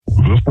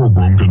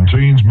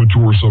contains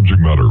mature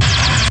subject matter,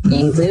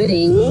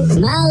 including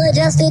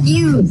maladjusted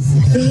youth,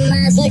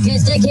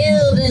 masochistic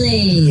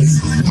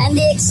hillbillies, and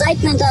the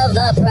excitement of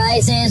The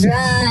Price is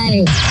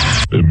Right.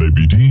 It may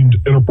be deemed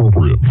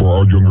inappropriate for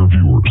our younger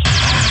viewers.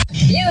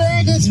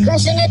 Viewer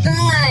discretion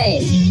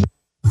advised.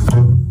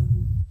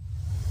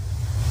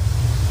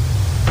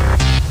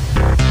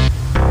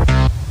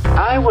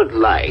 I would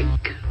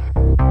like,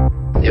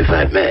 if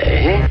I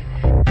may,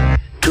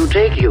 to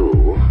take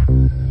you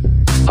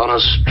on a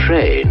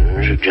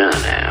strange journey.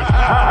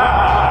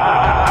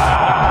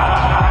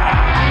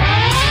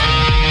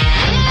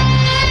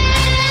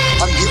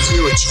 I'm giving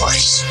you a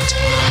choice.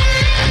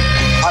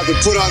 I can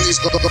put on these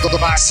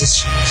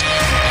glasses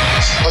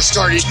or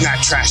start eating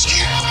that trash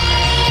can.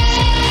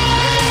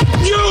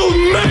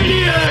 You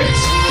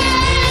maniacs!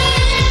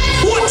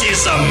 What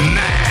is a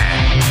man?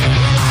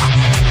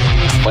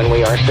 When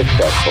we are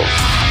successful,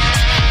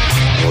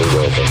 and we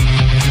will be,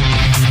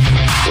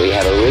 we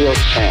have a real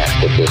chance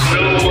at this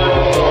new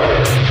world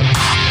order.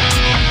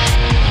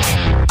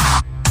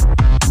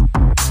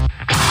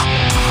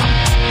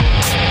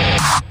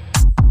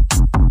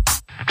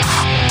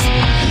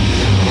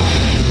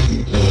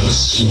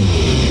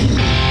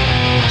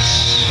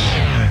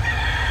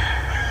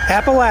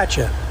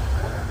 Appalachia,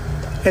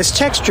 as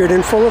textured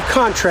and full of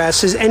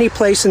contrasts as any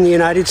place in the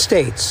United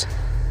States.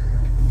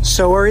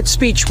 So are its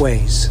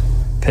speechways.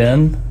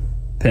 Pen,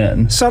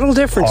 pen. Subtle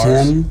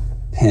differences.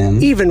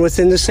 Pen. Even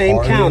within the same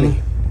hard,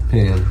 county.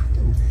 Pen.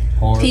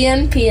 Hard.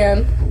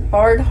 Pen.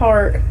 Hard,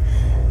 heart.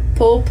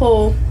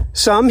 Pull.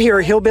 Some hear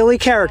a hillbilly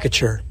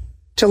caricature.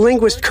 To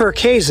linguist Kirk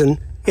Hazen,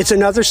 it's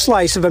another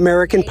slice of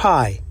American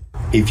pie.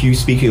 If you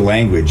speak a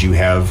language, you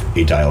have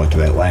a dialect of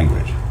that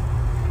language.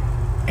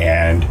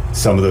 And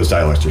some of those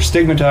dialects are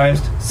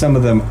stigmatized, some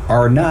of them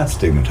are not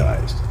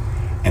stigmatized.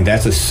 And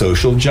that's a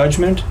social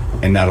judgment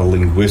and not a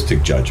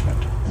linguistic judgment.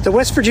 The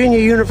West Virginia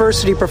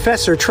University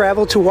professor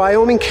traveled to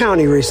Wyoming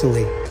County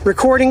recently,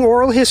 recording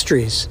oral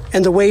histories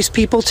and the ways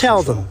people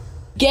tell them.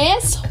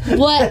 Guess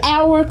what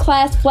our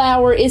class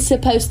flower is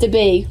supposed to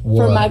be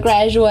for my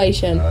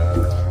graduation?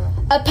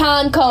 A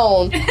pine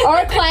cone.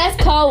 Our class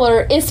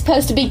color is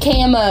supposed to be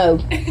camo.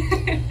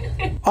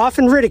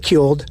 Often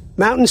ridiculed,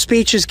 mountain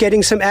speech is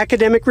getting some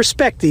academic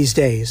respect these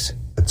days.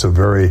 It's a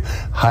very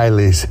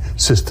highly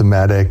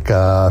systematic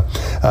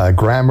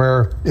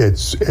grammar.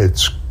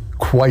 It's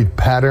quite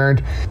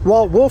patterned.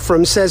 Walt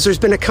Wolfram says there's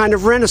been a kind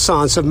of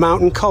renaissance of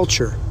mountain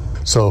culture.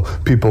 So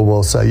people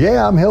will say,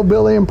 yeah, I'm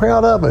hillbilly and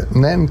proud of it.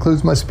 And that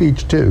includes my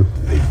speech, too.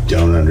 They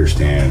don't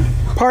understand.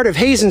 Part of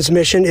Hazen's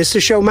mission is to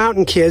show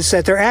mountain kids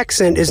that their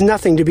accent is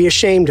nothing to be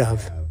ashamed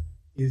of.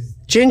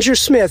 Ginger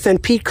Smith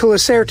and Pete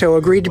Colacerto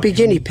agreed to be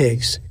guinea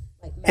pigs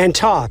and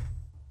talk.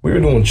 We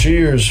were doing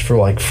cheers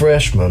for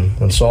freshmen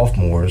and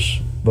sophomores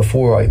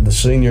before the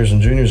seniors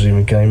and juniors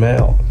even came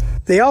out.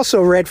 They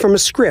also read from a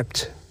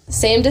script.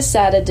 Sam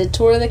decided to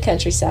tour the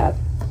countryside.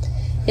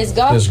 His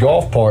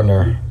golf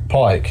partner,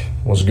 Pike,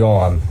 was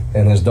gone,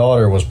 and his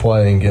daughter was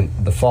playing in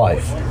the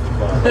fife.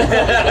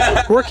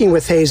 Working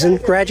with Hazen,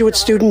 graduate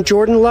student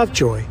Jordan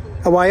Lovejoy,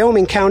 a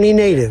Wyoming County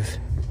native.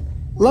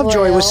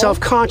 Lovejoy was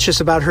self-conscious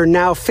about her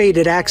now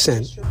faded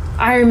accent.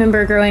 I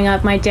remember growing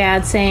up, my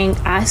dad saying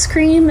ice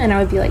cream, and I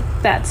would be like,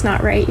 that's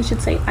not right, you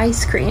should say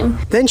ice cream.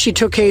 Then she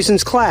took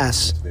Hazen's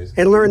class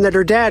and learned that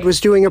her dad was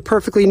doing a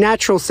perfectly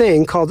natural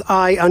thing called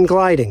eye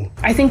ungliding.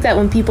 I think that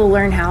when people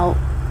learn how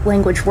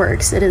language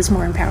works, it is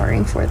more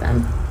empowering for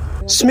them.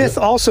 Smith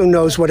also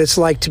knows what it's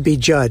like to be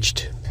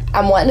judged.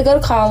 I'm wanting to go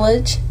to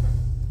college.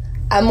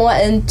 I'm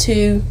wanting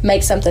to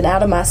make something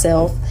out of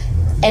myself,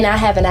 and I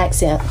have an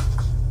accent.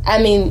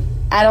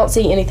 I don't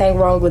see anything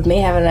wrong with me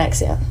having an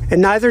accent.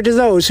 And neither do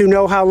those who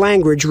know how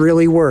language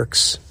really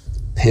works.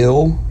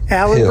 Pill.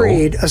 Alan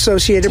Breed,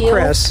 Associated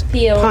Press,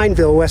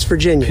 Pineville, West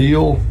Virginia.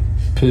 Pill.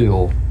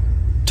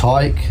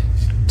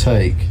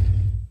 Take.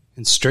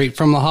 And straight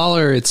from the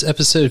holler, it's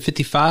episode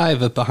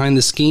 55 of Behind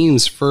the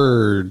Schemes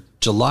for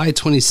July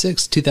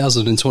 26,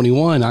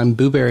 2021. I'm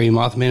Booberry,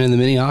 Mothman in the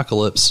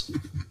Minneapolis.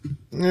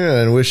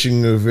 Yeah, and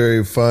wishing a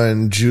very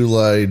fine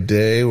July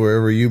day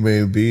wherever you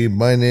may be.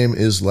 My name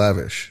is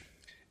Lavish.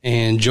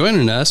 And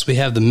joining us, we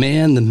have the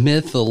man, the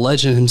myth, the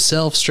legend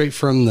himself, straight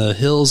from the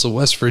hills of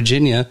West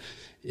Virginia.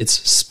 It's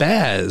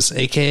Spaz,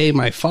 a.k.a.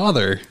 my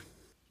father.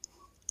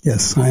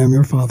 Yes, I am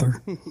your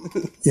father.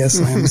 Yes,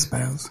 I am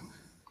Spaz.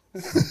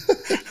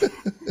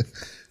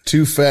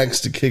 2 facts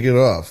to kick it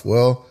off.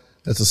 Well,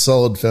 that's a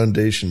solid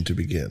foundation to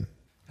begin.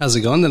 How's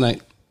it going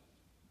tonight?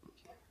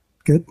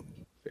 Good.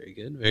 Very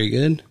good, very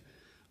good.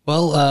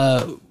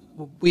 Well,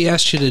 we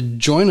asked you to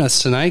join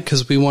us tonight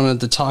because we wanted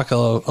to talk a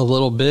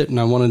little bit, and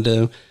I wanted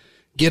to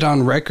get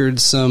on record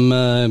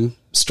some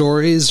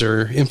stories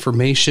or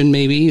information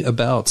maybe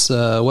about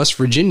West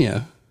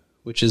Virginia,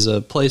 which is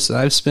a place that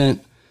I've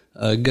spent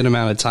a good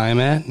amount of time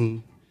at,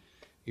 and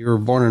you were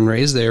born and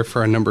raised there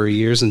for a number of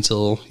years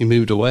until you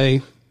moved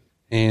away.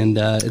 And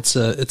it's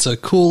a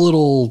cool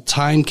little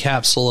time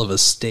capsule of a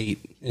state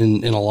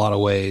in a lot of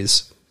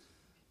ways,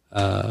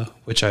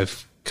 which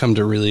I've come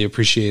to really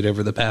appreciate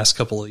over the past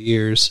couple of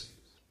years.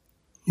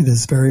 It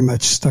is very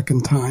much stuck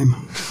in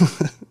time.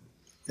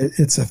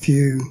 It's a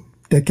few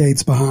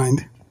decades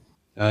behind.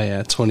 Oh,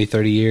 yeah. 20,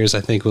 30 years,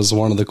 I think, was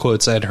one of the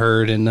quotes I'd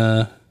heard in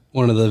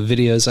one of the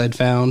videos I'd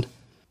found.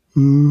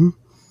 Mm-hmm.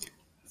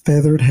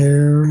 Feathered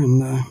hair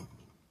and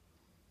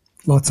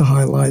lots of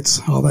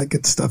highlights. All that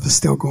good stuff is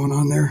still going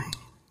on there.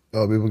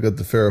 Oh, people got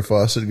the Farrah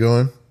Fawcett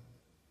going?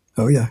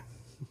 Oh, yeah.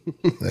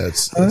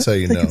 That's how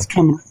you know.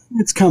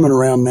 It's coming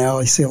around now.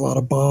 I see a lot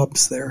of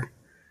bobs there.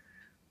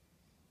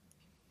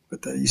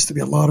 But there used to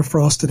be a lot of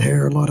frosted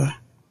hair, a lot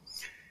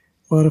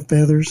of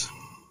feathers,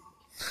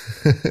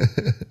 a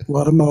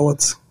lot of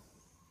mullets,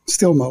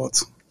 still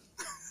mullets.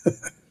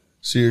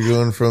 So you're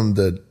going from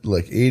the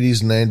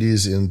 80s,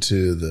 90s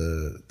into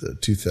the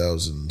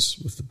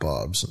 2000s with the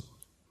bobs.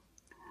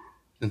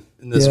 And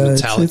those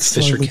metallic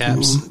Fisher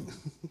caps.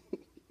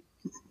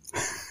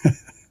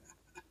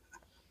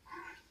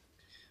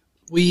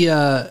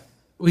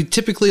 We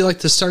typically like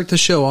to start the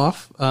show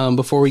off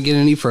before we get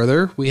any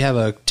further. We have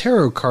a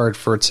tarot card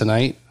for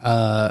tonight.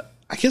 I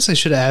guess I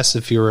should have asked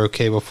if you were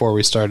okay before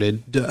we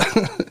started.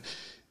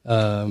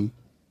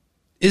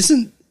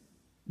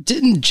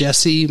 Didn't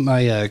Jesse,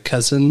 my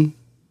cousin,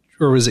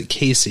 or was it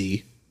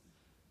Casey,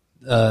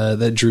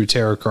 that drew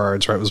tarot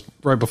cards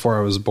right before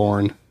I was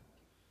born?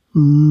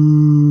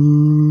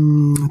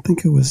 I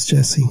think it was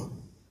Jesse.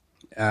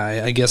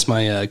 I guess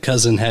my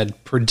cousin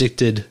had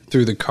predicted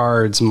through the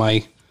cards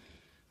my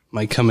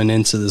coming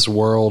into this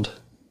world.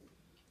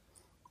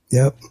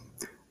 Yep.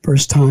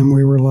 First time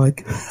we were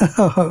like,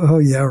 oh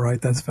yeah,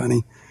 right, that's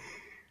funny.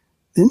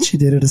 Then she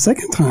did it a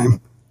second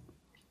time.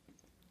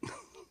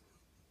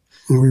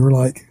 And we were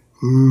like,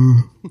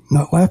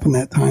 not laughing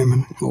that time.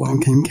 And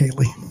along came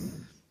Kaylee.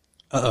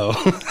 Uh-oh.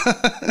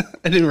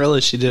 I didn't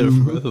realize she did it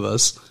for both of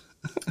us.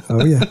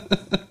 Oh yeah.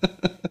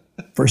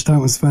 First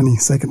time was funny.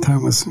 Second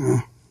time was,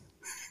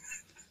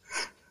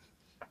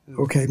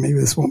 okay, maybe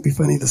this won't be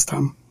funny this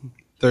time.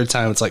 Third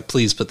time, it's like,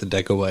 please put the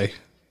deck away.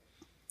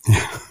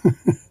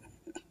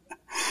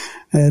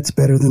 It's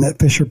better than that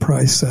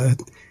Fisher-Price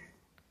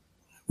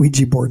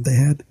Ouija board they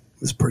had.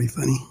 It was pretty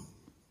funny.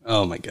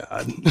 Oh, my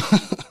God.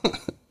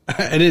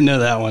 I didn't know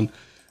that one.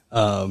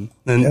 Oh,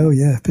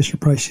 yeah.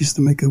 Fisher-Price used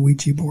to make a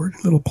Ouija board.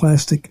 A little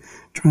plastic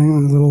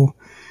triangle, a little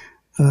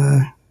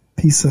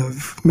piece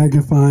of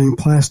magnifying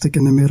plastic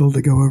in the middle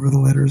to go over the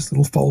letters.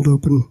 Little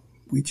fold-open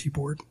Ouija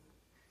board.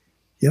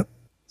 Yep.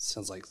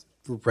 Sounds like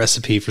a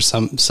recipe for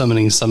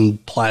summoning some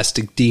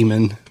plastic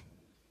demon.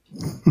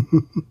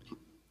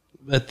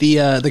 But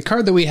the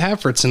card that we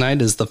have for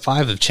tonight is the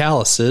Five of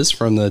Chalices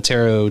from the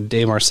Tarot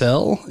de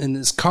Marseille. In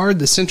this card,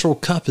 the central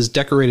cup is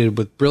decorated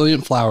with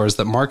brilliant flowers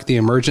that mark the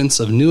emergence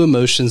of new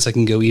emotions that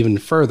can go even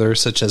further,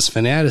 such as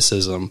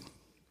fanaticism.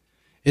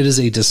 It is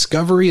a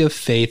discovery of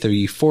faith or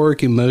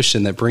euphoric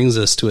emotion that brings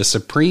us to a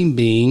supreme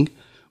being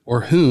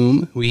or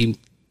whom we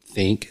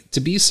think to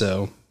be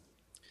so.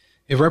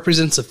 It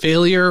represents a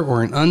failure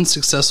or an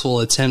unsuccessful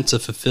attempt to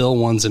fulfill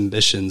one's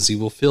ambitions. You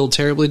will feel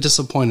terribly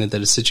disappointed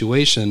that a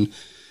situation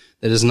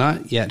that has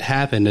not yet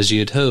happened as you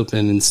had hoped,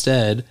 and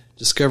instead,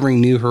 discovering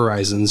new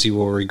horizons, you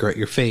will regret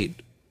your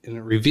fate. And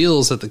it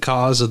reveals that the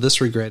cause of this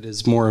regret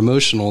is more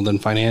emotional than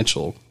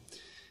financial.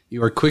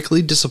 You are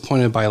quickly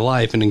disappointed by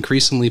life and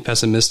increasingly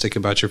pessimistic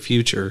about your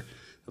future.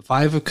 The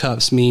Five of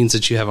Cups means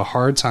that you have a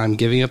hard time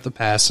giving up the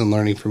past and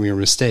learning from your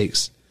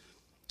mistakes.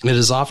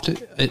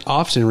 It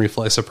often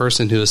reflects a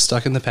person who is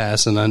stuck in the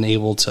past and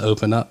unable to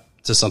open up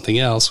to something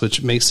else,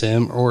 which makes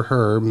him or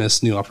her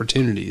miss new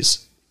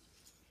opportunities.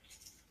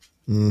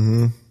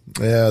 Mm-hmm.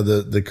 Yeah,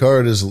 the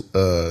card is,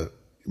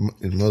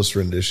 in most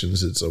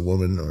renditions, it's a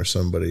woman or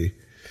somebody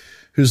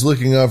who's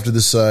looking off to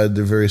the side.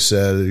 They're very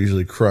sad. They're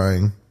usually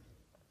crying.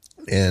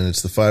 And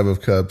it's the Five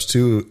of Cups.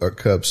 Two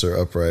cups are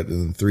upright,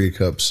 and 3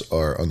 cups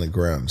are on the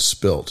ground,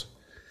 spilt.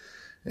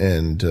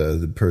 And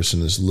the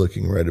person is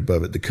looking right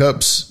above it. The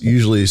cups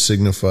usually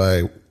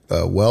signify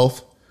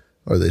wealth,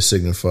 or they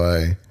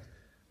signify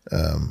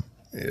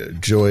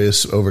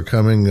joyous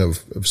overcoming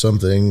of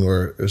something,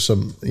 or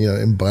some,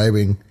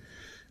 imbibing.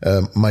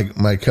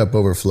 My cup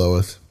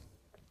overfloweth,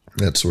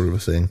 that sort of a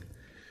thing.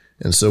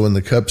 And so when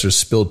the cups are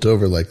spilt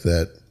over like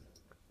that,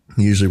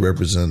 usually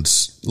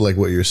represents, like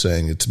what you're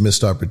saying, it's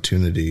missed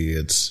opportunity.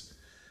 It's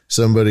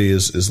somebody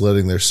is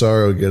letting their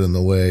sorrow get in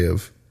the way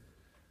of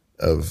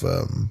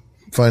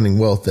finding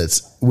wealth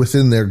that's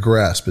within their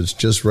grasp. It's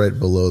just right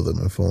below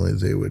them. If only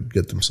they would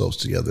get themselves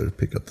together to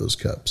pick up those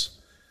cups.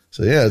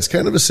 So yeah, it's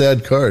kind of a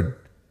sad card.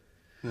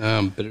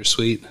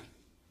 Bittersweet.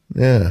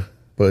 Yeah,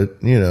 but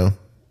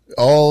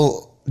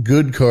all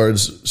good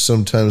cards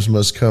sometimes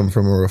must come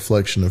from a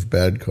reflection of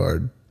bad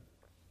card.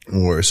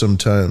 Or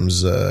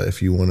sometimes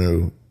if you want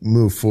to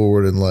move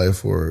forward in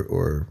life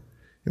or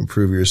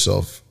improve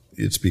yourself,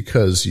 it's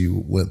because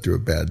you went through a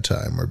bad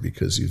time or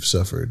because you've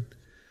suffered.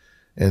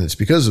 And it's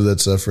because of that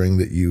suffering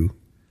that you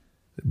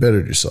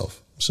bettered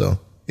yourself. So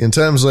in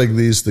times like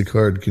these, the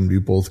card can be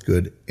both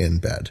good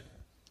and bad.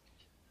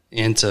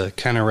 And to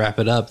kind of wrap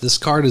it up, this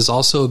card is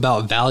also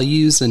about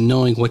values and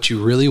knowing what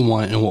you really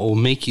want and what will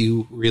make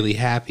you really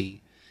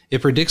happy.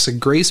 It predicts a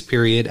grace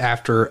period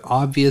after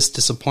obvious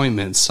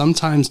disappointments.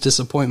 Sometimes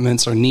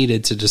disappointments are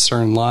needed to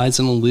discern lies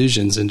and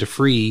illusions and to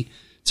free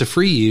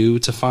you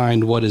to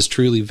find what is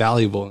truly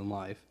valuable in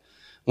life.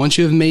 Once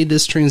you have made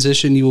this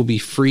transition, you will be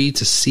free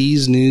to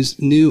seize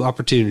new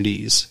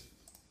opportunities.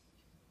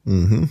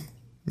 Mm-hmm.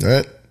 All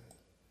right.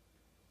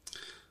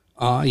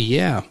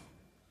 Yeah.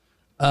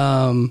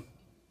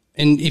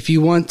 And if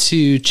you want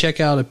to check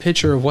out a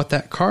picture of what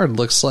that card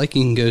looks like,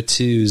 you can go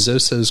to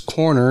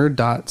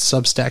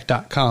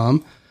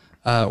zososcorner.substack.com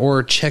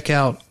or check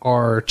out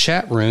our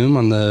chat room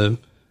on the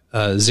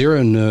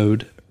Zero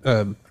Node.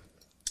 On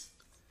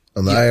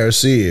the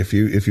IRC, if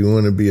you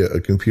want to be a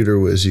computer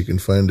whiz, you can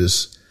find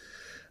us.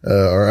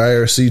 Our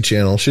IRC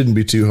channel shouldn't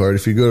be too hard.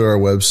 If you go to our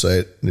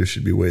website, there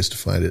should be ways to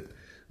find it.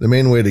 The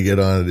main way to get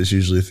on it is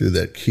usually through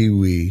that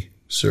Kiwi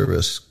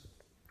service,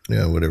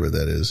 whatever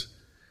that is,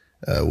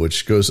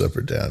 which goes up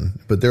or down.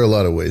 But there are a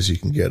lot of ways you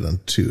can get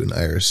onto an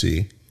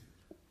IRC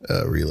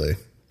relay.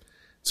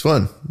 It's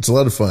fun. It's a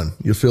lot of fun.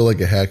 You'll feel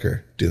like a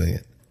hacker doing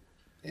it.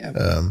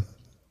 Yeah.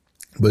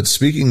 But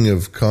speaking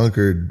of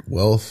conquered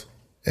wealth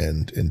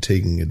and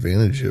taking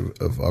advantage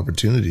of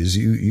opportunities,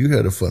 you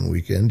had a fun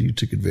weekend. You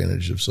took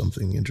advantage of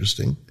something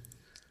interesting.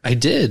 I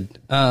did.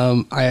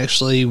 I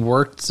actually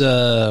worked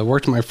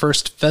my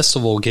first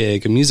festival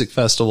gig, a music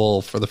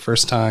festival, for the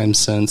first time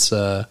since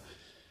the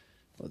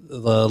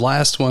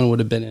last one would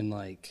have been in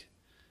like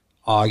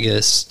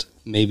August,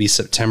 maybe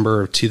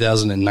September of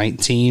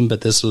 2019.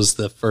 But this was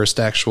the first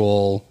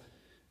actual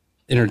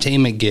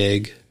entertainment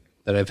gig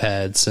that I've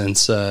had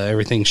since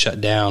everything shut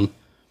down.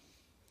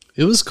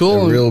 It was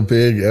cool. A real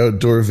big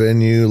outdoor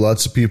venue.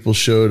 Lots of people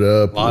showed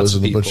up. It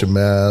wasn't a bunch of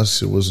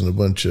masks. It wasn't a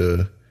bunch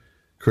of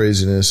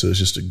craziness. It was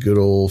just a good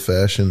old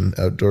fashioned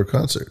outdoor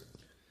concert.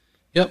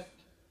 Yep.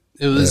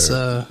 It was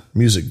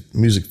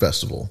music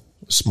festival,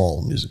 a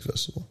small music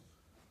festival.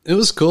 It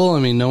was cool. I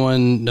mean, no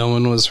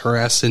one was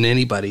harassing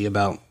anybody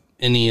about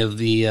any of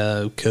the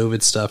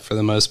COVID stuff for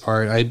the most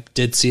part. I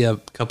did see a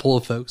couple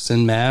of folks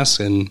in masks,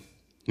 and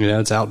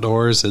it's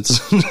outdoors.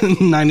 It's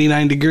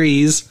 99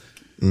 degrees.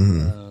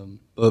 Mm-hmm.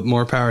 But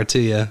more power to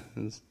you,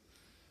 as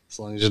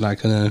long as you're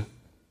not going to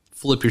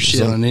flip your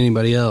shit on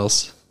anybody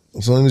else.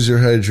 As long as you're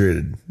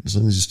hydrated. As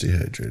long as you stay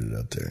hydrated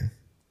out there.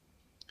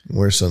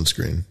 Wear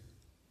sunscreen.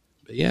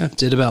 But yeah,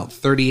 did about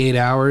 38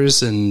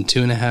 hours in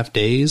 2.5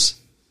 days.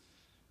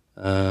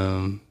 So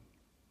I'm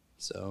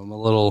a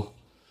little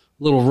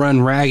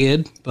run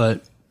ragged,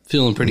 but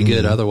feeling pretty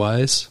good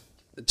otherwise.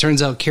 It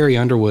turns out Carrie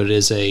Underwood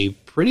is a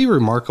pretty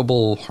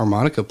remarkable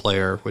harmonica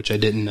player, which I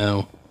didn't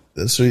know.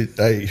 That's sweet.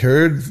 I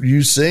heard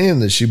you saying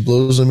that she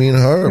blows a mean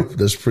harp.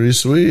 That's pretty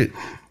sweet.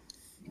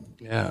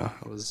 Yeah,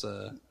 I was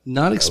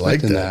not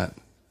expecting that.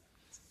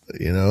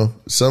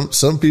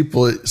 Some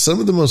people,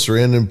 some of the most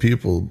random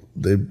people,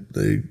 they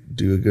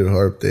do a good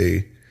harp.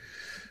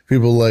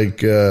 People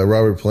like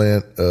Robert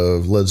Plant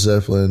of Led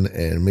Zeppelin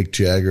and Mick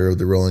Jagger of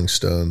the Rolling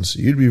Stones.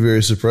 You'd be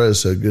very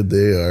surprised how good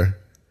they are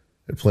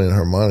at playing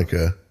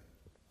harmonica.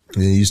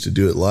 And they used to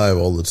do it live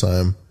all the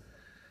time.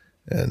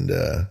 And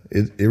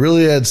it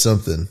really adds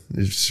something.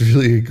 It's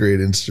really a great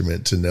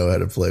instrument to know how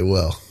to play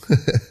well.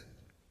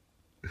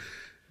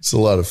 It's a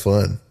lot of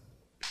fun.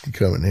 It can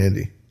come in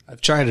handy.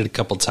 I've tried it a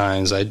couple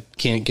times. I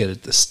can't get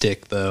it to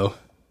stick, though.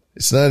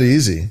 It's not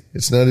easy.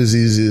 It's not as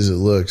easy as it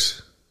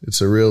looks.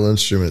 It's a real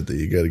instrument that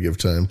you got to give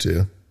time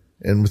to.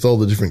 And with all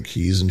the different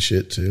keys and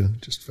shit, too.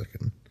 Just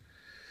fucking,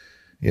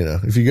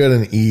 if you got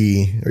an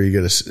E or you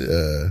got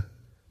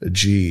a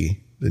G,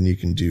 then you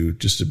can do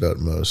just about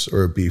most,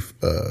 or a B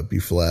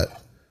flat.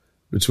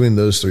 Between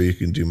those three, you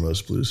can do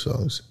most blues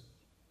songs.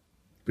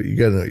 But you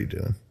got to know what you're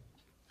doing.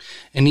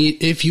 And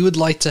if you would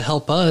like to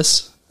help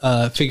us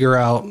figure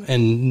out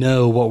and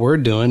know what we're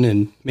doing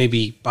and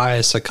maybe buy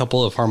us a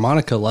couple of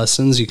harmonica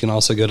lessons, you can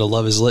also go to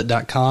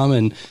loveislit.com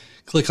and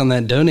click on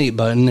that donate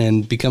button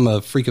and become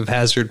a Freak of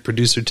Hazard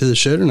producer to the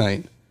show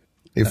tonight.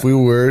 If we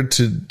were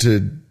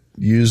to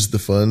use the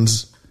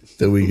funds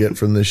that we get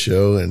from this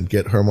show and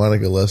get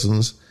harmonica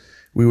lessons,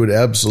 we would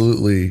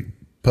absolutely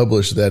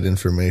publish that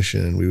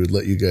information, and we would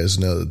let you guys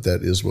know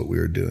that is what we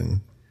are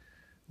doing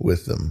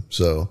with them.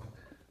 So,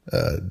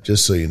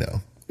 just so you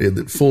know,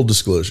 full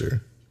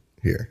disclosure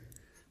here.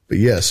 But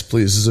yes,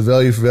 please, this is a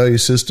value for value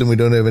system. We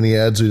don't have any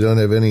ads. We don't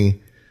have any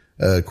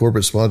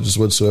corporate sponsors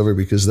whatsoever,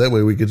 because that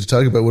way we get to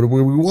talk about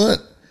whatever we want.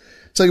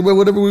 Talk about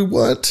whatever we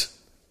want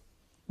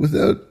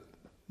without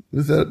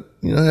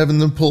having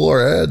them pull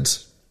our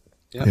ads.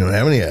 Yep. You don't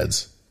have any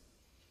ads.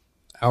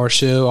 Our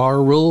show,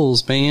 our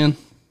rules, man.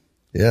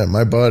 Yeah,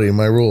 my body,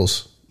 my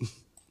rules.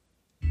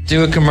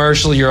 Do a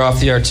commercial, you're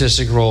off the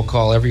artistic roll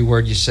call. Every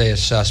word you say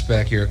is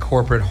suspect. You're a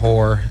corporate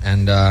whore,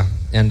 and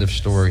end of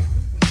story.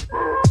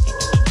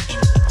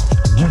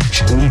 We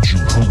told you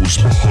who was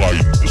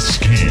behind the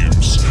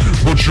schemes,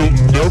 but you'll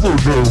never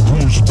know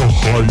who's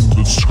behind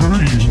the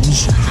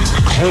screams.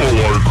 Call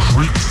our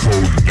creep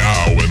phone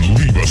now and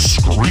leave a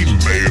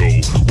scream mail.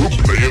 We'll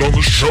play it on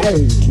the show. show.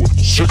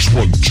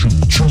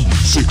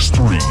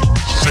 612-263-SEXY.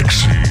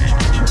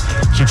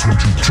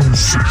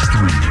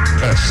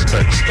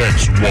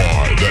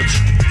 612-263-SXXY. That's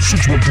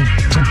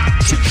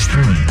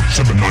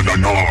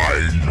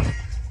 612-263-7999.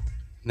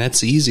 And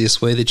that's the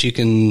easiest way that you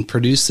can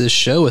produce this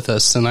show with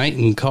us tonight,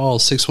 and call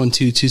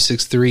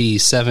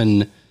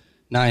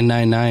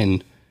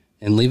 612-263-7999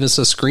 and leave us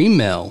a scream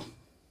mail.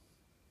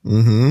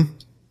 Mm-hmm.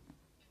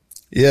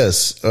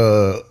 Yes.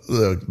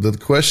 The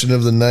question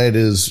of the night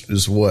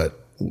is what?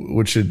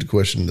 What should the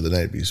question of the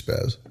night be,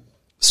 Spaz?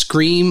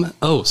 Scream.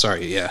 Oh,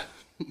 sorry. Yeah.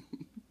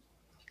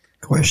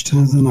 Question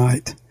of the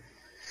night.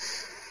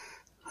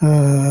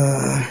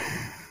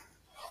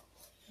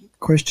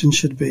 Question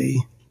should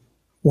be,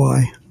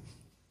 why?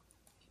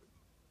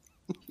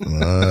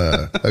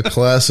 A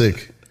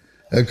classic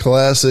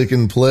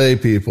in play,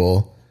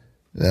 people.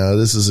 Now,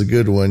 this is a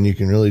good one. You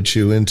can really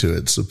chew into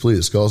it. So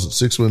please call us at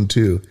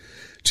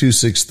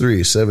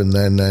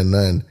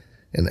 612-263-7999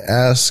 and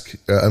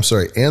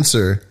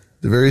answer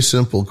the very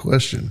simple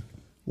question.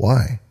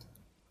 Why?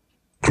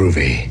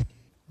 Groovy.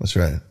 That's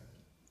right.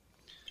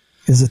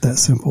 Is it that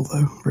simple,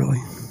 though,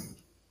 really?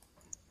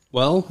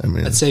 Well,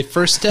 I'd say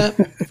first step,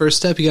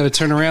 you got to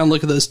turn around,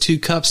 look at those two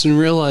cups, and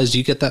realize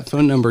you get that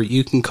phone number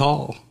you can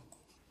call.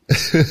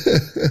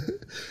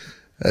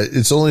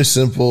 It's only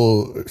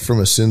simple from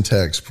a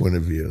syntax point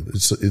of view.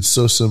 It's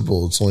so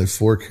simple. It's only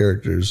 4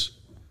 characters.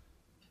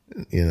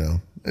 You know,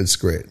 it's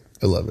great.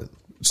 I love it.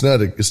 It's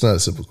not a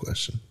simple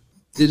question.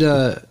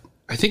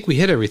 I think we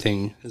hit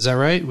everything. Is that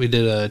right? We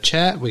did a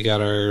chat. We got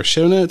our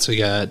show notes. We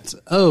got,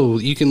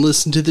 you can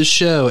listen to the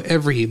show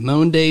every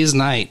Mondays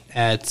night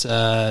at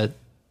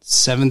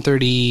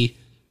 7:30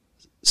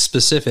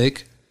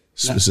 Pacific.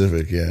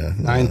 Specific, yeah.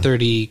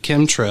 9:30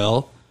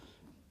 Chemtrail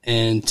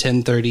and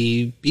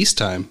 10:30 Beast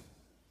Time.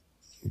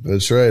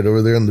 That's right.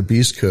 Over there on the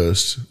Beast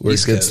Coast, where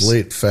East it gets Coast.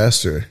 late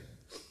faster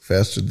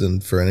than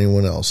for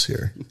anyone else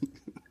here.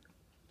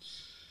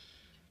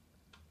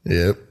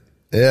 Yep.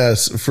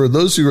 Yes, for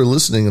those who are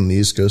listening on the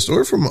East Coast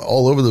or from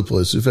all over the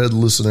place, we've had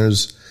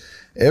listeners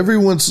every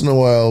once in a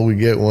while. We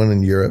get one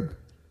in Europe,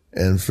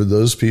 and for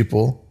those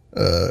people,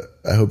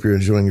 I hope you're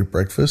enjoying your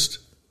breakfast.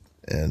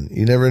 And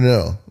you never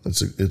know;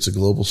 it's a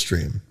global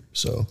stream.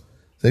 So,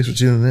 thanks for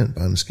tuning in.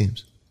 Behind the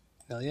Schemes.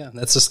 Hell yeah!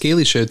 That's the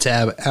Scaly Show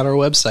tab at our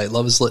website,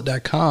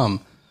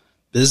 loveislit.com.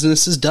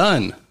 Business is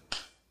done.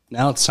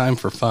 Now it's time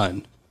for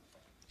fun.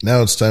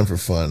 Let's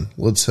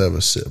have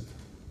a sip.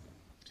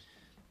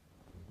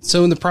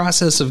 So in the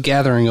process of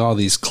gathering all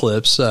these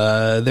clips,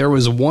 there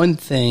was one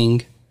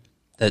thing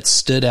that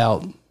stood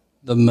out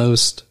the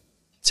most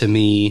to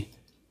me,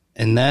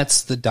 and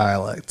that's the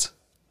dialect.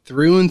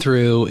 Through and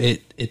through,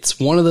 it's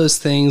one of those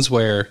things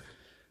where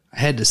I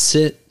had to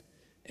sit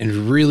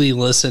and really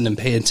listen and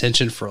pay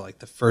attention for like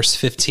the first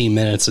 15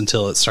 minutes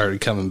until it started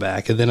coming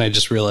back. And then I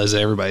just realized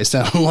that everybody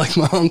sounded like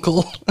my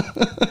uncle.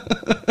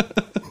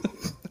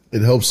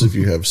 It helps if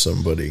you have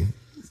somebody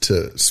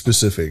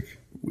specific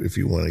if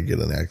you want to get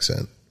an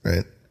accent,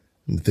 right?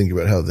 And think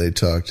about how they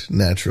talked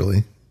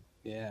naturally.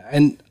 Yeah,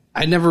 and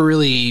I never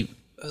really,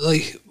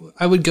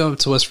 I would go up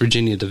to West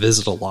Virginia to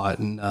visit a lot,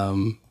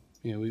 and,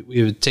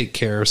 we would take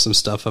care of some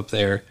stuff up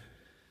there.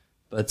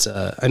 But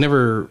I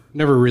never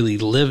really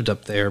lived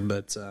up there,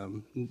 but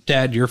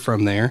Dad, you're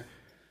from there.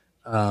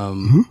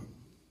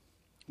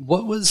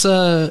 What was...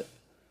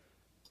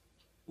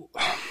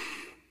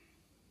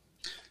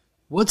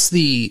 What's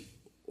the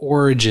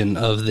origin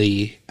of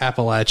the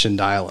Appalachian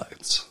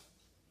dialects?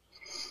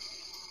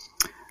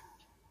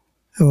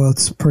 Well,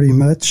 it's pretty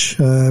much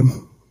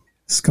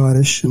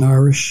Scottish and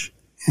Irish,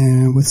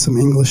 and with some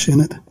English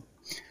in it.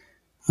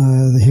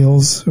 The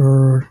hills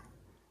are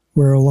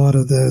where a lot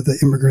of the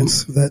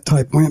immigrants of that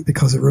type went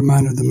because it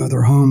reminded them of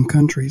their home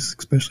countries,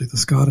 especially the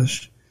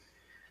Scottish.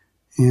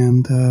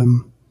 And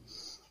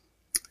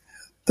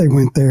they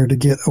went there to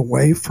get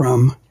away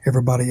from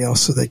everybody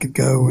else so they could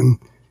go and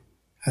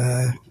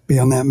be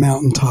on that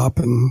mountaintop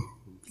and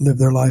live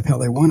their life how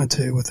they wanted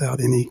to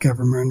without any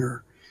government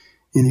or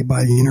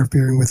anybody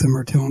interfering with them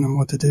or telling them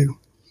what to do.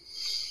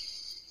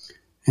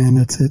 And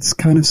it's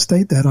kind of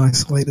stayed that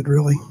isolated,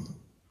 really.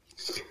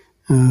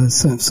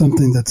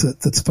 Something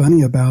that's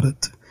funny about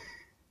it,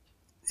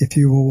 if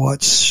you will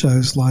watch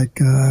shows like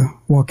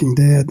Walking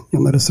Dead,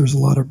 you'll notice there's a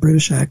lot of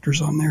British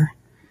actors on there.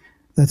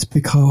 That's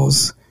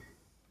because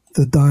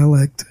the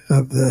dialect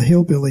of the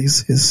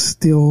hillbillies is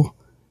still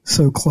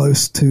so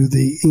close to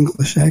the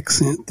English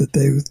accent that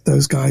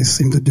those guys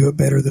seem to do it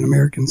better than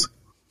Americans.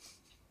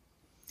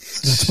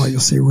 So that's why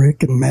you'll see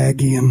Rick and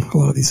Maggie and a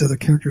lot of these other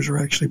characters are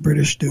actually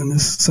British doing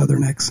this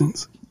Southern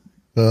accents.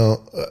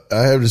 Well,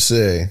 I have to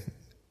say,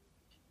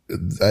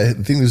 I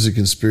think there's a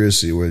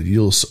conspiracy where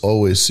you'll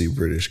always see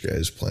British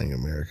guys playing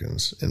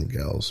Americans and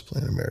gals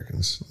playing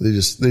Americans. They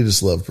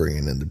just love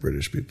bringing in the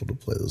British people to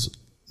play those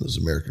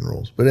American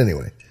roles. But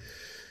anyway,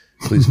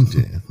 please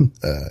continue.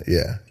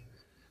 Yeah.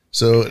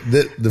 So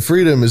the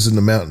freedom is in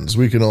the mountains.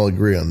 We can all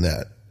agree on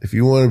that. If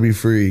you want to be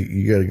free,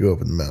 you got to go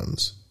up in the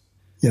mountains.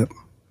 Yep.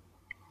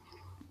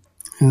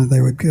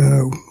 They would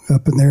go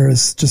up in there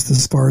just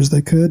as far as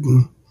they could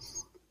and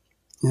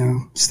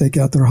stake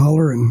out their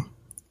holler, and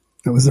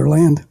that was their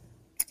land.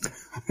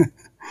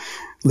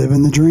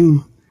 Living the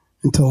dream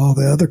until all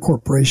the other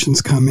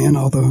corporations come in,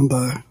 all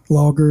the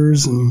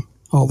loggers and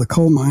all the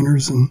coal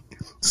miners, and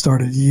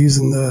started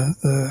using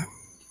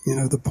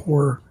the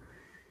poor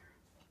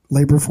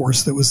labor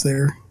force that was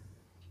there,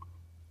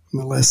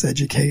 and the less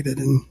educated,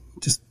 and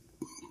just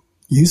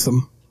use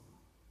them.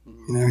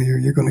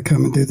 You're going to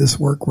come and do this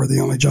work. We're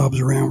the only jobs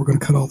around. We're going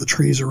to cut all the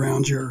trees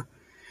around your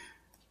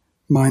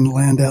mine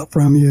land out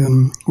from you,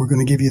 and we're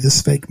going to give you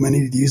this fake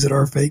money to use at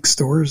our fake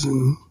stores,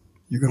 and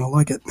you're going to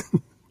like it.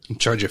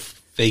 Charge a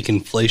fake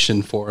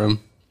inflation for them.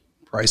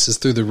 Prices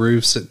through the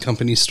roofs at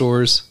company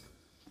stores.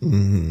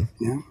 Mm-hmm.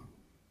 Yeah.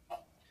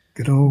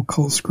 Good old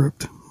coal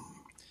script.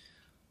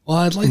 Well,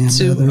 I'd like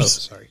to...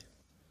 sorry.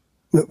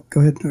 No,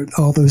 go ahead.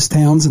 All those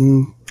towns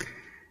and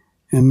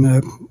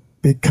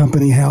big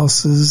company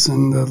houses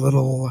and the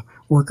little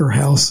worker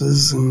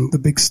houses and the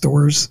big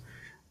stores,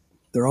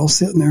 they're all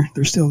sitting there.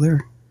 They're still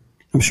there.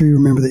 I'm sure you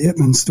remember the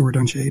Itman store,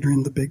 don't you,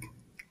 Adrian? The big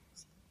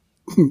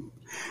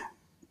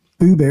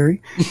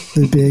Blueberry,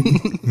 the big.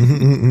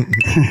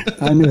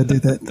 I knew I'd do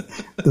that.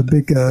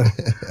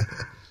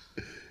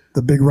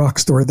 The big rock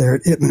store there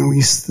at Itman. We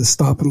used to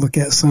stop and look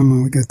at some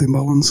when we go through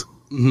Mullins.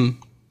 Mm-hmm.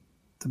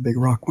 The big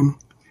rock one,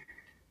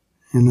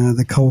 and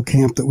the coal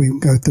camp that we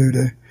go through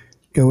to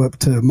go up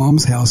to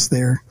Mom's house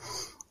there.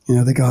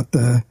 They got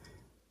the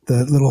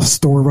little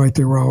store right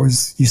there where I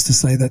always used to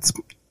say that's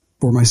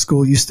where my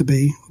school used to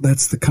be.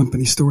 That's the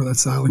company store.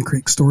 That's the Island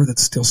Creek store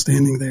that's still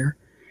standing there.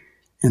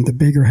 And the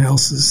bigger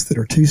houses that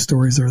are 2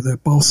 stories are the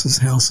bosses'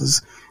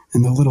 houses,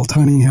 and the little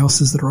tiny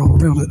houses that are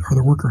all around it are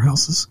the worker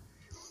houses.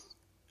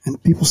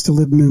 And people still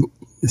live in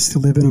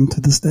them to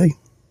this day.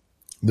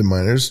 The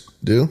miners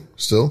do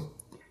still?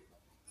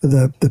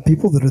 The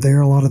people that are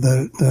there, a lot of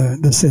the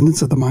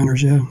descendants of the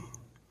miners, yeah.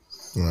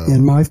 Wow.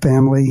 In my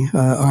family,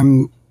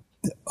 I'm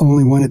the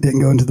only one that didn't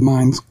go into the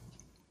mines.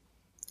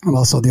 I'm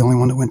also the only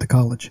one that went to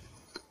college.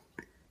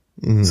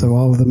 Mm-hmm. So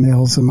all of the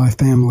males in my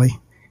family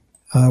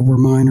were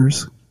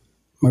miners,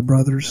 my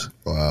brothers.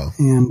 Wow.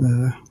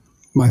 And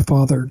my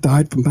father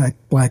died from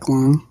black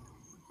lung,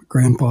 my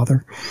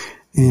grandfather,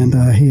 and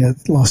he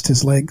had lost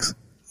his legs,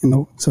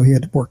 so he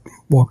had to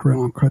walk around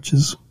on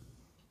crutches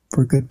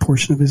for a good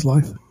portion of his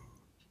life.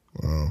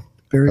 Wow.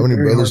 Very, how many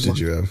very brothers hard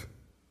did you have?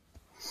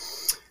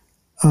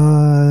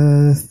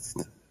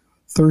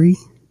 3.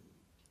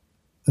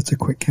 That's a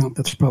quick count.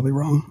 That's probably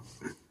wrong.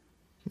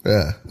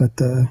 Yeah. But,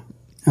 2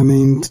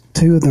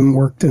 of them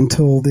worked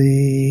until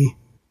the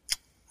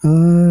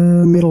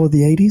middle of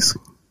the 80s,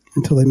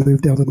 until they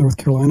moved down to North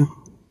Carolina.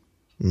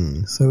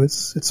 Mm. So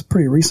it's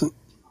pretty recent.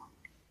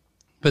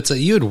 But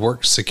you had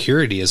worked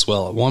security as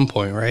well at one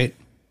point, right?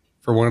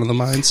 For one of the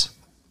mines?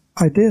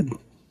 I did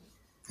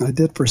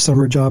for a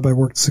summer job. I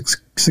worked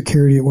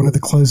security at one of the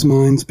closed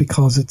mines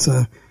because it's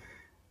a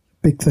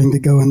big thing to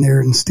go in there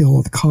and steal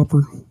all the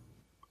copper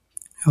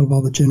out of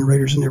all the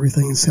generators and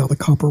everything and sell the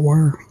copper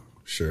wire.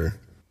 Sure.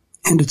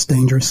 And it's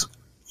dangerous.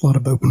 A lot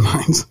of open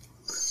mines.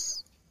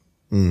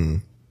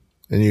 Mm.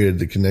 And you had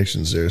the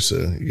connections there, so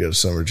you got a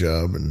summer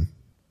job, and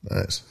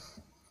nice.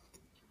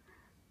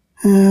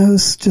 I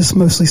was just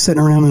mostly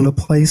sitting around in a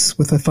place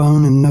with a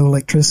phone and no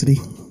electricity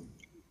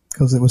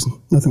because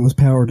nothing was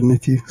powered, and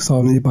if you saw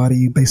anybody,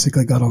 you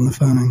basically got on the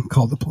phone and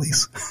called the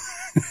police.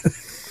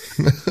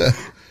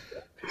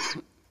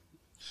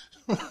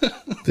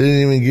 They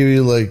didn't even give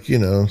you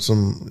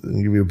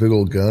give you a big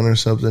old gun or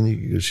something you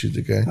could go shoot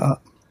the guy?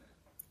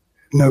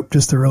 Nope,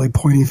 just a really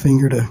pointy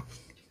finger to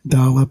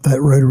dial up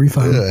that rotary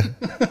phone. Yeah.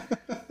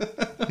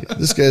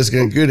 This guy's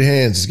got good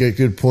hands. He's got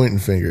good pointing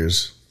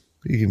fingers.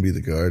 He can be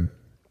the guard.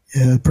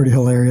 Yeah, pretty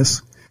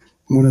hilarious.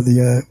 One of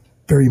the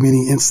very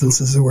many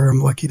instances where I'm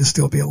lucky to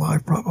still be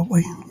alive,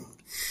 probably.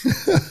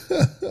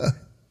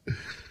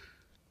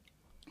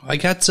 I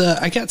got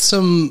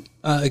some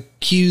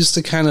cues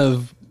to kind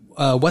of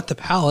wet the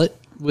palate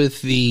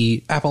with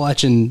the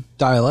Appalachian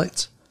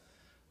dialect.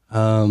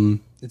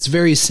 It's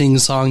very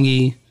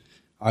sing-songy.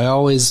 I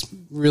always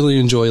really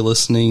enjoy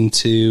listening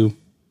to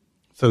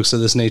folks of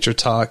this nature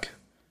talk.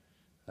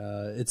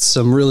 It's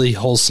some really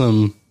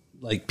wholesome,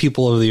 like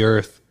people of the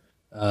earth,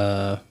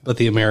 but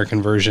the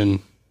American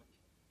version.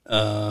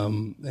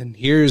 And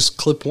here's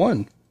clip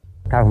 1.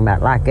 Talking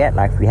about like that,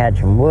 like if you had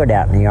some wood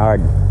out in the yard,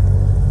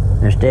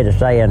 instead of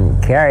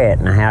saying carry it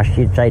in the house,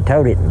 you'd say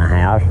tote it in the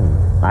house.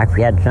 And like if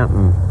you had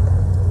something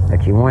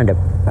that you wanted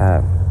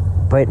to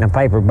put in a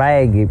paper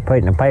bag, you put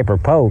it in a paper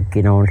poke,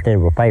 instead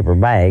of a paper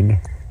bag.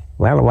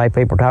 Well, the way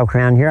people talk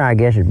around here, I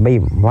guess it'd be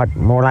what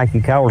more like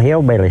you call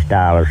hillbilly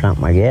style or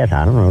something, I guess.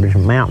 I don't know, just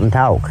mountain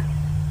talk.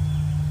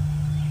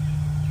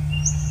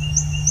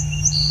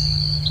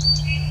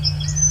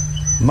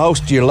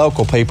 Most of your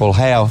local people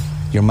have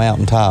your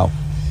mountain talk.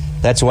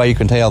 That's the way you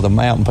can tell the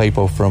mountain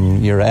people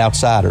from your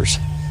outsiders,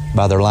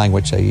 by their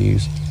language they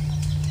use.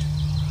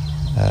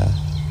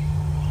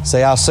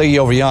 Say, I'll see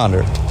you over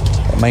yonder.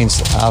 It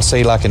means I'll see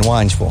you like in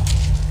Waynesville.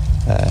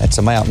 It's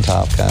a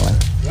mountaintop kind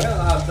of.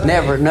 Well,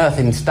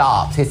 nothing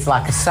stops. It's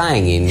like a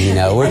singing, you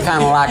know. We're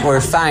kind of like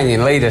we're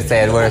singing. Lita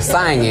said we're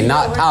singing,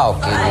 not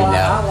talking, you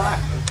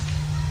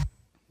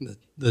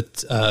know.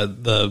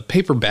 The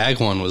paper bag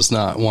one was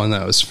not one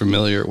that I was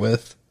familiar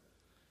with.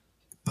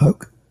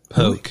 Poke?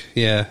 Poke,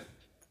 yeah.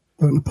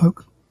 Voting a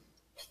poke?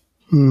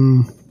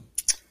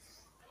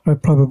 I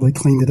probably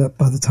cleaned it up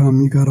by the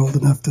time you got old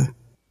enough to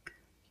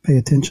pay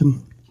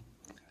attention.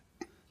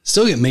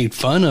 Still get made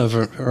fun of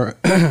or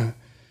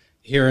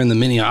here in the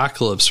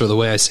Minneapolis for the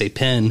way I say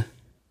pen.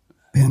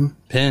 Pen?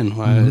 Pen.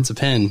 Why, It's a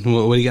pen.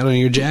 What do you got on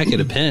your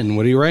jacket? A pen.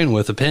 What are you writing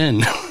with? A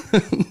pen.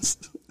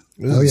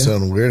 Doesn't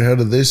sound weird. How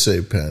do they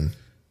say pen?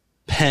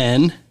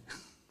 Pen.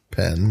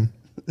 Pen.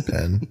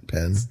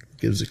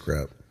 Gives a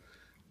crap.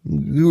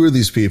 Who are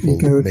these people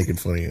making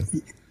fun of you?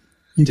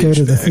 You go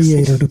to the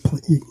theater to play.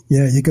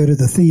 You go to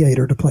the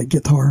theater to play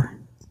guitar.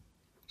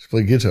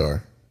 Play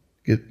guitar.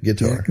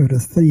 Guitar. Yeah, go to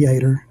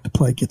theater to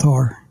play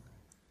guitar.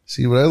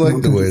 See, but I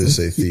like the way to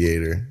say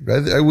theater.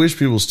 I wish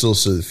people still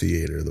say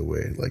theater the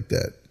way like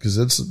that, because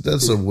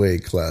that's a way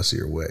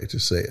classier way to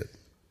say it.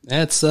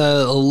 That's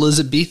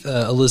Elizabeth.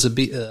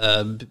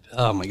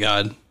 Oh my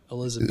God,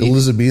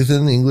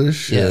 Elizabethan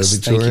English, yes,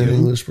 Victorian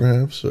English,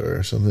 perhaps,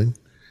 or something.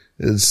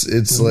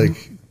 It's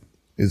like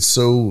it's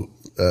so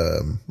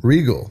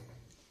regal.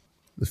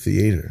 The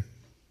theater.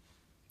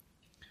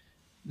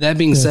 That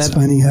being said, it's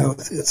funny how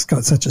it's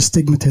got such a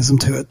stigmatism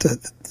to it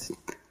that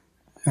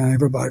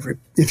everybody,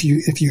 if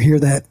you hear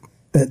that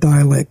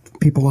dialect,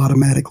 people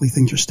automatically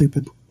think you're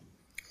stupid.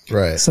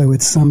 Right. So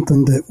it's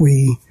something that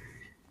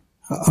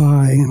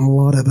I and a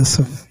lot of us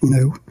have,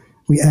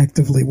 we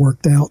actively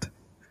worked out.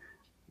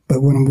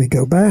 But when we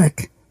go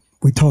back,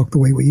 we talk the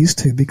way we used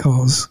to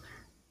because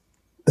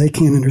they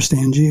can't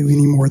understand you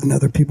any more than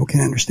other people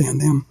can understand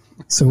them.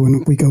 So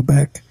when we go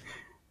back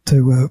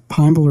to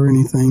Pineville or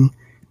anything,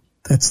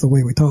 that's the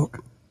way we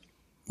talk,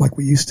 like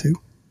we used to.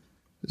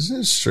 Isn't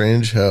it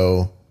strange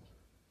how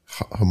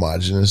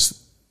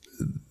homogenous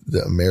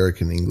the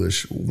American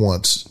English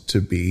wants to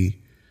be,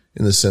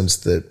 in the sense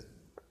that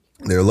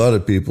there are a lot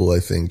of people, I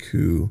think,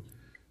 who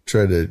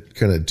try to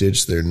kind of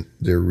ditch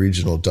their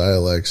regional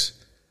dialects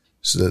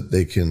so that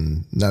they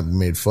can not be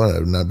made fun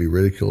of, not be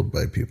ridiculed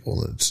by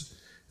people. And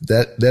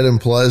that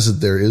implies that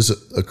there is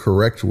a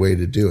correct way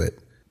to do it.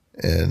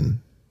 And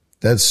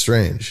that's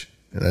strange.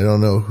 And I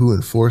don't know who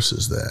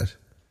enforces that,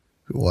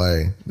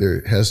 why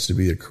there has to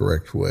be a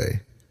correct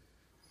way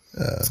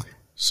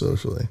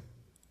socially.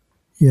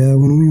 Yeah,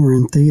 when we were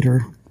in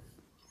theater,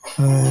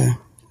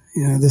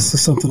 this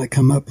is something that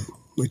come up.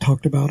 We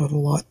talked about it a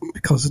lot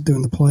because of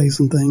doing the plays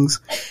and things.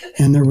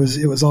 And it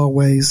was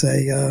always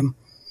a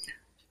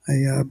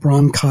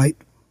bronchite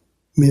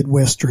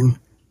Midwestern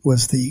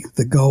was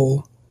the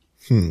goal.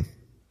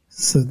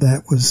 So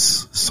that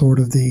was sort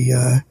of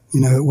the,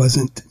 it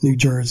wasn't New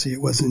Jersey,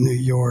 it wasn't New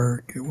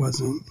York, it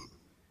wasn't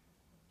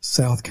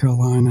South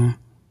Carolina.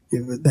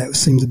 That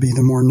seemed to be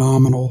the more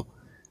nominal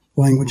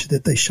language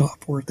that they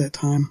shot for at that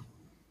time.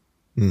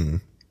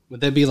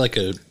 Would that be like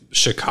a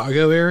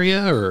Chicago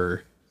area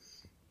or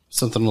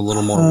something a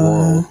little more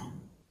rural?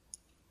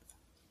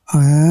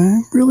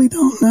 I really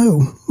don't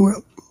know.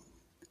 Well,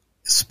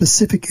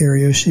 specific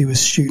area she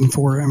was shooting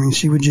for. I mean,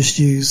 she would just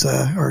use,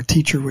 our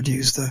teacher would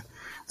use the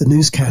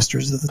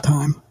newscasters at the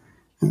time.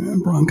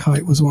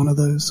 Bronchite was one of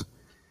those.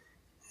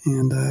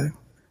 And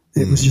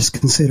it was just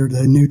considered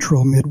a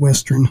neutral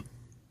Midwestern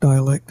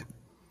dialect.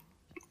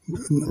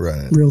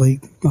 Right. Really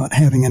not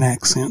having an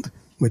accent,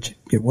 which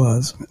it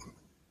was.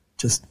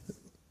 Just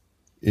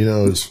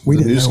it's we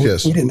the didn't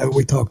newscast. We didn't know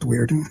we talked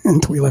weird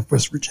until we left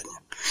West Virginia.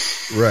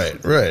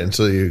 Right.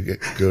 Until you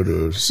go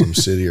to some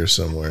city or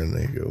somewhere and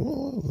they go,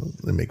 well,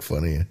 they make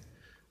fun of you.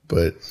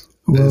 But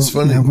it's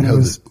funny how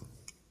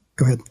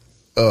go ahead.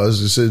 Oh, I was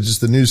going to say just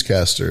the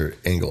newscaster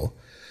angle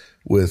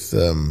with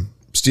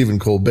Stephen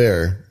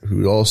Colbert,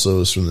 who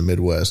also is from the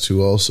Midwest,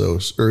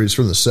 he's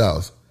from the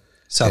South.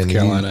 South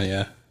Carolina,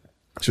 yeah.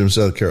 He's from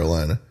South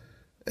Carolina.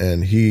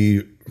 And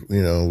he,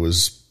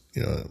 was,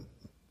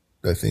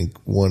 I think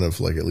one of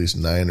like at least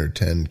 9 or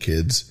 10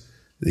 kids,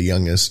 the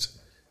youngest.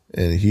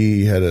 And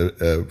he had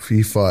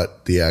he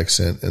fought the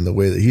accent, and the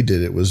way that he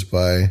did it was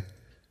by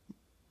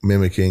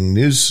mimicking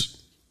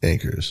news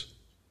anchors.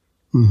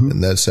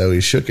 And that's how he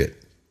shook it.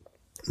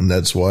 And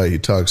that's why he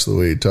talks the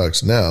way he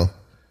talks now,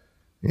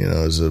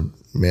 as a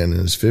man in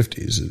his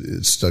 50s.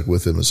 It stuck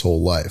with him his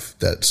whole life,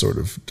 that sort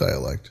of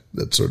dialect,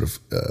 that sort of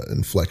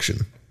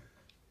inflection.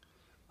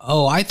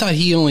 Oh, I thought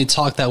he only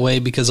talked that way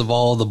because of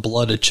all the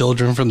blood of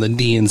children from the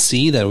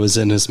DNC that was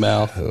in his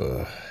mouth.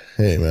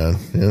 Hey, man,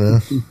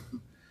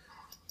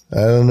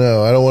 I don't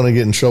know. I don't want to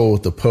get in trouble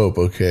with the Pope,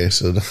 okay?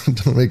 So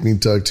don't make me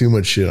talk too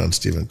much shit on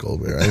Stephen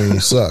Colbert. I mean, he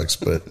sucks,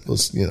 but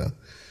let's,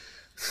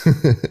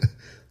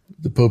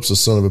 the Pope's a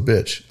son of a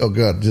bitch. Oh,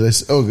 God,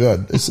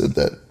 I said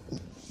that.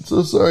 I'm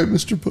so sorry,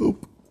 Mr.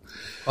 Pope.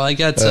 Well, I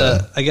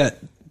got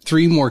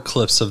 3 more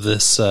clips of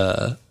this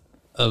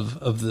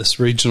of this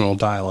regional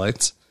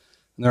dialect.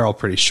 And they're all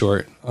pretty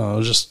short.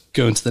 I'll just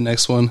go into the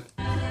next one.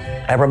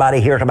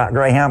 Everybody hears about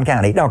Graham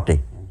County, don't they?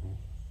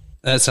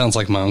 That sounds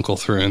like my uncle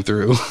through and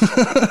through.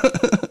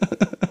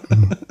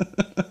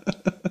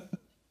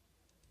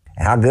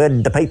 How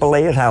good the people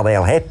is, how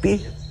they'll help you.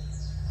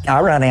 I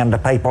run into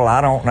people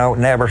I don't know,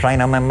 never seen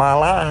them in my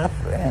life,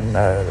 and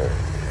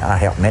I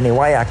help them any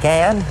way I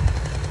can.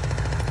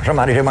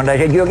 Somebody said one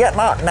day, you'll get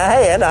knocked in the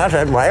head. I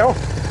said, well,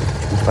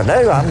 if I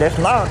do, I'm just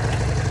knocked.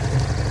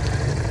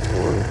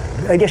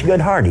 They're just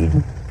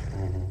good-hearted.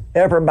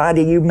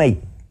 Everybody you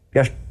meet,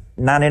 just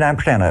 99%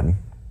 of them.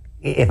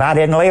 If I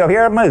didn't live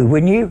here, I'd move,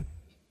 wouldn't you?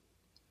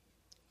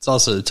 It's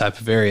also the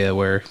type of area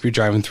where if you're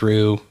driving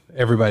through,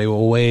 everybody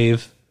will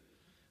wave,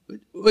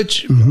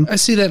 which I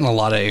see that in a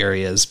lot of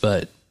areas,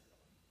 but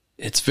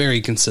it's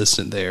very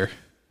consistent there.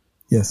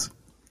 Yes.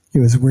 It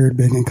was weird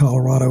being in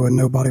Colorado and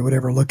nobody would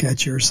ever look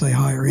at you or say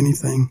hi or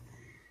anything.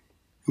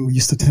 And we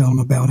used to tell them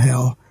about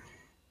how,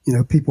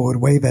 people would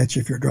wave at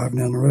you if you're driving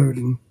down the road,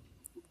 and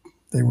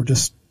they were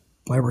just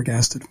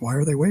flabbergasted. Why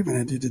are they waving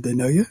at you? Did they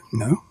know you?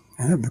 No.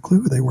 I have no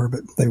clue who they were,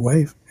 but they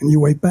wave, and you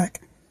wave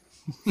back.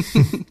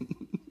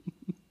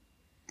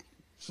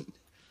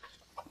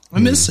 I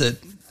miss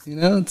it.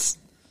 It's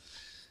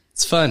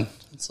fun.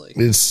 It's like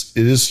it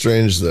is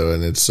strange though,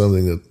 and it's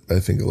something that I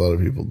think a lot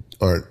of people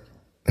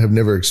have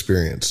never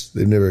experienced.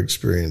 They've never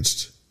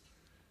experienced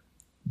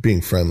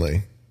being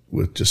friendly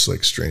with just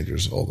like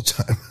strangers all the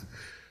time.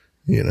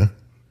 Yeah,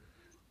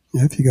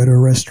 if you go to a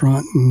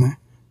restaurant and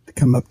they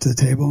come up to the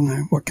table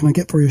and what can I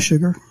get for you,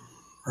 sugar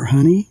or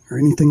honey or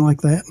anything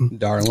like that? And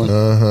darling.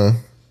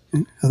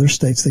 In other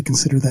states they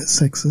consider that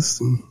sexist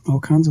and all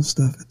kinds of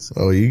stuff.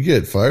 You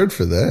get fired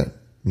for that.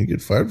 You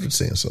get fired for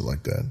saying something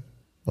like that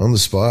on the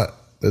spot.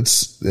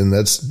 That's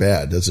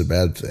bad. That's a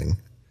bad thing.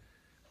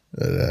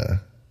 But,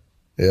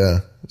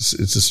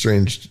 it's a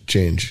strange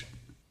change.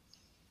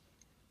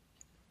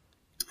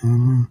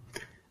 When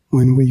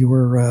we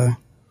were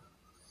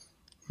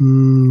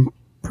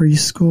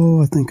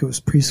preschool, I think it was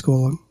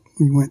preschool,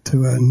 we went to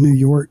New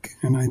York,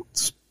 and I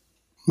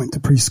went to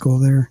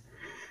preschool there.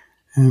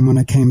 And when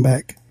I came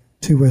back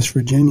to West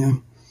Virginia,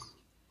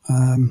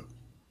 I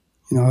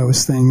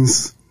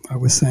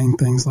was saying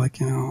things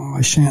like,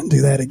 I shan't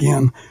do that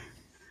again.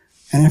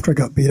 And after I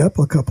got beat up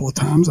a couple of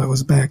times, I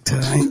was back to,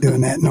 I ain't doing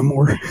that no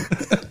more.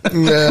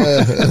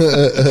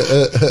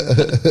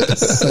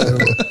 So,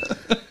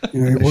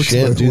 it works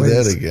shan't both do ways.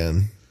 that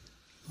again.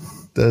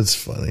 That's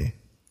funny.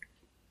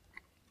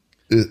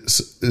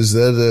 Is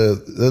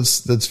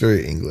that that's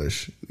very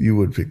English? You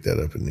would pick that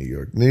up in New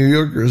York. New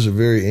Yorkers are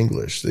very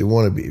English. They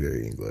want to be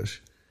very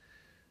English.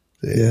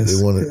 They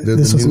want to. They're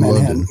This the was new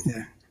Manhattan. London.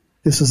 Yeah,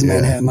 this was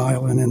Manhattan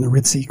Island in the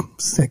ritzy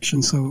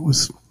section, so it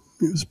was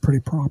pretty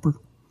proper.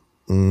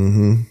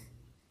 Mm-hmm.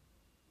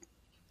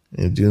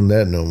 Ain't doing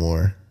that no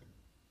more.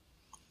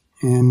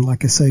 And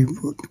like I say,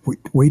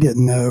 we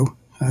didn't know.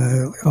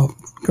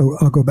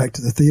 I'll go back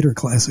to the theater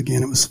class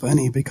again. It was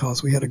funny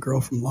because we had a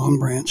girl from Long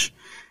Branch,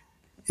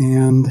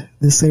 and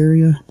this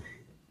area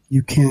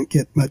you can't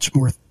get much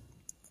more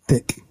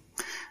thick,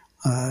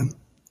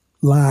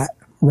 light,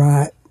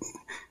 right.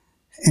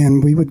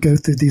 And we would go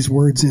through these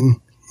words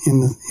in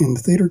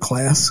the theater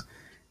class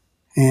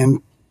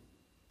and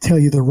tell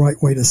you the right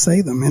way to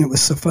say them. And it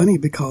was so funny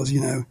because,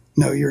 you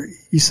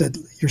said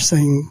you're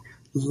saying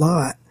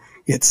light.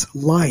 It's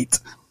light.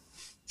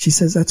 She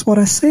says, that's what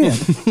I said.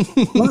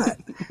 Light.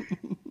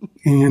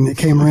 And it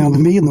came around to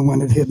me, and the one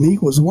that hit me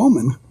was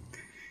woman.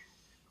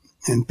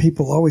 And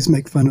people always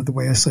make fun of the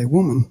way I say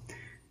woman.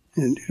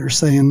 And they're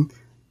saying,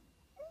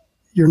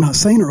 you're not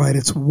saying it right.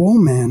 It's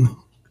woman.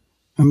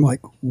 I'm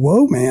like,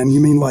 whoa, man. You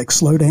mean like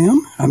slow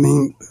down? I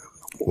mean,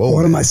 whoa,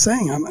 what am I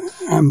saying?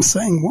 I'm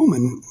saying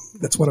woman.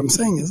 That's what I'm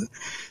saying, is it?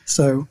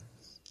 So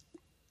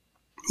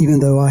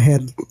even though I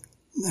had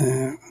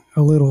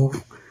a little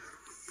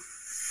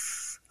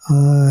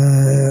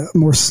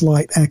more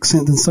slight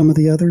accent than some of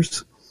the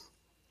others,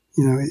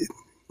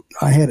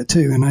 I had it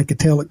too, and I could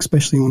tell,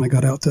 especially when I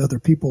got out to other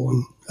people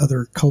and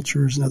other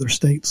cultures and other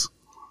states.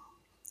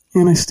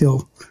 And I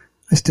still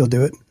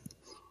do it.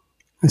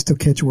 I still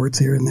catch words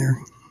here and there.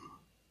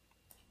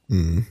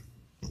 Mm.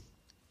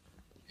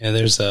 Yeah,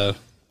 there's a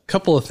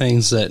couple of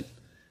things that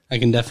I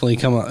can definitely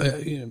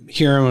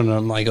hear them, and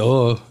I'm like,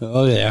 oh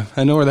yeah,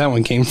 I know where that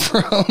one came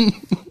from.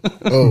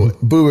 Oh,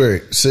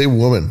 Boo-Berry, say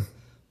woman.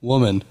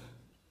 Woman.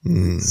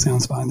 Mm.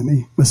 Sounds fine to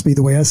me. Must be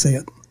the way I say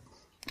it.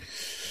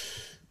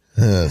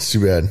 It's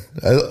too bad.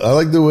 I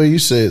like the way you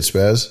say it,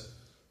 Spaz.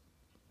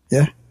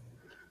 Yeah.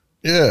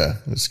 Yeah,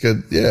 it's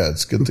good. Yeah,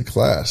 it's got the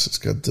class. It's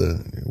got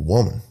the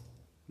woman.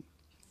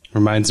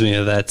 Reminds me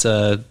of that.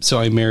 So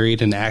I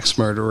married an axe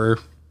murderer.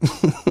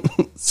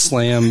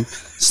 slam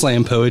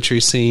poetry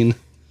scene.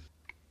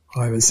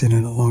 I haven't seen it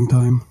in a long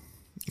time.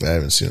 I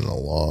haven't seen it in a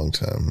long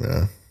time.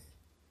 Yeah.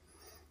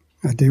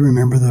 I do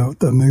remember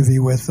the movie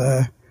with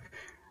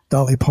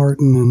Dolly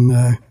Parton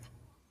and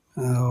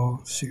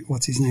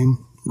what's his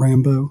name?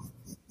 Rambo.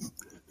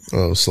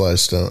 Oh, Sly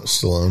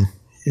Stallone.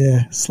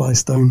 Yeah, Sly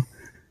Stone.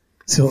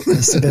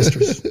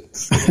 Sylvester.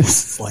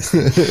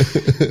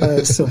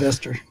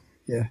 Sylvester.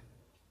 Yeah.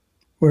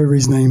 Whatever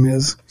his name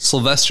is.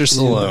 Sylvester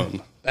Stallone.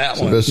 Yeah. That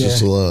one.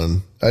 Sylvester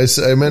Stallone.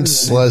 I meant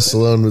Sly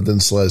Stallone, but then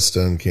Sly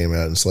Stone came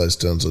out, and Sly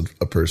Stone's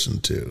a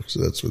person too.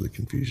 So that's where the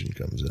confusion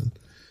comes in.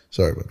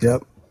 Sorry about that.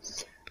 Yep.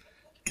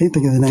 Can't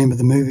think of the name of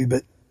the movie,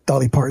 but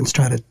Dolly Parton's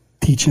trying to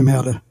teach him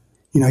how to,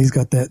 he's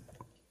got that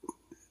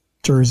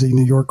Jersey,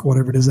 New York,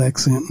 whatever it is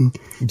accent,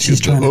 and she's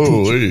trying to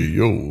teach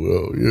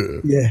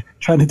him. Yeah,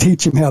 trying to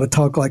teach him how to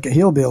talk like a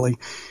hillbilly.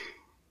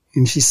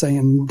 And she's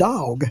saying,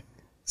 dog.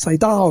 Say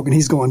dog. And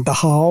he's going, the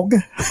hog.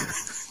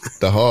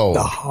 The hog.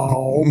 The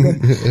hog.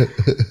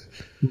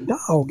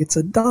 Dog. It's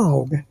a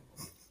dog.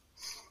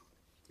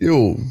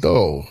 Yo,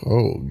 dog.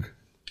 Hog.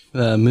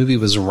 The movie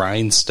was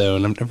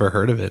Rhinestone. I've never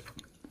heard of it.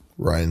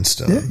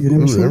 Rhinestone. Yeah, you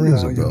never seen that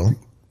rings a it. bell.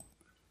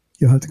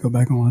 You'll have to go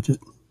back and watch it.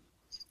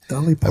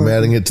 Dolly Parton. I'm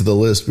adding it to the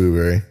list,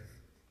 Booberry.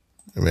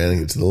 I'm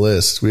adding it to the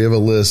list. We have a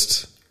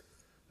list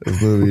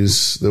of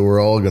movies that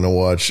we're all going to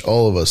watch,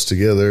 all of us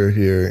together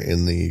here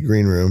in the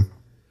green room.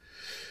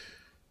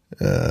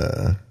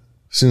 As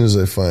soon as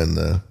I find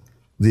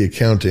the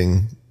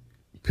accounting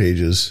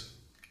pages.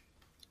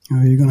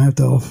 Oh, you're going to have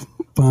to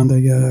find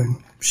a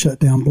shut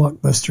down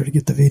Blockbuster to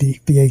get the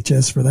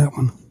VHS for that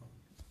one.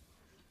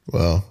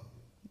 Well,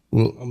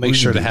 I'll make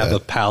sure to have a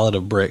pallet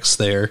of bricks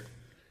there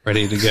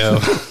ready to go.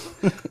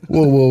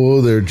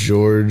 Whoa there,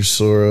 George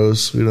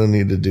Soros. We don't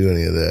need to do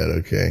any of that,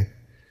 okay?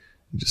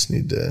 We just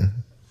need to...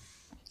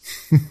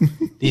 Do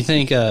you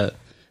think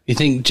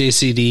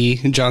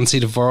JCD, John C.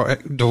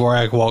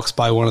 Dvorak, walks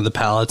by one of the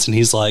pallets and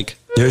he's like,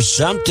 there's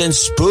something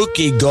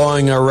spooky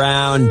going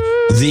around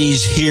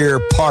these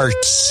here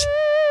parts.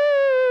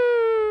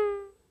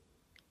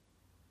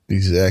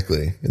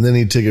 Exactly. And then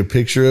he'd take a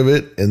picture of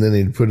it and then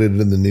he'd put it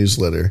in the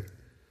newsletter.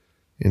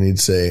 And he'd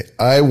say,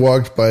 I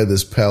walked by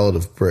this pallet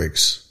of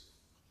bricks.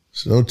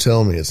 So don't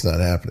tell me it's not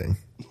happening.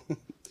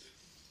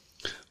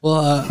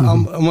 Well,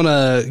 I'm going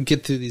to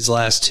get through these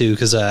last two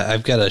because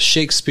I've got a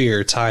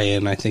Shakespeare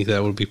tie-in. I think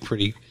that would be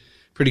pretty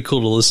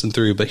cool to listen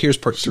through. But here's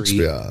part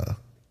 3.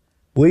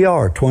 We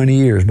are 20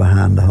 years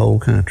behind the whole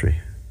country.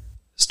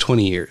 It's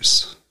 20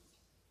 years.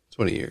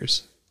 20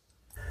 years.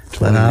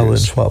 But I would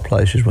swap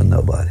places with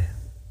nobody.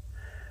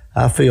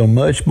 I feel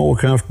much more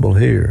comfortable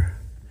here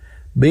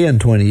being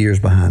 20 years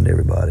behind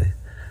everybody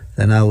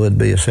than I would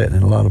be sitting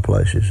in a lot of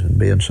places and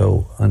being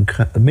so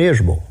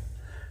miserable.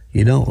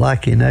 You don't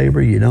like your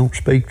neighbor. You don't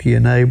speak to your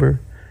neighbor.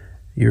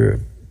 You're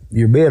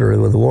bitter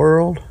with the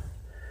world.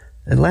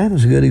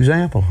 Atlanta's a good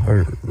example.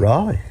 Or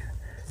Raleigh.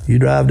 You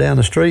drive down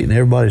the street and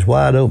everybody's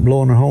wide open,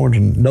 blowing their horns,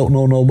 and don't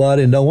know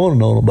nobody and don't want to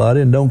know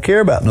nobody and don't care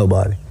about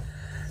nobody.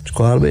 It's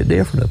quite a bit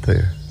different up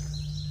here.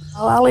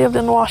 Well, I lived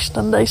in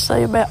Washington,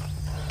 D.C. about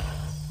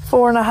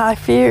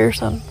 4.5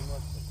 years, and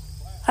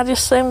I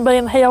just seem to be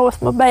in hell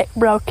with my back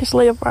broke as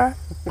live there.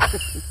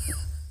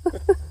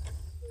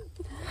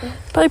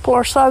 People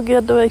are so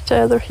good to each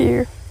other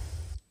here.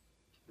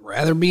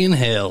 Rather be in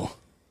hell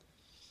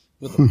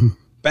with a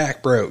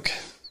back broke.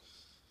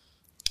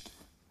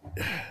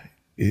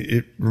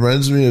 It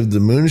reminds me of the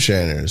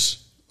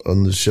Moonshiners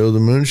on the show The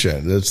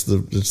Moonshine. It's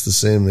the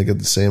same. They got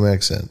the same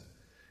accent.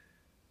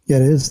 Yeah,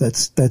 it is.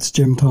 That's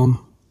Jim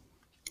Tom.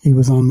 He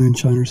was on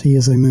Moonshiners. He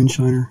is a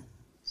moonshiner.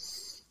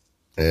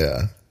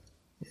 Yeah.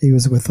 He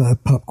was with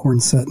Popcorn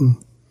Sutton.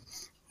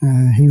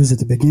 He was at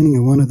the beginning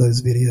of one of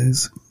those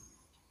videos.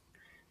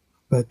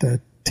 But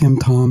Jim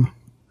Tom,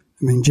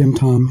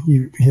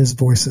 his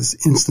voice is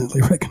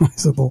instantly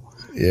recognizable.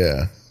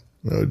 Yeah,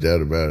 no doubt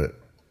about it.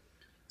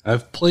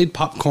 I've played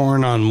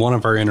Popcorn on one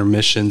of our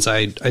intermissions.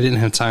 I didn't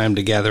have time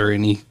to gather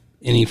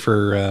any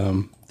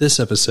for this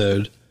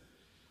episode.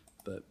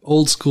 But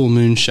old school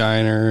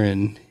moonshiner,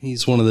 and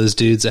he's one of those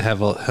dudes that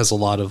has a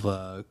lot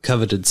of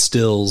coveted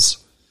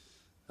stills.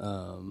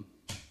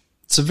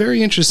 It's a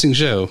very interesting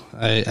show.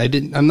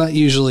 I'm not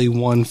usually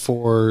one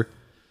for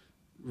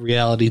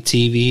reality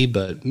TV,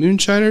 but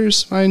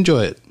Moonshiners, I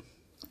enjoy it.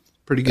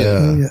 Pretty good.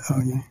 Oh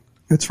yeah.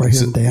 It's right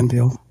here in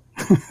Danville.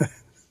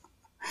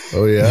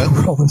 Oh yeah.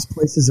 Where all those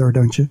places are,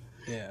 don't you?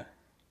 Yeah.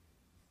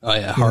 Oh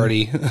yeah,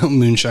 Hardy,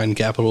 moonshine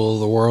capital of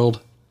the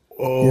world.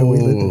 Oh, yeah, we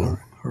live in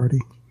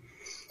Hardy.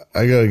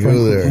 I gotta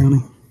go there.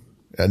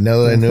 And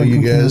now that I know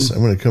you guys,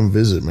 I'm gonna come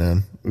visit,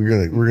 man. We're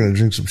gonna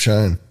drink some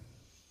shine.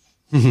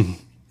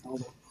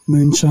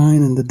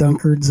 Moonshine and the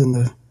Dunkards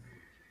and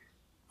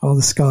all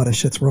the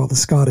Scottish. That's where all the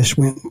Scottish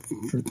went.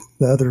 For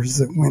the others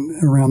that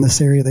went around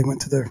this area, they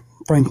went to the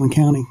Franklin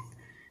County,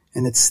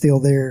 and it's still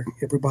there.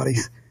 Everybody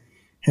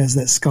has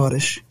that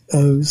Scottish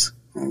O's.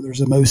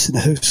 There's a moose in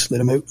the house.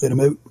 Let 'em out, let 'em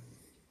out.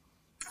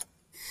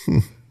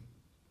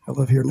 I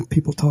love hearing the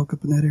people talk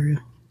up in that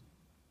area.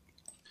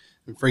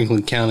 In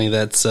Franklin County,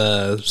 that's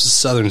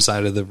southern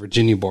side of the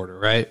Virginia border,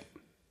 right?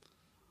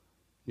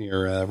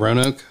 Near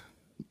Roanoke?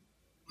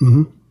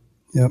 Mm-hmm.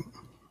 Yep.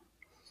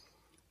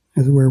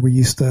 That's where we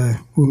used to,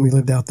 when we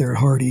lived out there at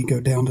Hardy, go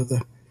down to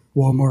the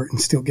Walmart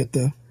and still get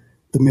the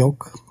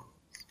milk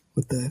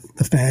with the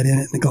fat in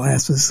it and the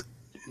glasses.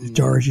 In the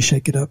jars, you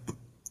shake it up.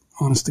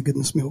 Honest to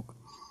goodness milk.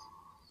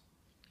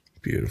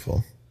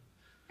 Beautiful.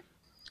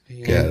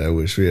 Yeah. God, I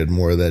wish we had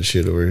more of that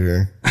shit over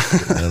here.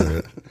 None of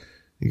it.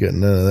 You got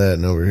none of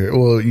that over here.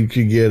 Well, you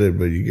could get it,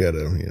 but you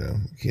gotta, you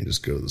can't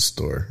just go to the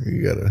store.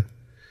 You gotta,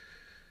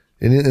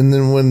 and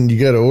then when you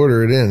gotta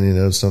order it in,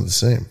 it's not the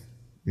same.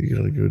 You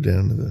gotta go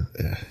down to the,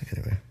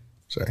 anyway,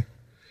 sorry.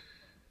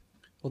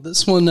 Well,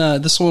 this one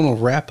will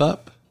wrap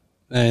up,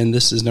 and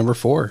this is number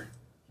 4.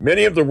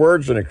 Many of the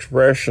words and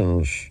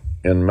expressions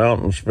in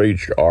mountain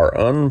speech are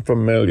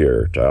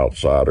unfamiliar to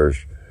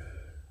outsiders.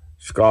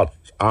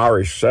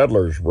 Scots-Irish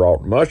settlers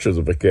brought much of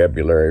the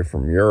vocabulary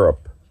from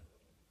Europe,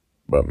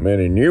 but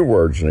many new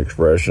words and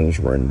expressions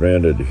were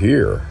invented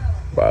here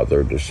by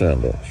their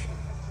descendants.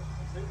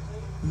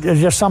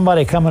 There's just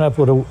somebody coming up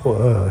with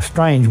a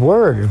strange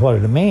word is what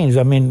it means.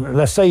 I mean,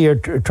 let's say you're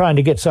trying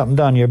to get something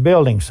done, you're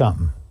building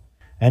something,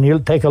 and you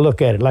take a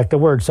look at it, like the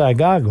word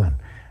Saigoglin.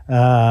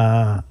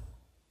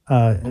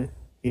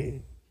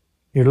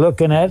 You're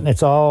looking at it, and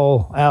it's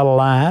all out of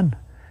line,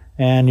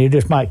 and you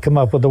just might come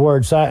up with the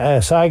word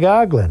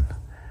Saigoglin.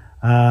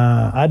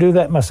 I do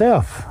that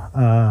myself.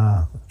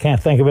 Can't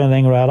think of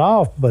anything right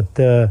off, but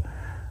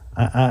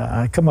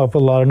I come up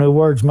with a lot of new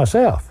words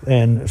myself.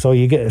 And so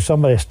you get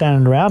somebody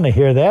standing around to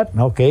hear that,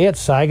 and okay,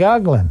 it's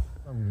Saigoglin.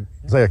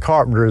 Say a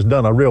carpenter has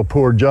done a real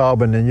poor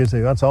job, and then you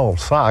say, that's all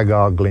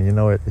Saigoglin,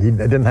 he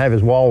didn't have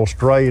his wall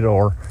straight,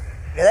 or...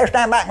 They'll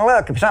stand back and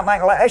look if something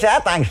like they say,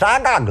 that thing's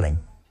Saigoglin.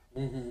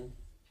 Mm-hmm.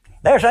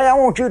 They'll say, I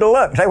want you to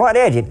look and say, what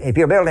is it? If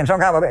you're building some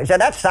kind of a... Said,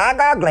 that's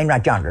Saigoglin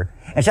right yonder.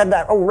 And said,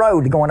 that old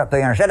road going up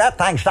there, and said, that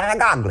thing's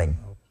Saigoglin.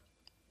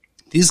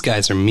 These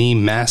guys are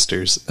meme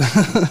masters.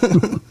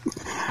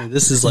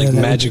 This is like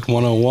Magic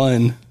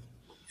 101.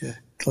 Yeah,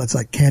 that's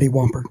like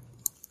Cattywomper.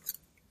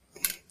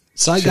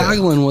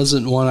 Side-ogling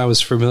wasn't one I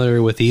was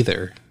familiar with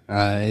either.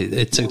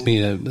 It took me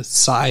a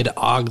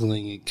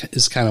side-ogling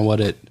is kind of what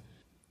it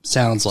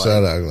sounds like.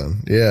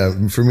 Side-ogling.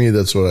 Yeah, for me,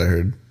 that's what I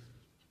heard.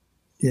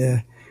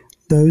 Yeah,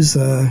 those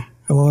a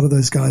lot of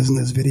those guys in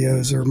those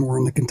videos are more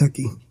in the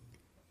Kentucky.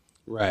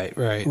 Right.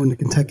 Or in the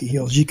Kentucky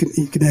hills. You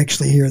can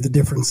actually hear the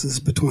differences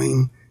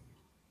between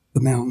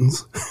the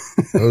mountains.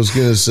 I was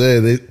going to say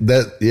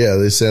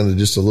they sounded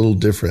just a little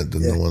different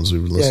than the ones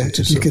we've listened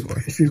to so far.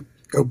 If you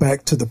go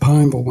back to the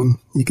Pineville one,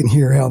 you can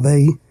hear how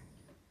they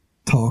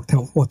talked,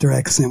 what their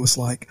accent was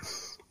like.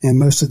 And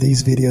most of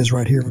these videos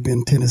right here have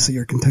been Tennessee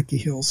or Kentucky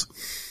hills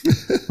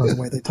by the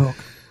way they talk.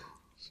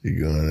 So you're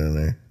going in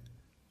there.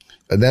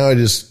 And now I'm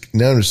just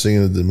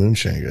thinking of the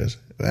Moonshine guys.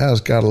 Well,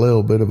 it's got a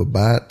little bit of a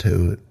bite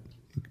to it.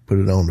 Put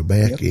it on the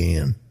back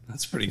end.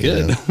 That's pretty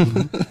good.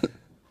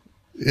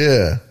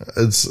 Yeah,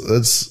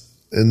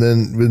 and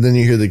then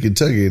you hear the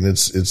Kentucky, and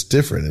it's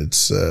different.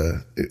 It's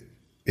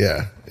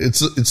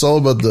all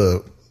about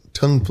the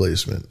tongue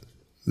placement.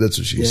 That's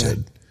what she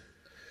said.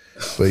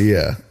 But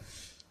yeah,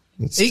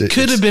 it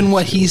could have been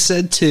what he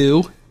said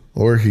too,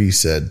 or he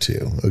said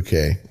too.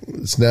 Okay,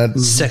 it's not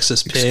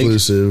sexist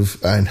exclusive.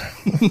 Pig. I know.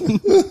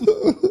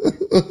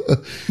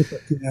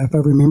 Yeah, if I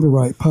remember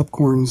right,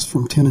 Popcorn's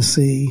from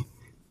Tennessee,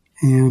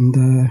 and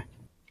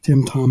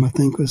Tim Tom, I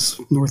think,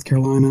 was North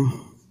Carolina.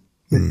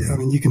 But, I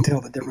mean, you can tell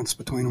the difference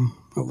between them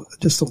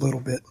just a little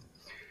bit.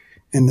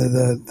 And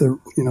the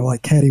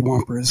like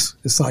Cattywomper is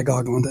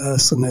Saigoglin to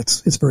us, and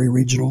it's very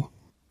regional.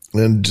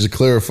 And to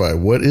clarify,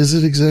 what is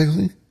it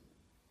exactly?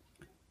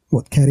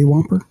 What,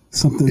 Cattywomper?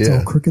 Something that's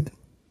all crooked?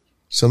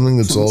 Something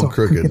that's all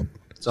crooked.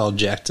 It's all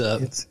jacked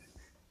up.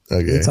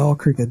 It's all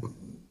crooked.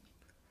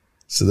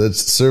 So that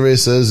survey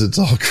says it's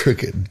all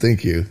crooked.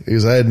 Thank you,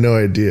 because I had no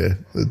idea.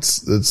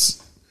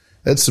 That's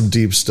some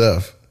deep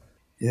stuff.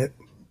 Yep.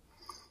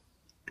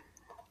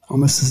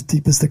 Almost as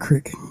deep as the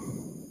creek.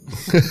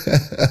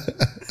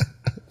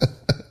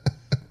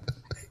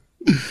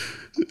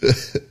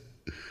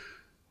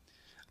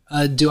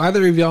 Do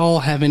either of y'all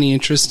have any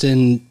interest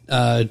in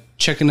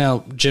checking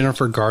out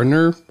Jennifer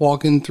Gardner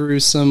walking through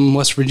some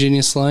West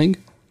Virginia slang?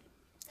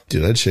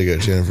 Dude, I'd check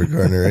out Jennifer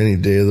Gardner any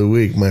day of the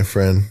week, my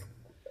friend.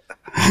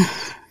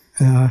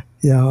 Yeah,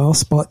 I'll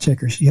spot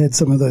check her. She had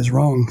some of those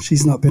wrong.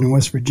 She's not been in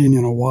West Virginia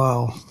in a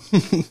while.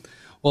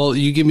 Well,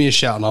 you give me a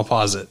shout and I'll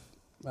pause it.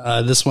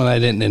 This one I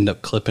didn't end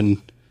up clipping.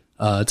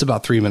 It's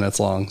about 3 minutes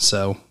long,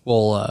 so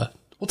we'll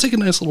take a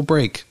nice little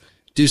break,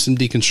 do some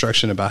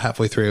deconstruction about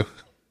halfway through.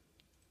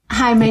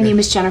 Hi, my name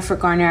is Jennifer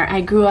Garner.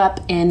 I grew up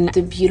in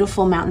the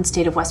beautiful mountain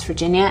state of West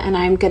Virginia, and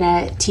I'm going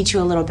to teach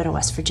you a little bit of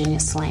West Virginia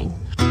slang.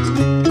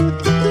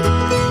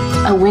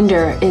 A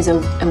winder is a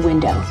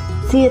window.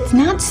 See, it's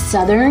not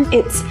southern.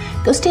 It's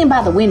go stand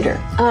by the winder.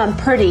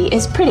 Purdy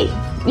is pretty.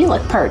 You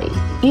look purty.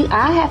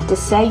 I have to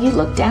say, you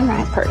look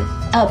downright purty.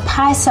 A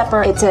pie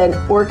supper, it's an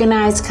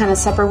organized kind of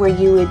supper where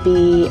you would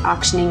be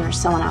auctioning or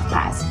selling off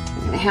pies.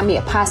 You're going to hand me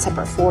a pie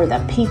supper for the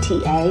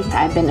PTA.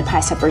 I've been to pie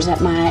suppers at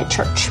my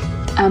church.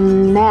 A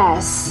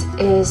mess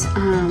is,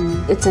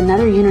 it's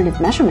another unit of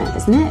measurement,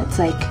 isn't it? It's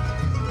like,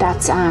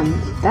 that's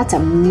a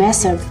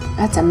mess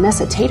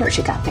of taters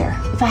you got there.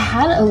 If I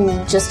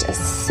had just a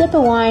sip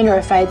of wine, or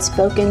if I had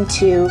spoken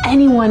to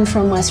anyone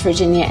from West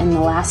Virginia in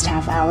the last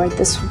half hour,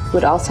 this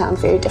would all sound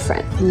very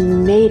different.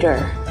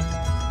 Mater.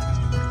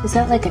 Is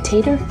that like a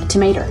tater? A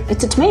tomato.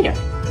 It's a tomato.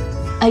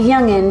 A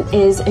youngin'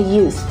 is a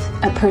youth,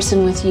 a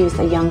person with youth,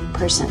 a young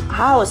person.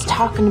 I was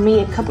talking to me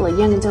a couple of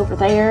youngins over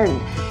there,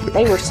 and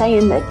they were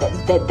saying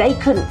that they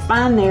couldn't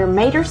find their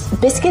maters.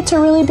 Biscuits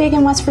are really big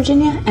in West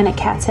Virginia, and a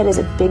Cat's Head is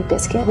a big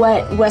biscuit.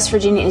 What West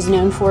Virginia is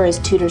known for is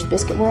Tudor's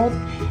Biscuit World,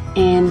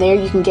 and there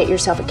you can get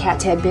yourself a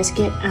Cat's Head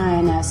biscuit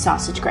and a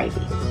sausage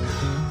gravy.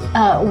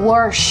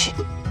 Wash.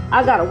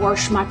 I gotta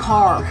wash my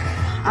car.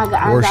 I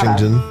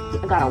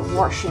gotta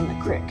wash in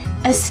the creek.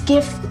 A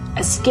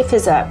skiff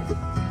is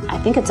I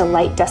think it's a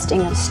light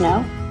dusting of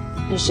snow.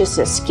 It's just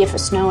a skiff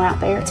of snow out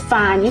there. It's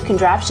fine. You can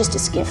drive. It's just a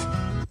skiff.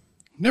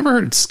 Never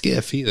heard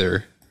skiff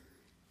either.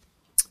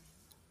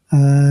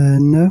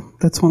 No,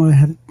 that's one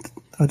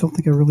I don't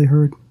think I really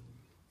heard.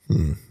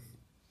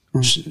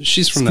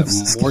 She's from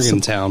that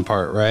Morgantown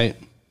part, right?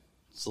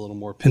 It's a little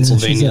more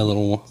Pennsylvania, a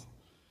little more.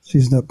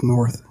 She's up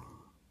north.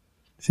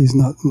 She's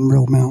not in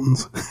real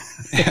mountains.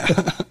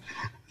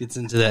 Gets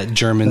into that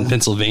German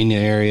Pennsylvania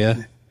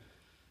area.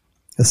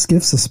 A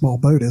skiff's a small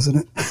boat, isn't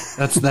it?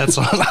 That's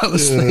what I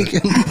was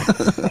thinking.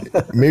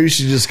 Maybe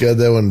she just got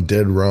that one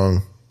dead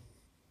wrong.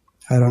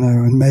 I don't know.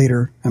 And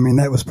Mater, I mean,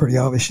 that was pretty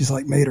obvious. She's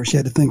like Mater. She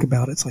had to think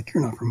about it. It's like,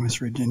 you're not from West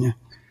Virginia.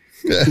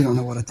 You don't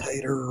know what a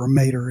tater or a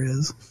mater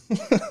is.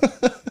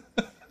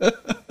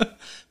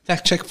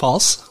 Fact check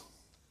false.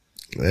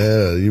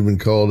 Yeah, you've been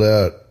called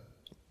out,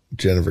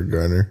 Jennifer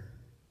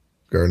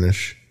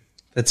Garnish.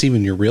 That's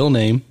even your real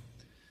name.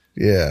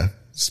 Yeah,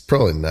 it's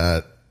probably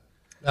not.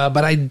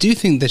 But I do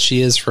think that she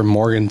is from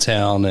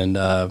Morgantown,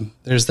 and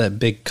there's that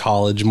big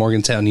college,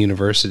 Morgantown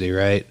University,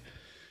 right?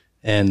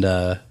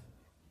 And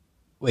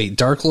wait,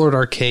 Dark Lord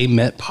RK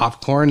met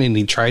Popcorn, and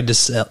he tried to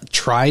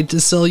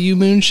sell you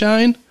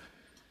moonshine.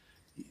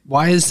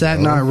 Why does that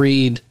not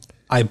read?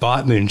 I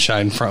bought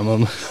moonshine from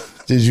him.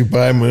 Did you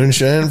buy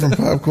moonshine from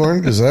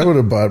Popcorn? Because I would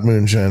have bought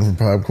moonshine from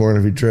Popcorn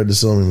if he tried to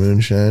sell me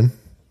moonshine.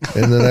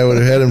 And then I would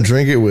have had him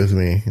drink it with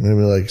me. And I'd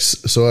be like,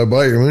 so I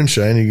bought your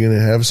moonshine. You going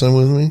to have some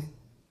with me?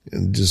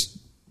 And just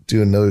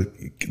do another.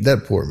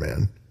 That poor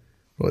man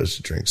always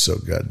drinks so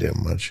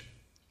goddamn much.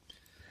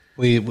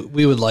 We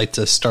would like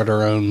to start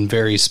our own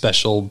very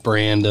special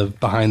brand of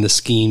Behind the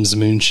Schemes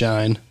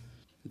moonshine.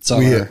 It's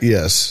on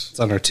yes. It's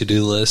on our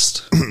to-do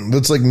list.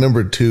 That's like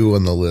number 2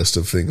 on the list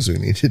of things we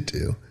need to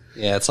do.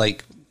 Yeah, it's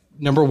like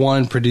number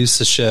 1, produce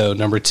the show.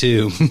 Number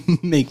 2,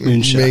 make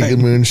moonshine. Make a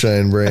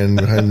moonshine brand,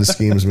 Behind the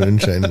Schemes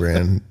moonshine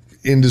brand.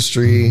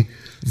 Industry,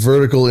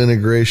 vertical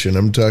integration.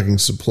 I'm talking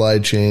supply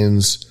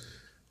chains.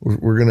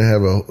 We're going to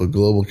have a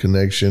global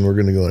connection. We're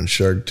going to go on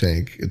Shark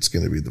Tank. It's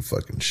going to be the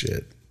fucking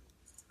shit.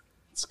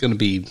 It's going to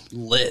be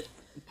lit.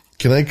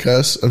 Can I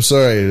cuss? I'm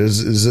sorry.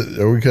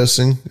 Are we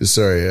cussing?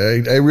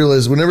 Sorry. I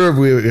realize whenever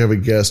we have a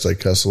guest, I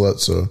cuss a lot.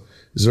 So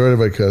is it all right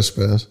if I cuss,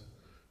 Baz?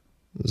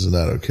 This is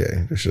not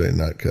okay. Or should I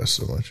not cuss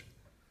so much?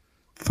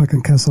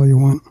 Fucking cuss all you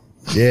want.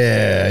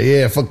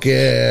 Yeah, fuck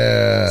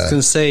yeah. I was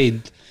going to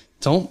say,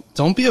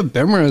 don't be a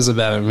Bemrose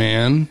about it,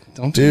 man.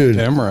 Don't be a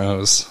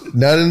Bemrose.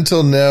 Not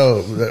until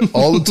now.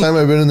 All the time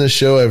I've been in this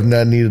show, I've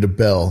not needed a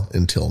bell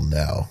until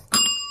now.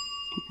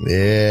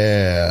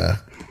 Yeah.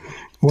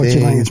 Watch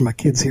your language. My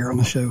kids here on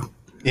the show.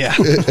 Yeah.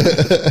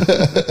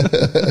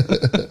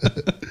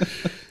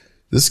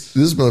 This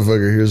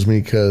motherfucker hears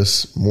me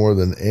cuss more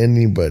than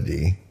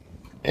anybody.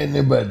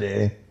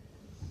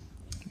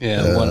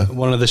 Yeah,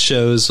 one of the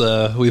shows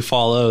we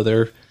follow,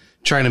 they're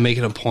trying to make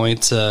it a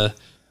point to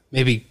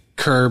maybe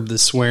curb the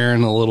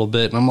swearing a little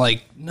bit. And I'm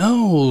like,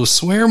 no,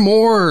 swear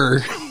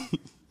more.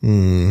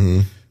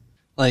 Mm-hmm.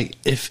 Like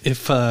if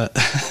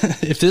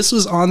if this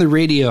was on the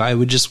radio, I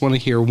would just want to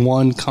hear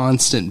one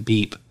constant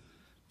beep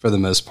for the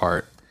most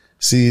part.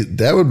 See,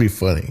 that would be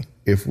funny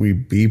if we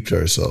beeped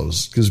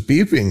ourselves, because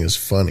beeping is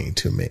funny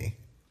to me.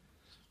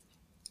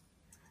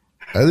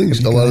 I think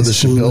a lot of the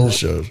Chappelle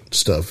Show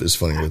stuff is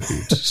funny with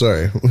beeps.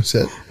 Sorry, what's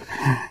that?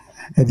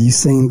 Have you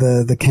seen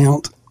the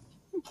count?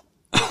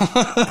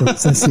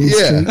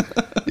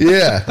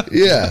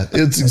 Yeah,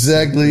 it's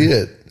exactly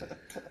it.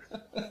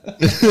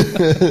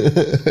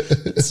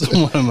 It's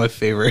one of my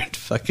favorite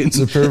fucking. It's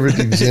a perfect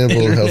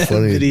example of how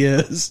funny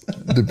videos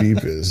the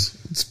beep is.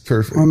 It's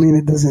perfect. I mean,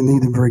 it doesn't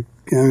need to break.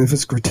 If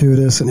it's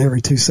gratuitous and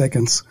every 2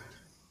 seconds,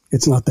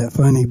 it's not that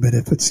funny. But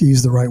if it's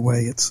used the right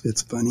way,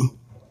 it's funny.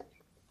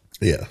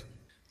 Yeah.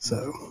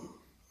 So,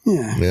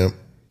 yeah. Yep.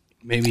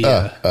 Maybe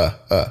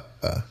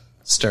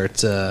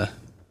start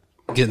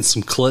getting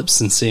some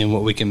clips and seeing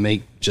what we can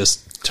make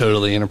just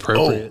totally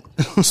inappropriate.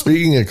 Oh,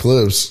 speaking of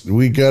clips,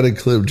 we got a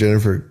clip.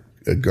 Jennifer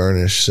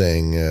Garnish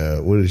saying,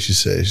 what did she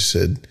say? She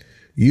said,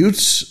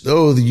 "Youths,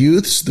 the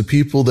youths, the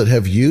people that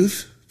have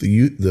youth,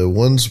 the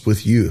ones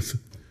with youth."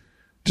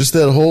 Just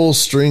that whole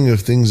string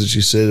of things that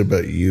she said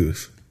about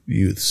youths.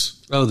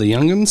 Oh, the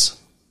youngins?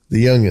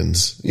 The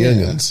youngins.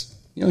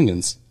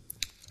 Youngins.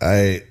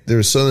 There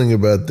was something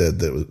about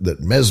that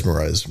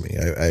mesmerized me.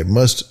 I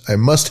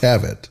must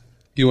have it.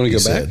 You want to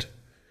go back?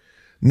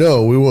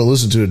 No, we won't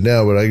listen to it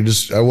now, but I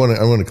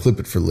want to clip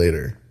it for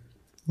later.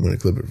 I'm going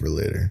to clip it for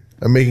later.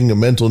 I'm making a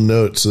mental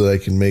note so that I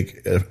can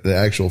make an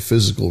actual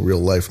physical real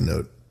life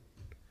note.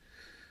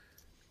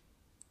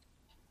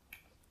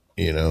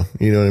 You know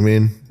what I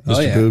mean?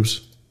 Mr.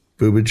 Boobs.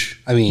 Boobage.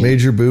 I mean,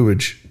 major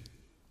boobage.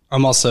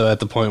 I'm also at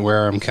the point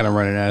where I'm kind of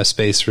running out of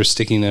space for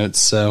sticky notes,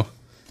 so.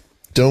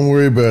 Don't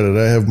worry about it.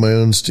 I have my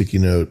own sticky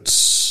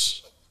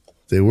notes.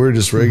 They were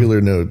just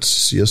regular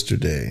notes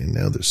yesterday, and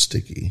now they're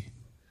sticky.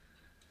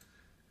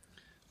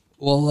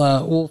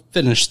 Well, we'll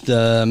finish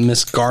the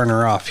Miss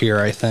Garner off here,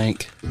 I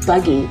think.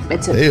 Buggy.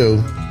 It's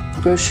a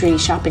grocery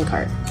shopping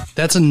cart.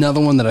 That's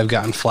another one that I've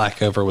gotten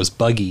flack over was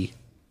Buggy.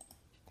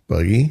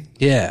 Buggy?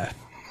 Yeah.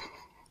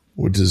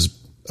 Which is,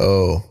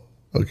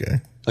 okay.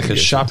 Like a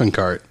shopping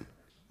cart.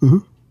 Mm-hmm.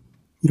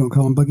 You don't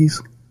call them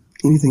buggies?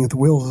 Anything at the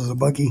wheels is a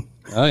buggy.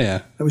 Oh,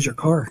 yeah. That was your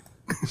car.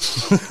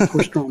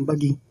 Horse-drawn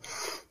buggy.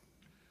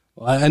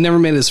 Well, I never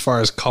made it as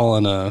far as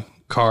calling a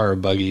car a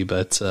buggy,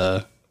 but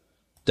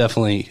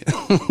definitely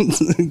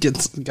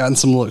gotten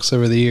some looks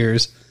over the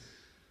years.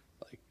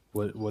 Like,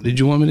 what did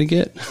you want me to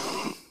get?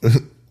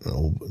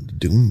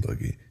 Dune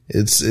buggy.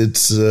 It's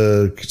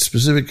a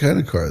specific kind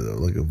of car, though,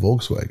 like a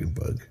Volkswagen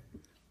bug.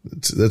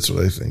 That's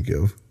what I think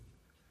of.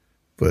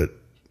 But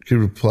it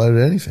could apply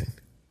to anything.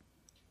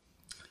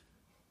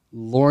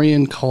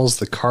 Lorian calls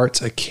the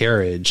cart a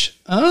carriage.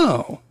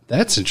 Oh,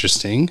 that's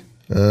interesting.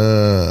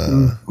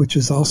 Which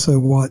is also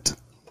what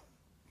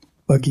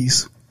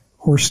buggies,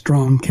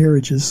 horse-drawn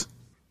carriages.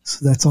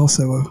 So that's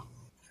also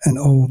an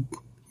old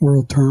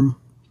world term.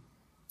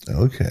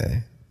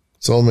 Okay.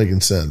 It's all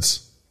making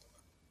sense.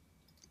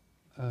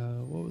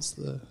 What was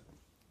the...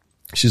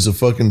 She's a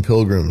fucking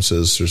pilgrim,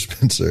 says Sir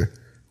Spencer.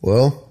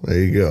 Well, there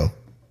you go.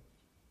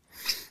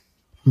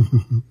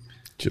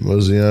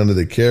 Mosey onto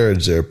the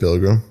carriage there,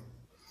 pilgrim.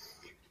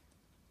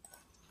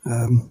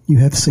 You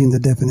have seen the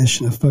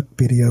definition of fuck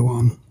video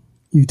on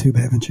YouTube,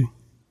 haven't you?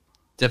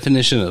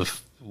 Definition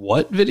of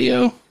what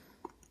video?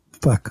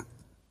 Fuck.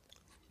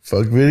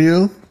 Fuck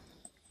video?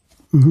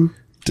 Mm-hmm.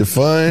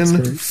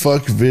 Define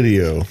fuck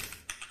video.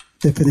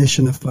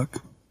 Definition of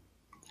fuck.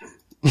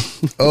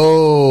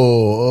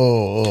 Oh.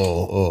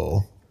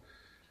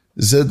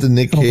 Is that the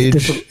Nick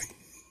Cage?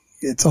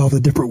 It's all the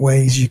different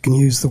ways you can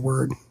use the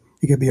word.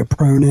 It could be a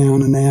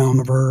pronoun, a noun,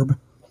 a verb.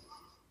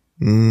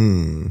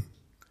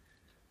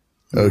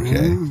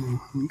 Okay.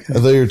 I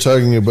thought you were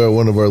talking about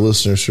one of our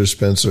listeners, Sir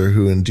Spencer,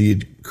 who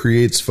indeed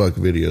creates fuck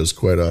videos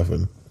quite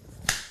often.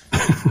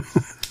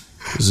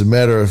 As a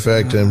matter of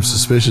fact, I'm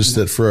suspicious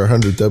that for our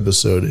 100th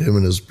episode, him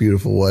and his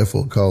beautiful wife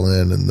will call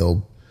in and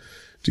they'll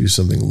do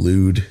something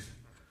lewd.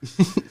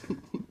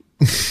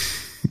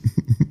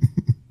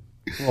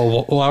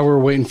 Well, while we're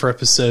waiting for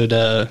episode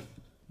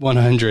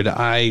 100,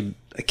 I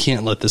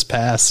can't let this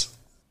pass.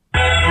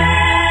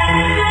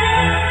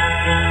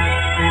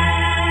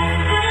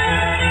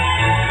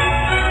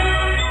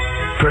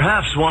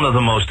 Perhaps one of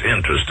the most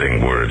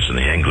interesting words in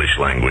the English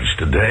language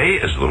today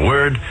is the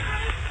word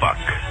fuck.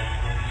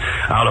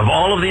 Out of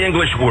all of the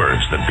English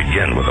words that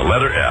begin with the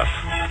letter F,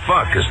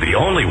 fuck is the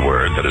only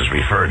word that is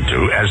referred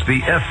to as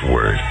the F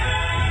word.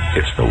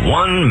 It's the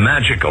one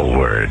magical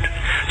word.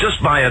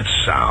 Just by its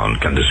sound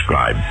can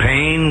describe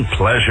pain,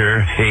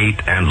 pleasure,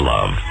 hate, and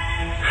love.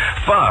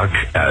 Fuck,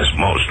 as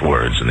most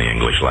words in the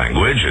English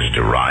language, is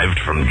derived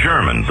from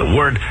German, the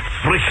word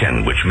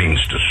frichen, which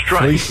means to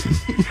strike.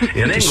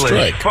 In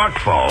English, fuck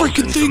falls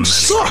into many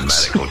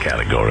grammatical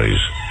categories.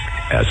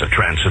 As a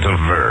transitive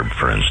verb,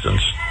 for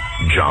instance,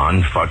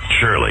 John fucked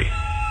Shirley.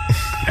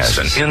 As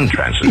an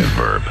intransitive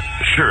verb,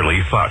 Shirley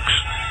fucks.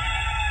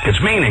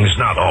 Its meaning is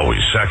not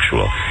always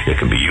sexual. It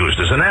can be used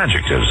as an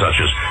adjective, such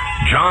as,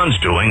 John's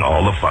doing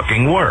all the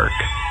fucking work.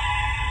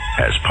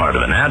 As part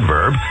of an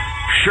adverb,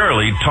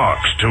 Shirley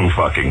talks too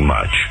fucking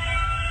much.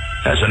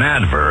 As an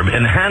adverb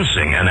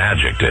enhancing an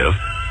adjective,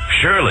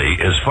 Shirley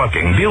is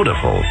fucking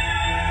beautiful.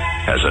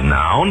 As a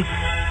noun,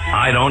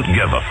 I don't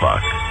give a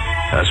fuck.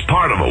 As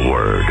part of a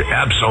word,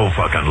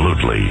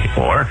 abso-fucking-lutely,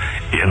 or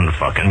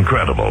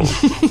in-fucking-credible.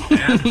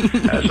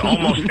 And as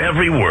almost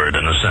every word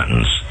in a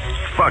sentence,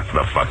 fuck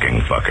the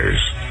fucking fuckers.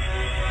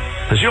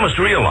 As you must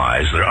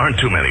realize, there aren't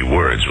too many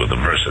words with the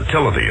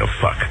versatility of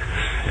fuck,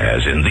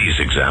 as in these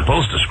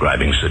examples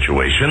describing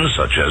situations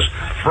such as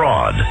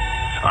fraud.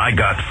 I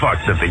got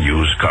fucked at the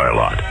used car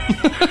lot.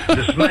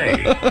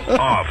 Dismay.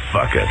 Oh,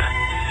 fuck it.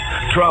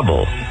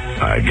 Trouble.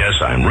 I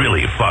guess I'm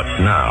really fucked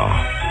now.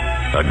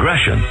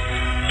 Aggression.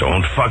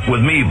 Don't fuck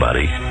with me,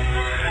 buddy.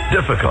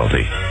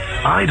 Difficulty.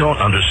 I don't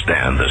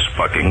understand this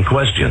fucking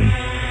question.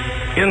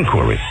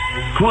 Inquiry.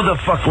 Who the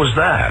fuck was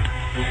that?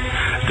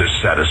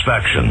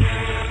 Dissatisfaction.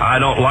 I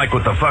don't like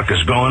what the fuck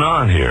is going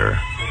on here.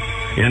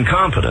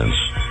 Incompetence.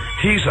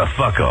 He's a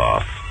fuck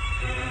off.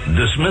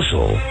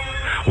 Dismissal.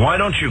 Why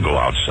don't you go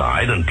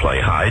outside and play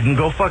hide and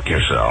go fuck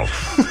yourself?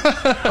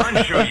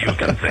 I'm sure you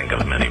can think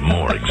of many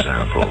more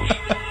examples.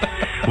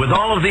 With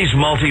all of these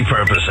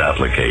multi-purpose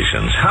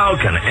applications, how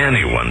can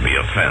anyone be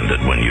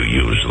offended when you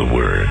use the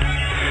word?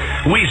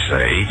 We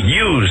say,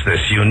 use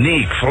this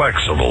unique,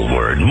 flexible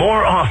word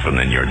more often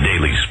in your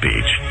daily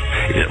speech.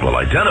 It will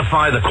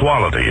identify the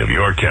quality of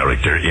your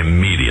character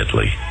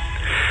immediately.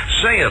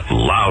 Say it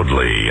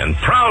loudly and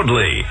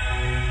proudly.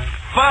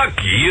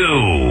 Fuck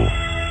you.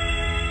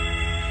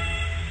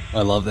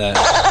 I love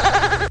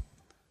that.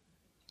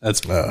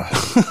 That's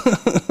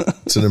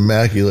it's an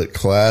immaculate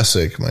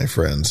classic, my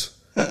friends.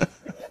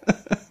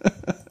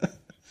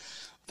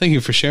 Thank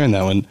you for sharing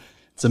that one.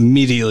 It's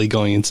immediately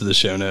going into the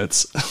show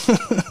notes.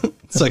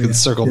 So I can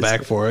circle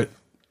back for it.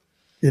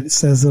 It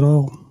says it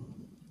all.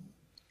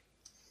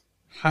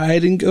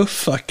 Hide and go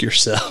fuck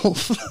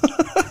yourself.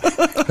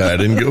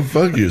 Hide and go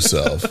fuck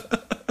yourself.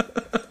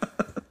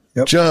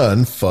 Yep.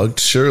 John fucked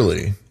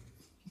Shirley.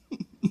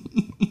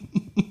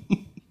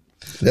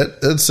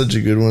 That's such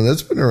a good one.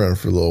 That's been around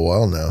for a little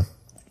while now.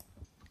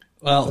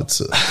 Well,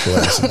 that's a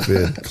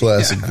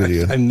classic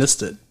video. I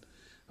missed it.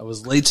 I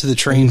was late to the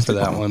train for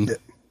that one.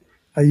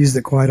 I used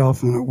it quite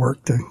often at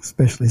work to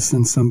especially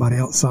send somebody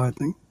outside.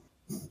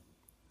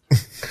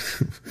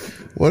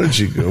 Why don't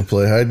you go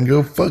play hide and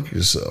go fuck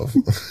yourself?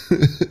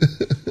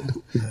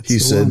 He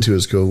said to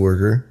his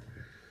coworker.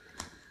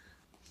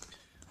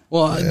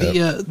 Well,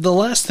 the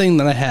last thing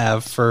that I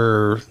have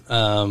for,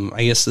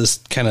 I guess this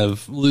kind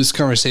of loose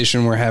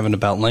conversation we're having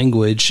about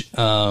language,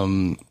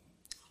 I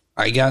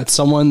got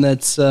someone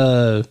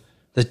that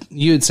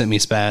you had sent me,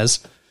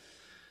 Spaz.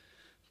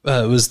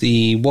 It was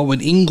what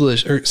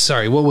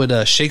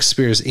would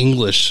Shakespeare's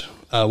English,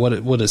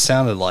 what it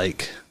sounded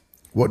like.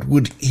 What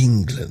would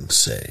England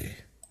say?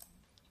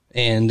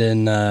 And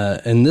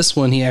in this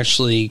one, he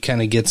actually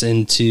kind of gets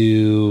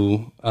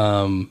into,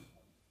 I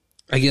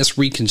guess,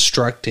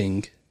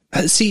 reconstructing.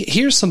 See,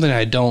 here's something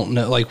I don't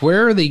know. Like,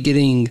 where are they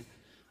getting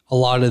a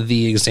lot of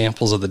the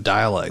examples of the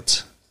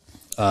dialect?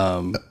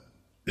 They're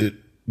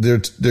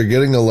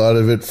getting a lot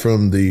of it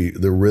from the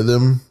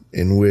rhythm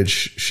in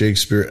which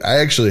Shakespeare. I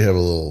actually have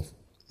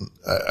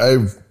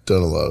I've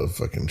done a lot of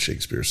fucking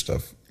Shakespeare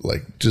stuff,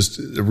 like just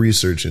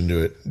research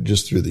into it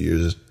just through the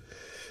years.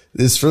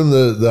 It's from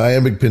the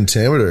iambic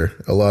pentameter.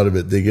 A lot of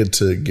it, they get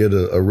to get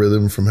a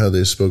rhythm from how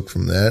they spoke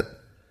from that,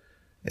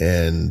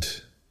 and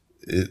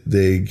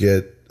they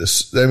get.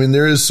 I mean,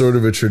 there is sort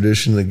of a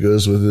tradition that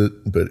goes with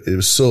it, but it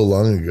was so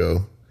long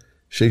ago.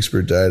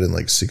 Shakespeare died in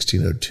like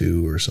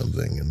 1602 or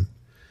something, and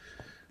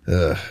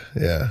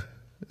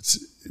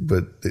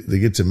but they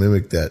get to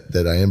mimic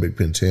that iambic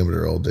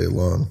pentameter all day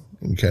long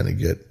and kind of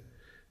get.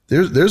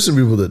 There's some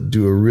people that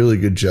do a really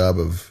good job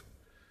of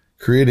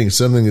creating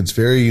something that's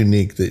very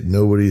unique that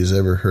nobody has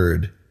ever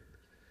heard.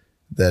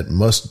 That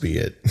must be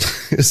it.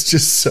 It's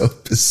just so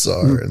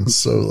bizarre and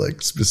so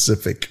like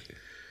specific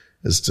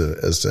as to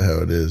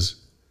how it is.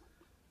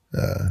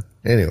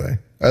 Anyway,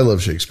 I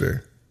love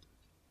Shakespeare.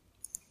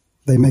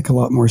 They make a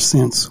lot more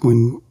sense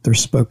when they're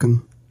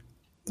spoken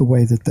the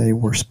way that they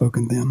were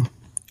spoken then.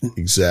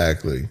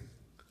 Exactly.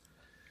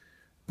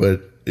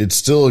 But it's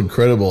still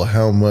incredible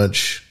how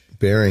much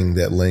bearing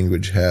that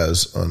language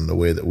has on the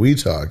way that we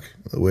talk,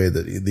 the way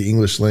that the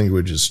English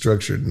language is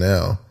structured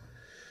now,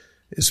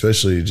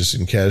 especially just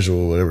in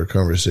casual whatever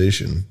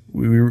conversation.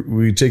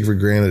 We take for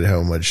granted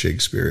how much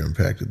Shakespeare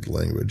impacted the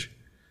language.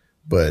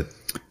 But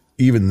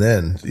even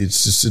then, it's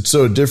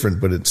so different,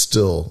 but it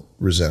still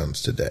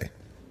resounds today.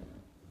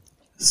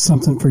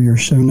 Something for your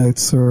show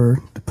notes or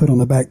to put on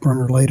the back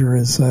burner later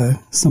is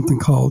something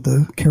called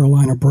the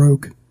Carolina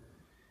Brogue.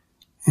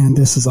 And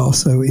this is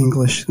also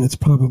English, and it's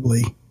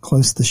probably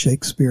close to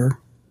Shakespeare.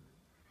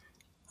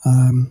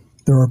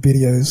 There are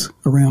videos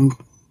around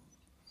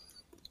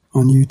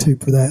on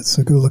YouTube for that,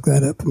 so go look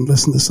that up and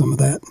listen to some of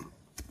that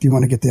if you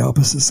want to get the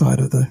opposite side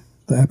of the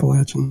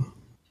Appalachian.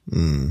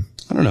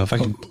 I don't know if I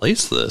can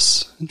place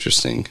this.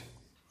 Interesting.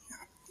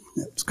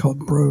 Yeah, it's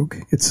called Brogue.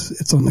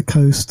 It's on the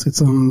coast.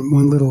 It's on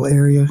one little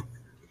area.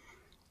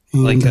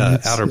 And like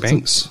Outer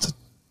Banks.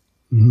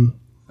 Mm-hmm.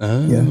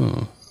 Oh.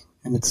 Yeah.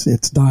 And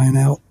it's dying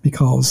out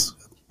because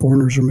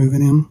foreigners are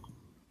moving in.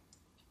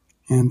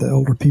 And the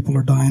older people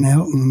are dying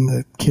out, and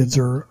the kids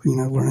are,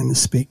 learning to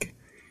speak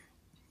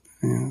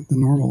the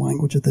normal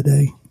language of the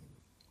day.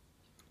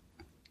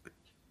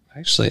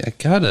 Actually, I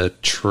got a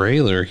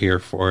trailer here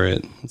for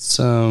it. It's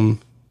a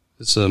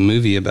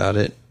movie about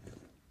it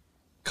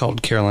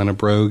called Carolina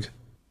Brogue.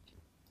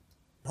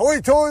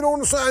 Hoy-toy on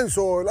the sand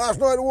soil. Last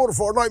night the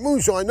waterfall, night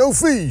moonshine, no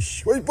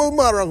fish. What you put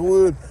matter on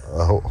wood?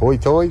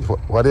 Hoy-toy?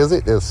 What is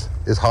it? It's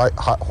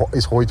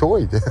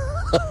hoy-toy.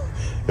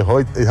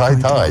 It's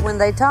high tide. When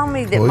they told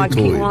me that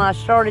when I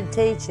started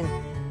teaching,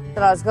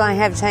 that I was going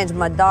to have to change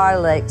my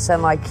dialect so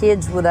my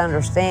kids would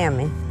understand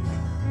me.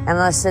 And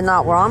I said,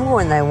 not where I'm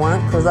going they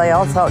wouldn't, because they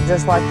all talk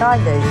just like I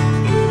do.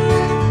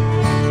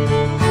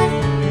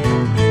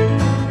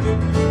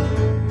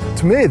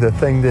 To me, the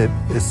thing that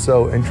is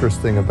so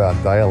interesting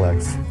about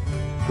dialects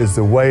is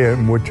the way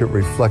in which it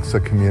reflects a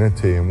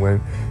community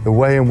and the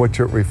way in which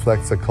it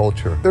reflects a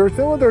culture. There's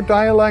no other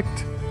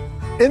dialect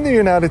in the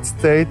United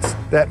States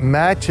that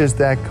matches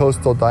that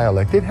coastal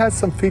dialect. It has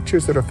some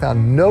features that are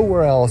found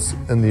nowhere else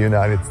in the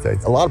United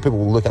States. A lot of people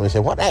will look at me and say,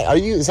 "What are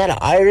you? Is that an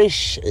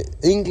Irish,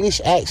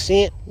 English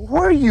accent?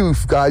 Where are you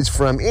guys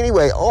from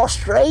anyway?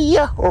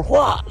 Australia or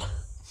what?"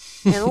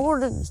 In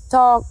order to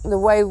talk the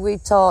way we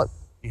talk,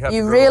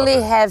 you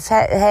really have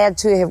had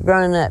to have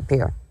grown up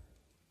here.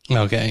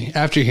 Okay.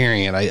 After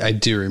hearing it, I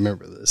do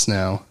remember this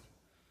now.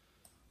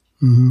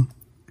 Mm-hmm.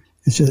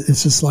 It's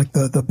just like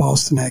the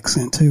Boston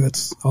accent too.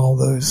 It's all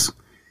those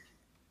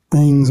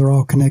things are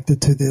all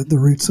connected to the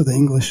roots of the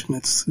English, and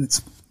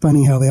it's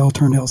funny how they all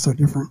turned out so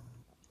different.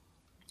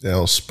 They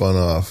all spun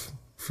off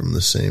from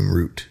the same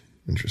root.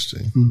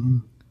 Interesting. Mm-hmm.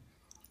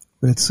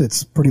 But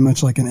it's pretty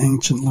much like an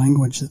ancient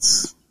language.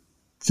 It's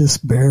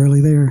just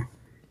barely there.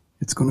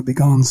 It's going to be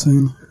gone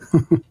soon.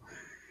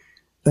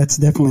 That's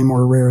definitely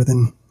more rare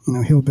than,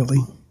 hillbilly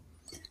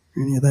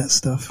or any of that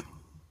stuff.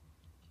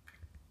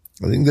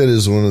 I think that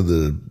is one of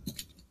the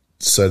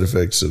side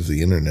effects of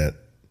the internet.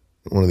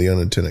 One of the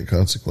unintended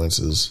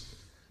consequences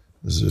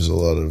is there's a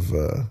lot of,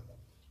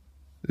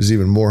 there's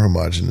even more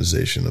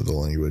homogenization of the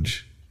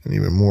language, and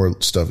even more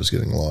stuff is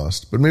getting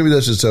lost. But maybe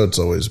that's just how it's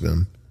always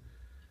been.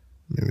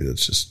 Maybe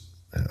that's just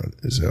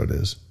how it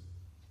is.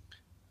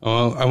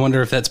 Well, I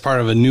wonder if that's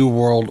part of a New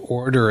World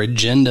Order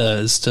agenda,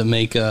 is to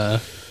make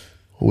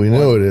We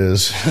know it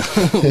is.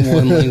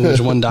 one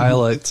language, one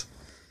dialect.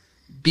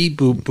 Beep,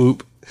 boop,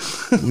 boop.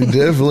 We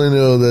definitely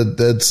know that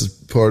that's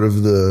part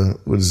of the,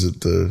 what is it,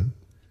 the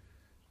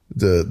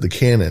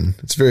canon.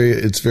 It's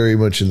very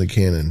much in the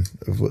canon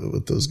of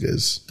what those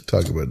guys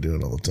talk about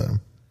doing all the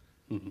time.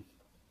 Mm-hmm.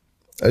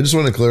 I just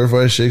want to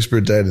clarify, Shakespeare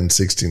died in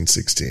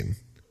 1616.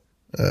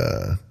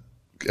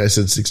 I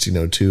said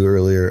 1602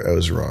 earlier. I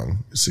was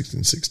wrong.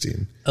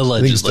 1616. Allegedly.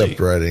 I think he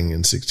stopped writing in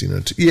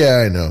 1602.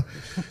 Yeah, I know.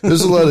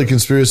 There's a lot of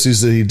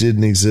conspiracies that he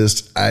didn't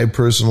exist. I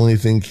personally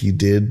think he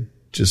did,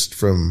 just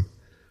from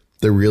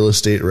the real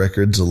estate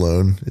records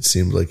alone. It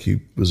seemed like he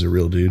was a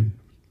real dude.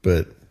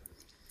 But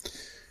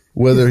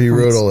whether he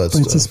wrote all that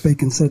Francis stuff.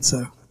 Bacon said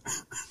so.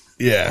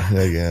 Yeah,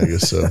 I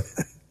guess so.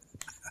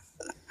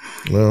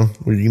 Well,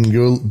 we can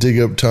go dig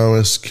up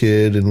Thomas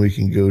Kidd, and we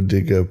can go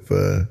dig up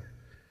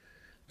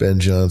Ben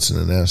Jonson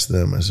and ask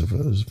them, I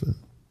suppose. But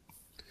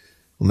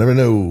we'll never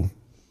know.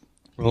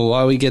 Well,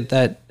 while we get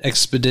that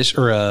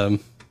expedition, or I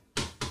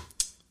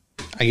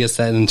guess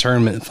that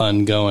internment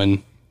fund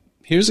going,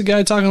 here's a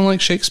guy talking like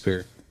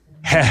Shakespeare.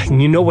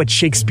 You know what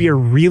Shakespeare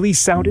really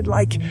sounded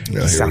like?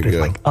 He sounded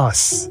like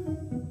us.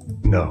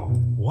 No.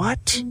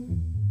 What?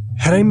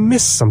 Had I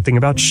missed something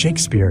about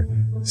Shakespeare?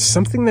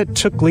 Something that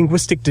took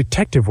linguistic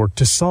detective work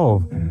to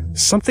solve?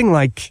 Something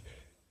like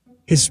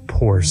his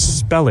poor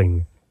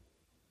spelling.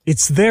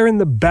 It's there in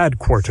the bad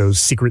quartos,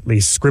 secretly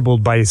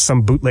scribbled by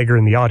some bootlegger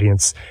in the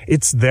audience.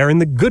 It's there in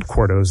the good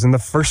quartos in the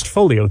first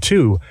folio,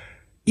 too.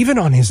 Even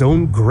on his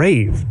own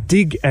grave,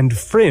 Dig and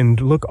Friend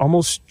look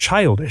almost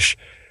childish.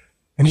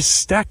 And his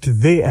stacked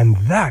they and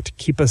that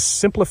keep a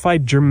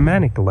simplified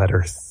Germanic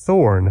letter,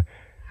 Thorn.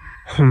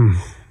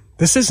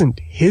 This isn't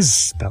his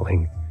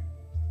spelling.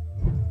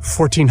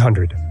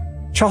 1400.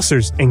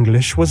 Chaucer's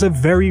English was a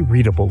very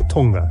readable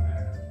tongue.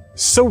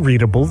 So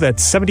readable that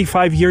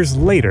 75 years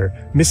later,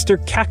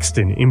 Mr.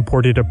 Caxton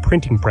imported a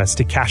printing press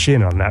to cash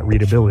in on that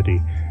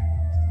readability.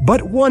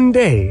 But one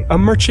day, a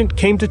merchant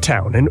came to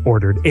town and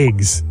ordered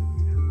eggs.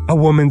 A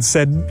woman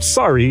said,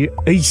 "Sorry,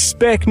 I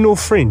speak no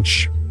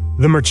French."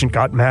 The merchant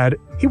got mad.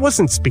 He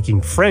wasn't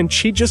speaking French,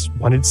 he just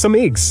wanted some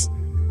eggs.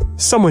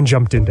 Someone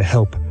jumped in to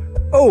help.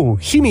 "Oh,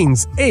 he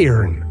means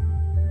iron."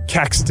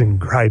 Caxton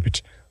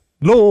griped,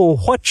 "Lo,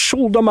 what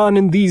should a man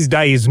in these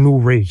days no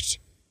rate?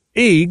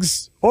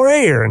 Eggs or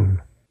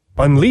iron?"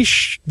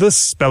 Unleash the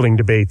spelling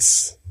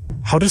debates.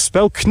 How to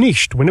spell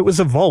knicht when it was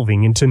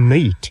evolving into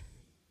night?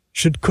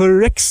 Should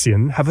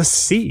correction have a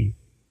C?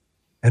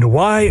 And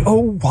why,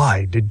 oh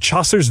why, did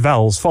Chaucer's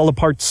vowels fall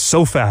apart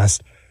so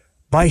fast?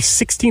 By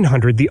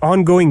 1600, the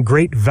ongoing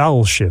great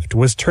vowel shift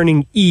was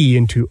turning E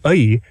into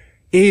I,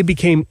 A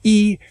became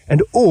E,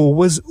 and O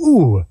was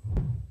Oo.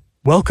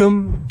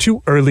 Welcome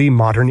to early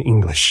modern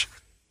English.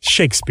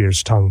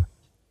 Shakespeare's tongue.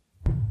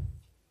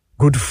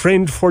 Good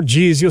friend, for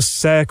Jesus'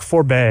 sake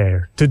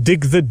forbear to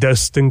dig the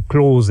dust and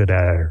close it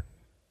air.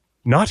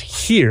 Not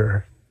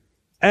here,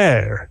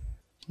 air.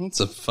 That's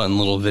a fun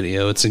little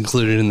video. It's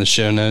included in the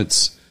show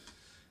notes,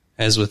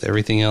 as with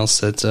everything else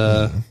that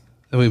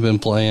we've been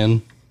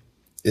playing.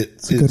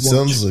 It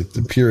sounds like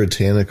the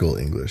puritanical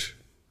English.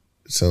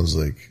 It sounds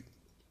like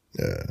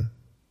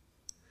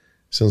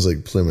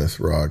Plymouth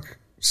Rock,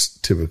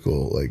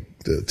 typical, like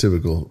the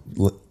typical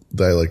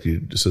dialect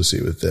you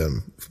associate with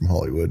them from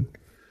Hollywood.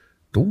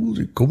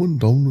 Going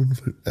down,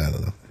 I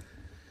don't know.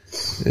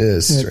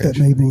 It's strange.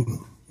 That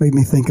made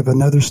me think of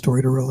another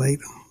story to relate.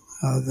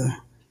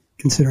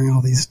 Considering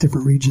all these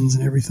different regions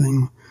and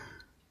everything,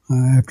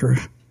 after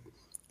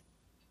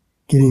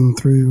getting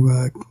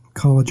through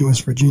college in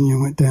West Virginia,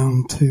 went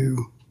down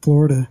to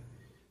Florida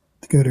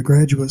to go to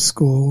graduate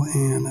school,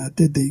 and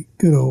did the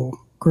good old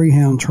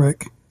Greyhound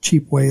trek,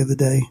 cheap way of the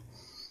day.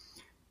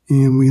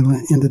 And we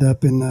ended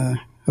up in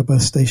a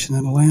bus station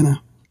in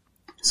Atlanta.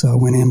 So I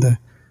went in to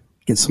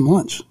get some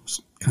lunch. It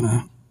was kind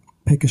of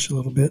peckish a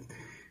little bit.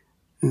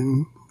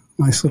 And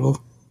nice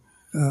little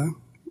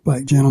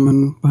black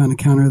gentleman behind the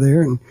counter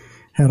there, and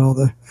had all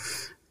the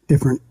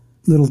different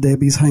little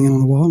Debbies hanging on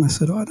the wall. And I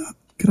said, "Oh,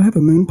 could I have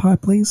a moon pie,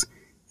 please?"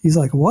 He's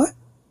like, "What?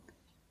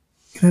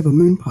 Could I have a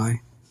moon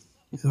pie?"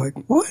 He's like,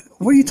 "What?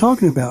 What are you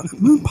talking about? A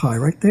moon pie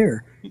right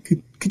there.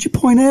 Could you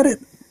point at it?"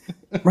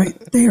 right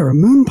there, a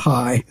moon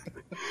pie.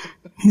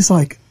 He's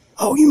like,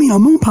 oh, you mean a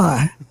moon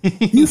pie?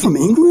 You from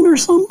England or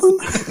something?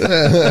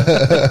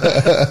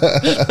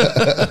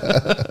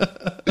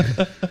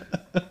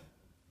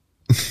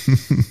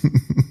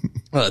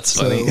 Well, that's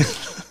funny.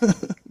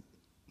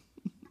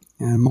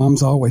 And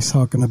Mom's always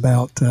talking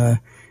about that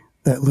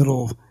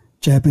little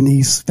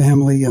Japanese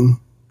family in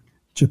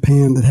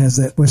Japan that has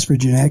that West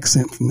Virginia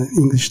accent from the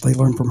English they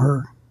learned from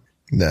her.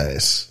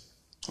 Nice.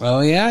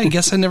 Oh, yeah, I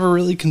guess I never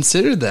really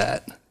considered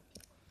that.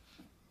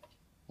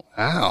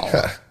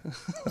 Wow.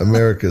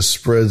 America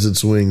spreads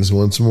its wings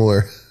once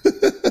more.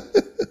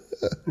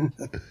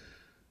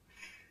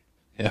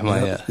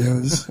 Yeah,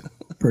 it was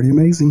pretty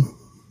amazing.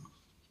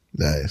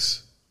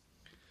 Nice.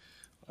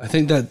 I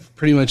think that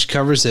pretty much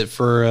covers it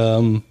for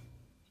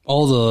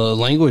all the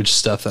language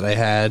stuff that I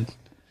had.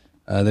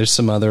 There's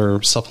some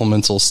other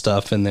supplemental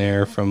stuff in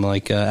there from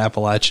like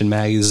Appalachian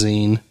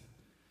Magazine.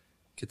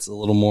 Gets a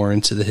little more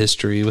into the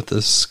history with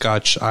the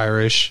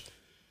Scotch-Irish.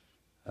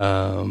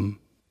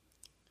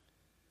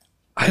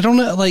 I don't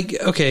know, like,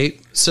 okay,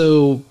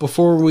 so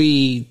before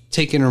we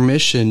take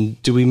intermission,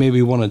 do we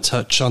maybe want to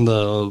touch on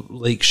the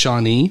Lake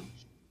Shawnee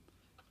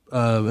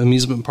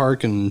amusement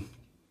park and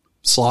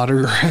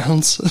slaughter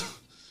grounds?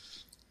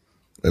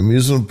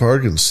 Amusement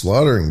park and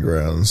slaughtering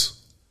grounds?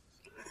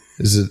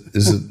 Is it,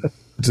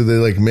 do they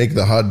like make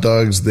the hot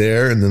dogs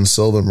there and then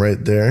sell them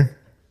right there?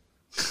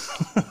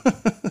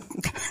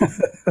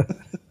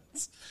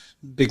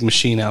 Big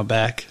machine out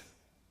back.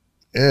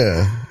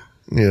 Yeah.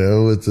 You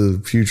know, with the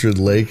putrid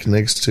lake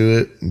next to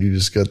it, you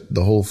just got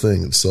the whole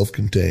thing. It's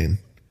self-contained.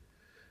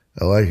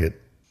 I like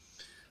it.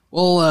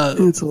 Well,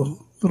 it's a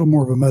little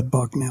more of a mud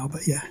bog now,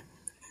 but yeah.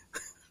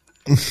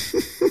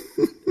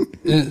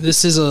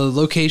 This is a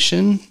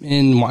location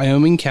in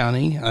Wyoming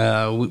County.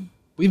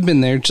 We've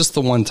been there just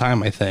the one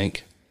time, I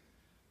think.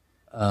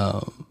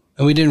 And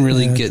we didn't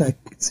really get...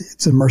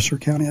 It's in Mercer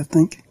County, I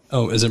think.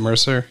 Oh, is it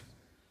Mercer?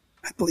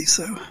 I believe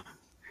so.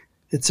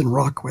 It's in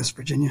Rock, West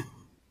Virginia.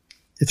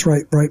 It's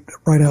right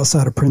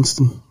outside of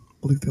Princeton,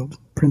 Bluefield,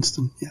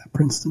 Princeton. Yeah,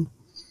 Princeton.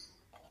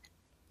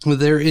 Well,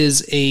 there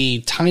is a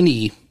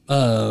tiny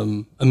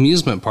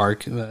amusement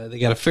park. They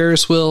got a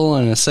Ferris wheel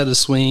and a set of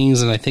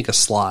swings and I think a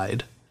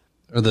slide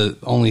are the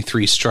only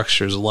three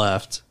structures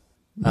left.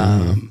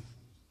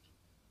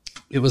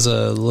 It was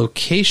a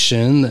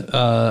location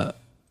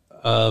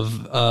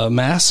of a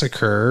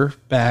massacre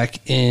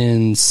back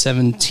in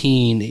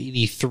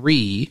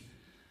 1783.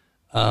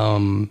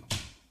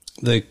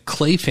 The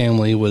Clay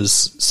family was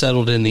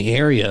settled in the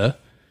area,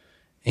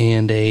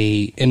 and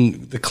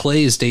the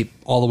Clays date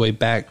all the way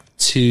back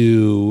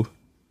to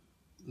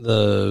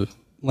the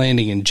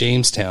landing in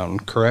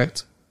Jamestown,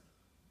 correct?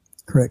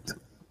 Correct.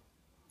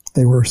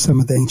 They were some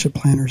of the ancient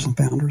planters and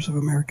founders of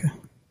America.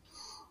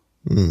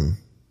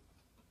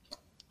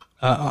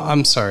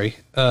 I'm sorry.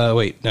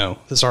 Wait, no.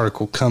 This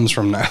article comes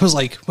from... I was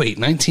like, wait,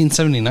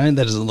 1979?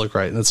 That doesn't look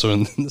right. That's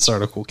when this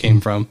article came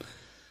from.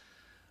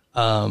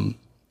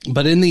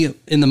 But in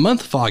the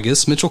month of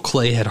August, Mitchell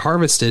Clay had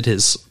harvested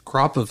his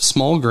crop of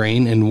small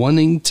grain, and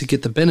wanting to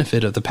get the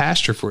benefit of the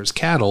pasture for his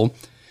cattle,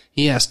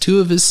 he asked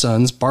two of his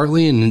sons,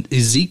 Bartley and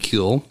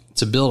Ezekiel,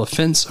 to build a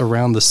fence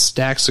around the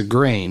stacks of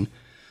grain.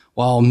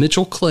 While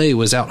Mitchell Clay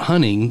was out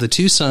hunting, the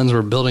two sons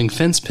were building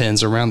fence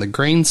pens around the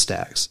grain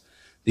stacks.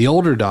 The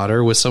older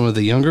daughter, with some of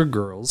the younger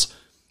girls,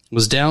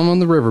 was down on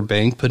the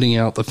riverbank putting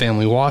out the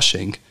family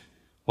washing.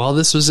 While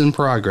this was in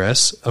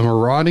progress, a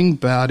marauding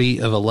body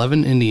of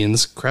 11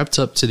 Indians crept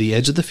up to the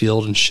edge of the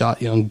field and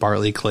shot young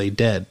Bartley Clay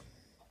dead.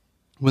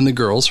 When the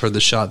girls heard the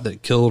shot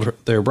that killed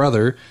their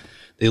brother,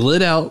 they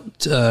lit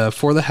out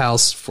for the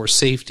house for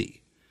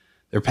safety.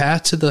 Their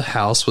path to the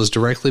house was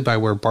directly by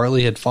where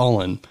Bartley had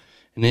fallen.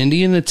 An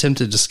Indian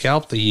attempted to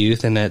scalp the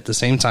youth and at the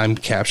same time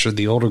captured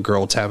the older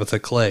girl, Tabitha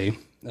Clay.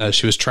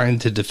 She was trying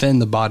to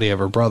defend the body of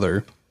her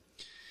brother.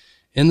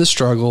 In the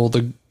struggle,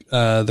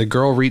 the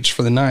girl reached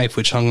for the knife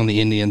which hung on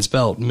the Indian's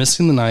belt.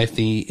 Missing the knife,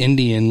 the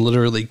Indian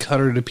literally cut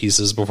her to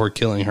pieces before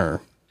killing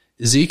her.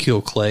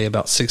 Ezekiel Clay,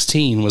 about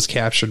 16, was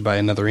captured by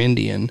another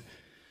Indian.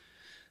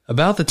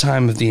 About the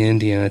time of the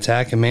Indian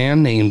attack, a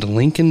man named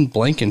Lincoln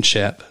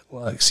Blankenship,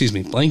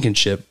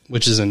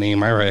 which is a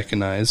name I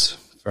recognize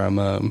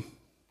from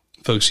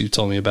folks you've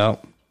told me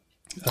about.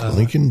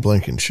 Lincoln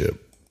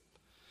Blankenship.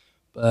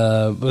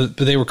 But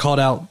they were called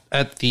out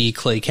at the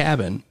Clay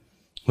cabin.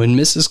 When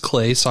Mrs.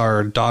 Clay saw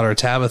her daughter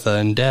Tabitha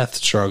in death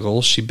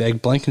struggle, she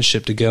begged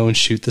Blankenship to go and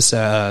shoot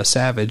the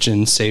savage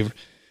and save,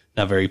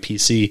 not very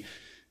PC,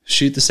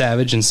 shoot the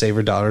savage and save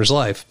her daughter's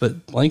life.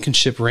 But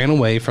Blankenship ran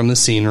away from the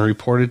scene and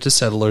reported to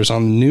settlers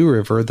on the New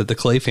River that the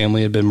Clay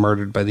family had been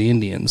murdered by the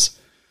Indians.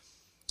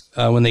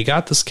 When they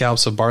got the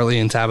scalps of Bartley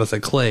and Tabitha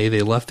Clay,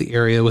 they left the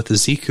area with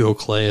Ezekiel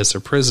Clay as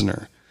their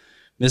prisoner.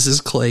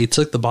 Mrs. Clay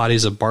took the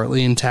bodies of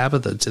Bartley and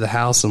Tabitha to the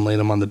house and laid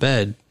them on the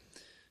bed.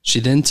 She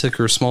then took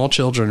her small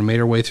children and made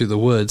her way through the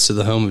woods to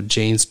the home of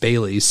James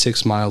Bailey,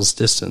 6 miles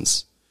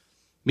distance.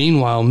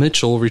 Meanwhile,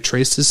 Mitchell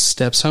retraced his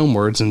steps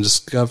homewards and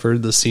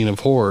discovered the scene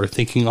of horror.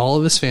 Thinking all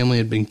of his family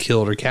had been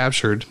killed or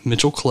captured,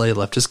 Mitchell Clay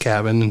left his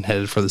cabin and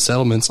headed for the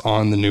settlements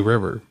on the New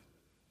River.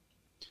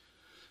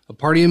 A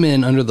party of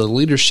men under the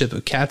leadership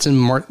of Captain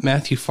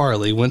Matthew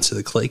Farley went to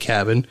the Clay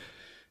cabin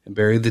and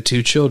buried the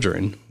 2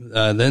 children.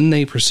 Then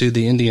they pursued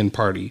the Indian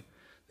party.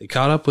 They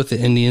caught up with the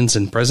Indians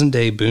in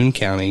present-day Boone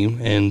County,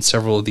 and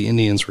several of the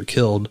Indians were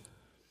killed.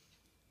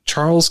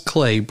 Charles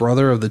Clay,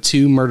 brother of the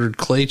 2 murdered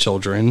Clay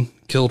children,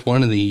 killed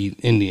one of the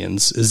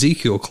Indians.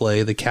 Ezekiel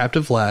Clay, the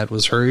captive lad,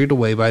 was hurried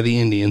away by the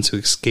Indians who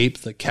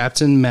escaped the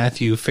Captain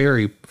Matthew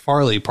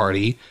Farley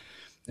party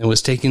and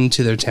was taken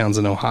to their towns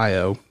in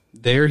Ohio.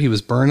 There he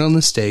was burned on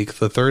the stake,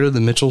 the third of the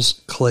Mitchell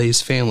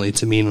Clay's family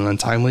to meet an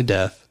untimely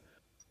death.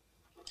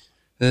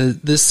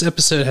 This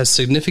episode has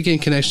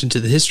significant connection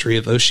to the history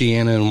of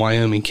Oceana and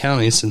Wyoming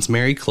counties, since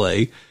Mary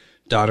Clay,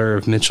 daughter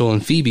of Mitchell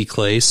and Phoebe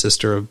Clay,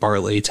 sister of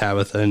Bartley,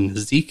 Tabitha, and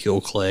Ezekiel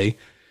Clay,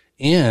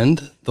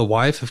 and the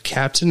wife of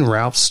Captain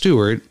Ralph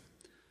Stewart,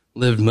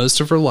 lived most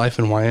of her life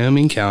in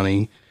Wyoming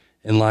County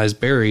and lies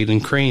buried in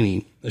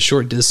Craney, a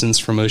short distance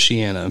from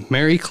Oceana.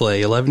 Mary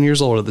Clay, 11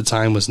 years old at the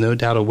time, was no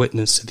doubt a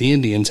witness to the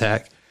Indian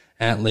attack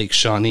at Lake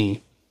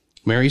Shawnee.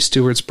 Mary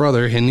Stewart's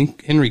brother,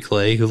 Henry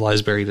Clay, who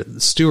lies buried at the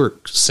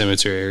Stewart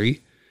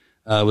Cemetery,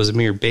 was a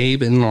mere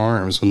babe in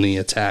arms when the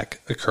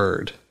attack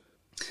occurred.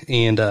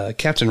 And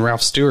Captain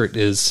Ralph Stewart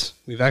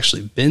we've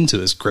actually been to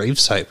his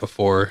gravesite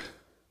before.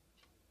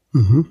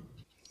 Mm-hmm.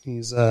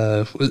 He's,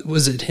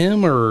 was it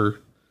him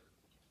or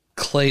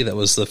Clay that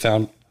was the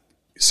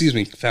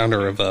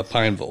founder of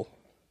Pineville?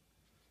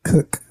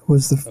 Cook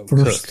was the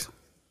first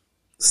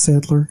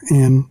settler,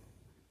 and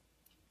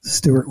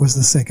Stewart was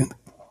the second.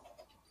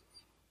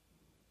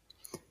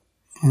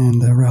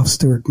 And Ralph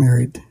Stewart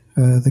married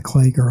the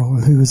Clay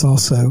girl, who was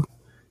also,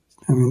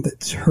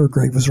 her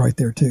grave was right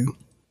there too,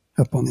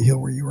 up on the hill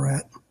where you were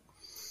at.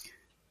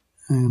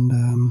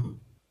 And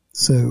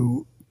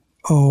so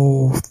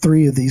all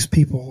 3 of these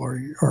people are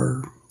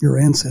your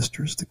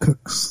ancestors, the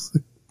Cooks,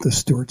 the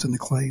Stewarts, and the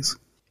Clays.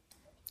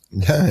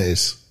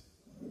 Nice.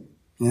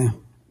 Yeah.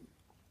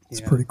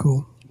 It's pretty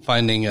cool.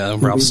 Finding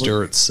Ralph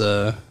Stewart's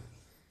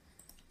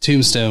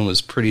tombstone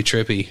was pretty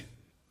trippy.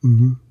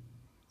 Mm-hmm.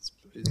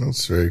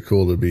 It's very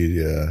cool to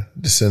be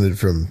descended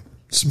from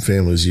some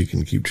families you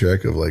can keep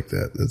track of like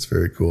that. That's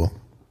very cool.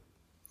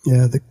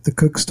 Yeah, the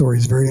Cook story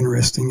is very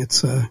interesting.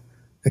 It's a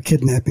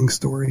kidnapping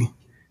story. You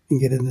can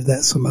get into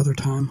that some other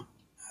time.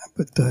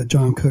 But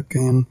John Cook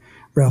and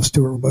Ralph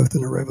Stewart were both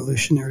in the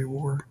Revolutionary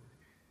War.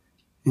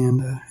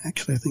 And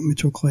actually, I think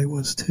Mitchell Clay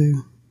was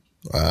too.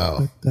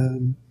 Wow.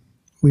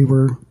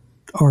 But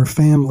our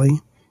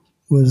family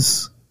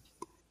was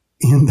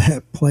in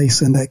that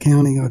place, in that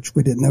county, which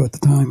we didn't know at the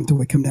time until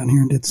we come down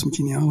here and did some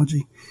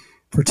genealogy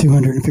for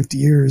 250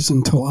 years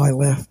until I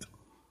left.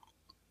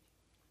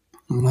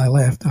 When I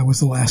left, I was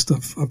the last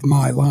of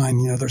my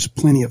line. There's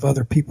plenty of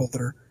other people that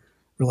are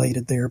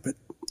related there, but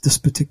this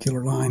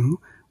particular line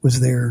was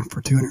there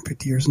for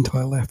 250 years until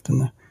I left in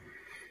the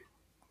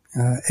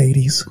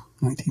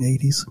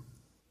 1980s.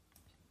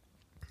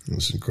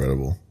 That's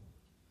incredible.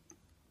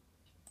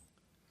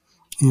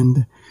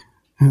 And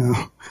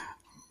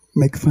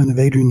make fun of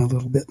Adrian a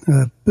little bit.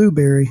 Boo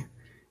Berry,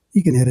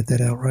 you can edit that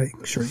out, right?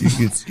 Sure.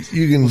 You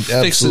can We'll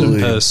absolutely fix it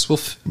in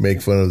post.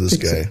 make fun of this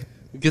guy.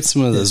 Get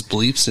some of those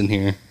bleeps in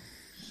here.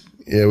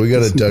 Yeah, we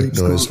got a duck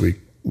noise.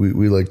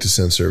 We like to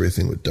censor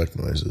everything with duck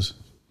noises.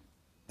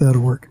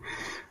 That'll work.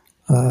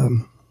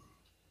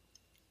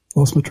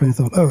 Lost my train of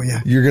thought. Oh,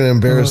 yeah. You're going to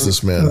embarrass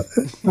this man.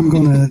 I'm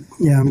going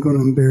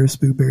to embarrass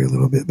Boo Berry a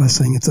little bit by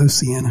saying it's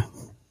Oceana.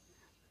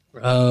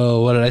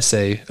 Oh, what did I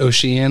say?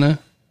 Oceana?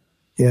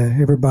 Yeah,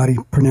 everybody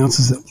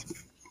pronounces it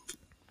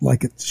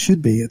like it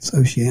should be. It's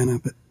Oceana,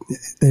 but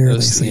there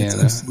they say it's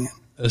Oceana.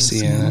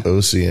 Oceana.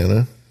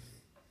 Oceana?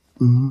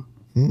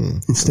 Mm-hmm.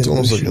 It's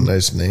almost like a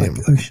nice name.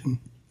 Like Oceana.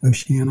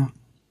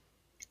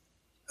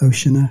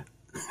 Oceana.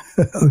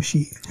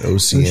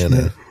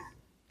 Oceana.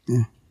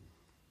 Yeah.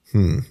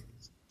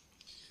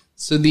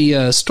 So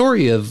the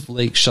story of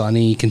Lake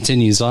Shawnee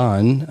continues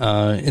on.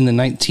 In the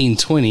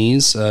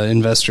 1920s,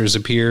 investors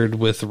appeared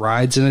with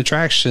rides and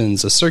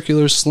attractions, a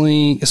circular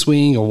swing,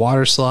 a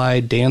water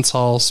slide, dance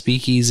hall,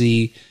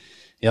 speakeasy.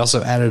 They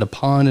also added a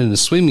pond and a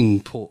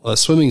swimming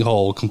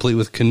hole complete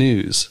with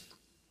canoes.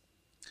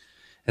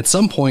 At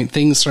some point,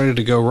 things started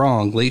to go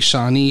wrong. Lake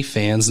Shawnee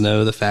fans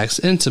know the facts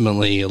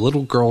intimately. A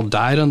little girl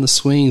died on the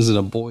swings and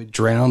a boy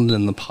drowned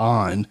in the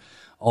pond.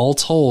 All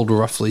told,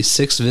 roughly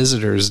 6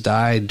 visitors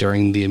died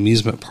during the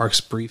amusement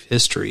park's brief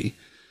history.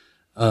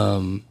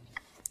 Fun.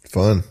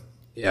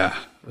 Yeah.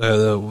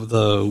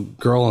 The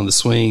girl on the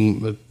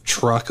swing, the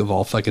truck of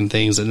all fucking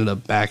things, ended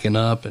up backing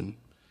up and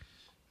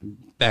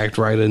backed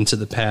right into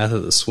the path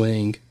of the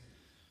swing.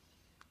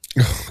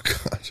 Oh,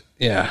 God.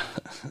 Yeah.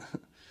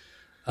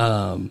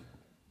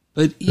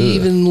 But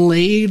even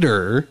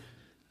later,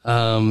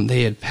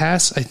 they had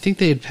passed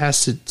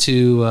it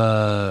to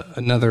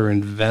another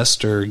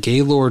investor.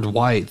 Gaylord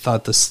White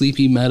thought the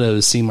sleepy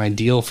meadows seemed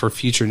ideal for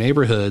future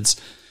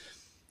neighborhoods.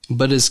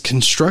 But as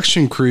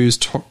construction crews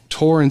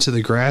tore into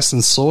the grass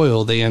and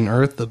soil, they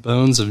unearthed the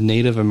bones of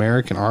Native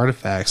American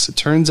artifacts. It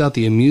turns out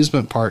the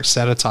amusement park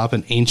sat atop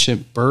an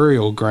ancient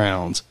burial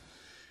ground,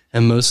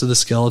 and most of the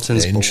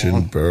skeletons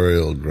Ancient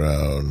burial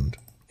ground.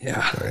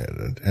 Yeah. Sorry,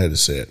 I had to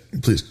say it.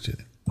 Please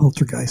continue.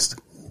 Poltergeist.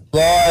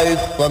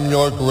 Rise from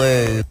your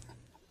grave.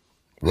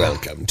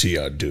 Welcome to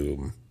your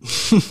doom.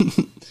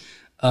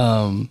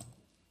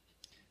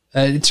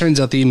 It turns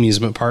out the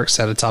amusement park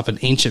sat atop an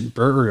ancient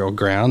burial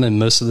ground, and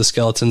most of the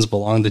skeletons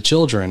belonged to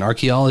children.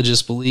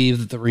 Archaeologists believe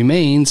that the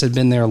remains had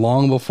been there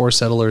long before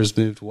settlers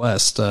moved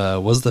west.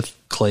 Was the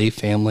Clay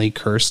family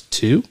cursed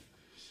too?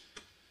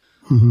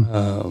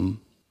 Mm-hmm.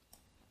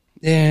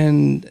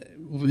 And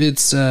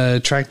it's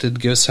attracted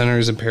ghost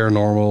hunters and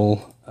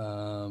paranormal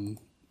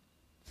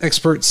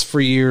experts for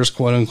years,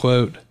 quote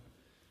unquote.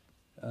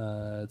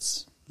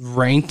 It's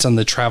ranked on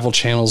the Travel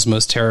Channel's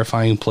most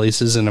terrifying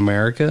places in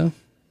America.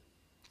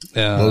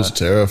 Most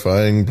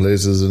terrifying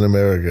places in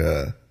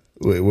America.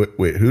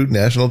 Wait, who?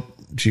 National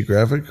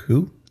Geographic?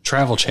 Who?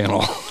 Travel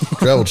Channel.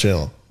 Travel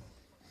Channel.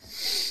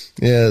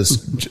 Yeah,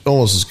 it's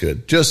almost as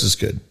good. Just as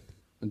good.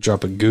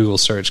 Drop a Google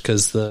search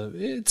because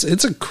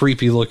it's a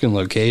creepy looking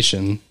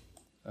location.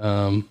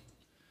 Wouldn't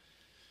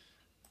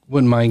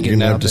mind getting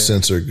You're gonna out have to there.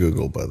 censor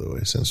Google, by the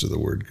way. Censor the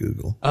word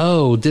Google.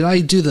 Oh, did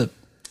I do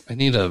I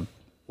need a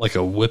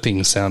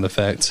whipping sound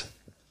effect.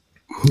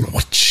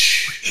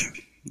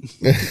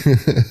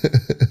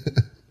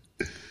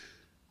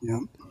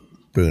 Yep.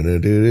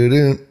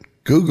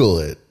 Google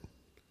it.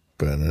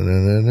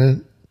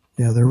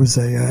 Yeah, there was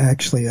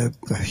actually a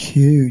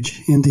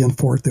huge Indian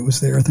fort that was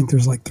there. I think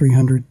there's like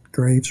 300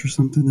 graves or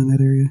something in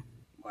that area.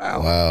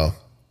 Wow.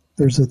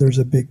 There's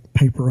a big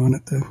paper on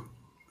it though.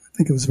 I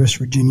think it was West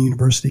Virginia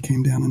University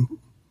came down and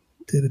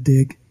did a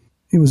dig.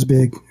 It was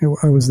big.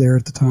 I was there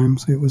at the time,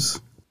 so it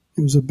was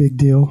a big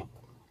deal.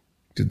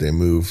 Did they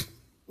move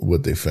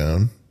what they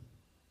found?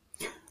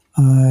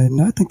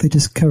 No, I think they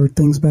just covered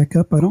things back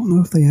up. I don't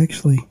know if they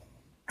actually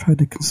tried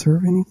to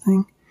conserve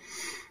anything.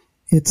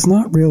 It's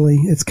not really.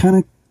 It's kind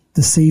of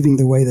deceiving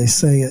the way they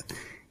say it.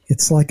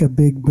 It's like a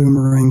big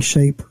boomerang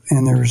shape,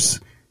 and it's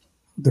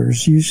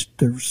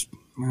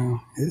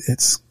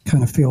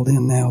kind of filled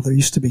in now. There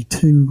used to be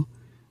two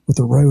with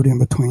a road in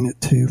between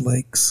it, two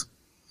lakes.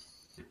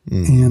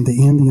 And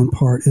the Indian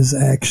part is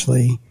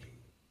actually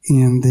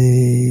in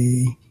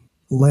the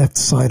left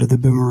side of the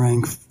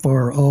boomerang,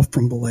 far off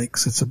from the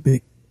lakes. It's a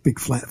big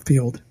flat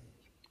field.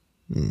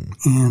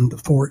 And the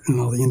fort and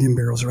all the Indian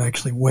burials are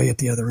actually way at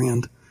the other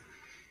end.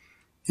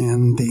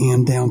 And the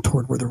end down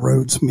toward where the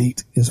roads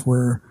meet is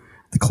where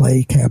the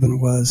Clay cabin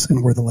was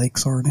and where the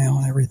lakes are now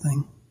and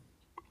everything.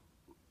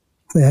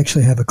 They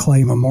actually have a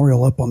Clay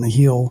memorial up on the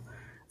hill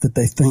that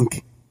they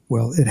think,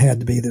 well, it had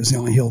to be, there was the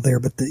only hill there,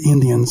 but the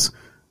Indians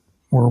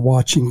were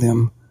watching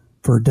them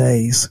for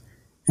days,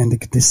 and they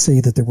could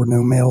see that there were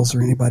no males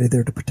or anybody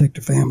there to protect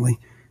the family.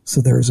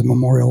 So there is a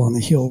memorial on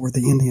the hill where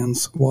the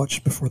Indians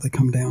watched before they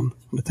come down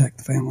and attack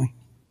the family.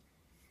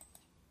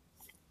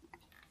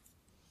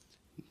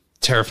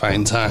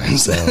 Terrifying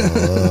times.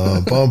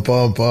 Bum,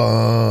 bum,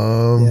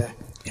 bum. Yeah.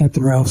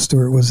 Captain Ralph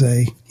Stewart was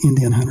a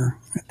Indian hunter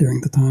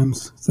during the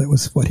times. So that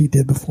was what he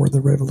did before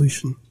the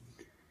Revolution.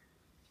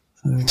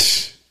 So,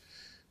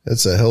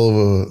 that's a hell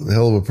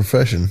of a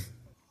profession.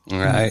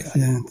 Right.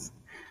 Yeah. It's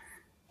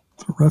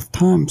rough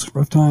times.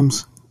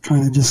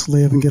 Trying to just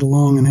live and get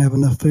along and have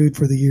enough food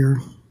for the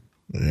year.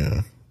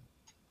 Yeah.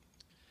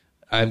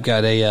 I've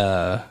got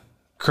a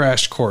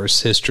crash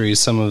course history,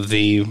 some of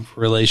the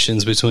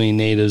relations between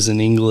natives and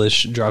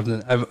English dropped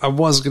in. I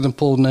was going to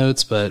pull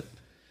notes, but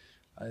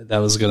that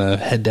was going to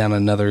head down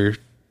another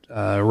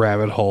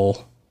rabbit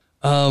hole.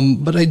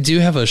 But I do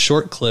have a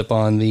short clip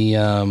on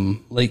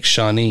the Lake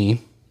Shawnee,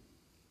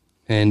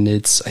 and I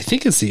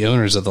think it's the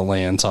owners of the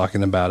land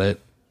talking about it.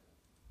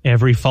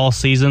 Every fall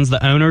seasons,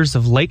 the owners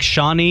of Lake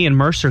Shawnee in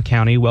Mercer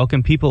County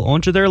welcome people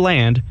onto their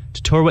land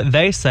to tour what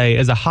they say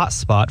is a hot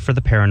spot for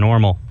the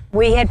paranormal.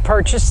 We had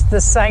purchased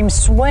the same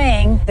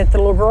swing that the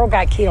little girl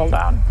got killed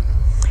on.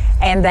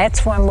 And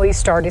that's when we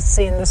started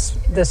seeing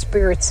the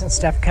spirits and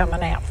stuff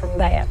coming out from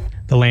that.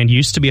 The land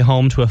used to be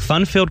home to a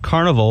fun-filled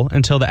carnival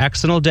until the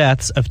accidental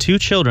deaths of 2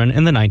 children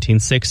in the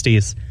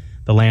 1960s.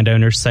 The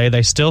landowners say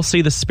they still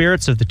see the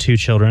spirits of the 2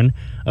 children,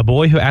 a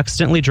boy who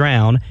accidentally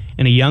drowned,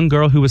 and a young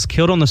girl who was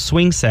killed on the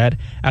swing set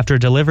after a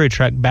delivery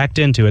truck backed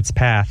into its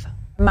path.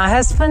 My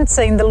husband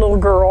seen the little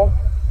girl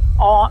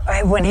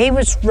when he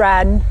was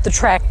riding the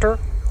tractor,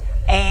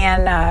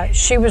 and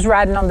she was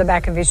riding on the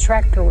back of his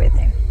tractor with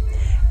him.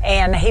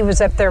 And he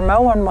was up there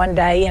mowing one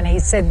day, and he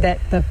said that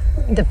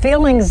the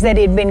feelings that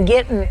he'd been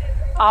getting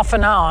off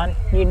and on,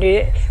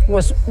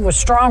 was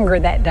stronger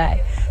that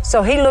day.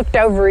 So he looked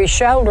over his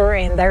shoulder,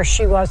 and there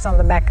she was on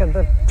the back of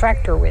the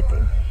tractor with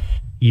him.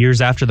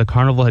 Years after the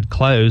carnival had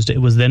closed, it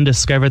was then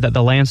discovered that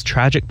the land's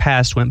tragic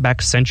past went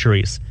back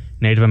centuries.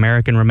 Native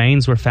American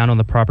remains were found on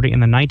the property in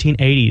the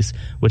 1980s,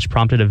 which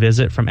prompted a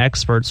visit from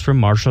experts from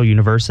Marshall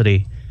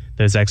University.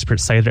 Those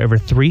experts say that over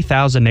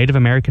 3,000 Native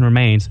American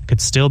remains could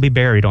still be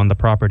buried on the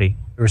property.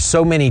 There were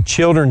so many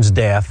children's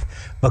deaths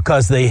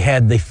because they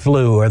had the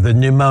flu or the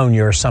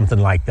pneumonia or something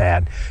like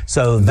that.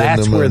 So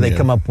that's where they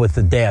come up with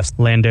the deaths.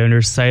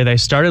 Landowners say they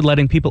started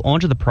letting people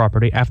onto the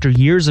property after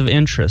years of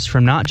interest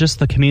from not just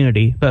the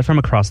community, but from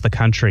across the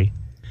country.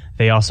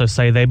 They also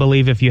say they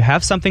believe if you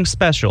have something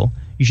special,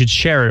 you should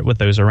share it with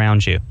those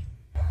around you.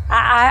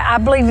 I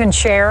believe in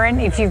sharing.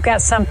 If you've got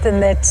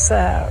something that's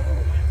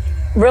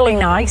really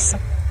nice,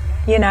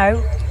 you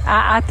know,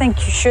 I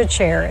think you should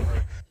share it.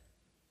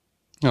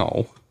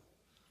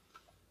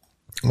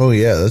 Oh,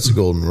 yeah, that's a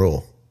golden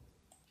rule.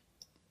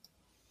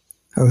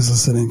 I was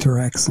listening to her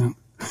accent.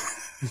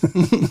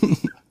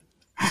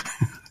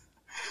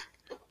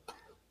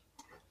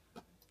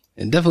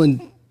 And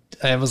definitely,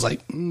 I was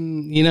like,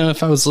 you know,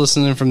 if I was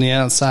listening from the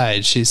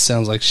outside, she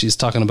sounds like she's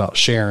talking about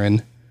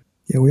Sharon.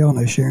 Yeah, we all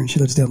know Sharon. She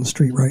lives down the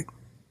street, right?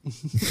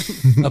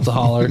 Up the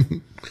holler.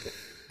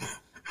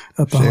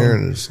 Up the Sharon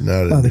holler. is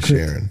not By into the creek.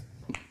 Sharon.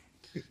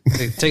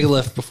 Take a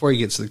left before you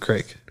get to the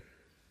creek.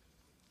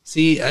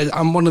 See,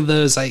 I'm one of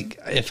those. I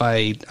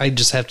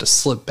just have to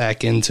slip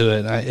back into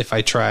it. If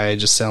I try, I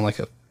just sound like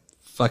a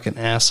fucking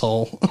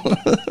asshole.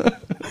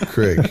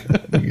 Crick.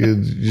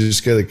 You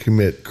just got to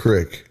commit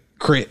crick.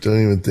 Crick. Don't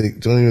even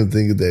think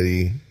of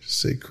that.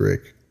 Just say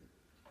crick.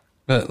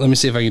 Let me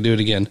see if I can do it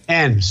again.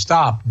 End.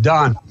 Stop.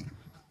 Done.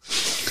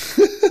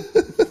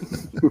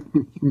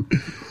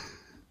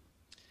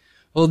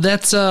 Well,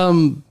 that's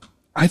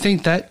I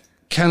think that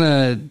kind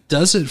of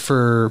does it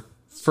for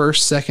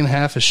first, second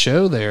half of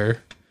show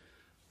there.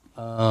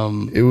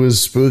 It was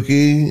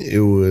spooky.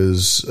 It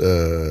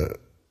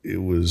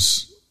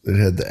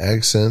had the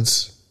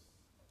accents.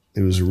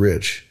 It was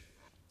rich.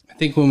 I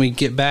think when we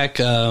get back,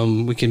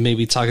 we can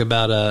maybe talk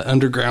about a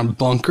underground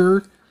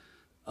bunker.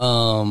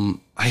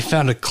 I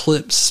found a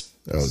clip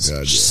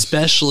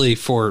especially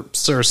for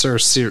Sir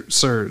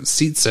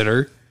Seat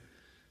Sitter,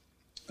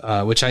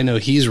 which I know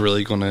he's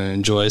really going to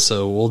enjoy.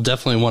 So we'll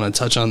definitely want to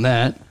touch on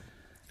that.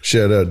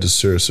 Shout out to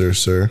Sir.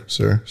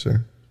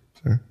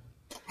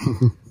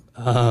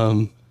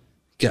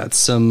 Got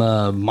some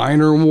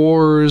minor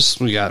wars.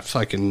 We got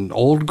fucking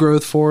old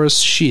growth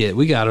forest. Shit,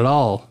 we got it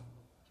all.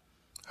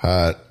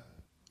 Hot.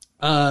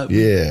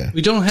 Yeah.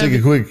 We don't have. Take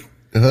a quick.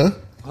 I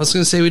was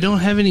going to say we don't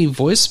have any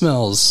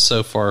voicemails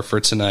so far for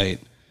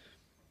tonight.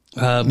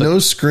 But no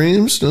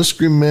screams, no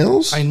scream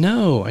mails. I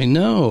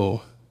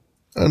know.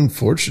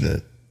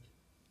 Unfortunate.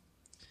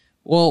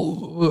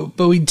 Well,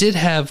 but we did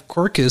have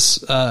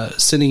Quirkus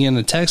sending in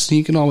a text, and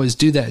you can always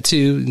do that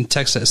too and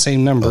text that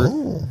same number.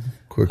 Oh,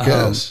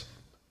 Quirkus.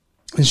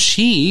 And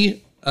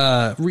she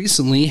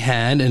recently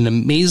had an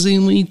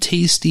amazingly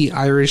tasty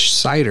Irish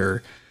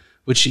cider,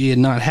 which she had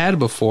not had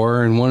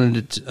before and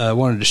wanted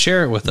to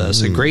share it with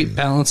us. A great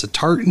balance of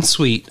tart and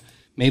sweet,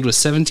 made with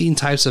 17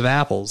 types of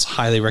apples.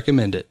 Highly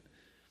recommend it.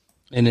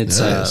 And it's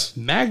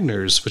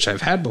Magners, which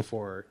I've had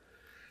before,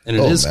 and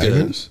it is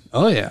Magners? good.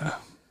 Oh yeah.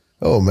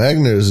 Oh,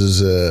 Magners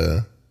is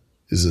a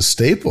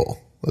staple.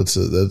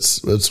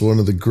 That's one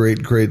of the great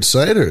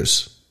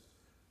ciders.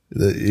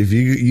 If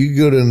you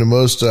go to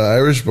most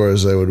Irish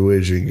bars, I would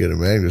wager you can get a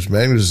Magners.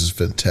 Magners is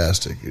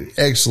fantastic.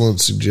 Excellent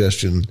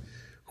suggestion.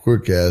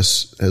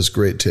 Quirkass has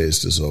great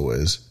taste as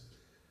always.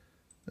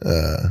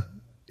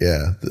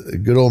 Yeah,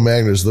 good old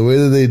Magners. The way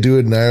that they do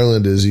it in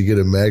Ireland is you get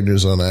a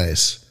Magners on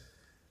ice.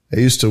 I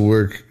used to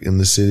work in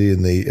the city,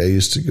 and I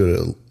used to go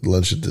to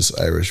lunch at this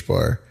Irish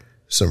bar.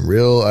 Some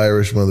real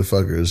Irish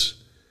motherfuckers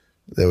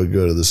that would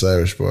go to this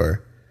Irish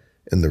bar.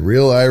 And the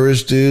real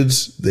Irish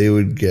dudes, they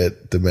would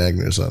get the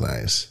Magners on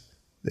ice.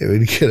 They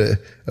would get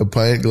a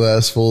pint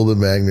glass full of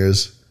the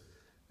Magners,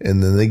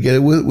 and then they get it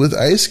with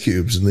ice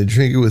cubes, and they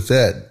drink it with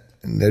that.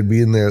 And they'd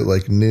be in there at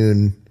like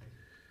noon,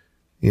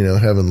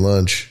 having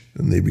lunch,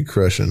 and they'd be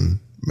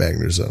crushing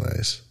Magners on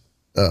ice.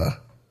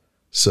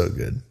 So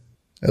good.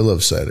 I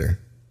love cider.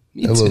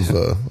 Me I too. love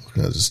all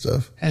kinds of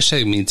stuff.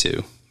 Hashtag me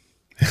too.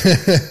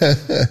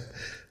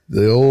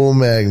 The old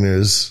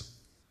Magners.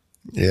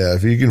 Yeah,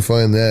 if you can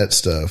find that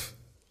stuff,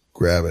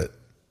 grab it.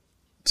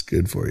 It's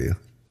good for you.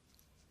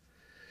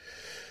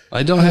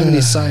 I don't have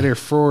any cider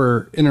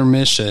for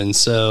intermission,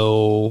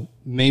 so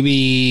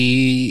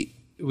maybe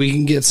we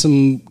can get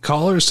some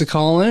callers to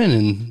call in,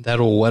 and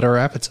that'll whet our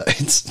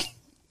appetites.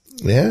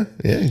 Yeah.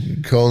 You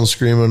can call and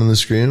scream on the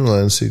screen,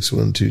 line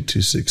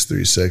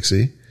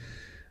 612-263-SEXY.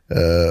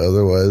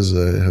 Otherwise,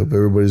 I hope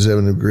everybody's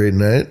having a great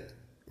night.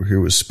 We're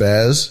here with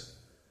Spaz.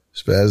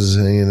 Spaz is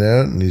hanging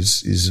out, and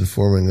he's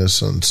informing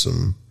us on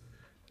some.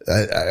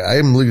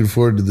 I'm looking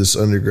forward to this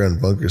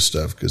underground bunker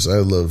stuff because I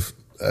love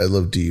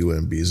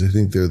DUMBs. I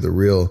think they're the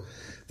real.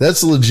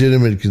 That's a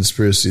legitimate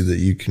conspiracy that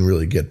you can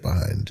really get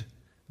behind.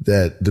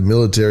 That the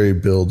military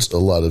builds a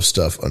lot of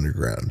stuff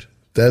underground.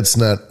 That's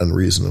not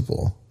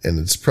unreasonable, and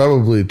it's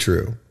probably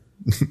true.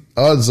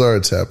 Odds are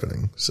it's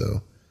happening.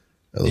 So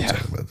I love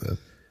talking about that.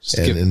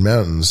 And in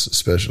mountains,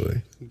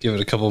 especially. Give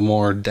it a couple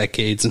more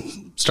decades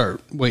and start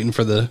waiting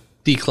for the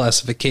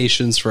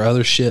declassifications for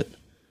other shit.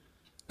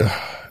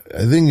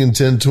 I think in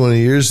 10, 20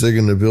 years, they're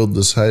going to build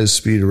this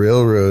high-speed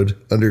railroad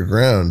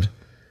underground.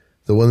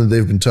 the one that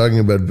they've been talking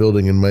about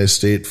building in my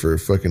state for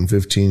fucking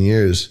 15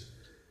 years.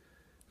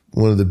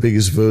 One of the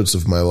biggest votes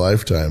of my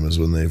lifetime is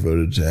when they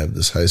voted to have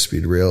this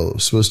high-speed rail. It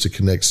was supposed to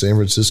connect San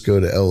Francisco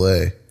to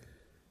L.A.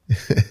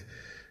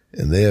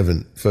 And they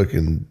haven't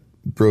fucking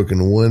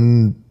broken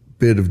one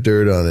bit of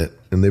dirt on it.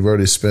 And they've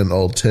already spent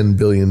all $10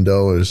 billion.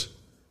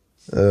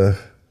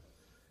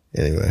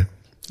 Anyway,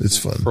 it's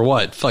fun. For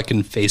what?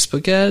 Fucking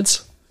Facebook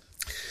ads?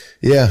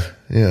 Yeah.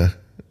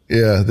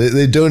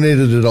 They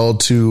donated it all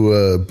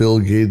to Bill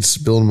Gates,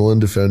 Bill and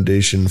Melinda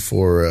Foundation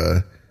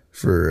for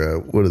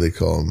what do they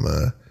call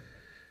them?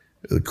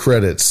 The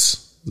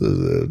credits,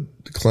 the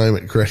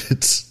climate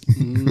credits,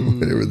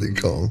 whatever they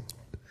call them.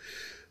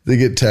 They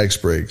get tax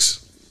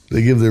breaks.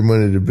 They give their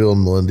money to Bill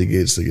and Melinda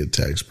Gates. They get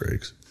tax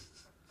breaks.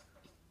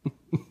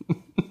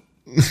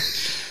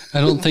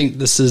 I don't think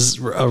this is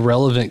a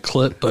relevant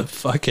clip, but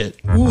fuck it.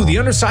 Ooh, the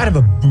underside of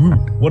a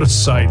boot. What a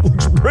sight.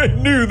 Looks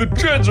brand new. The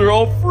treads are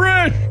all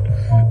fresh.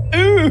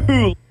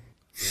 Ooh.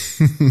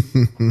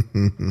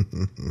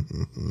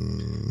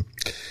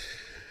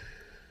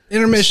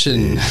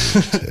 Intermission.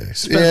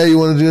 Yeah, you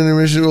want to do an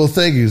intermission? Well,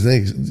 thank you.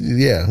 Thanks.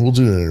 Yeah, we'll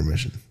do an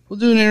intermission. We'll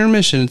do an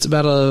intermission. It's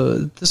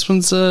about this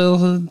one's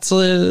it's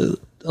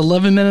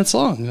 11 minutes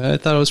long. I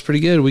thought it was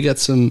pretty good. We got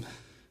some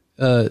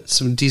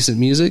decent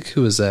music.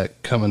 Who is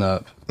that coming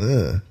up?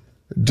 Yeah.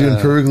 Doing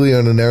perfectly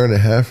on an hour and a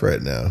half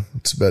right now.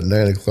 It's about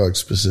 9 o'clock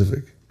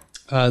Pacific.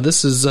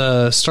 This is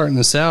starting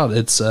us out.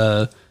 It's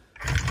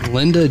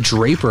Linda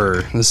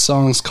Draper. This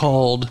song's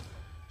called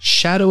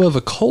Shadow of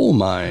a Coal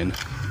Mine.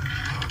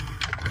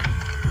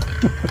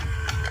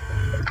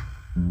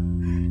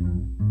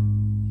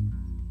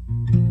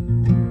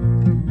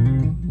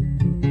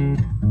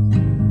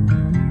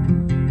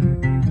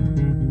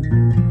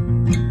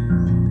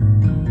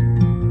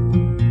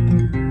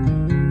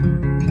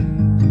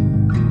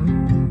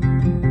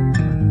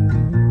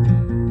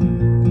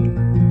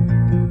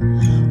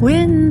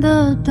 When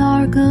the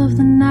dark of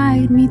the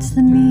night meets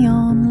the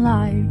neon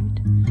light,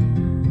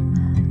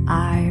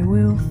 I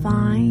will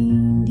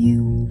find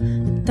you.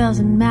 It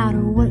doesn't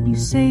matter what you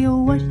say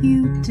or what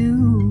you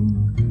do.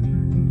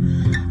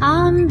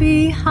 I'm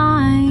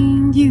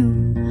behind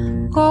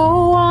you.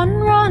 Go on,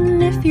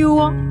 run if you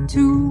want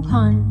to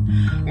hunt.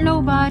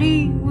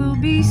 Nobody will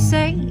be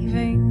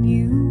saving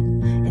you.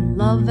 In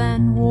love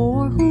and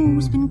war,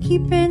 who's been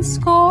keeping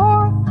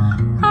score?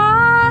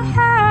 I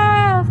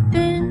have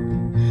been.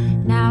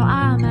 Now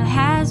I'm a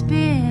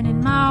has-been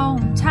in my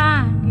own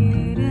time.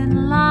 Get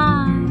in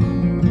line.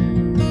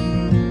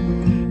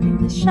 In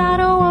the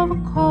shadow of a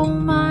coal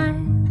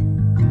mine.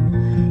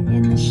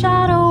 In the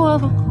shadow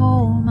of a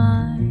coal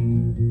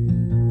mine.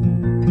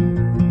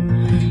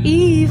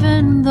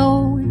 Even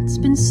though it's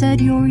been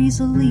said you're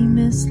easily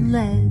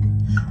misled,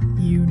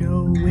 you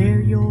know where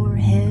your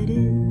head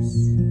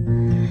is.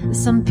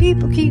 Some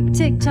people keep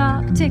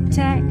tick-tock,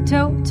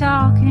 tic-tac-toe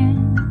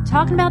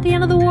talking about the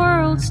end of the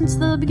world since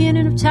the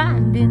beginning of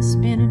time been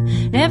spinning.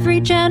 And every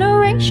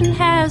generation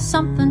has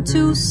something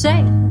to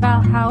say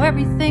about how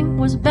everything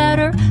was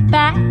better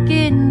back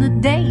in the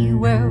day.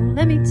 Well,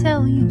 let me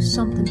tell you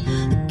something,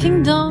 the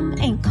kingdom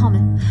ain't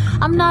coming.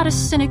 I'm not a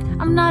cynic,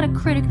 I'm not a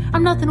critic,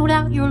 I'm nothing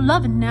without your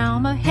loving now.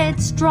 I'm a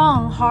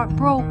headstrong,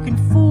 heartbroken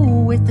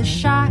fool with a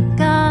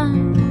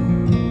shotgun.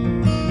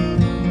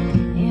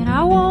 And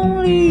I won't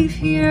leave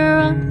here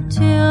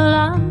until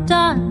I'm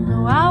done.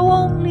 No, I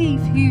won't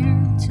leave here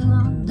till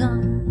I'm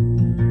done.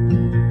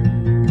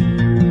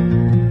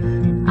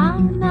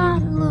 I'm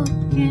not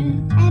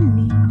looking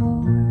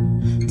anymore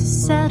to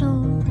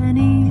settle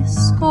any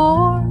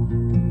score.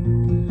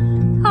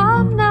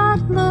 I'm not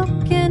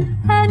looking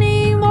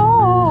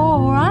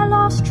anymore. I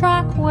lost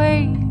track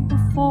way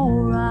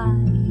before I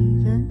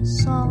even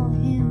saw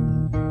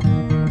him.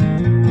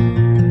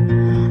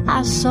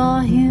 I saw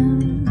him.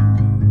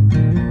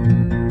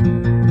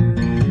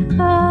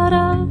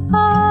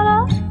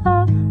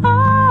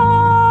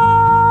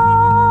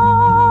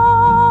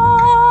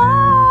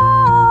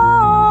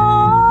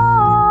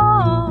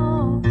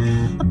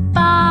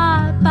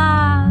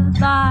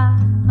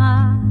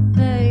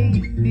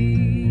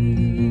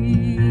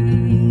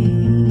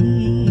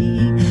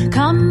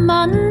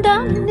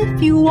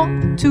 If you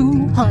want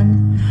to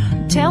hunt,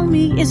 tell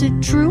me, is it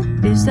true?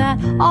 Is that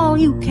all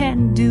you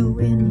can do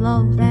in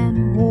love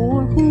and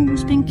war?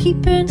 Who's been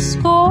keeping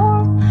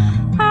score?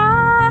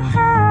 I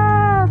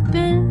have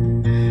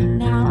been.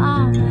 Now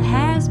I'm a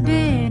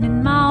has-been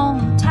in my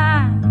own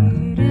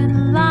time. Get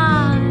in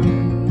line.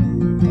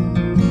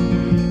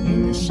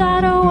 In the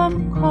shadow of a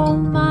coal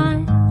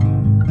mine.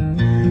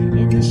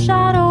 In the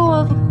shadow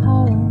of a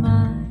coal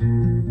mine.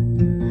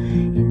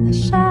 In the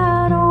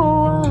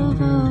shadow of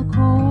a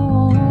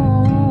coal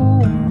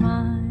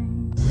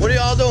mine. What are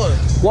y'all doing?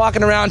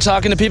 Walking around,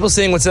 talking to people,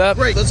 seeing what's up.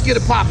 Great, let's get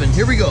it popping.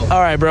 Here we go. All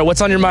right, bro.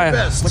 What's on your mind?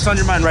 What's on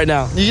your mind right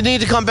now? You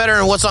need to come better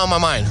in what's on my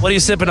mind. What are you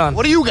sipping on?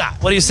 What do you got?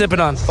 What are you sipping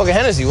on? Fucking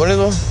Hennessy. What is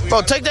it?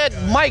 Bro, take that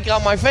mic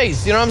out my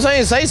face. You know what I'm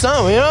saying? Say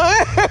something, you know?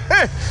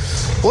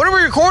 What are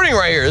we recording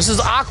right here? This is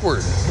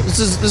awkward. This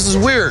is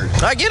weird.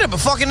 I get it,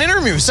 but fucking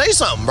interview. Say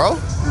something, bro.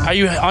 Are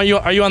you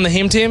on the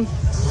HEAM team?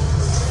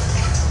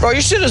 Bro,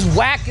 your shit is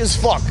whack as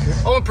fuck.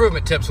 Home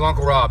improvement tips with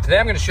Uncle Rob. Today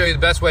I'm going to show you the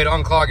best way to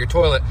unclog your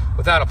toilet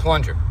without a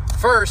plunger.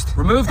 First,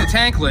 remove the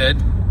tank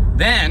lid,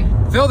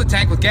 then fill the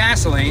tank with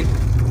gasoline,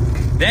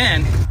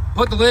 then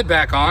put the lid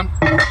back on,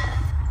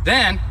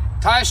 then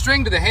tie a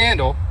string to the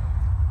handle,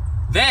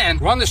 then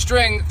run the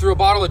string through a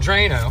bottle of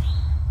Drano,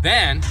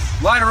 then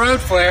light a road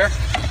flare,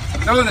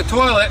 go in the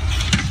toilet,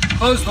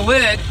 close the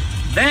lid,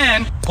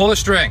 then pull the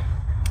string.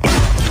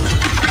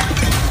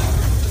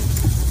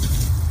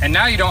 And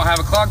now you don't have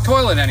a clogged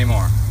toilet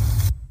anymore.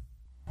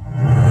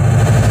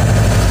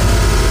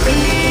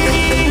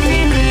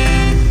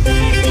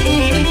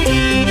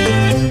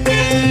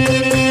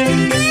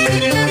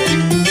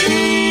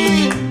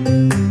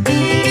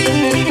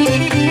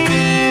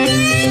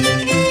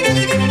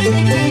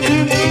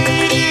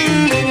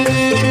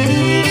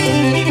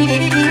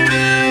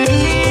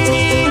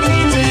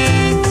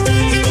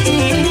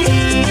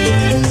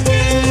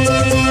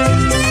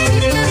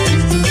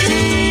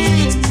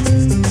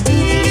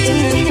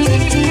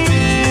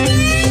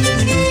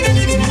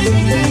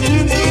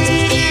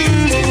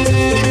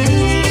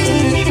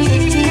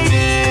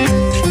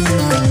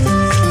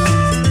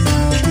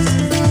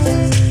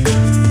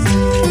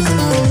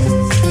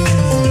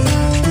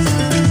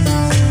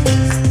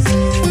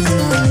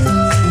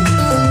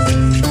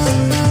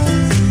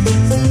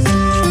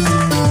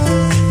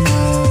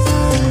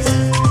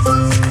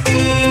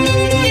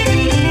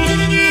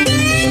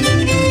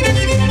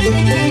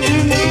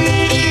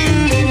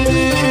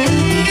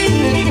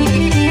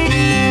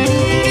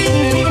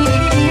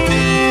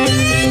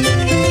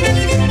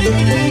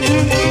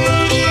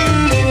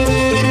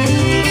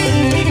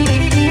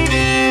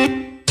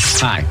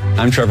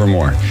 I'm Trevor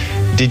Moore.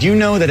 Did you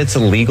know that it's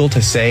illegal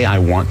to say I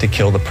want to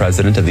kill the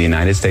President of the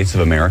United States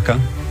of America?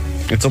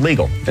 It's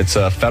illegal. It's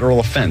a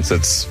federal offense.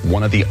 It's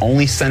one of the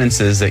only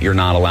sentences that you're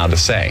not allowed to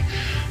say.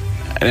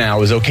 Now, it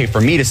was okay for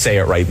me to say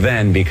it right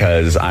then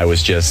because I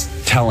was just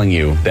telling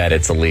you that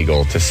it's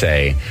illegal to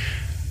say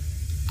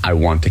I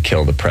want to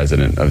kill the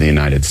President of the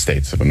United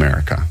States of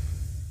America.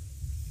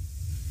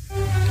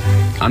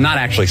 I'm not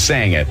actually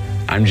saying it.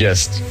 I'm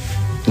just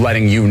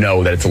letting you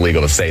know that it's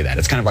illegal to say that.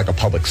 It's kind of like a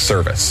public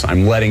service.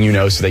 I'm letting you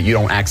know so that you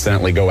don't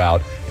accidentally go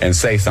out and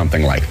say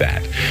something like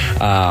that.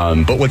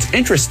 But what's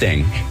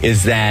interesting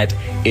is that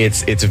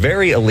it's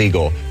very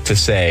illegal to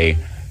say,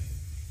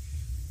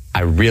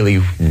 I really,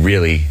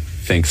 really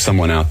think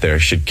someone out there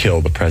should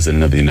kill the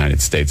President of the United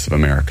States of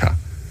America.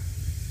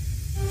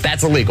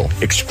 That's illegal.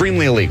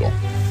 Extremely illegal.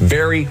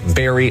 Very,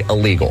 very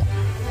illegal.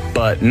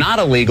 But not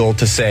illegal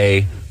to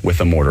say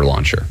with a mortar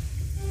launcher.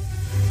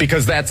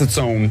 Because that's its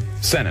own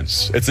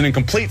sentence. It's an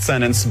incomplete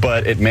sentence,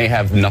 but it may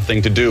have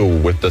nothing to do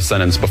with the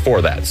sentence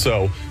before that.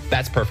 So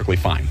that's perfectly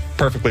fine,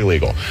 perfectly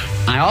legal.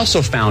 I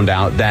also found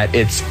out that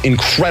it's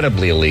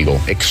incredibly illegal,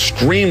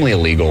 extremely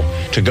illegal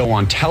to go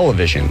on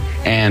television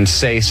and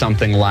say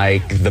something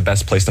like the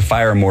best place to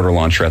fire a mortar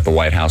launcher at the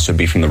White House would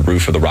be from the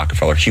roof of the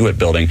Rockefeller Hewitt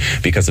building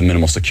because of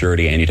minimal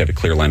security and you'd have a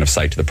clear line of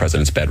sight to the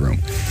president's bedroom.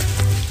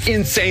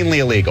 Insanely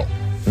illegal.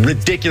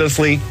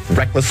 Ridiculously,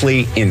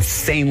 recklessly,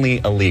 insanely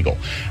illegal.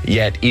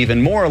 Yet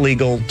even more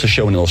illegal to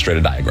show an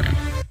illustrated diagram.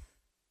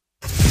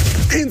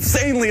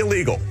 Insanely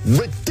illegal.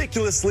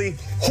 Ridiculously,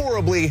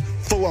 horribly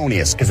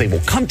felonious. Because they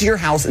will come to your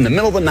house in the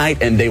middle of the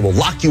night and they will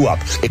lock you up.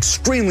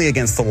 Extremely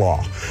against the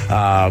law.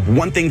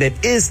 One thing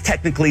that is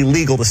technically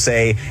legal to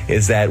say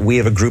is that we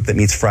have a group that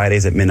meets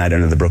Fridays at midnight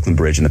under the Brooklyn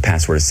Bridge and the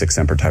password is Sic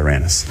Semper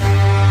Tyrannis.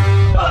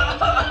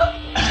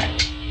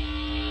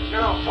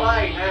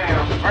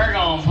 We're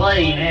gonna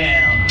play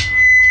now.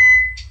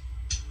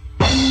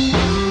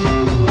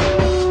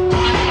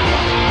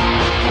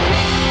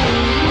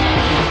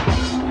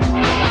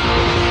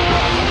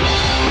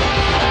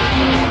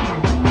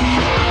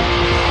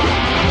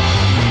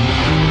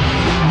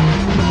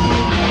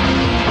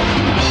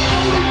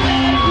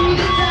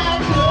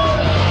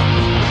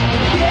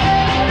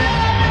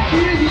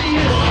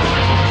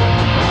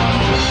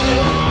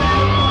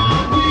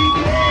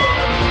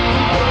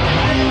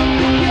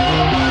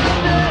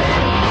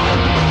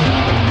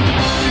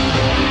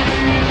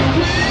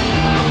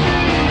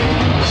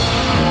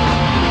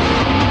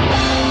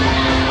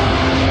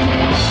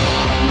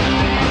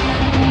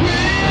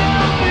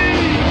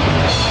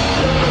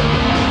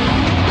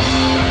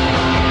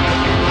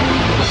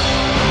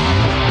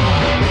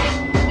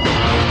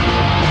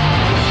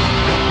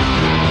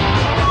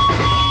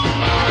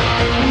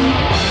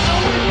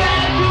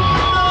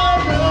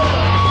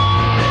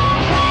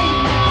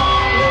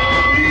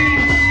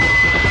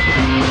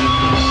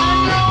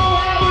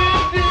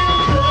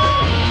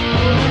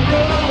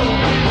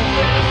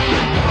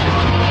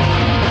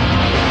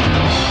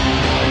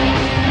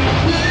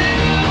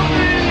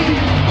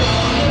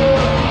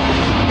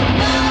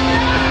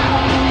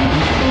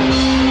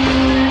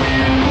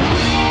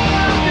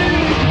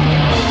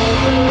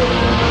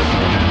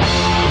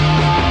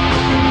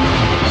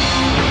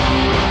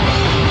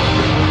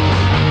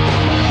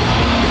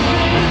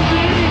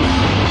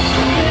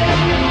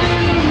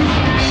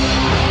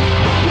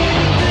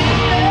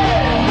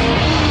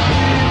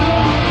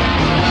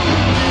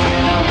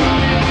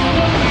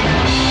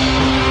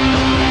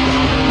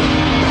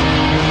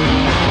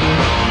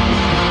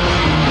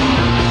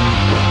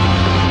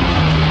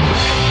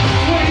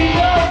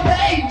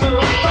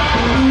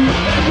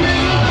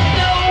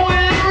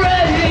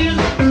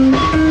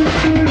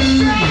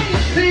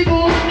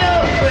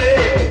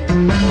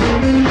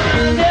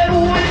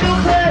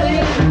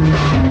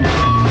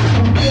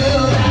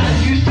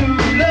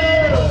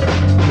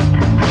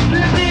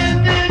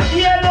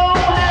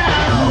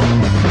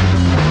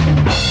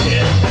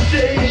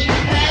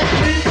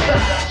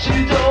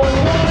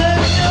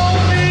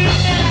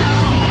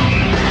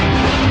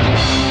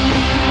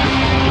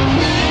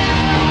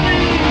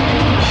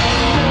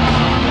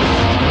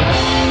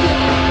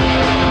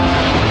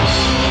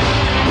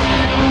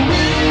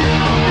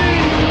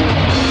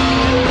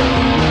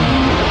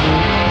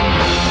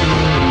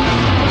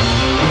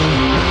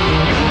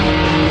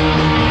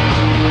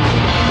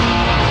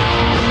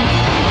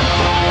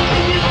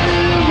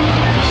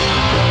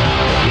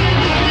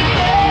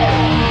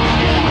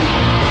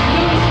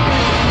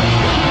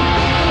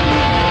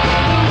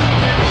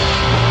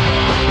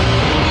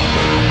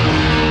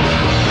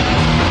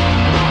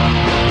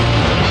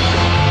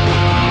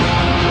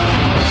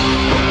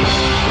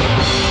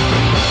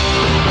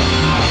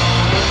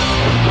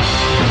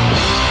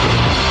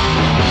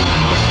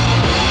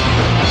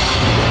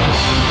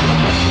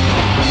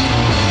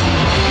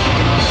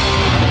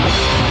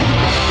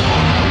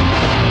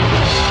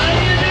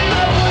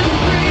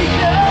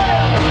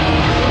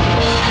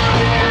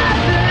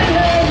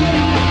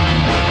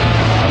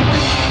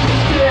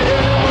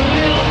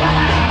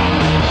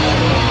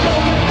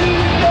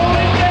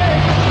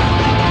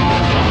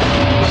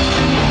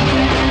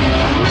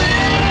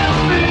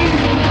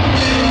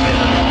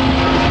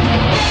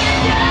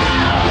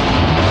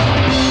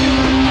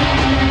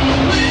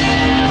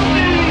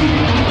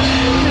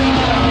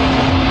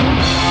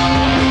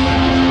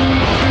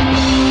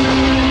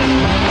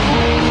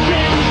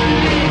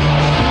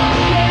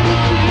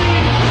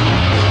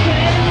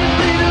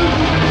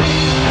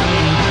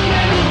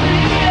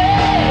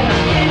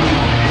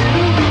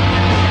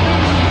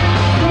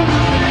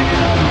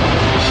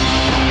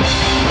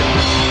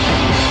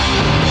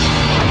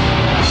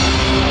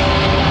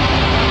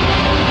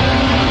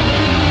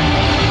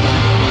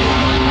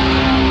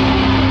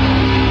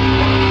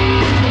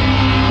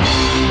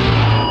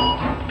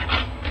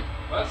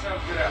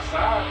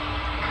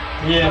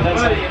 Yeah,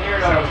 that's it.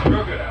 Sounds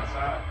real good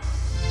outside.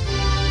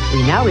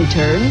 We now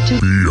return to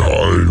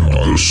Behind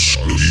the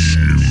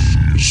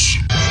Schemes,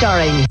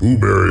 starring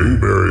Booberry,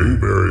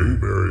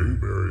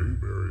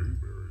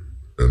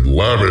 and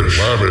Lavish.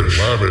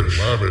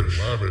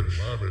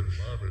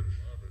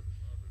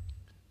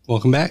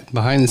 Welcome back,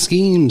 Behind the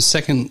Schemes,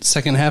 second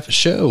half of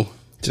show.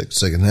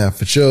 Second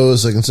half of show,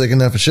 second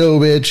half of show,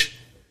 bitch.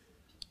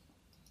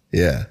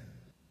 Yeah.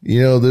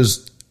 You know,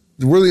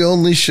 we're the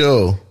only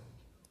show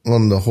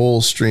on the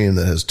whole stream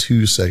that has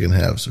 2 second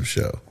halves of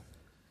show.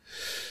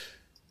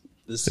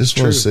 This I just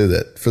want to say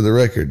that for the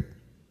record.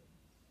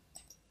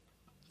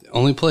 The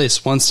only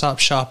place, one-stop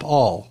shop,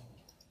 all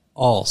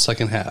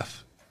second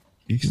half.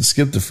 You can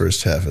skip the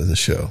first half of the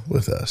show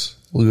with us.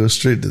 We'll go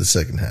straight to the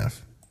second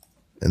half.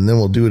 And then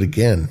we'll do it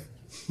again.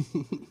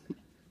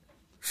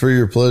 For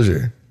your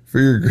pleasure. For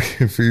your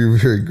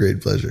very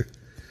great pleasure.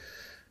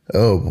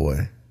 Oh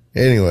boy.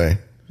 Anyway,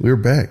 we're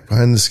back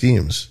behind the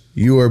schemes.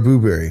 You are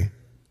Booberry.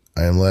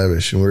 I am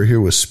Lavish, and we're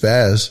here with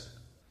Spaz.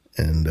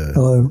 And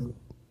hello.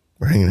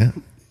 We're hanging out.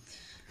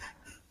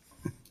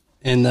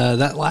 And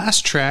that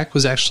last track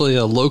was actually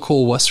a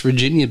local West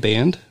Virginia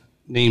band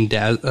named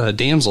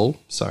Damsel.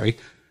 Sorry,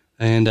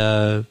 and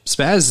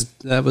Spaz.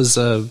 That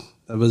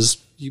was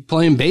you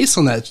playing bass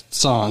on that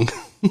song.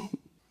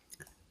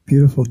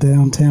 Beautiful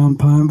downtown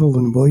Pineville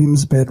in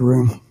Williams'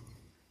 bedroom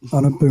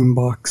on a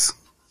boombox.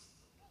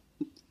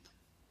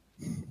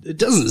 It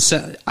doesn't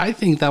sound. I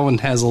think that one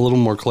has a little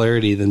more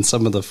clarity than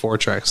some of the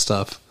 4-track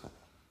stuff.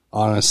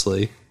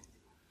 Honestly.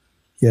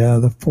 Yeah,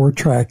 the 4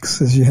 tracks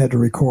is you had to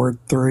record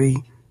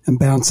 3 and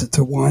bounce it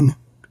to 1.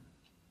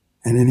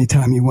 And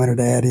anytime you wanted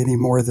to add any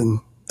more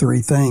than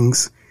 3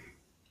 things,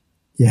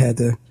 you had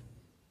to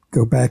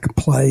go back and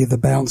play the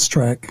bounce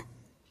track,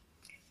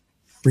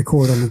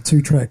 record on the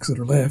 2 tracks that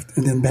are left,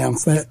 and then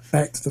bounce that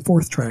back to the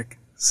 4th track.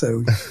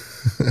 So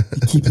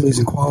you keep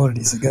losing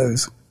quality as it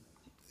goes.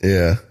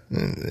 Yeah,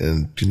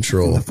 and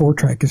control. And the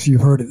 4-track, as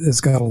you've heard it,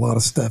 it's got a lot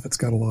of stuff. It's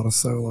got a lot of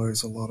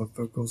solos, a lot of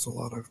vocals, a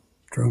lot of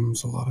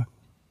drums, a lot of...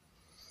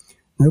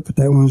 Nope, but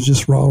that one was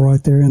just raw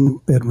right there in the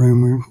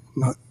bedroom. We're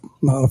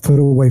not a foot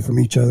away from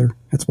each other.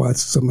 That's why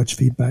it's so much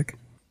feedback.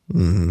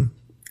 Mm-hmm.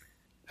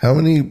 How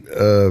many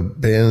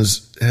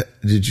bands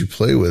did you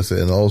play with?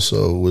 And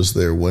also, was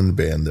there one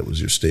band that was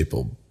your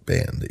staple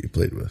band that you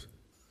played with?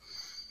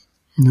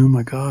 Oh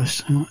my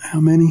gosh,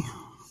 how many?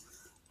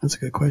 That's a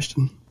good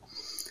question.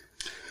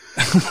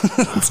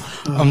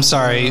 I'm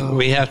sorry,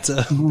 we have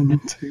to. 1,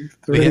 2,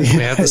 3. We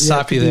have to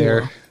stop you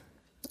there.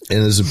 And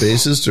as a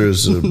bassist, or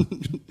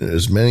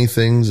as many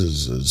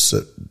things,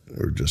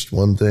 or just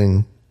one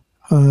thing?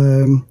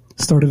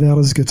 Started out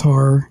as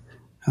guitar,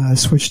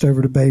 switched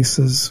over to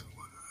basses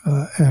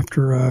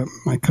after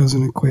my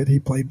cousin had quit. He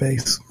played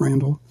bass,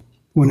 Randall,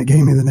 when it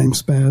gave me the name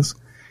Spaz,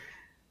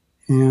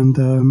 and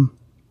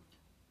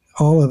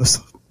all of us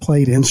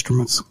played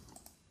instruments.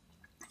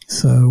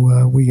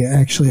 So we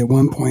actually at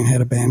one point had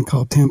a band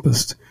called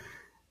Tempest,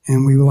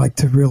 and we like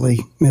to really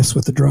mess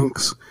with the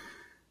drunks.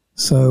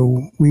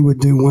 So we would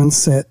do one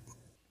set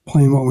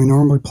playing what we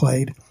normally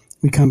played.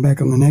 We'd come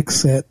back on the next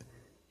set,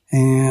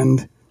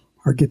 and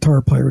our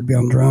guitar player would be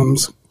on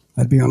drums.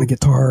 I'd be on a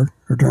guitar.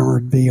 Our drummer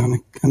would be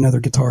on another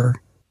guitar.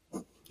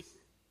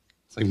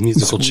 It's like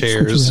musical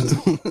chairs.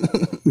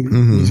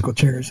 Musical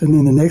chairs. And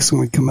then the next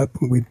one would come up,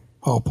 and we'd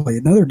all play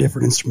another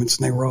different instruments,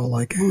 and they were all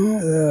like,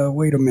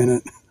 wait a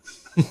minute.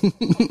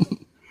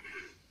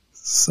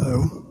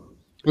 So...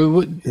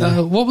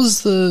 what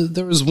was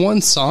there was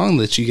one song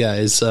that you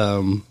guys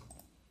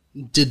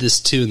did this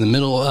to in the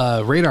middle,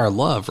 Radar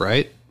Love,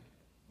 right?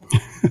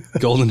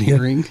 Golden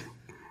Earring.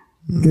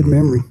 Good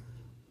memory.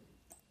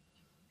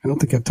 I don't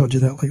think I've told you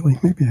that lately.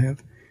 Maybe I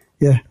have.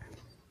 Yeah.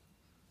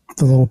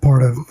 The little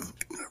part of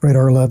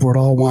Radar Love where it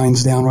all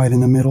winds down right in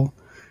the middle.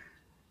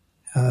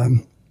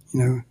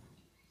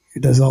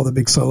 It does all the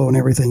big solo and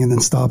everything and then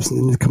stops and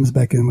then it comes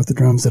back in with the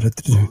drums that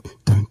the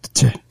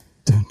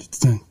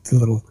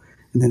little...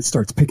 And then it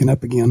starts picking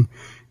up again.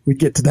 We'd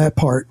get to that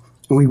part,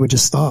 and we would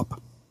just stop.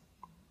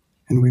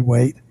 And we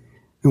wait.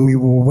 And we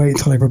will wait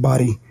until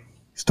everybody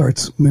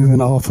starts moving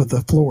off of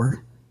the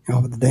floor,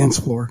 off of the dance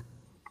floor.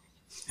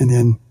 And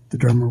then the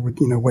drummer would,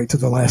 wait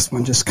till the last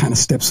one just kind of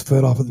steps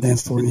foot off of the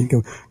dance floor, and he'd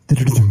go...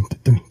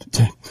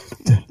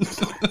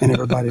 And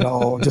everybody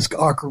all just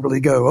awkwardly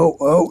go,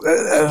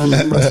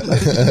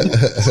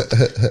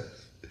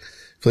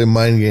 Play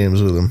mind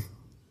games with them.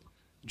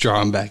 Draw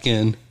them back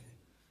in.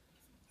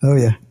 Oh,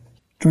 yeah.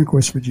 Drunk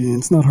West Virginia.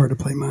 It's not hard to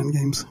play mind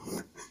games.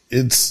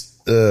 It's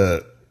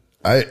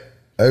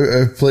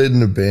I've played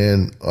in a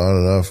band on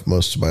and off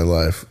most of my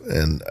life,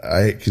 and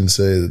I can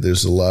say that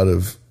there's a lot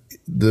of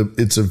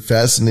it's a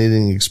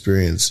fascinating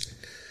experience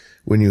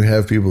when you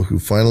have people who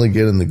finally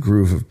get in the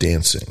groove of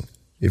dancing.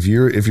 If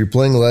you're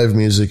playing live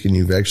music and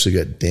you've actually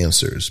got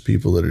dancers,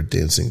 people that are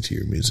dancing to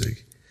your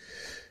music,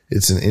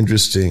 it's an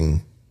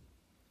interesting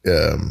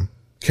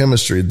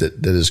chemistry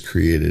that is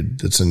created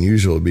that's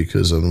unusual,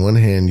 because on one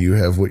hand you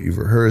have what you've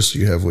rehearsed,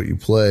 you have what you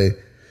play,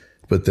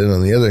 but then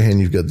on the other hand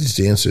you've got these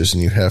dancers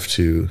and you have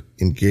to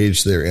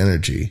engage their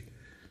energy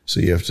So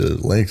you have to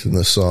lengthen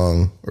the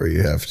song, or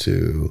you have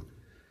to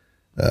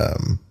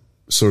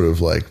sort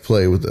of like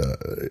play with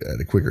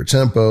at a quicker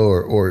tempo,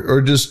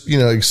 or just, you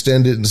know,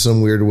 extend it in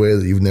some weird way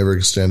that you've never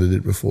extended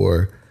it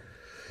before.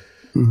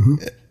 Mm-hmm.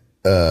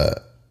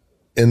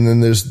 And then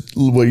there's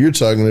what you're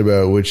talking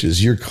about, which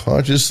is you're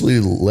consciously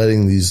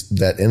letting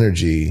that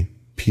energy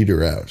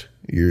peter out.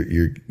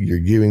 You're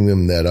giving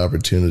them that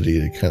opportunity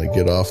to kind of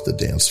get off the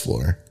dance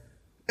floor.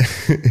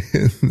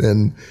 And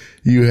then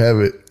you have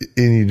it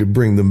in you to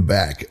bring them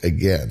back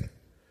again.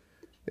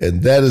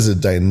 And that is a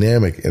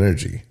dynamic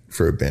energy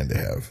for a band to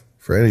have,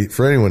 for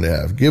anyone to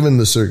have, given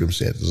the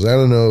circumstances. I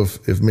don't know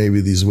if maybe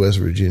these West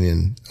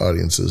Virginian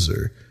audiences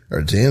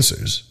are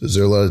dancers. Is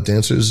there a lot of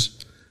dancers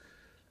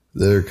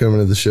that are coming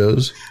to the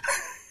shows?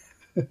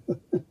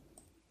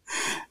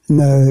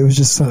 No, it was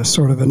just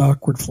sort of an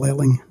awkward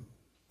flailing.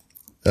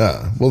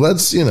 Well,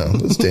 that's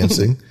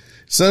dancing.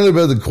 It's not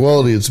about the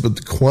quality, it's about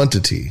the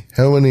quantity.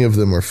 How many of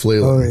them are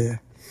flailing? Oh, yeah.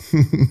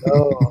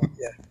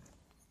 Yeah.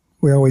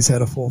 We always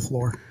had a full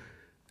floor.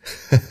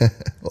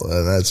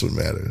 Well, that's what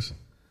matters.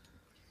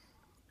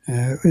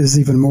 It was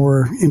even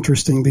more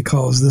interesting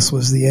because this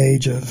was the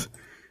age of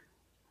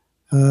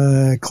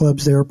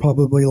clubs there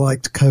probably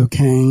liked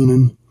Cocaine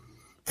and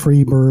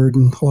Freebird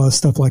and a lot of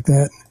stuff like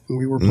that. And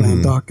we were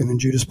playing Dokken and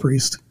Judas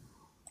Priest.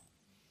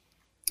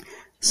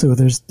 So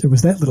there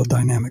was that little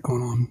dynamic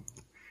going on.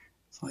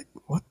 It's like,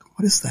 what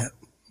is that?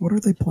 What are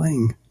they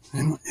playing?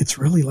 And it's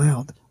really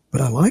loud,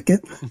 but I like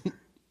it.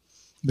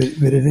 but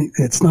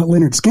it's not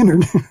Lynyrd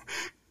Skynyrd.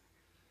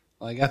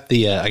 Well, I got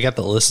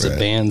the list of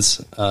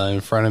bands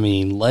in front of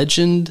me: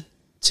 Legend,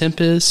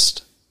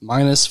 Tempest,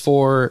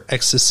 -4,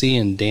 Ecstasy,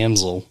 and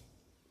Damsel.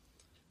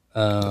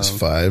 That's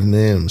 5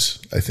 names,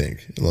 I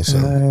think. Unless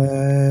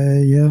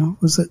yeah,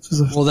 was it?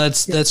 Well,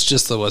 that's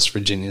just the West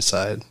Virginia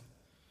side.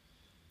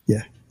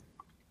 Yeah.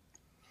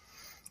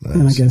 Nice.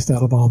 And I guess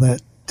out of all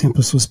that,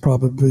 Tempest was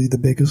probably the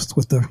biggest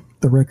with the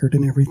record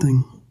and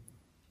everything.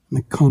 And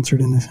the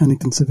concert in the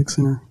Huntington Civic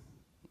Center.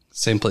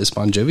 Same place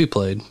Bon Jovi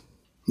played.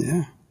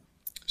 Yeah.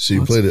 So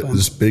you played at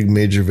this big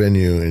major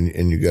venue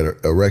and you got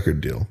a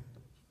record deal.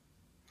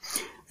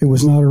 It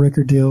was not a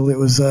record deal. It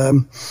was,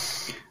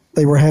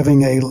 they were having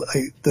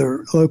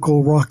the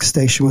local rock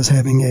station was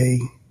having a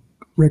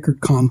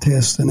record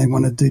contest, and they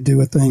wanted to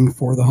do a thing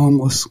for the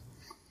homeless.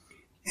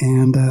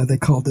 And they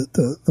called it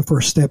the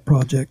First Step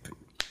Project.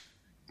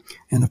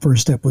 And the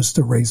first step was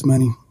to raise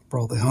money for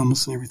all the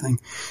homeless and everything.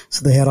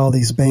 So they had all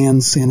these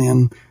bands send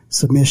in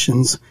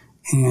submissions,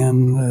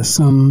 and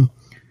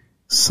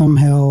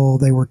somehow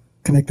they were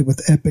connected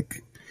with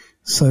Epic.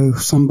 So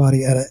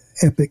somebody at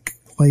Epic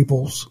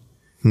Labels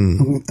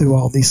went through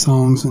all these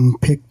songs and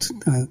picked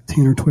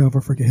 10 or 12, I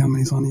forget how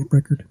many's on the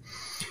record.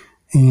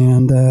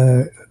 And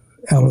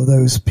out of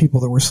those people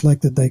that were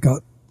selected,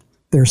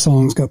 their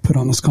songs got put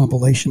on this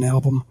compilation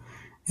album.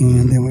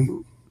 And then we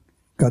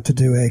got to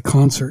do a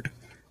concert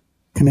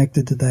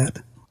connected to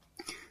that.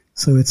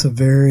 So it's a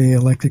very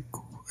eclectic,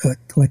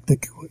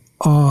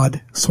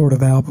 odd sort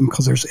of album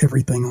because there's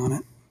everything on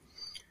it.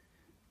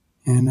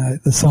 And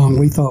the song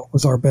we thought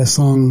was our best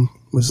song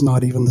was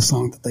not even the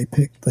song that they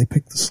picked. They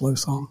picked the slow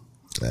song.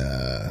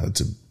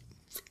 That's a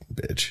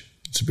bitch.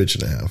 It's a bitch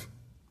and a half.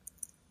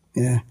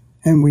 Yeah.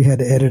 And we had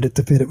to edit it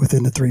to fit it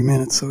within the 3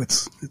 minutes, so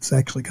it's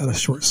actually got a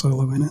short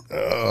solo in it.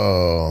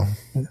 Oh,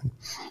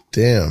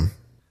 damn!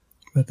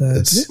 But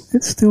it's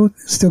still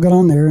got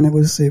on there, and it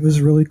was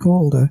really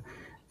cool to,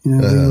 we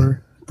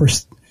were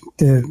first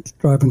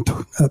driving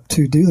up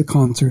to do the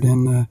concert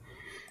and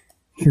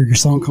hear your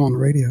song on the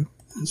radio.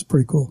 It's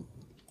pretty cool.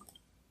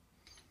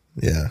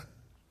 Yeah,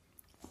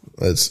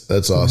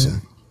 that's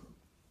awesome.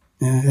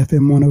 Yeah,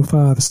 FM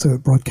 105 is to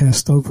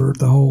broadcast over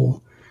the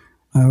whole.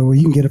 Well,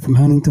 you can get it from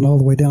Huntington all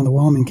the way down to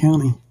Wyoming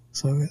County.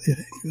 So it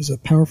was a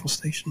powerful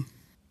station.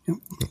 Yep.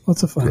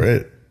 Lots of fun.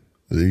 Great.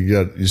 You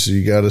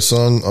got a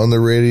song on the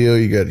radio.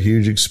 You got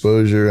huge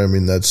exposure. I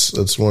mean,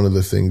 that's one of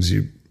the things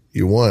you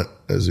want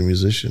as a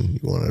musician.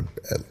 You want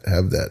to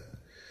have that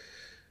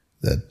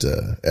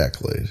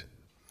accolade.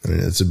 I mean,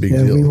 it's a big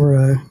deal.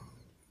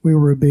 We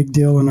were a big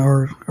deal in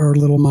our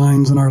little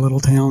mines and our little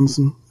towns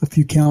and a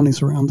few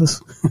counties around us.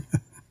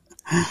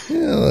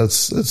 Yeah,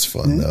 that's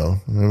fun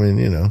though. I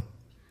mean,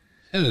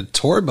 Had a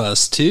tour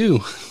bus, too.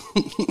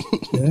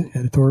 Yeah,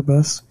 had a tour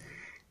bus.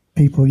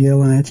 People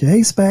yelling at you,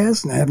 "Hey,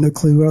 Spaz!" And I have no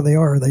clue where they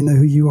are. They know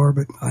who you are,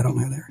 but I don't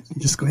know there.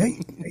 You just go, "Hey,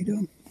 how you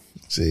doing?"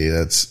 See,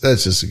 that's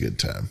just a good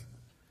time.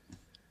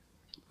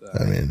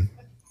 I mean,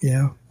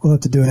 yeah, we'll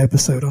have to do an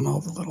episode on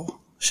all the little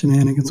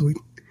shenanigans. We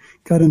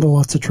got into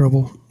lots of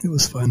trouble. It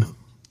was fun.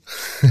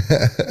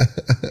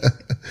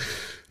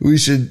 we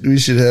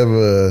should have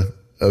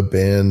a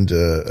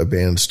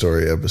band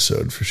story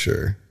episode for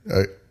sure.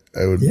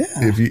 I would,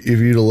 if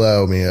you'd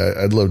allow me,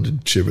 I'd love to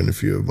chip in a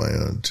few of my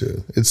own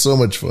too. It's so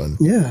much fun.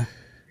 Yeah.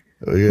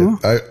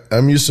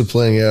 I'm used to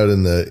playing out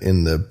in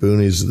the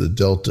boonies of the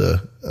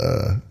Delta,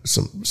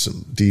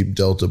 some deep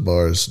Delta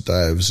bars,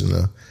 dives,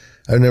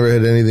 I've never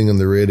had anything on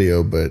the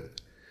radio, but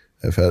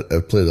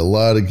I've played a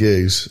lot of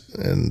gigs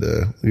and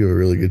we have a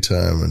really good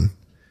time, and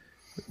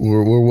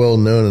We're well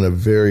known in a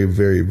very,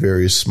 very,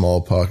 very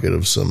small pocket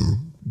of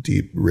some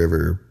deep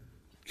river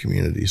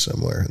community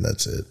somewhere, and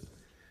that's it.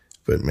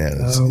 But man,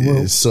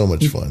 it's so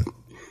much fun.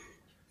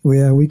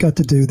 We got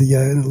to do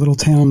the little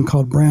town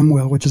called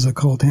Bramwell, which is a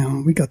coal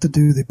town. We got to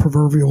do the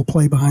proverbial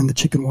play behind the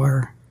chicken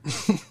wire.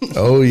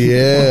 Oh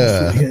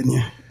yeah.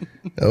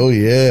 Oh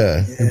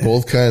yeah.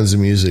 Both kinds of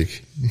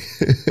music.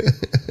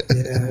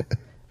 Yeah.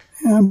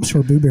 I'm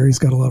sure Booberry's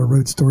got a lot of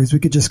road stories. We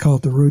could just call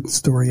it the road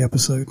story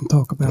episode and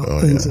talk about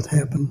things that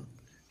happen.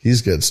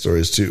 He's got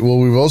stories too. Well,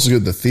 we've also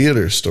got the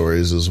theater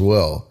stories as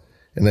well.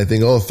 And I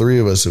think all three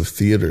of us have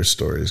theater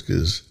stories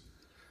because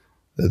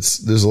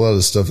there's a lot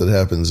of stuff that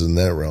happens in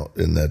that realm,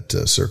 in that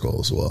circle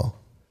as well.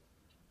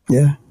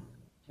 Yeah.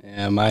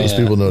 Yeah, those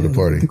people know the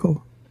party.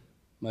 Cool.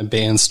 My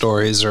band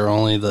stories are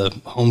only the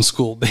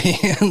homeschool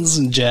bands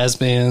and jazz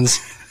bands.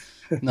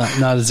 Not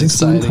as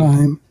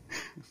exciting.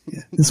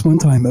 This one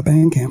time at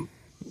band camp.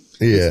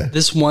 Yeah.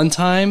 This one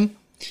time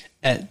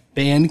at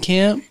band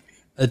camp,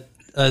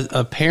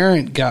 a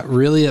parent got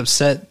really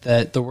upset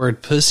that the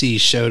word pussy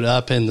showed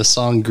up in the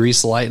song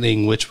Grease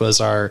Lightning, which was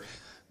our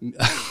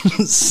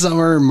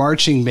summer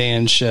marching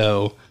band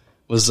show,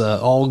 was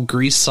all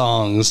Grease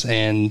songs.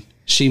 And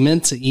she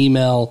meant to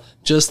email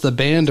just the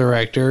band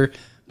director,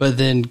 but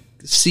then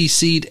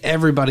CC'd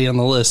everybody on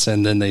the list.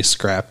 And then they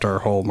scrapped our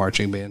whole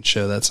marching band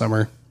show that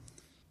summer.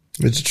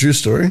 It's a true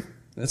story.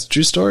 That's a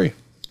true story.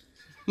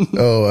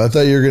 Oh, I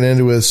thought you were going to end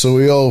it with, so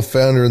we all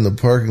found her in the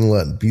parking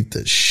lot and beat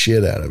the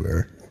shit out of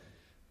her.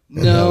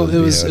 No, it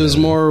was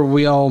more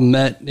we all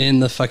met in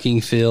the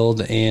fucking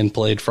field and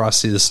played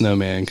Frosty the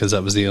Snowman because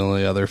that was the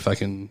only other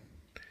fucking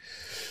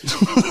shit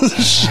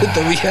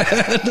that we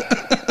had.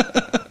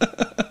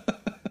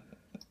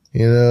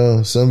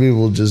 Some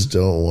people just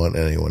don't want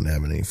anyone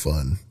having any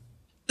fun.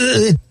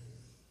 The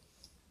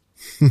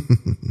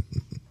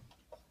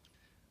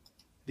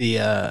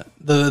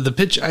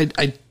picture,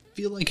 I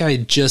feel like I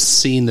had just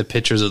seen the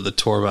pictures of the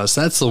tour bus.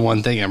 That's the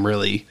one thing I'm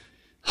really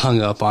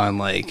hung up on.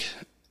 Like,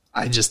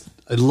 I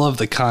love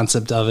the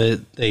concept of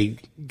it. They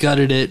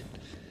gutted it.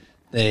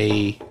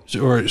 They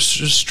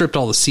stripped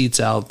all the seats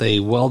out. They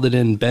welded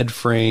in bed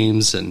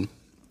frames and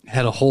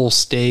had a whole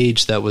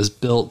stage that was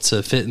built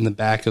to fit in the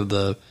back of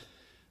the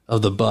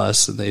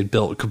bus, and they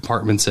built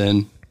compartments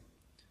in.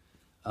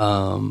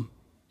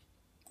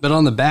 But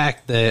on the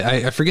back,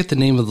 I forget the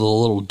name of the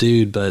little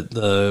dude, but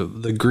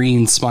the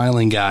green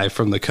smiling guy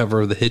from the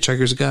cover of the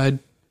Hitchhiker's Guide.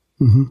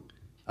 Mm-hmm.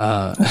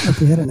 I don't know if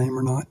he had a name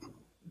or not.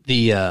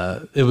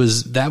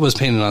 That was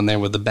painted on there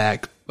with the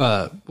back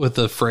with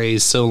the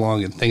phrase "So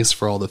long and thanks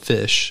for all the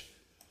fish,"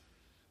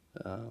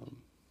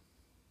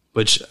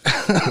 which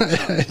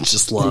I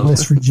just love.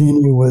 West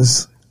Virginia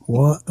was,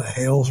 what the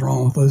hell's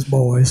wrong with those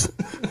boys?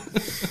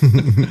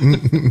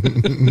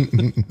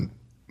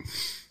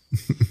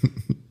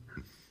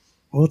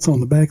 What's on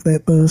the back of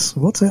that bus?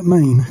 What's that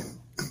mean?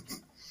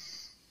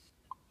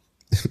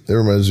 That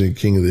reminds me of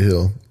King of the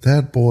Hill.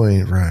 That boy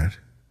ain't right.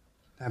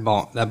 That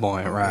boy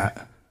ain't right.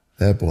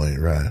 That boy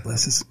ain't right.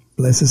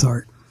 Bless his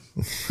heart.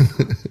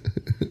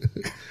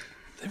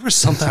 There was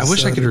something I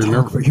wish I could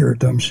remember. For your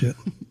dumb shit.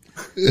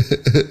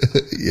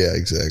 Yeah,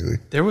 exactly.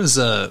 There was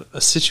a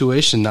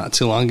situation not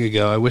too long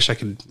ago. I wish I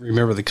could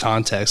remember the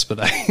context, but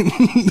I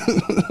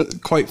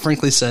quite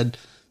frankly said,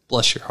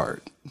 "Bless your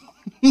heart."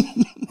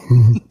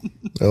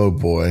 Oh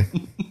boy.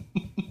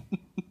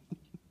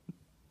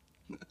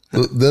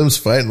 Them's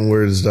fighting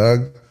words,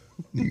 dog.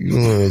 You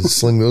don't want to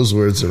sling those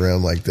words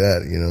around like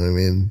that, you know what I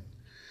mean?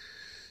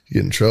 You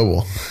get in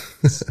trouble.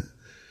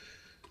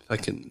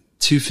 Fucking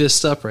two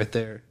fists up right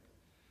there.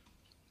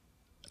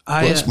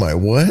 Bless my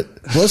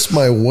what? Bless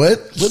my what?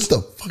 What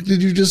the fuck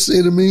did you just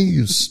say to me?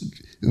 And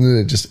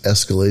then it just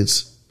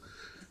escalates.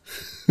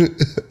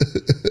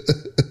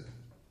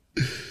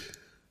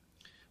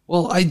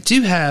 Well, I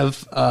do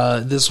have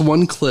this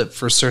one clip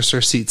for Sir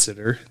Seat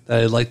Sitter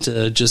that I'd like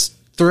to just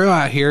throw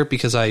out here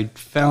because I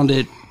found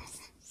it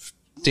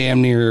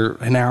damn near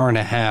an hour and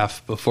a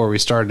half before we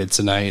started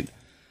tonight.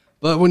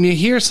 But when you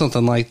hear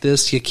something like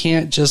this, you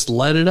can't just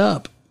let it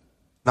up.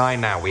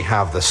 Now we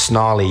have the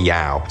Snarly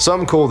Yow.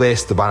 Some call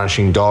this the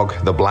Vanishing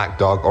Dog, the Black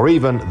Dog, or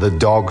even the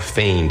Dog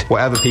Fiend.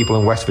 Whatever people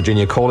in West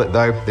Virginia call it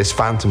though, this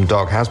phantom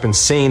dog has been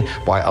seen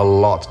by a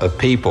lot of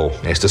people.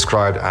 It's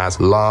described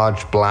as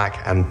large,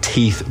 black, and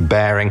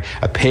teeth-bearing,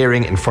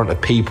 appearing in front of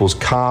people's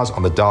cars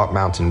on the dark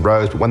mountain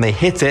roads, but when they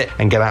hit it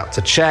and get out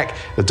to check,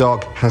 the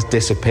dog has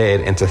disappeared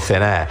into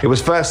thin air. It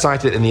was first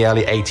sighted in the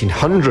early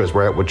 1800s,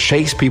 where it would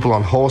chase people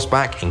on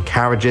horseback, in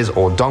carriages,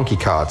 or donkey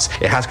carts.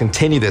 It has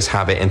continued this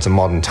habit into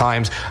modern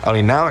times,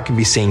 only now it can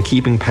be seen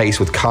keeping pace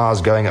with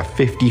cars going at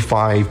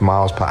 55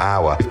 miles per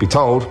hour. If be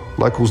told,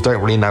 locals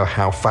don't really know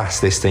how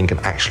fast this thing can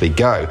actually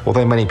go.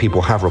 Although many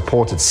people have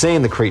reported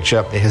seeing the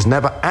creature, it has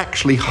never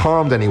actually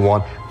harmed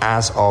anyone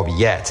as of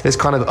yet. This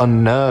kind of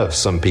unnerves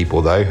some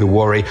people though, who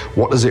worry,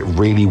 what does it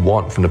really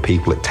want from the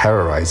people it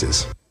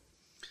terrorizes?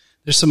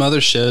 There's some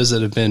other shows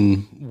that have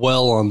been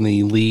well on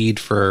the lead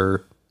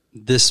for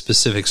this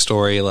specific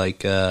story,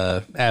 like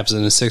Abs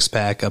in a Six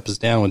Pack, Up is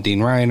Down with Dean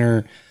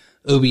Reiner,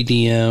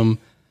 OBDM.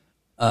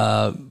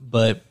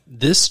 But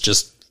this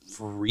just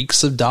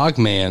reeks of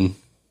Dogman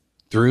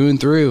through and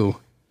through.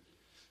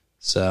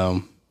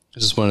 So I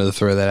just wanted to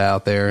throw that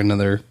out there.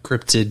 Another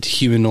cryptid,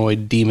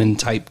 humanoid, demon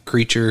type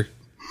creature.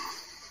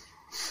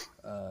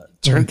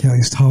 Like how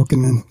he's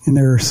talking in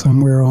there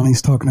somewhere on,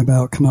 he's talking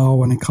about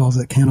Kanawha and he calls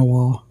it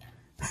Kanawha.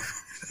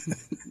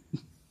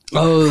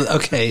 Oh,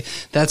 okay.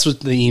 That's what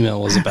the email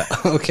was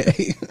about.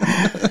 Okay.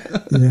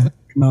 Yeah,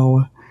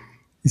 Kanawha.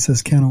 He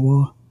says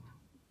Kanawha.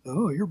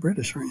 Oh, you're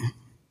British, aren't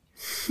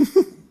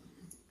you?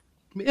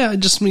 Yeah,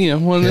 just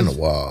wanted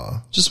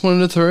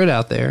to throw it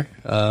out there.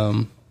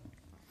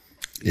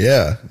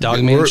 Yeah,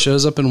 Dogman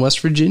shows up in West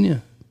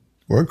Virginia.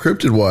 We're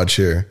Cryptid Watch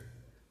here.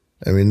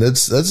 I mean,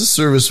 that's a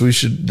service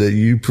that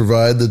you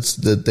provide.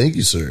 Thank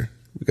you, sir.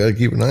 We got to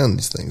keep an eye on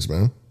these things,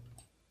 man.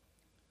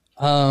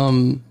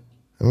 I'm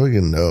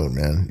looking no,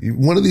 man.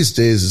 One of these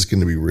days it's going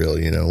to be real.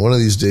 One of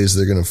these days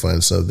they're going to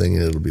find something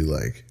and it'll be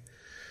like,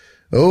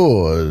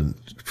 a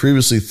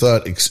previously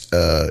thought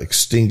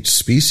extinct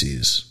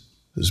species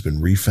has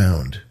been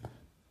refound.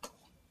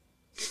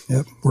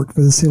 Yep, worked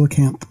for the SEAL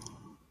camp.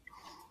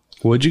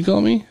 What'd you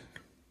call me?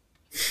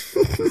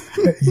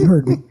 You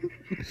heard me.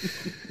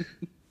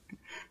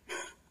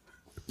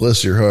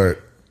 Bless your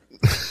heart.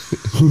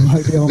 You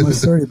might be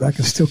almost 30, but I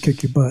can still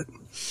kick your butt.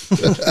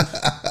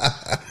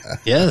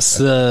 Yes,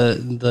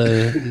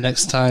 the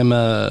next time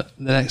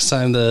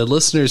the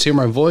listeners hear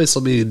my voice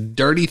will be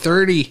Dirty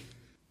 30.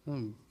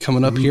 I'm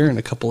coming up here in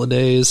a couple of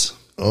days.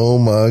 Oh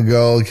my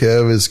God,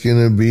 Kev! It's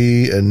gonna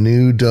be a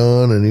new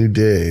dawn, a new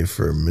day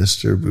for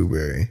Mr.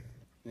 Booberry.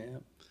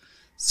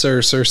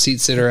 Sir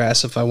Seat Sitter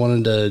asked if I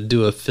wanted to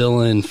do a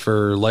fill-in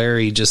for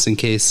Larry just in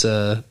case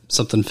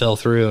something fell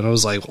through. And I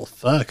was like, well,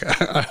 fuck,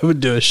 I would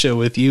do a show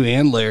with you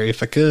and Larry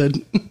if I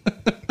could.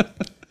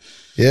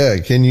 Yeah,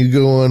 can you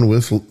go on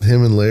with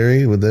him and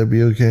Larry? Would that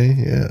be okay?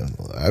 Yeah,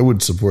 I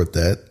would support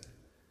that.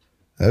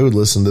 I would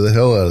listen to the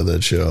hell out of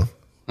that show.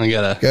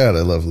 God,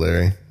 I love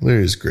Larry.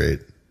 Larry's great.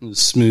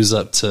 Smooze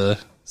up to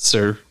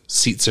Sir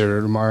Seat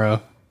Sitter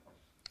tomorrow.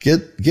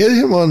 Get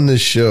him on this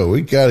show.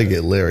 We got to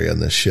get Larry on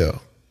this show.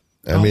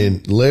 I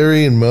mean,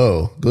 Larry and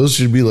Mo, those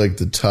should be like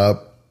the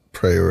top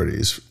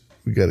priorities.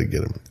 We got to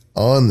get them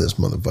on this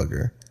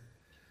motherfucker.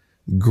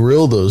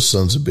 Grill those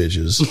sons of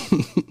bitches.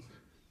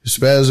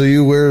 Spaz, are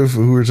you aware of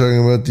who we're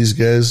talking about, these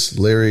guys?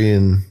 Larry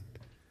and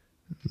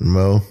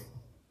Mo?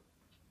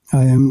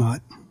 I am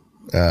not.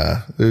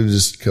 They're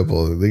just a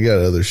couple. They got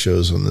other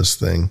shows on this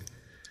thing.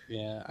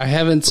 Yeah, I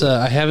haven't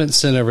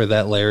sent over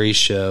that Larry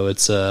show.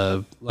 It's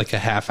like a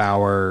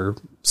half-hour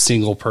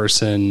single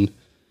person.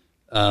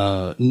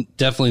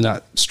 Definitely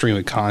not stream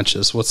of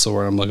conscious. What's the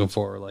word I'm looking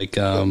for? Like,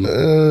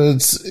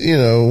 it's,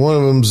 one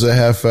of them's a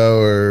half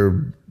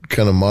hour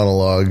kind of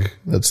monologue.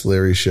 That's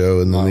Larry's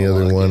show. And then the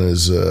other one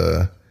is,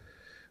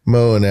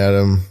 Mo and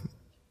Adam.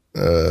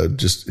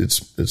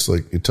 It's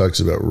like, it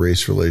talks about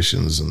race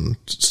relations and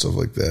stuff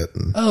like that.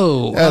 And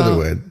either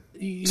way,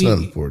 it's not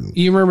important.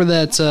 You remember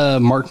that,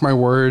 Mark My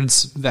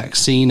Words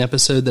vaccine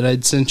episode that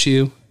I'd sent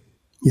you?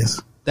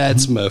 Yes.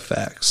 That's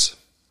MoFax.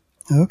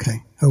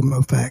 Okay. Oh,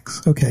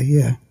 MoFax. Okay,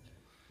 yeah.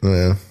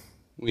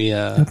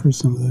 Yeah. I've heard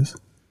some of those.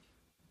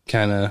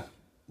 Kind of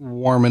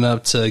warming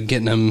up to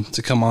getting him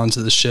to come on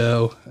to the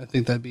show. I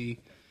think that'd be...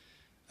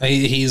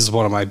 He's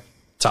one of my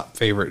top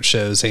favorite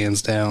shows,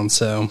 hands down,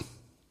 so...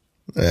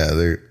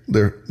 Yeah,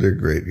 they're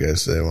great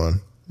guys to have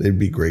on. They'd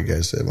be great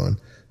guys to have on.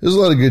 There's a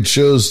lot of good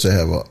shows to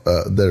have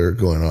that are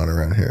going on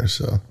around here,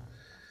 so...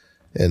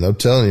 And I'm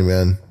telling you,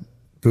 man,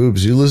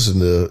 Boobs, you listen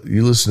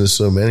to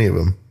so many of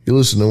them. You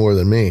listen to more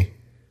than me.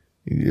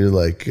 You're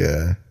like,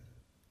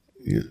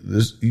 you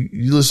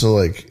listen to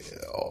like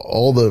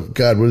all the,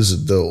 God, what is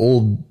it? The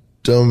old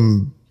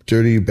dumb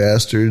dirty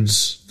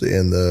bastards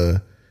and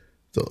the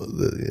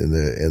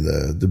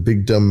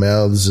big dumb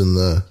mouths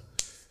and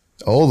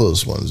all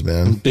those ones,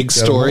 man. Big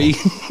Story.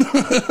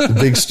 The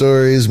big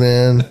stories,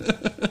 man.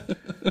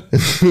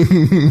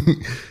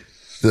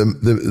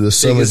 the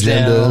some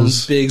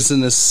agendas. Bigs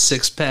in the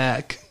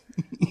 6-pack.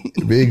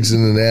 Bigs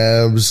in the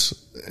abs.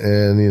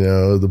 And,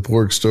 the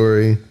pork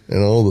story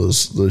and all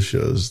those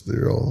shows,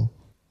 they're all,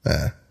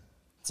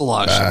 It's a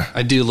lot of shows.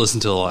 I do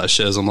listen to a lot of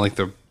shows. I'm like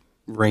the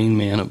Rain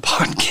Man of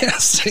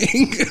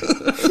podcasting.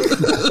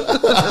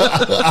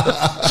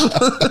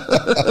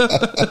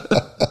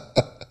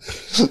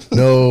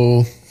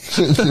 No.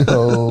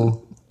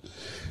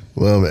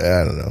 Well,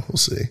 I don't know. We'll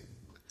see.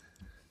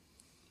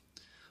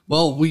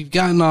 Well, we've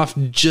gotten off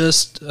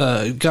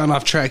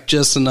track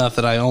just enough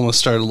that I almost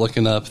started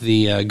looking up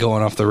the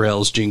Going Off the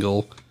Rails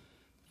jingle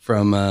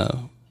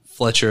from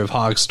Fletcher of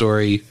Hog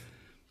Story.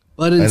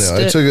 But instead, I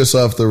know, I took us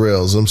off the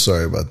rails. I'm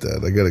sorry about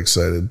that. I got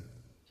excited.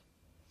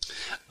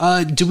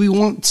 Do we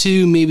want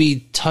to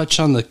maybe touch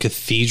on the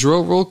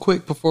cathedral real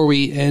quick before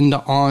we end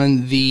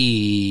on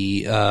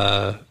the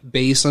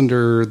base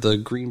under the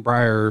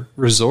Greenbrier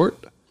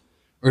Resort?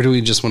 Or do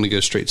we just want to go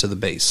straight to the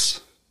base?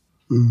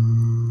 I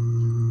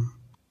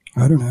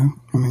don't know.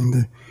 I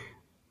mean,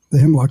 the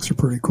hemlocks are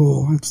pretty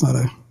cool. It's not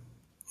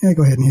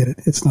go ahead and hit it.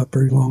 It's not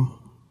very long.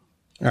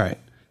 All right.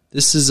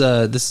 This is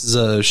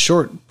a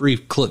short,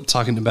 brief clip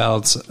talking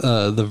about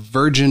the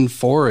virgin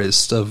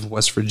forest of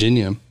West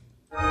Virginia.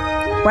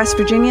 West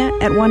Virginia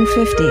at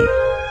 150.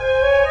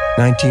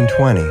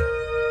 1920,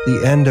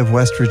 the end of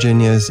West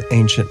Virginia's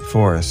ancient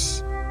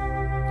forests.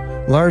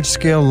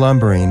 Large-scale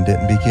lumbering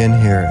didn't begin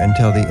here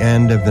until the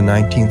end of the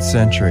 19th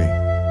century.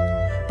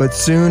 But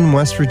soon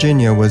West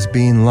Virginia was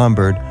being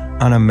lumbered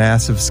on a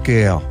massive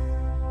scale.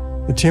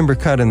 The timber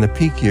cut in the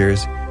peak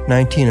years,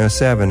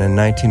 1907 and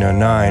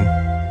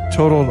 1909,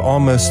 totaled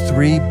almost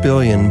 3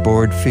 billion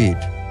board feet.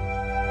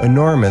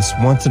 Enormous,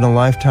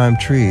 once-in-a-lifetime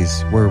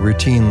trees were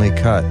routinely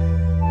cut.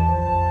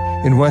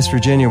 In West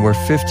Virginia were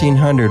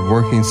 1,500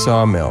 working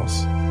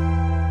sawmills.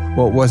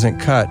 What wasn't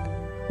cut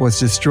was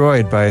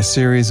destroyed by a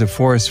series of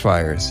forest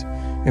fires,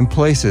 in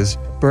places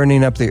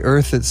burning up the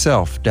earth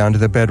itself down to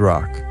the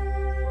bedrock.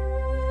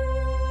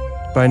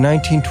 By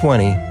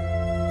 1920,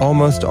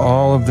 almost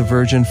all of the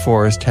virgin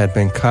forest had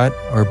been cut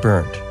or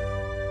burnt.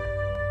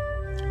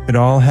 It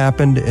all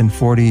happened in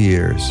 40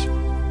 years.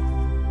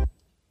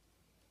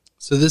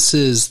 So this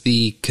is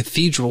the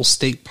Cathedral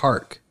State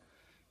Park.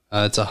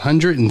 It's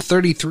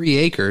 133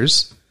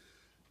 acres,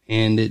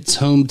 and it's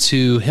home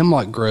to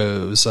hemlock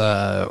groves,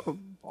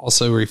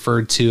 also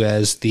referred to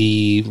as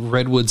the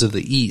Redwoods of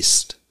the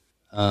East.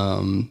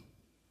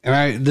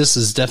 This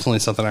is definitely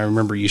something I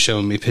remember you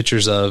showing me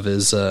pictures of.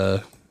 Is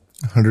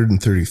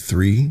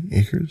 133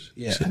 acres?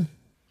 Yeah.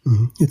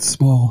 It's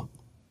small.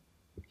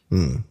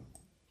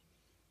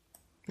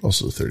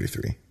 Also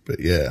 33. But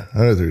yeah,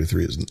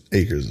 133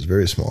 acres is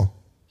very small.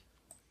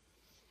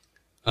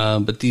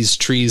 But these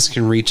trees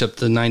can reach up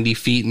to 90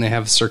 feet, and they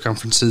have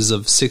circumferences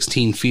of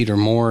 16 feet or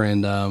more.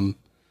 And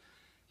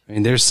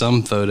there's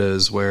some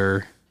photos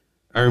where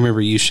I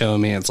remember you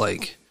showing me, it's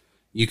like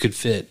you could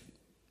fit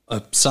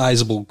a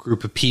sizable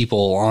group of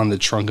people on the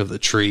trunk of the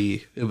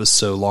tree. It was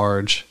so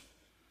large.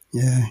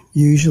 Yeah,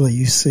 usually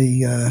you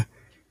see,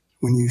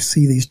 when you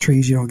see these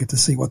trees, you don't get to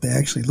see what they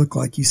actually look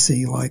like. You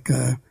see like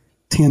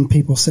 10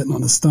 people sitting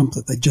on a stump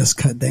that they just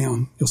cut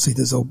down. You'll see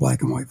those old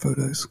black and white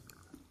photos.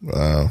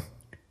 Wow.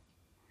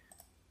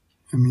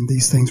 I mean,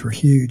 these things were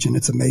huge, and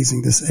it's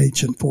amazing this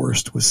ancient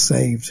forest was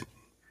saved.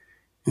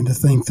 And to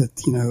think that,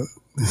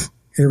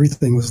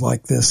 everything was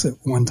like this at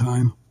one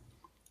time.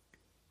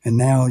 And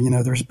now,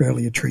 there's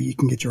barely a tree you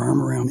can get your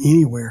arm around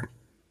anywhere.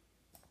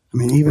 I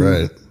mean,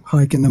 even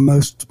hiking the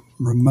most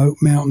remote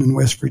mountain in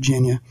West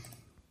Virginia,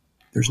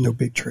 there's no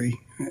big tree.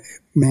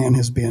 Man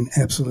has been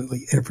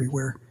absolutely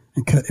everywhere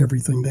and cut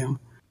everything down.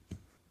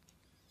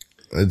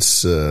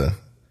 It's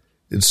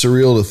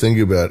surreal to think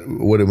about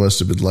what it must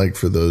have been like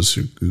for those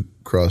who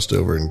crossed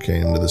over and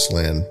came to this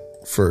land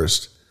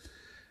first,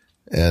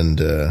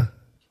 and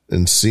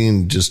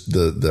seeing just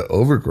the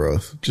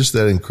overgrowth, just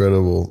that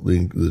incredible,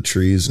 the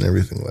trees and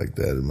everything like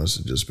that. It must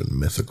have just been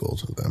mythical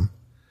to them.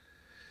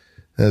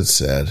 That's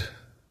sad.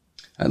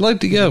 I'd like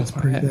to go.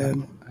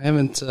 Bad. I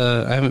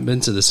haven't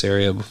been to this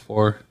area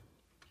before.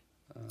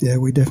 Yeah,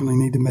 we definitely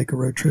need to make a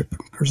road trip.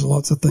 There's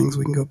lots of things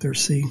we can go up there and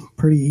see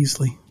pretty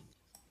easily.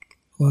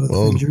 Well,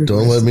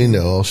 don't let me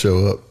know. I'll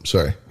show up.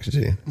 Sorry,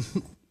 continue.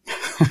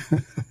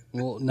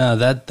 Well, no,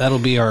 that'll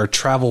be our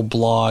travel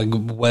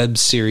blog web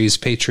series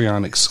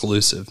Patreon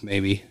exclusive,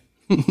 maybe.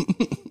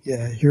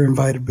 Yeah, you're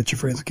invited, but your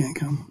friends can't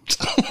come.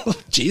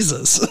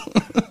 Jesus.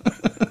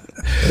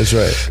 That's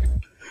right.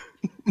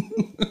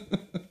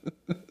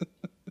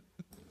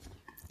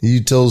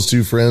 He tells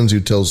two friends who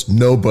tells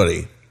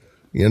nobody.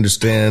 You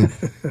understand?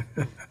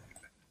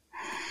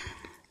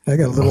 I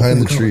got a little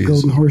thing called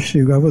Golden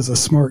Horseshoe. I was a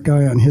smart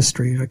guy on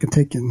history. I can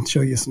take you and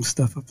show you some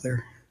stuff up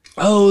there.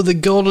 Oh, the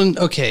Golden...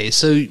 Okay,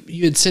 so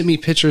you had sent me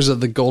pictures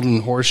of the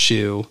Golden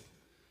Horseshoe,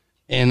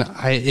 and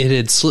it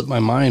had slipped my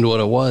mind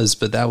what it was,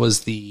 but that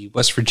was the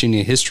West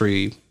Virginia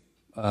History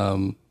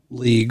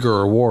League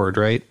or award,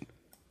 right?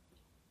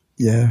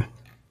 Yeah.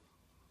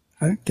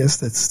 I guess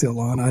that's still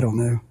on. I don't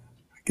know.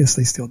 I guess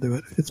they still do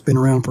it. It's been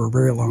around for a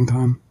very long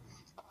time.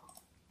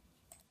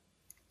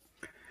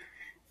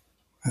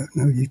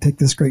 No, you take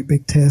this great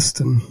big test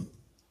and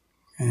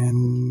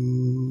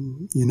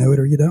you know it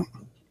or you don't,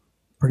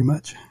 pretty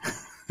much.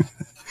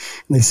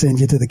 They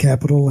send you to the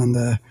Capitol, and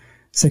the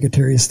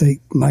Secretary of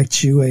State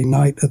knights you a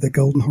Knight of the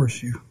Golden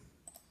Horseshoe.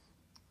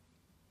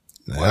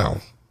 Wow.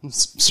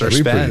 Sir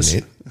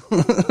Spaz.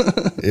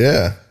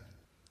 Yeah.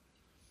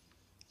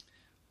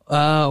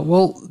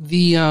 Well,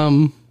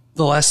 the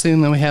last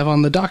thing that we have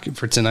on the docket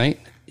for tonight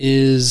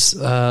is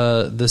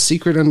the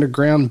secret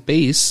underground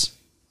base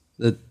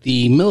that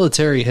the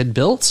military had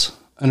built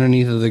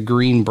underneath of the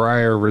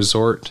Greenbrier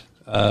Resort,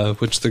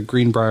 which the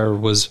Greenbrier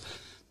was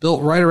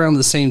built right around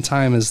the same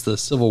time as the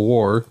Civil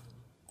War.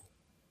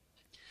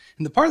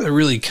 And the part that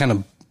really kind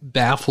of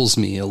baffles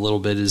me a little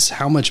bit is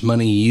how much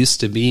money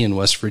used to be in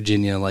West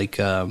Virginia. Like,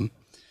 I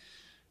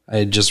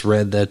had just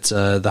read that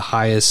the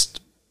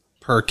highest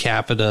per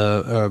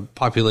capita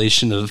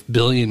population of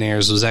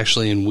billionaires was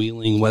actually in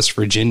Wheeling, West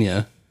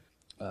Virginia,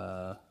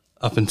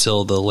 up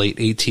until the late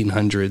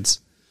 1800s.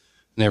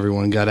 And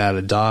everyone got out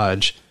of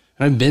Dodge.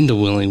 And I've been to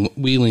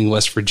Wheeling,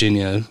 West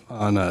Virginia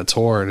on a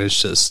tour, and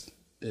it's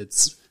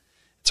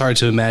it's hard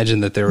to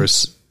imagine that there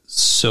was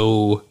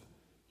so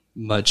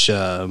much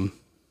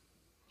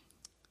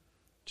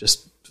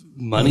just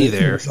money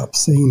there. It's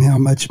obscene how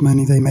much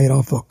money they made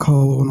off of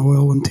coal and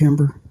oil and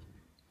timber.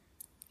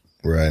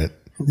 Right.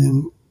 And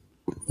then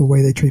the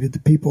way they treated the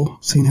people,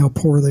 seeing how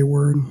poor they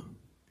were.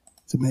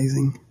 It's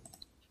amazing.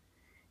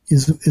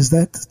 Is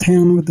that the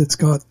town that's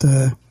got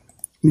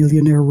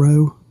Millionaire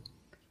Row?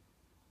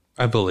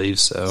 I believe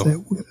so. Is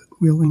that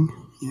Wheeling?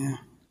 Yeah.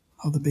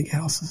 All the big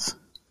houses.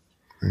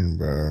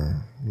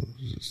 Greenbrier. What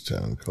is this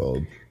town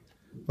called?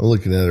 I'm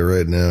looking at it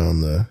right now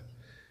in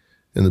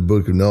the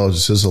Book of Knowledge. It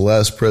says the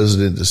last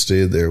president to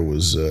stay there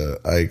was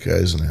Ike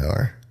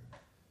Eisenhower.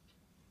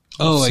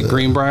 Oh, at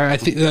Greenbrier? I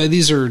think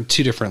these are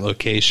two different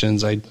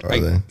locations. I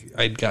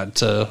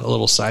got a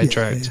little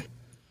sidetracked.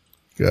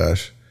 Yeah.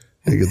 Gosh.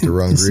 I get the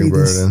wrong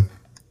Greenbrier then.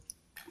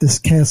 This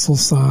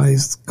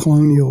castle-sized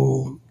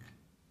colonial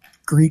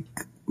Greek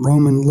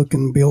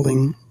Roman-looking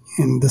building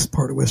in this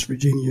part of West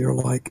Virginia, you're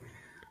like,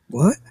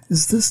 what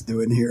is this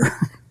doing here?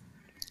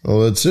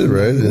 Oh, that's it,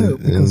 right?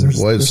 In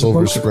White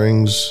Sulphur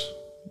Springs,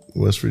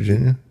 West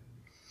Virginia.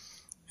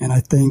 And I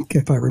think,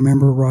 if I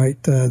remember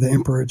right, the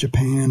Emperor of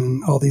Japan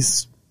and all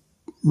these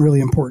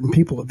really important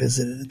people have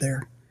visited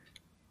there.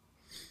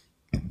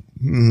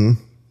 Mm-hmm.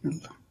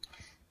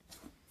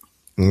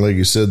 And like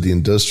you said, the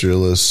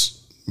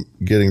industrialists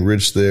getting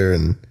rich there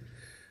and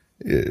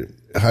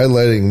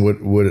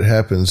highlighting what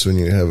happens when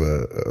you have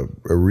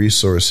a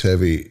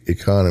resource-heavy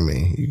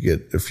economy. You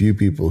get a few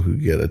people who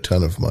get a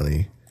ton of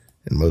money,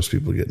 and most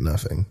people get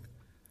nothing.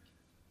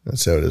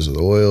 That's how it is with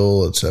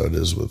oil. That's how it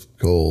is with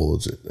coal.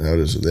 That's how it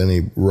is with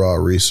any raw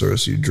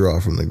resource you draw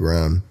from the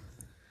ground.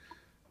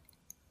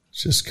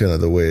 It's just kind of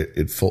the way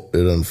it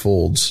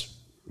unfolds.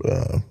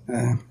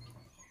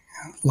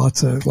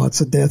 Lots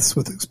of deaths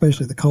with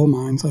especially the coal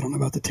mines. I don't know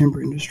about the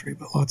timber industry,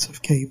 but lots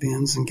of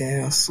cave-ins and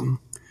gas and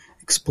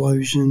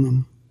explosion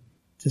and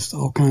just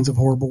all kinds of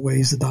horrible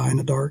ways to die in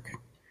the dark.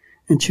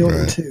 And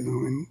children too.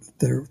 I mean,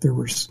 there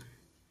were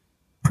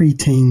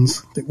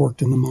pre-teens that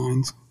worked in the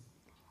mines.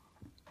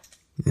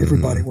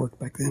 Everybody worked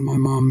back then. My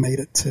mom made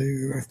it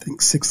to, I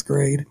think, 6th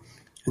grade,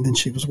 and then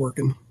she was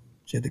working.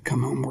 She had to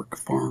come home and work a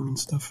farm and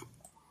stuff.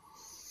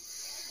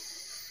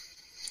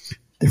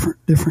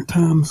 Different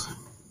times.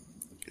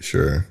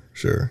 Sure.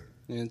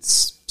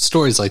 It's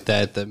stories like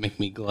that make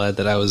me glad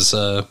that I was,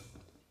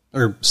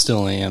 or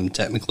still am,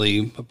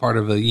 technically a part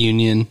of a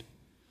union.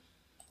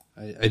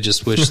 I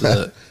just wish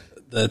that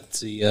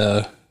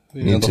the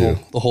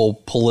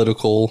whole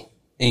political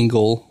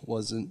angle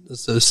wasn't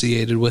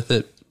associated with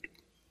it.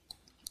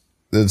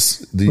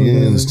 The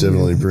unions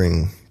definitely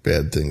bring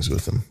bad things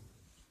with them.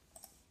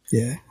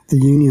 Yeah, the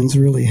unions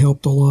really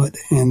helped a lot,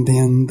 and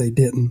then they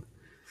didn't.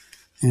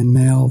 And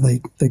now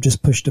they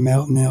just pushed them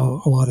out. And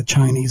now a lot of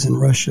Chinese and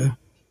Russia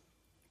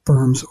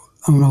firms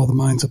own all the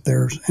mines up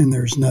there, and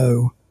there's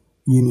no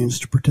unions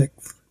to protect.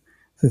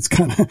 So it's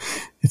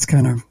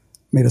kind of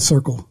made a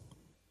circle.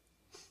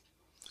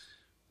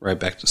 Right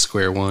back to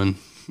square one.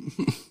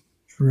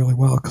 It's really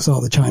wild because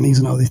all the Chinese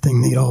and all these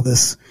things need all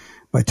this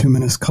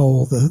bituminous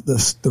coal.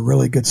 The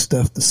really good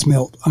stuff, the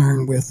smelt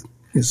iron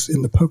is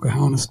in the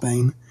Pocahontas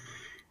vein.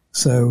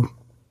 So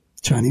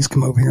Chinese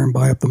come over here and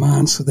buy up the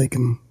mines so they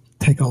can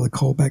take all the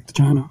coal back to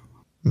China.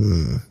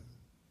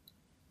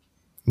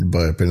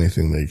 Buy up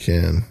anything they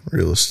can.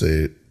 Real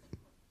estate,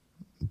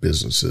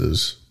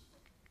 businesses,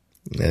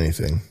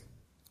 anything.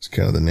 It's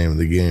kind of the name of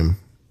the game.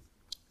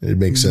 It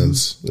makes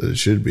sense that it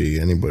should be.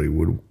 Anybody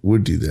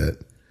would do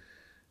that.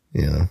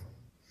 You know.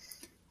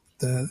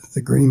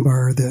 The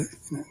Greenbrier, that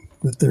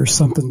there's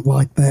something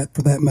like that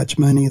for that much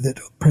money that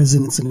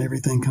presidents and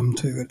everything come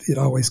to it. It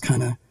always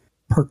kind of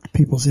perked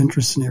people's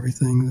interest and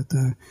everything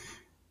that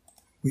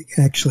we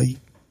actually,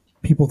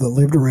 people that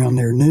lived around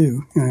there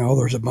knew,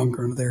 there's a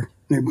bunker under there.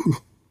 And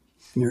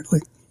you're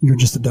like, you're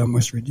just a dumb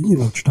West Virginia, you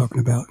know what you're talking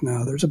about.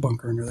 No, there's a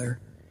bunker under there.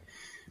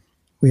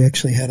 We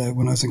actually had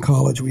when I was in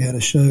college, we had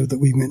a show that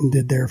we went and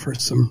did there for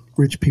some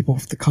rich people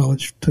the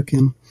college took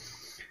in.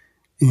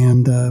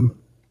 And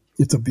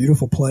it's a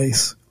beautiful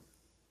place.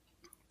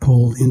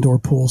 Indoor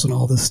pools and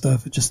all this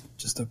stuff. It's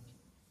just a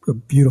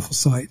beautiful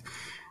sight.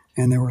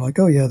 And they were like,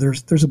 oh yeah,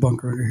 there's a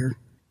bunker under here.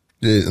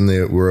 Yeah, and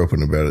they were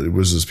open about it.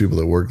 Was those people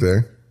that worked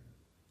there?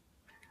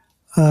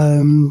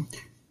 The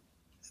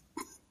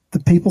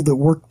people that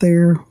worked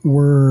there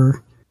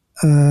were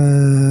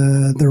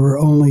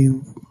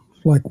only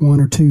like one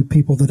or two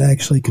people that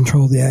actually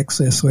controlled the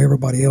access. So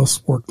everybody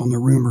else worked on the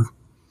rumor.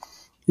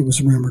 It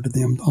was rumored to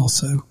them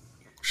also.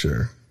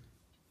 Sure.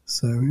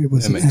 So it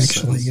wasn't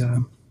actually,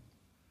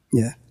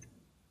 yeah.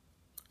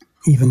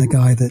 Even the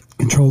guy that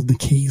controlled the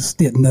keys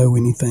didn't know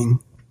anything.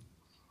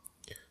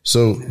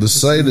 So the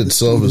site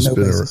itself has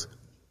been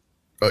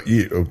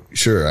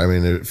sure. I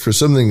mean, for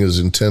something as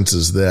intense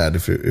as that,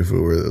 if it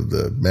were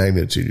the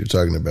magnitude you're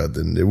talking about,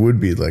 then it would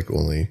be like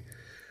only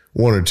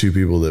one or two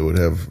people that would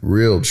have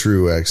real,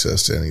 true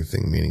access to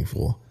anything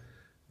meaningful.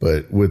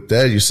 But with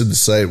that, you said the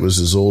site was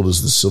as old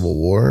as the Civil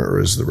War or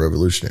as the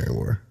Revolutionary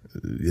War?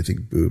 I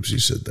think, Boobs, you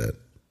said that.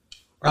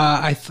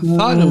 I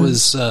thought it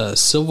was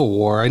Civil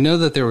War. I know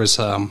that there was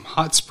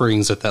hot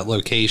springs at that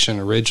location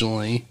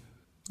originally.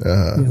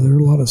 Yeah, there were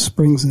a lot of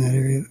springs in that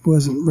area. It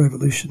wasn't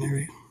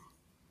revolutionary.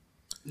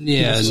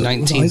 Yeah,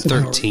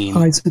 1913.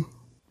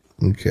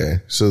 Okay,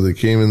 so they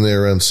came in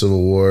there around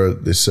Civil War.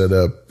 They set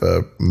up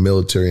a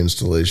military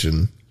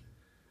installation,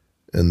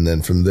 and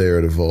then from there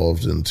it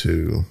evolved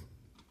into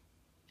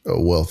a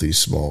wealthy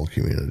small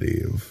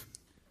community of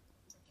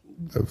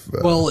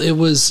it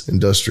was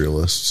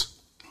industrialists.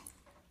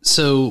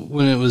 So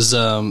when it was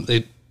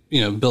they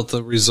built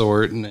the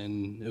resort, and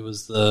then it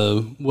was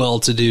the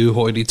well-to-do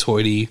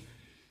hoity-toity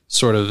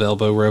sort of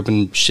elbow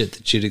rubbing shit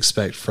that you'd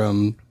expect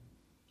from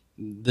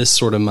this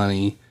sort of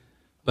money.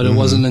 But it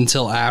wasn't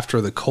until after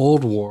the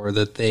Cold War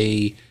that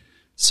they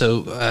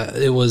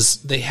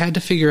had to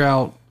figure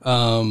out.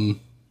 It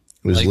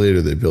was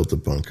later they built the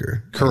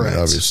bunker. Correct. I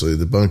mean, obviously,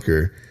 the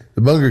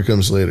bunker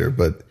comes later,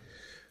 but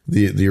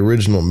the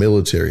original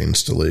military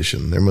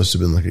installation, there must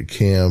have been like a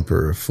camp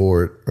or a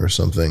fort or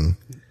something.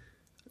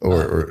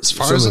 Or as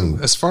far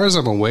as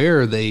I'm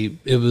aware,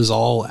 it was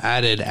all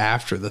added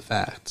after the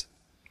fact.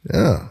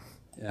 Yeah.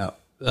 Yeah.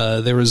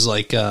 There was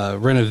like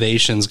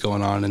renovations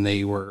going on, and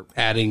they were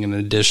adding an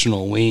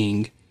additional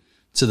wing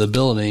to the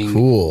building.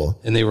 Cool.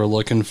 And they were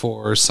looking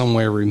for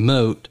somewhere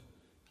remote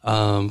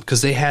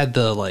because they had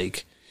the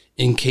like,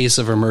 in case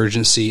of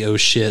emergency, oh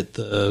shit,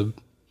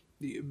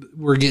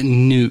 we're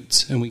getting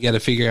nuked, and we got to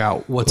figure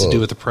out what to do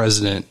with the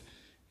president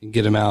and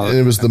get him out. And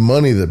it was the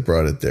money that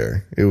brought it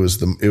there. It was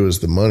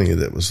the money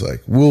that was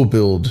like, we'll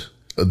build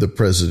the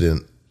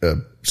president a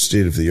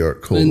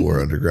state-of-the-art Cold War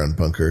underground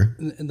bunker.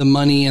 The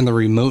money and the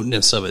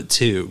remoteness of it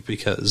too,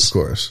 because of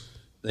course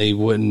they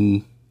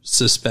wouldn't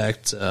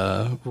suspect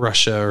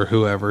Russia or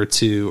whoever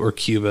or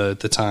Cuba at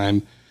the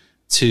time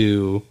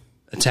to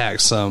attack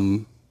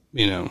some,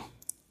 kind of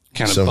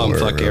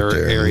bumfuck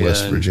area in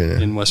West Virginia.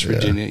 In West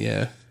Virginia,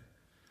 yeah.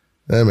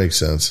 That makes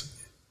sense.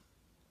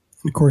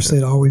 And of course,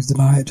 they'd always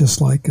deny it,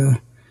 just like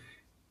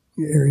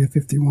Area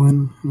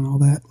 51 and all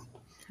that.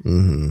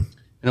 Mm-hmm.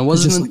 And it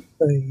wasn't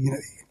just like,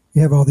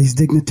 you have all these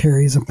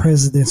dignitaries and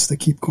presidents that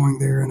keep going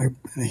there, and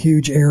a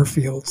huge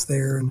airfields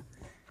there, and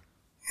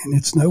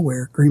it's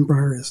nowhere.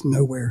 Greenbrier is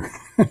nowhere.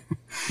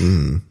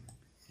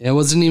 It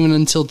wasn't even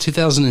until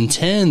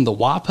 2010 the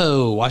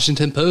WAPO,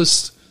 Washington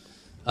Post,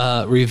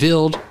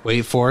 revealed,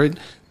 wait for it,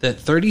 that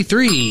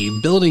 33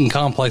 building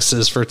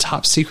complexes for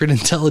top secret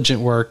intelligence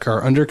work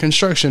are under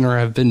construction or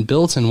have been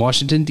built in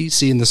Washington,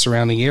 D.C. and the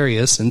surrounding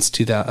area since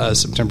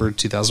September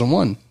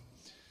 2001.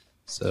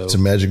 So it's a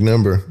magic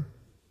number.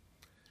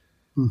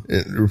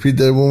 Repeat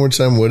that one more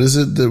time. What is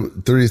it? The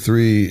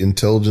 33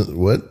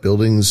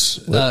 buildings?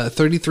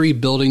 33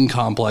 building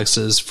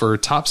complexes for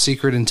top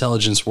secret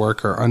intelligence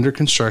work are under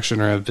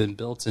construction or have been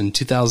built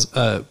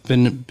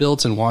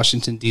in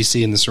Washington,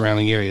 D.C. and the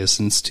surrounding area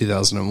since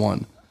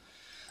 2001.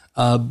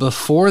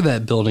 Before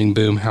that building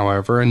boom,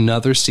 however,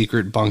 another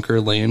secret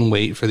bunker lay in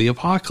wait for the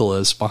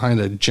apocalypse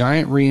behind a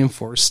giant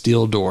reinforced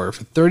steel door.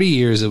 For 30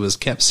 years, it was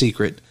kept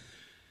secret.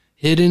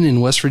 Hidden in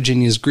West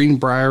Virginia's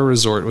Greenbrier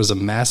Resort was a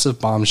massive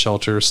bomb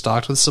shelter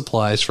stocked with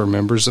supplies for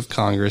members of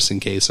Congress in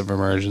case of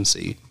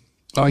emergency.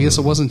 Oh, I guess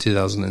it wasn't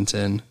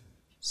 2010.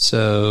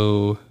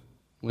 So,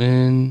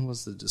 when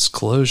was the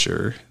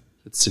disclosure?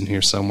 It's in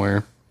here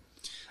somewhere.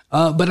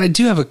 But I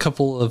do have a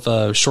couple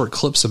of short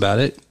clips about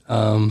it.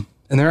 And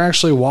they're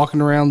actually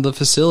walking around the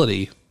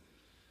facility,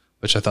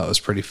 which I thought was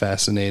pretty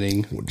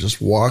fascinating.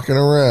 Just walking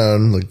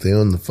around like they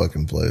own the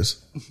fucking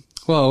place.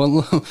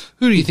 Well,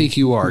 who do you think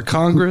you are,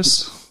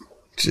 Congress?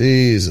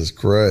 Jesus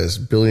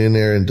Christ.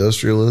 Billionaire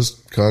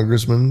industrialist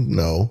congressman?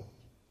 No.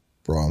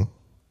 Wrong.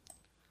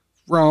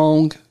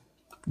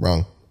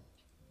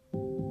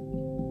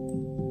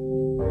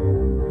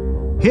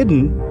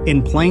 Hidden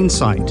in plain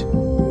sight.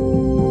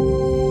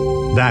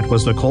 That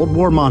was the Cold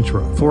War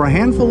mantra for a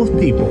handful of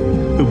people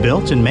who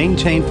built and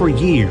maintained for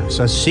years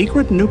a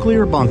secret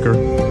nuclear bunker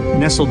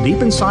nestled deep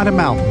inside a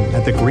mountain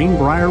at the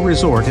Greenbrier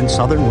Resort in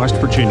southern West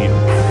Virginia.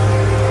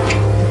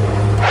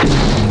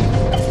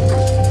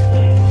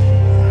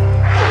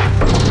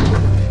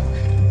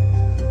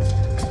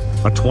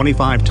 A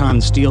 25-ton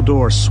steel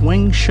door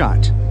swings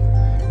shut.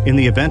 In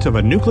the event of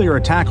a nuclear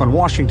attack on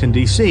Washington,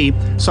 D.C.,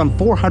 some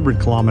 400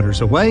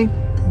 kilometers away,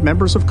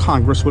 members of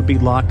Congress would be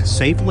locked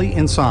safely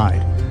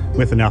inside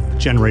with enough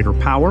generator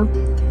power,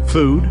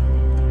 food,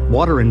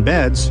 water, and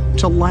beds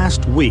to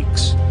last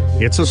weeks.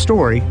 It's a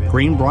story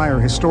Greenbrier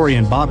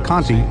historian Bob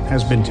Conti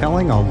has been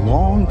telling a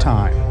long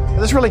time.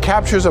 This really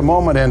captures a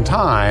moment in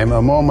time,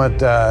 a moment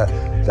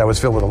that was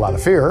filled with a lot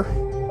of fear.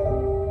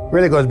 It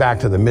really goes back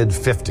to the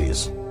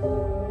mid-50s.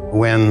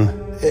 When,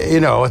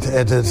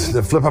 at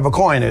the flip of a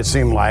coin, it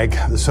seemed like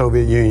the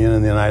Soviet Union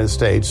and the United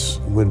States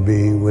would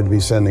be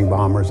sending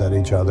bombers at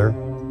each other.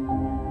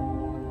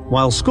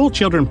 While school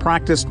children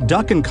practiced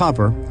duck and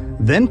cover,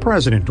 then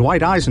President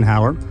Dwight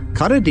Eisenhower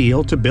cut a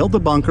deal to build the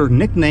bunker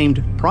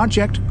nicknamed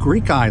Project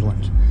Greek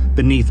Island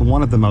beneath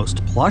one of the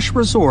most plush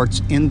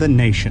resorts in the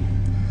nation.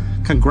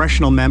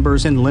 Congressional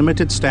members and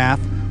limited staff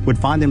would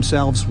find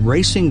themselves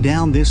racing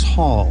down this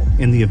hall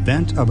in the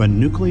event of a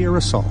nuclear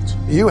assault.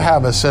 You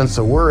have a sense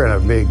that we're in a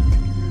big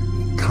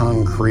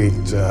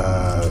concrete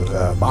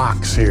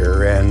box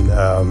here, and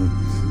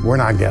we're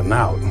not getting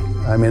out.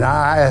 I mean,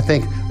 I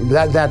think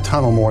that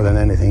tunnel more than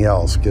anything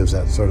else gives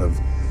that sort of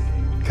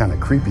kind of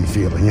creepy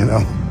feeling, you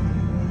know?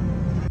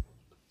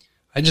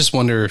 I just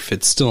wonder if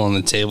it's still on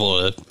the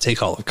table to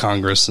take all of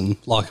Congress and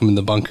lock them in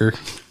the bunker.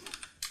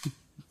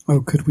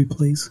 Oh, could we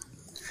please?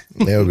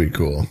 That would be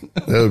cool.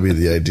 That would be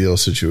the ideal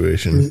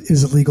situation.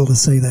 Is it legal to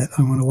say that?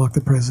 I want to lock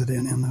the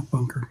president in the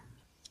bunker.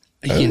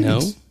 You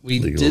know, we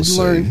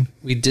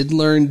did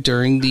learn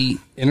during the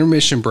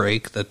intermission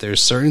break that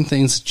there's certain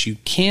things that you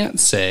can't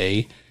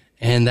say,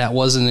 and that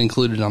wasn't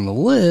included on the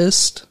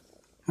list.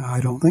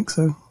 I don't think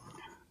so.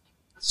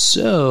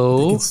 So, I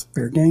think it's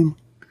fair game.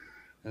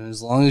 And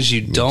as long as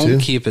you don't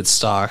keep it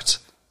stocked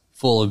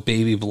full of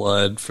baby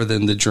blood for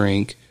them to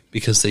drink,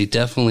 because they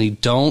definitely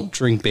don't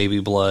drink baby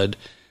blood,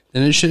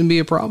 then it shouldn't be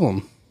a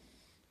problem.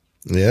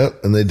 Yeah,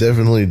 and they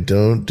definitely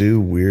don't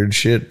do weird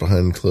shit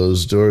behind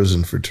closed doors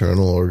in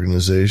fraternal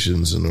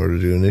organizations in order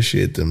to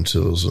initiate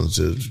themselves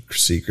into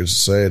secret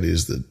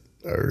societies that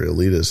are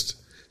elitist.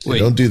 They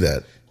don't do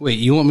that. Wait,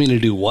 you want me to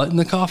do what in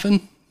the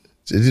coffin?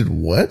 They did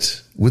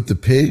what? With the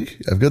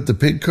pig? I've got the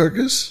pig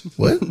carcass?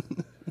 What?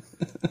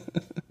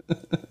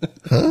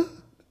 Huh?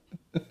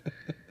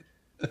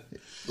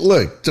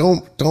 Look,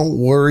 don't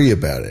worry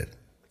about it,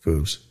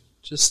 Foobs.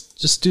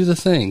 Just do the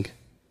thing.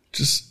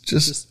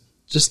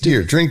 Just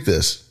here, drink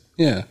this.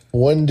 Yeah.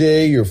 One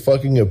day you're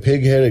fucking a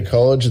pighead at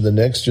college, and the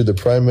next you're the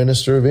Prime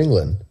Minister of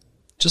England.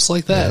 Just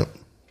like that.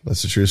 Yeah,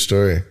 that's a true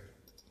story.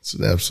 It's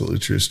an absolutely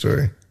true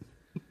story.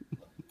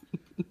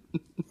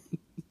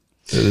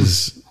 It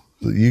is.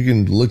 You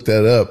can look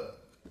that up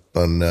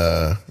on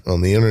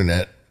the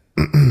internet.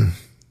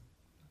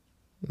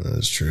 That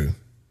is true.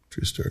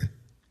 True story.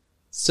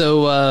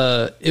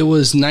 So it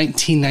was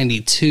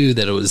 1992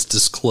 that it was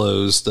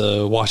disclosed.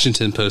 The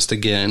Washington Post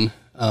again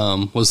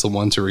was the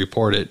one to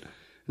report it.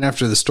 And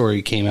after the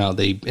story came out,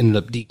 they ended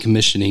up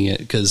decommissioning it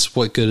because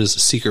what good is a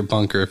secret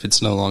bunker if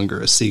it's no longer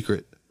a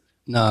secret?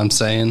 Know what I'm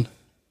saying?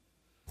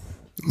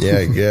 Yeah,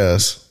 I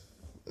guess.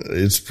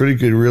 It's pretty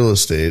good real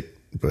estate,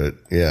 but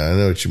yeah, I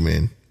know what you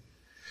mean.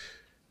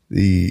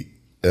 Here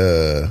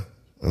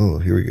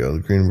we go.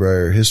 The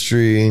Greenbrier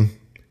history.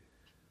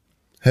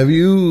 Are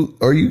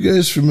you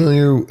guys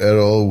familiar at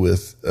all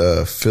with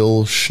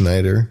Phil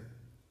Schneider?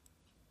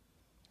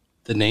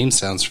 The name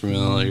sounds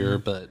familiar,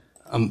 but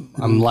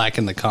I'm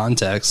lacking the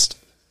context.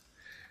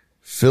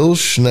 Phil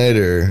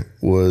Schneider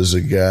was a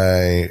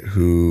guy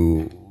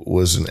who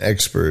was an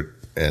expert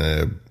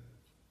and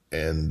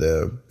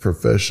a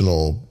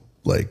professional,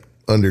 like,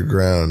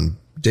 underground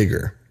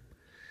digger,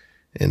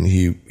 and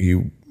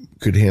he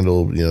could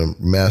handle,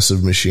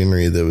 massive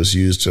machinery that was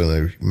used on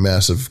a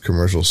massive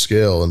commercial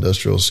scale,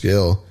 industrial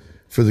scale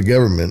for the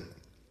government.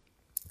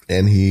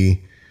 And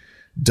he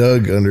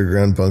dug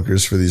underground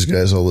bunkers for these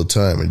guys all the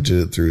time and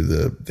did it through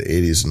the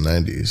 80s and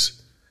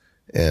 90s.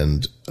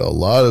 And a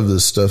lot of the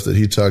stuff that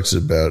he talks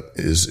about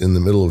is in the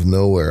middle of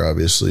nowhere,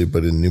 obviously,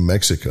 but in New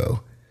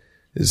Mexico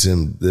is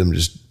them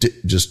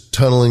just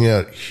tunneling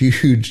out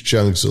huge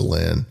chunks of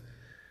land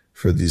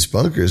for these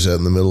bunkers out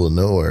in the middle of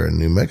nowhere in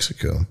New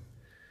Mexico.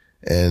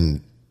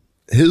 And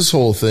his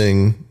whole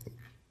thing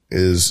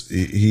is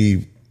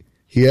he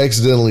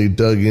accidentally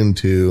dug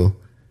into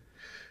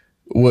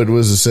what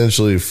was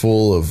essentially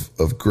full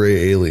of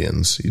gray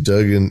aliens. He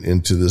dug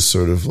into this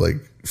sort of like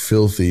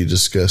filthy,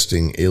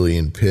 disgusting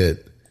alien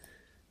pit,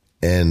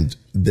 and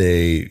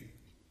they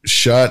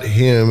shot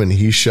him and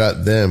he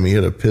shot them. He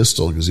had a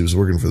pistol because he was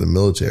working for the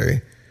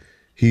military.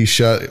 He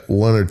shot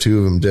one or two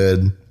of them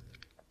dead,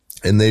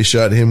 and they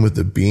shot him with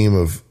a beam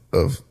of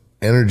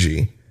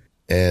energy,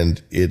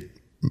 and it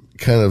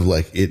kind of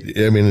like it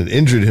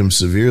injured him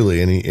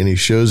severely, and he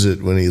shows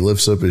it when he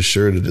lifts up his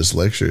shirt at his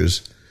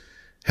lectures,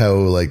 how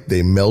like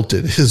they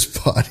melted his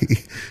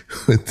body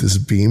with this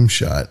beam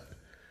shot.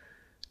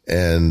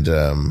 And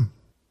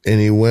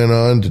he went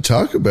on to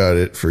talk about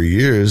it for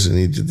years, and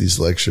he did these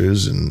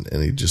lectures, and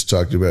he just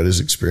talked about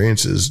his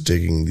experiences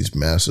digging these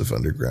massive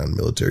underground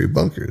military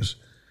bunkers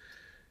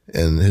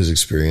and his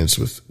experience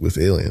with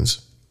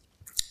aliens.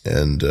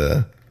 And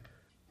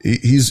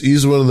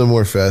he's one of the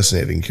more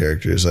fascinating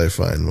characters I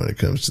find when it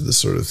comes to this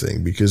sort of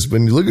thing, because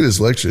when you look at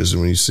his lectures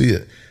and when you see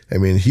it, I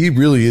mean, he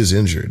really is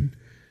injured,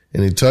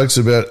 and he talks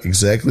about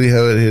exactly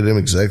how it hit him,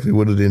 exactly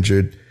what it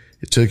injured.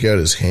 It took out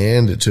his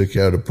hand, it took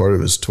out a part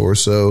of his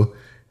torso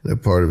and a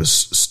part of his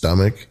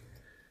stomach,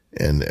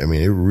 and I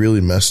mean, it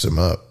really messed him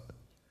up.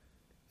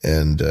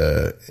 And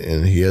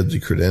he had the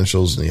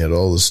credentials, and he had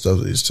all the stuff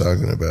that he's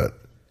talking about.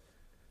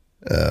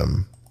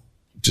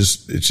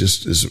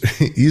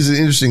 He's an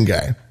interesting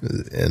guy.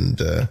 And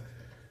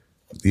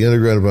the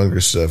underground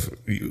bunker stuff,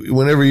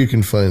 whenever you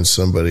can find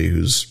somebody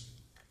who's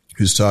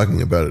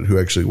talking about it, who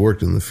actually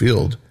worked in the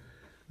field,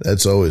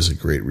 that's always a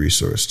great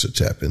resource to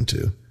tap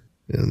into.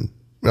 And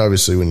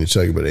obviously when you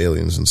talk about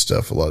aliens and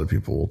stuff, a lot of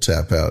people will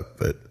tap out,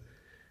 but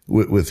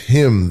with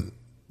him,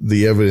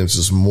 the evidence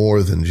is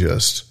more than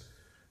just,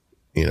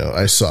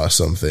 I saw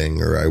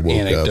something or I woke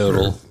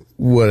anecdotal. up or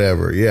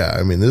whatever. Yeah.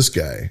 I mean, this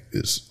guy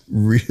is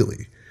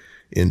really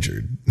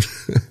injured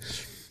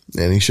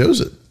and he shows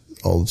it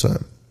all the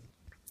time.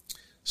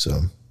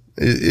 So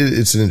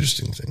it's an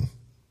interesting thing.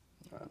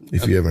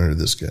 If you haven't heard of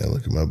this guy,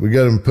 look him up. We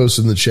got him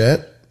posted in the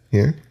chat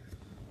here.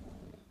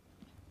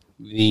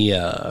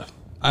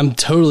 I'm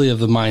totally of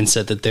the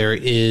mindset that there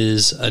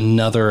is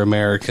another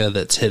America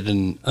that's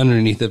hidden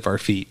underneath of our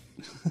feet.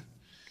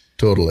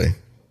 Totally.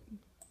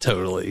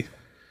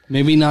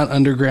 Maybe not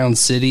underground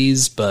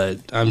cities, but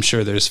I'm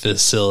sure there's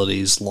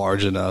facilities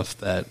large enough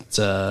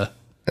that...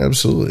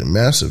 Absolutely.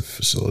 Massive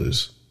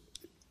facilities.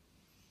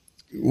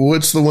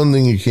 What's the one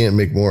thing you can't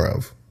make more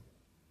of?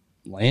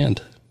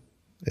 Land.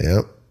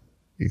 Yep.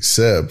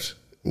 Except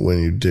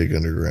when you dig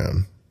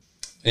underground.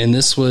 And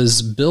this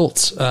was built,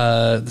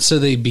 so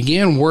they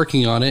began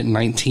working on it in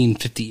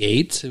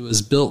 1958. It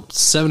was built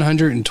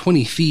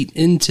 720 feet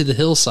into the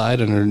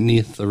hillside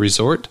underneath the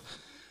resort.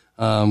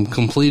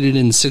 Completed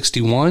in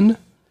 61.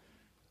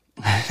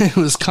 It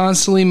was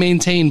constantly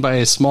maintained by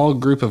a small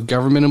group of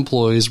government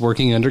employees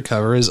working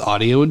undercover as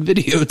audio and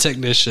video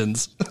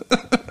technicians.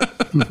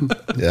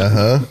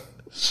 Yeah,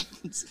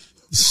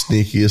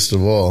 Sneakiest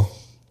of all.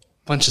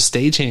 Bunch of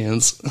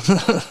stagehands.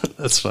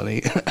 That's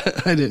funny.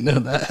 I didn't know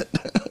that.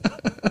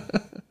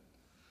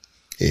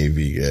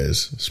 AV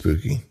guys,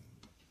 spooky.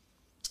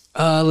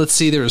 Let's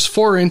see. There was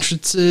 4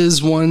 entrances,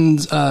 3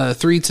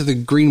 to the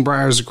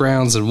Greenbriers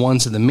grounds and 1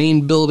 to the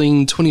main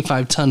building.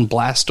 25-ton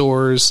blast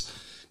doors,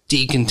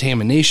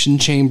 decontamination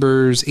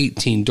chambers,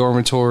 18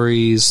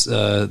 dormitories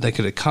that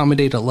could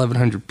accommodate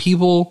 1,100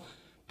 people.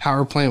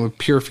 Power plant with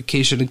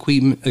purification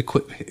equipment, and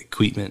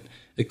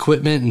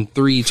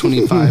 3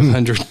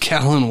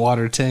 2,500-gallon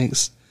water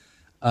tanks,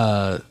 3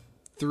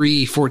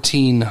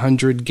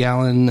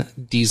 1,400-gallon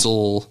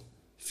diesel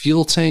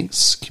fuel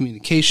tanks,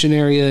 communication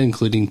area,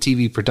 including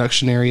TV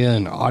production area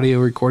and audio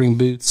recording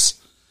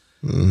booths.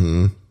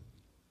 Mm-hmm.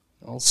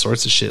 All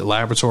sorts of shit.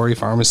 Laboratory,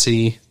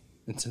 pharmacy,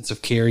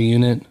 intensive care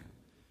unit.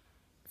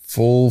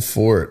 Full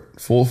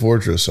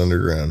fortress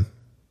underground.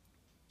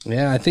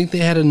 Yeah, I think they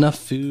had enough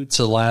food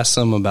to last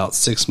them about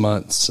 6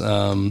 months.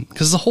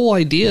 Because the whole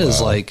idea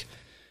is like,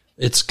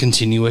 it's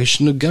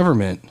continuation of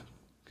government.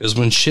 Because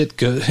when shit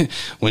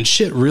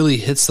really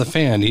hits the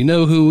fan, you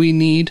know who we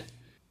need?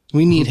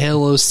 We need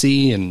Hell OC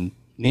and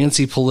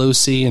Nancy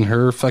Pelosi and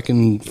her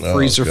fucking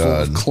freezer full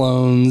of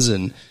clones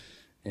and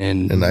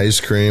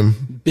ice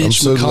cream. I'm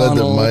so glad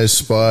that my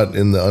spot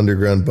in the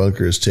underground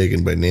bunker is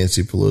taken by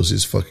Nancy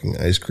Pelosi's fucking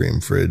ice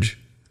cream fridge.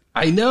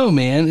 I know,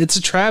 man. It's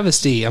a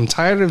travesty. I'm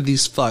tired of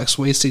these fucks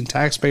wasting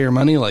taxpayer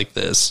money like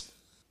this.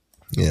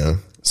 Yeah.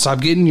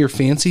 Stop getting your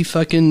fancy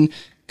fucking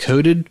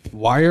coated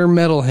wire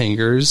metal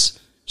hangers.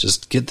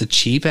 Just get the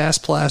cheap ass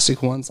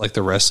plastic ones like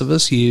the rest of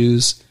us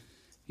use.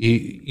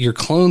 Your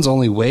clones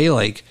only weigh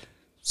like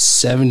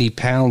 70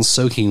 pounds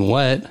soaking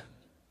wet.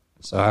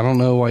 So I don't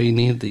know why you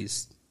need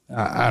these.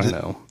 I don't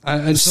know.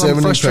 I'm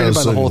frustrated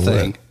by the whole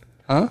thing.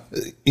 Huh?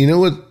 You know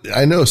what?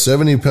 I know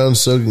 70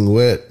 pounds soaking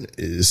wet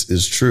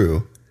is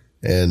true.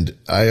 And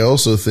I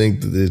also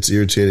think that it's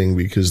irritating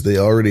because they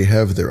already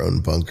have their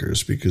own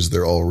bunkers because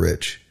they're all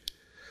rich.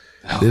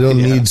 They don't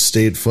need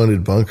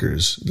state-funded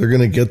bunkers. They're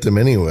going to get them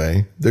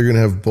anyway. They're going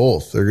to have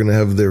both. They're going to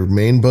have their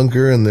main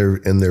bunker and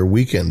their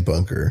weekend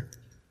bunker.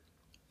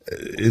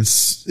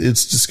 It's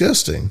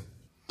disgusting.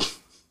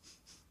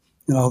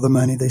 And all the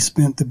money they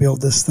spent to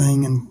build this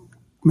thing and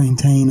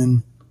maintain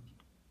and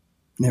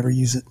never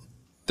use it.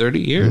 30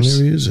 years.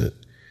 Never use it.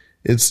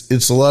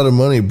 It's a lot of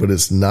money, but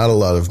it's not a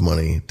lot of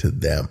money to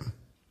them.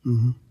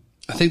 Mm-hmm.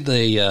 I think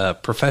the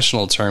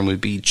professional term would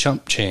be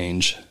chump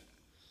change.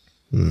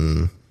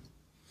 Well,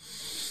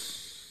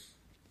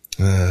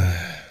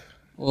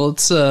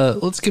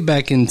 let's get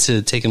back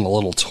into taking a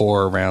little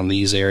tour around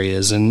these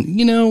areas. And,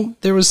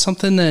 there was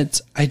something that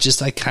I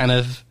kind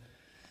of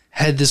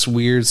had this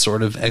weird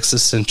sort of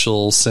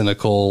existential,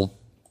 cynical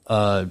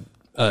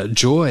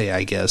joy,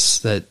 I guess,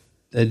 that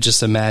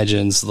just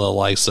imagines the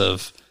likes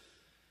of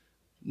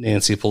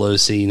Nancy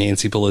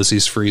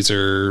Pelosi's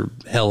freezer,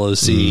 Hell OC,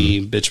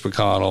 Bitch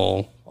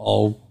McConnell,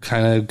 all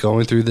kind of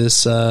going through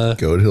this.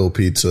 Goat Hill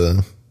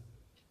Pizza.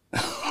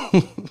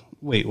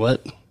 Wait,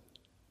 what?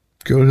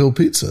 Goat Hill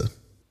Pizza.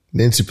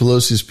 Nancy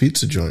Pelosi's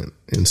pizza joint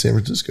in San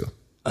Francisco.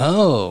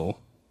 Oh.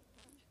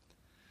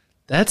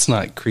 That's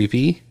not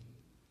creepy.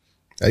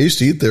 I used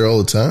to eat there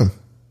all the time.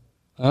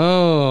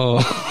 Oh.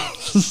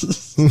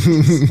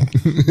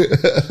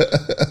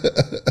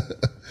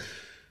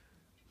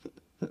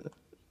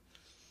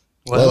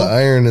 A lot of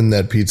iron in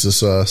that pizza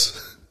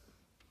sauce.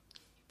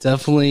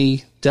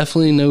 Definitely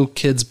no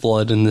kid's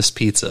blood in this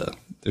pizza.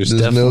 There's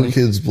no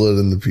kid's blood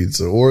in the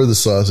pizza, or the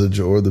sausage,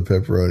 or the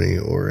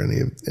pepperoni, or any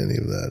of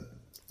that,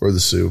 or the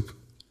soup.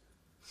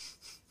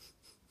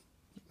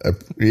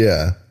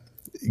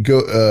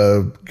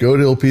 Goat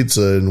Hill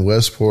Pizza in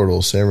West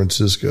Portal, San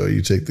Francisco.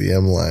 You take the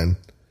M line,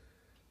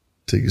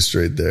 take it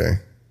straight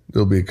there.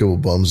 There'll be a couple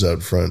bums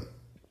out front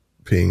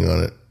peeing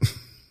on it.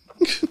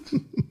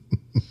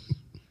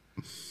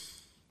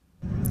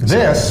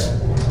 This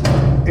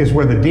is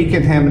where the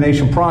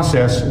decontamination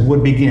process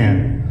would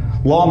begin.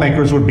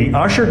 Lawmakers would be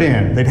ushered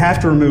in. They'd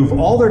have to remove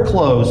all their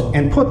clothes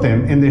and put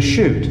them in this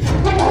chute.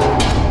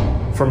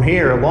 From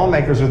here,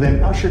 lawmakers are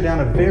then ushered down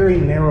a very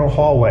narrow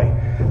hallway.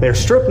 They're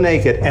stripped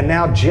naked, and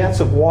now jets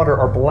of water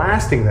are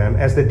blasting them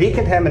as the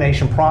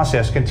decontamination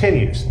process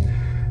continues.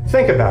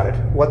 Think about it,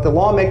 what the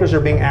lawmakers are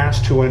being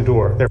asked to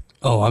endure.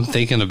 I'm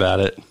thinking about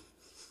it.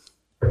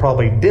 They're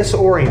probably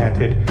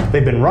disoriented.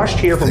 They've been rushed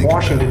here from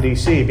Washington,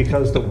 D.C.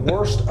 because the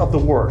worst of the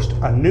worst,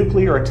 a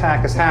nuclear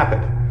attack has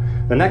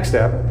happened. The next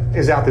step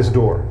is out this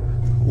door.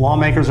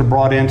 Lawmakers are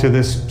brought into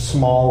this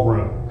small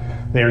room.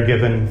 They are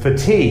given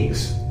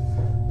fatigues,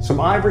 some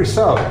ivory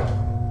soap,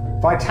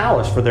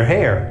 Vitalis for their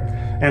hair,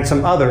 and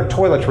some other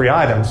toiletry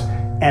items,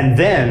 and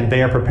then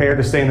they are prepared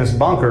to stay in this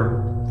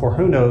bunker for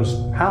who knows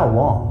how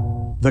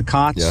long. The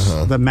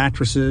cots, the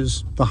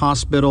mattresses, the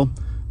hospital,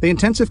 the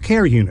intensive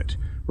care unit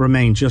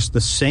remain just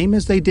the same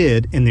as they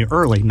did in the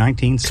early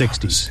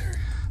 1960s.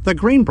 The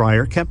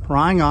Greenbrier kept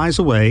prying eyes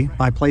away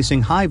by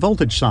placing high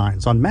voltage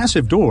signs on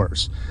massive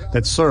doors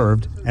that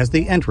served as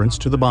the entrance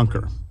to the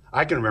bunker.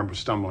 I can remember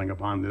stumbling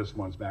upon this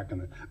once back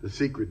in the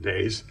secret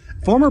days.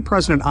 Former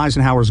President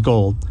Eisenhower's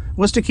goal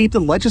was to keep the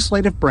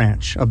legislative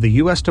branch of the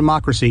U.S.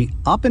 democracy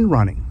up and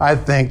running. I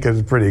think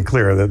it's pretty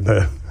clear that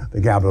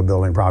the Capitol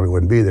building probably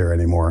wouldn't be there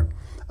anymore.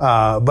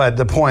 But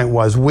the point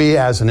was, we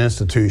as an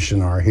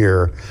institution are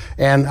here,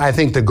 and I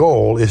think the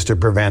goal is to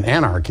prevent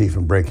anarchy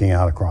from breaking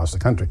out across the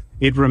country.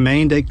 It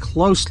remained a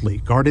closely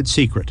guarded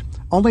secret.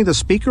 Only the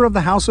Speaker of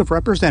the House of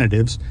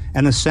Representatives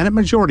and the Senate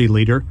Majority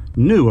Leader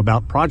knew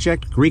about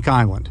Project Greek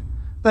Island.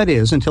 That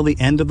is, until the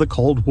end of the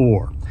Cold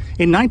War.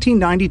 In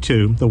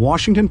 1992, the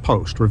Washington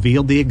Post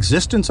revealed the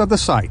existence of the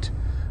site.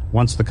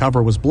 Once the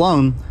cover was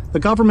blown, the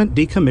government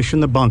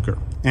decommissioned the bunker,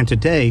 and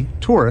today,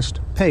 tourists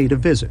pay to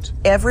visit.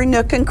 Every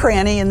nook and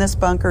cranny in this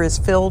bunker is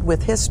filled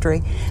with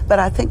history, but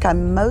I think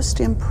I'm most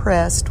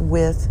impressed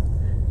with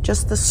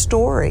just the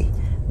story.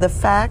 The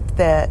fact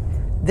that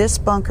this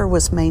bunker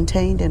was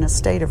maintained in a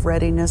state of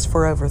readiness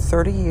for over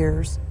 30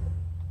 years.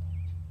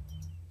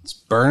 It's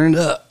burned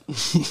up.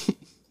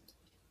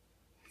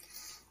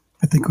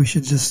 I think we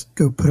should just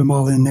go put them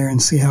all in there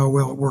and see how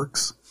well it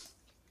works.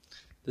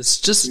 This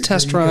is just a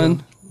test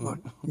run.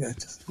 Yeah,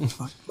 just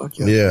fuck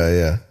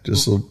yeah.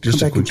 Just Come a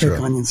back quick and check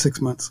try on you in 6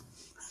 months.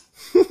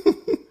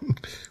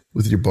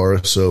 with your bar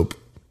of soap.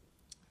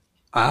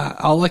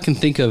 All I can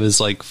think of is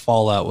like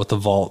Fallout with the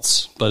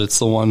vaults, but it's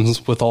the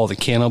ones with all the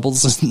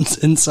cannibals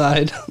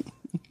inside.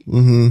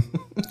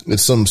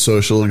 It's some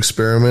social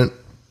experiment,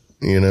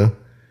 you know.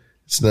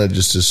 It's not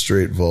just a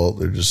straight vault.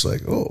 They're just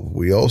like, oh,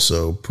 we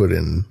also put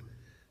in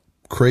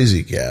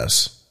crazy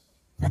gas.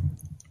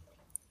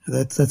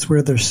 That's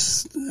where they're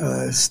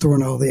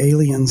storing all the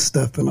alien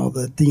stuff and all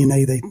the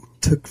DNA they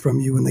took from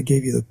you when they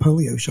gave you the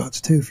polio shots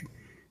too. If you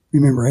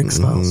remember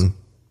X-Files.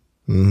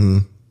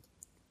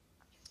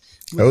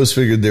 I always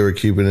figured they were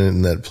keeping it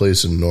in that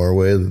place in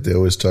Norway that they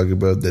always talk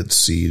about, that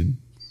seed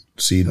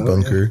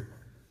bunker.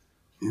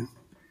 Yeah.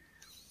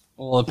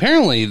 Well,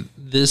 apparently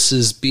this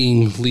is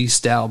being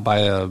leased out by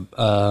a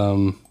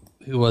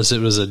who was it?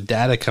 It was a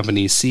data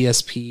company,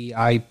 CSP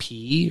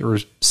IP or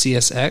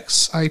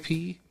CSX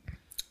IP.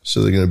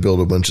 So they're going to build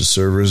a bunch of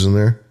servers in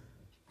there?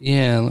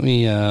 Yeah, let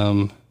me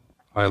I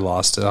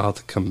lost it. I'll have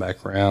to come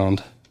back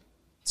around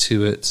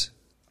to it.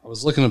 I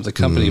was looking up the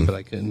company, but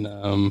I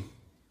couldn't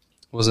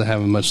wasn't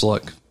having much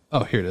luck.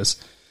 Oh, here it is.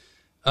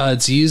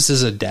 It's used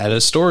as a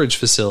data storage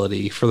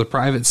facility for the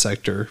private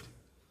sector.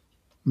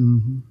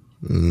 Yeah,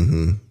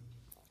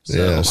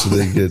 so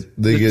they get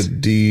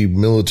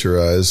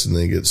demilitarized and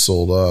they get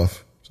sold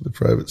off to the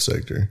private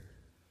sector.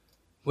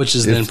 Which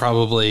is then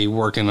probably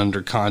working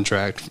under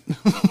contract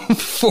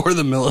for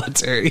the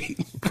military.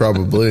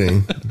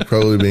 Probably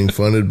being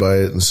funded by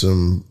it in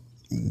some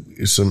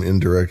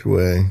indirect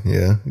way.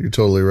 Yeah, you're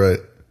totally right.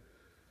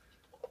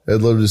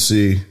 I'd love to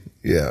see.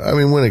 Yeah, I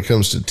mean, when it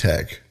comes to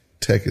tech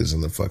is in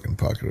the fucking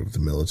pocket of the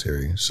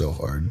military so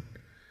hard.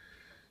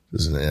 It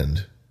doesn't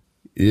end.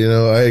 You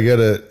know,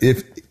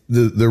 if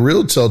the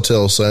real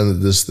telltale sign that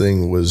this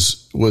thing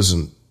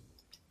wasn't,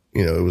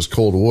 you know, it was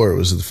Cold War, it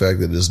was the fact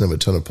that it doesn't have a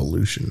ton of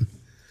pollution.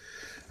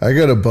 I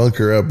got a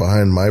bunker out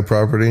behind my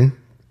property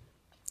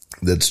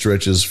that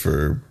stretches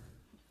for,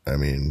 I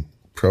mean,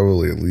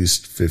 probably at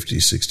least 50,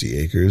 60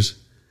 acres.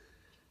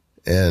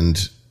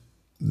 And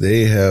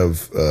they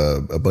have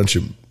a bunch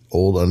of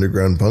old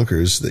underground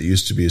bunkers that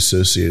used to be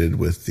associated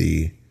with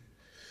the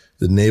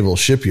naval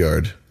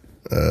shipyard.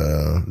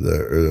 The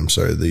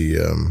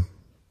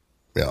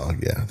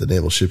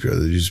naval shipyard.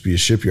 There used to be a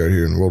shipyard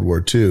here in World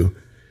War II.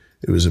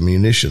 It was a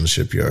munitions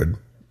shipyard.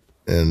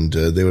 And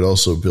they would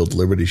also build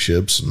Liberty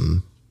ships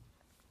and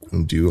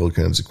do all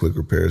kinds of quick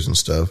repairs and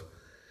stuff.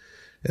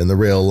 And the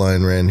rail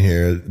line ran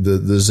here.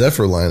 The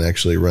Zephyr line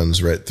actually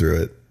runs right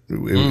through it.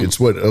 It's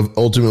what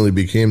ultimately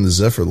became the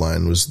Zephyr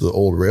line, was the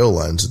old rail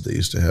lines that they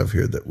used to have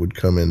here that would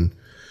come in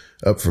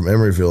up from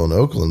Emeryville and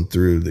Oakland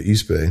through the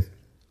East Bay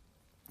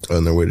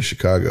on their way to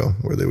Chicago,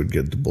 where they would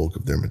get the bulk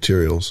of their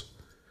materials.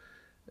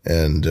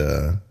 And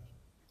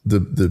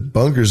the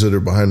bunkers that are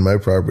behind my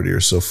property are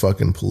so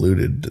fucking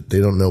polluted that they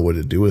don't know what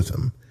to do with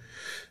them.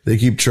 They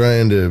keep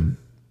trying to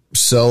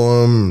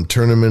sell them,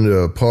 turn them into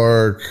a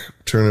park,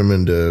 turn them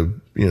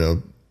into,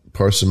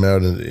 parse them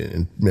out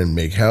and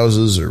make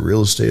houses or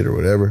real estate or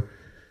whatever.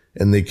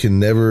 And they can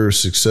never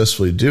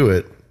successfully do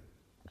it.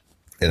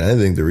 And I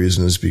think the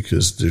reason is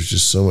because there's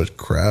just so much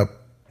crap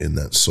in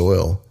that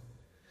soil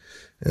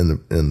and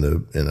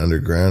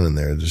underground in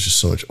there. There's just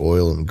so much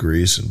oil and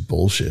grease and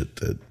bullshit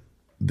that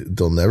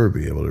they'll never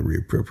be able to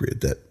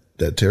reappropriate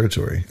that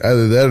territory.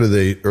 Either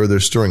that or they're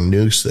storing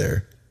nukes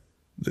there.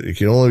 It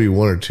can only be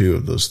one or two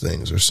of those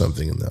things or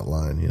something in that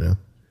line,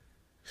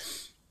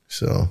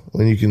 So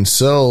when you can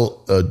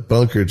sell a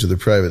bunker to the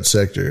private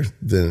sector,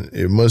 then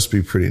it must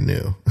be pretty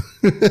new.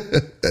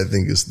 I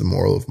think is the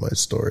moral of my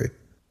story.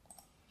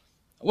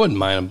 I wouldn't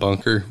mind a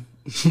bunker.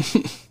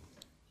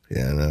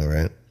 Yeah, I know,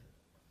 right?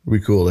 It'd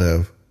be cool to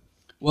have.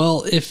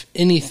 Well, if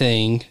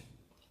anything,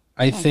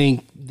 I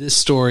think this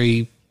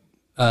story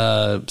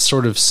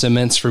sort of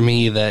cements for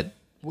me that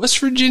West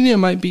Virginia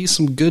might be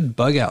some good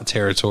bug out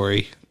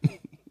territory.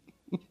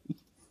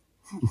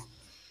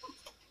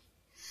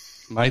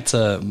 Might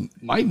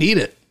need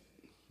it.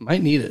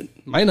 Might need it.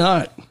 Might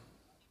not.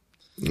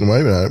 It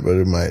might not, but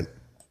it might.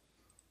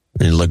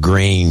 In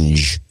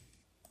LaGrange.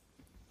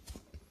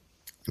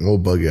 We'll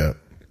bug out.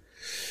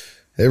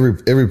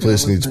 Every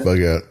place needs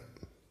bug out.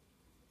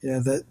 Yeah,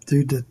 that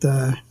dude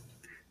that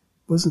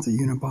wasn't the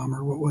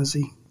Unabomber. What was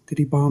he? Did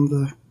he bomb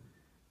the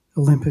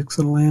Olympics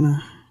in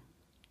Atlanta?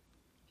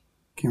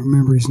 Can't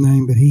remember his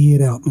name, but he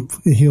hid out in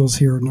the hills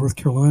here in North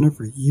Carolina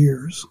for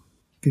years.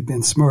 If he'd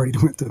been smart,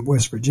 he'd went to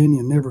West Virginia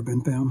and never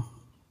been found.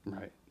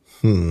 Right.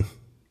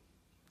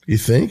 You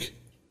think?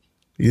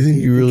 You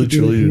think you really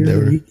truly would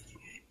never?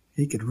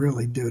 He could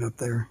really do it up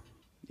there.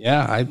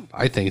 Yeah,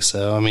 I think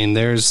so. I mean,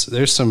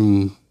 there's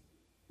some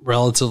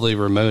relatively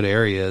remote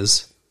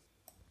areas.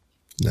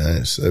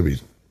 Nice. That'd be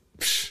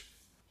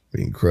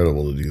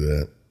incredible to do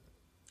that.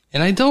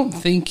 And I don't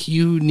think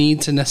you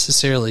need to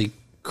necessarily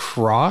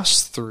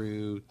cross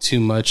through too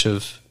much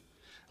of,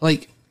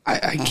 like,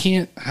 I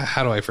can't,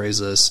 how do I phrase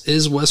this?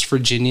 Is West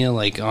Virginia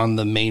like on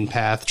the main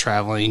path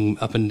traveling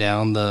up and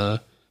down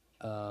the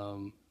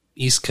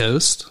East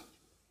Coast?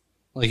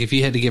 Like if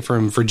you had to get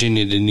from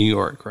Virginia to New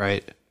York,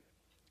 right?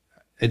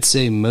 I'd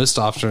say most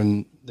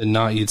often than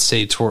not, you'd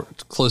stay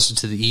closer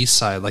to the east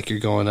side, like you're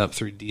going up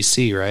through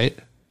DC, right?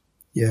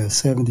 Yeah,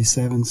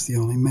 77's the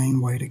only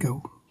main way to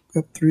go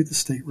up through the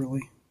state,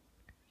 really.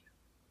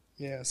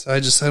 Yeah, so I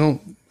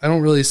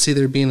don't really see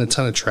there being a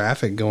ton of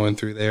traffic going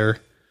through there.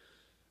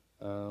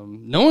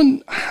 No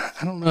one,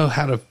 I don't know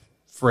how to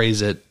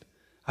phrase it.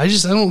 I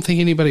don't think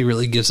anybody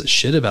really gives a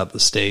shit about the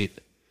state.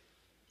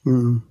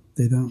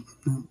 They don't.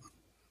 No.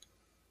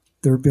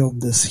 They're building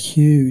this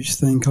huge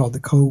thing called the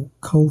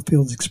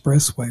Coalfields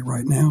Expressway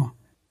right now.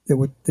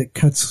 That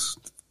cuts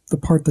the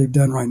part they've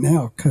done right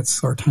now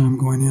cuts our time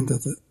going into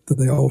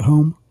the old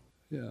home.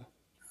 Yeah.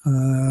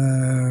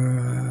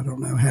 I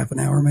don't know, half an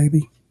hour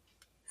maybe.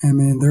 I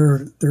mean,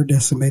 they're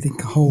decimating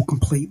whole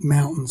complete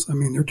mountains. I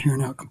mean, they're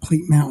tearing out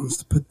complete mountains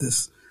to put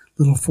this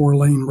little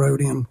 4-lane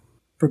road in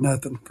for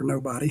nothing, for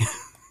nobody.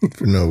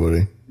 For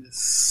nobody. It's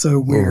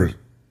so weird.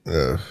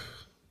 And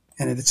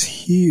it's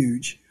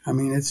huge. I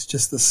mean, it's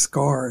just the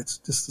scar. It's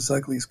just as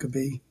ugly as could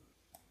be.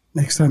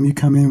 Next time you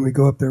come in, we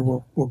go up there,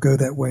 we'll go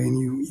that way, and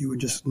you would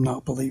just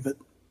not believe it.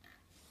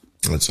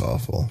 That's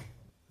awful.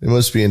 They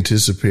must be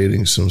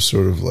anticipating some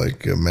sort of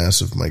like a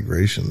massive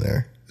migration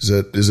there. Is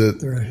that?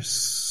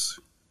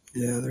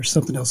 There's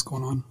something else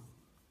going on.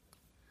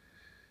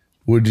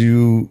 Would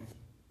you,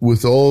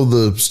 with all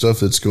the stuff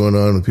that's going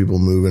on with people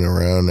moving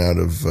around out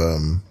of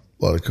a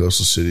lot of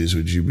coastal cities,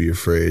 would you be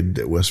afraid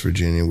that West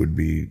Virginia would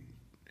be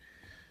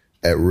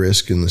at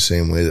risk in the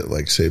same way that,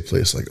 like, say, a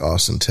place like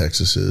Austin,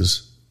 Texas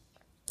is,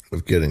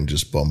 of getting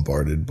just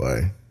bombarded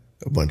by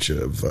a bunch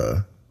of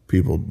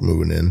people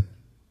moving in?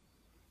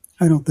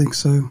 I don't think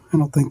so. I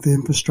don't think the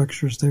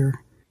infrastructure is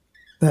there.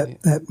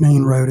 That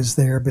main road is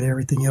there, but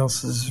everything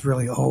else is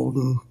really old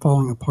and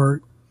falling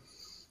apart.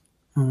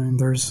 I mean,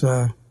 there's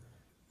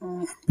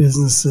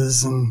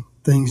businesses and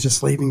things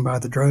just leaving by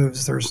the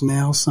droves. There's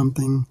now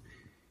something,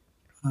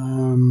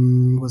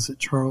 was it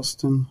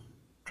Charleston?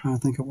 I'm trying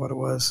to think of what it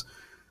was.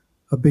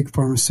 A big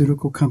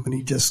pharmaceutical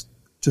company just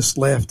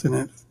left, and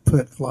it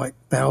put like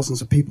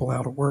thousands of people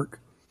out of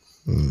work.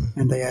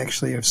 And they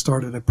actually have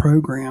started a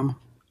program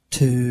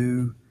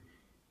to,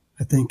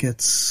 I think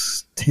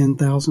it's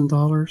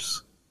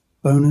 $10,000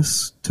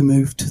 bonus to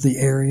move to the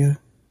area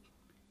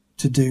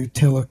to do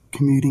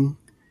telecommuting.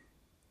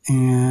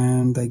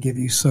 And they give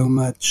you so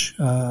much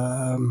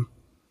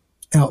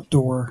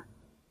outdoor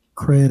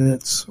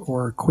credits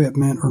or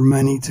equipment or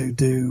money to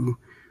do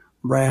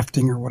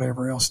rafting or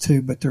whatever else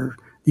too. But they're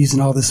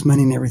using all this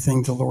money and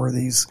everything to lure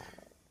these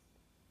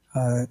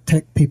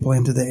tech people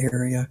into the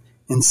area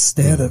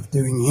instead of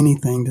doing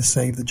anything to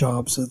save the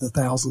jobs of the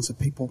thousands of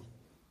people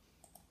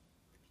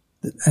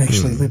that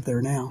actually live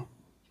there now.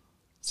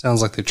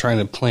 Sounds like they're trying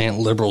to plant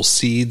liberal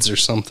seeds or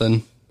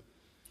something.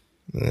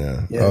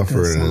 Yeah, Yeah, offer that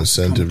an sounds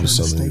incentive kind to of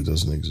something mistake. that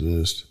doesn't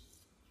exist.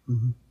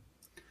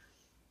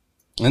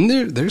 And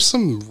there's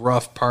some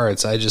rough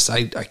parts. I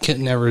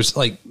couldn't never,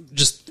 like,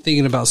 just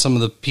thinking about some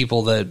of the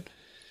people that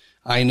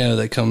I know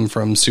that come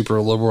from super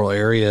liberal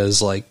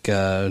areas like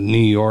New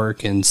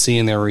York, and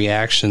seeing their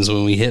reactions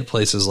when we hit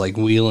places like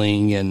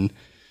Wheeling and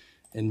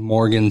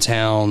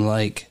Morgantown,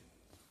 like,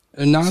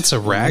 not to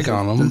rag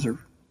on them.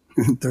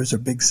 Those are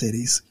big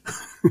cities.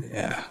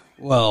 Yeah.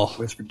 Well,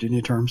 West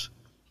Virginia terms.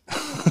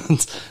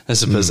 I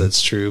suppose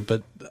that's true,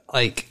 but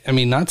like, I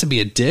mean, not to be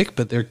a dick,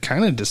 but they're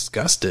kind of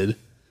disgusted.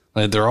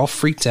 Like, they're all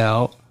freaked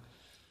out.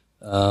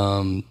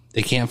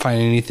 They can't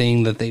find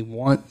anything that they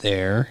want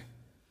there.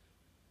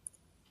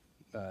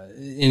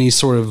 Any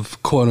sort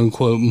of quote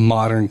unquote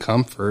modern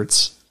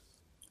comforts.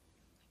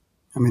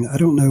 I mean, I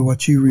don't know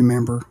what you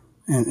remember,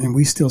 and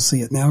we still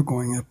see it now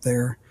going up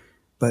there,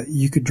 but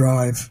you could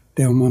drive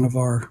down one of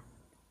our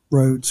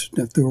roads,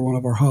 through one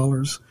of our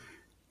hollers,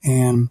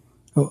 and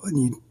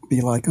you'd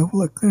be like, oh,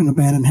 look, there's an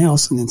abandoned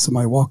house, and then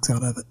somebody walks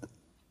out of it.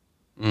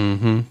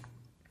 Mm-hmm.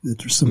 That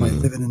there's somebody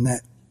living in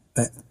that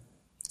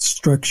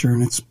structure,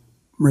 and it's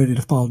ready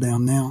to fall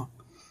down now.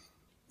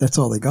 That's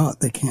all they got.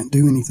 They can't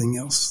do anything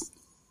else.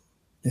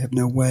 They have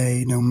no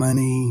way, no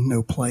money,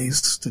 no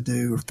place to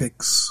do or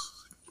fix.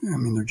 I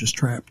mean, they're just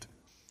trapped.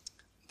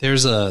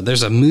 There's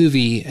a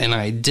movie, and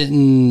I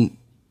didn't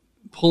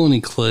pull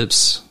any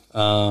clips.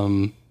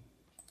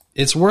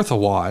 It's worth a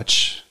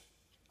watch.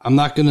 I'm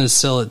not going to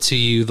sell it to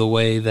you the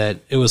way that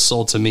it was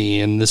sold to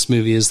me, and this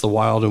movie is The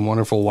Wild and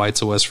Wonderful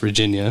Whites of West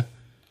Virginia.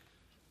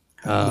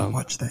 I haven't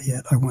watched that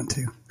yet. I want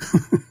to.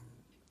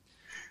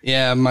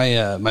 Yeah,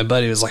 my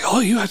buddy was like, "Oh,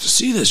 you have to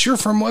see this. You're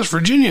from West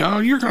Virginia. Oh,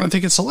 you're going to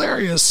think it's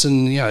hilarious."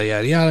 And yada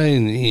yada yada,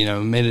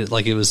 and made it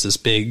like it was this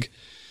big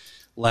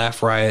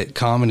laugh riot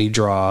comedy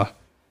draw,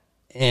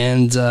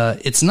 and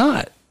it's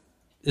not.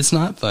 It's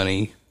not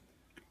funny.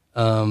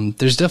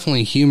 There's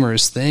definitely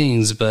humorous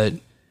things, but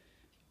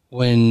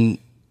when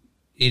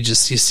you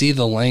see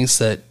the lengths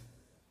that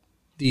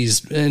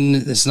these, and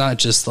it's not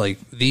just like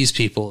these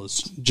people,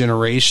 it's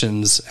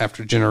generations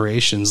after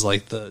generations,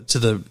 like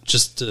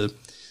to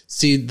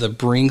see the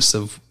brinks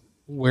of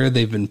where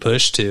they've been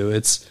pushed to.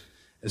 It's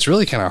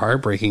really kind of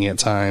heartbreaking at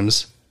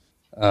times.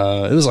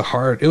 It was a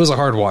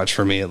hard watch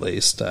for me, at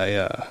least.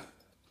 I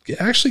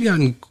actually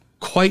gotten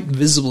quite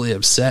visibly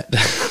upset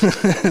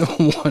at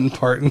one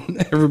part,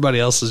 and everybody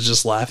else is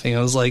just laughing. I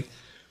was like,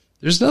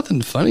 there's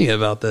nothing funny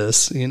about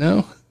this, you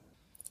know?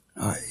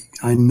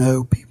 I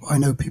know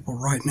people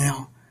right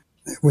now,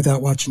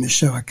 without watching the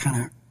show, I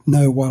kind of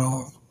know what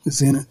all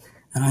is in it.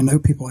 And I know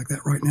people like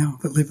that right now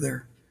that live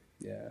there.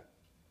 Yeah.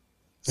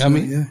 So, I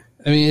mean,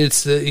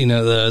 it's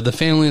the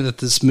family that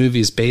this movie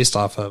is based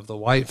off of, the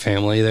White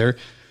family. They're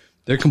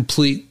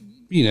complete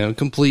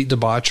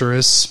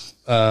debaucherous,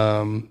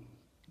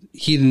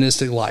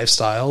 hedonistic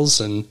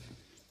lifestyles.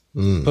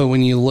 But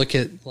when you look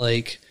at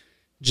like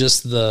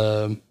just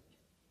the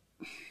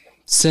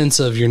sense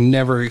of you're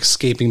never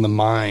escaping the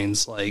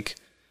mines, like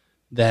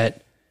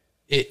that,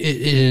 it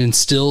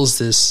instills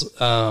this,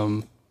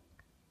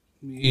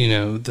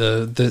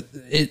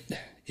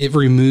 it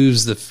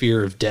removes the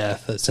fear of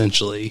death,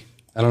 essentially.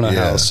 I don't know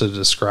how else to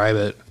describe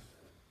it.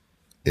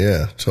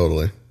 Yeah,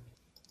 totally.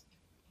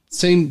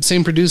 Same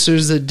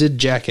producers that did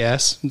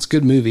Jackass. It's a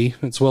good movie.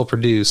 It's well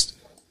produced.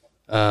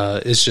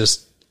 It's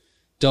just,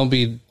 don't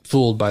be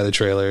fooled by the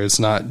trailer. It's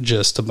not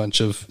just a bunch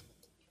of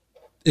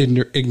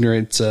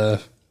ignorant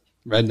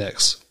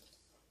rednecks.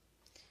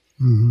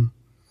 Mm-hmm.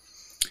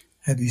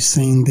 Have you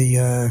seen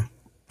the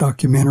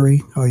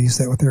documentary? I'll use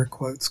that with air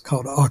quotes,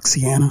 called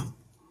Oxyana.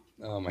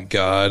 Oh my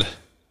God.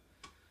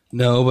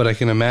 No, but I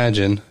can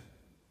imagine.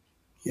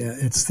 Yeah,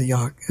 it's the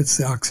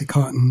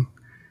Oxycontin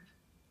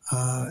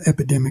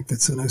epidemic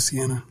that's in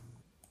Oceania.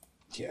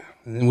 Yeah.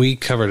 And we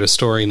covered a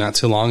story not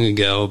too long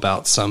ago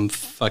about some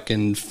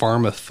fucking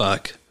pharma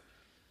fuck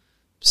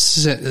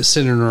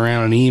sending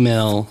around an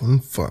email.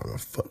 Pharma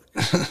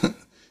fuck.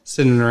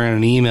 Sending around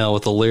an email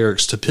with the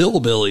lyrics to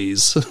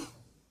Pillbillies.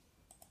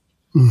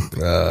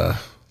 You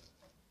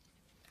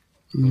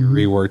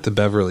reworked the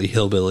Beverly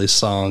Hillbillies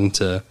song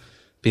to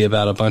be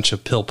about a bunch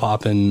of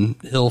pill-popping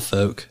hill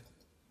folk.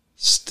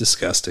 It's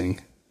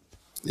disgusting.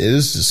 It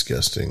is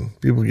disgusting.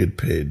 People get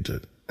paid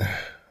to...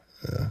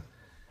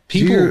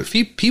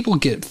 People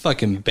get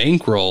fucking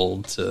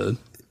bankrolled to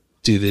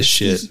do this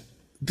shit.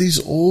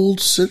 These old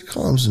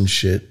sitcoms and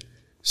shit.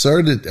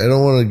 Sorry, I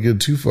don't want to get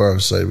too far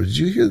offside, but did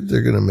you hear that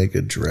they're going to make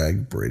a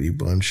drag Brady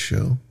Bunch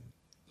show?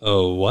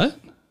 Oh, what?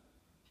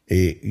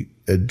 A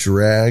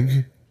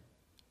drag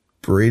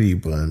Brady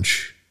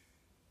Bunch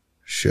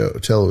show,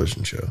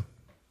 television show.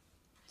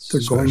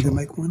 They're going to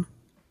make one?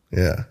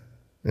 Yeah.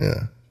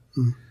 Yeah.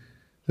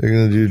 They're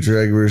going to do a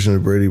drag version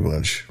of Brady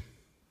Bunch.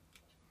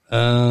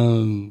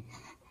 I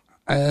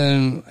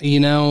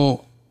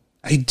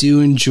do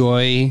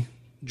enjoy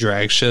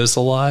drag shows a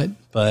lot,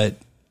 but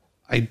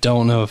I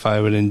don't know if I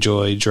would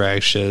enjoy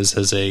drag shows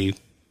as a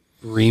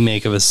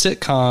remake of a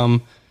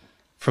sitcom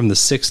from the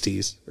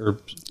 60s or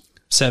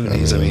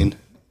 70s. I mean,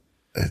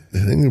 I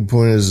think the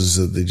point is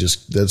that they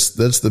just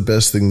that's the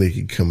best thing they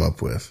could come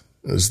up with.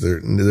 Is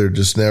they're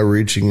just now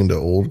reaching into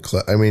old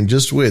I mean,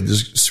 just wait.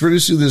 Pretty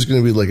soon there's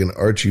going to be like an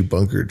Archie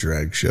Bunker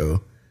drag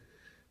show,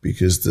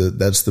 because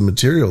that's the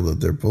material that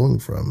they're pulling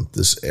from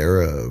this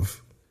era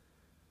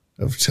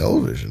of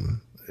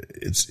television.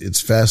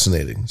 It's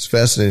fascinating. It's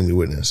fascinating to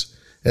witness.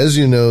 As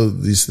you know,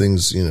 these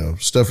things,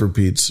 stuff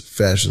repeats,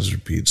 fashions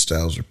repeat,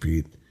 styles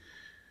repeat.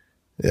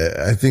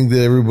 I think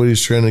that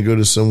everybody's trying to go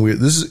to some weird.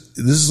 This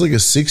is like a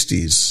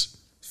 60s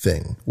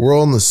thing. We're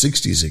all in the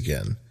 60s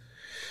again.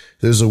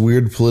 There's a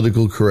weird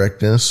political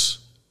correctness,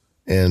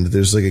 and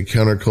there's like a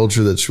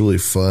counterculture that's really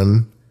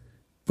fun,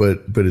 but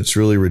it's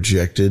really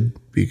rejected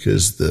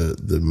because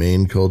the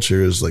main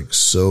culture is like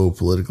so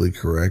politically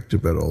correct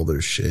about all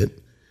their shit.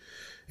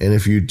 And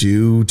if you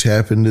do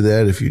tap into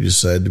that, if you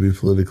decide to be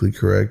politically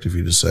correct, if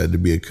you decide to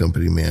be a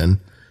company man,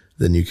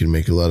 then you can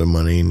make a lot of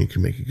money and you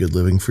can make a good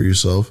living for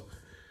yourself.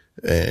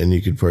 And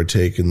you could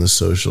partake in the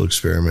social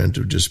experiment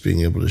of just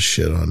being able to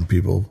shit on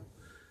people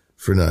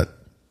for not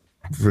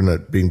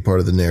being part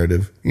of the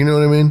narrative. You know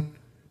what I mean?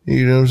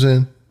 You know what I'm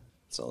saying?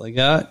 That's all they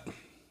got.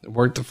 It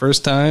worked the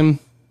first time.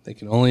 They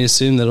can only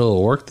assume that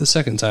it'll work the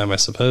second time, I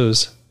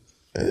suppose.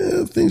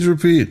 Things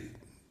repeat.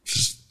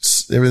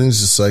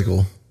 Everything's a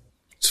cycle.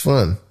 It's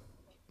fun.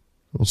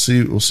 We'll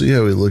see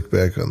how we look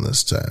back on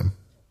this time.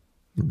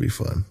 It'll be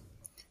fun.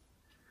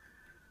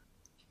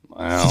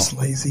 Wow. Just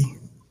lazy.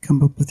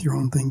 Come up with your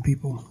own thing,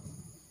 people.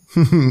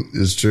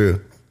 It's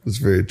true. It's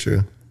very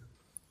true.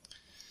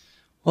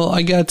 Well,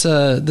 I got,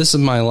 this is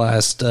my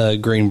last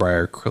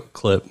Greenbrier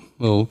clip.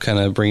 We'll kind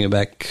of bring it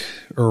back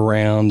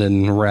around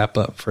and wrap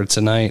up for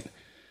tonight.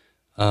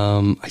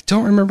 I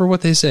don't remember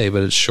what they say,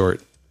 but it's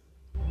short.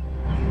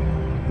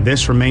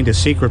 This remained a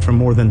secret for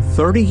more than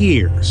 30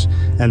 years,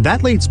 and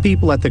that leads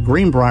people at the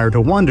Greenbrier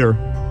to wonder,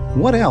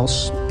 what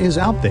else is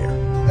out there?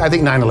 I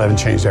think 9/11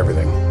 changed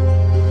everything.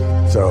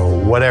 So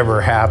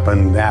whatever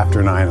happened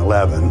after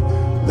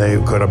 9/11,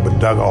 they could have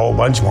dug a whole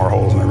bunch more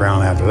holes in the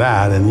ground after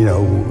that. And,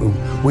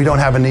 we don't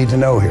have a need to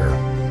know here.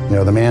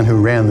 The man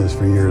who ran this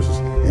for years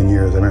and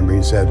years, I remember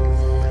he said,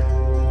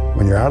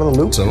 when you're out of the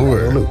loop, it's over.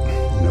 Out of the loop.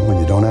 When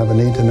you don't have a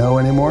need to know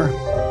anymore,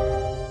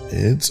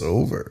 it's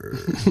over.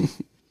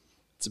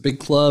 It's a big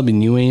club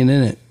and you ain't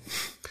in it.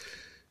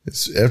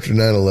 It's after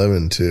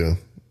 9/11 too.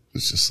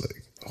 It's just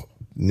like,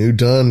 new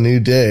dawn, new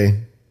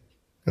day.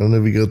 I don't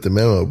know if you got the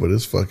memo, but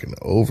it's fucking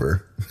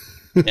over.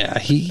 Yeah,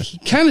 he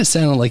kind of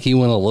sounded like he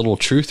went a little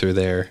truther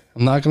there.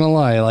 I'm not going to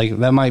lie. Like,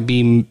 that might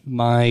be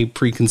my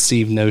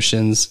preconceived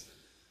notions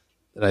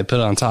that I put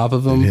on top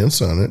of him.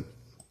 Hints on it.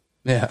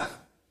 Yeah.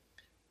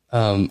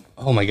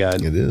 Oh my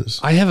God. It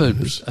is. I have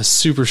a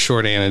super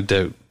short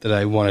anecdote that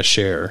I want to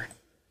share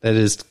that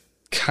is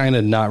kind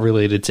of not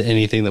related to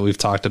anything that we've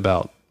talked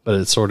about, but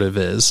it sort of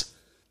is.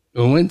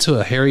 We went to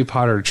a Harry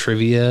Potter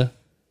trivia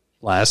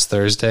last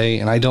Thursday,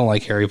 and I don't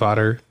like Harry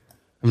Potter.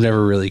 I've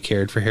never really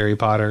cared for Harry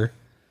Potter.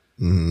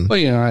 Mm-hmm. But,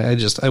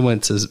 I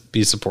went to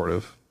be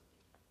supportive.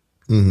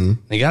 Mm-hmm.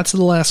 They got to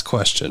the last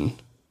question,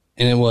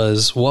 and it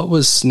was, what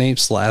was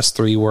Snape's last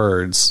 3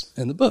 words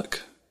in the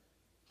book?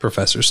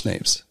 Professor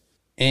Snape's.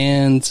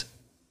 And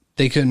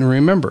they couldn't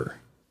remember.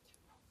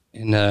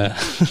 And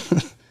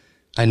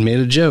I'd made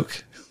a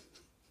joke.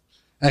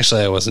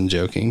 Actually, I wasn't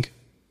joking.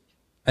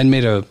 I'd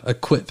made a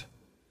quip.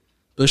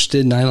 Bush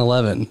did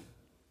 9/11.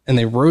 And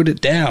they wrote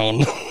it down.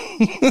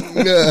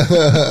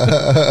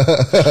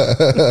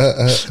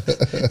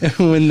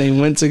 When they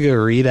went to go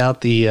read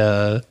out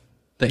the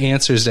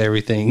answers to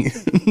everything,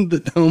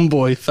 the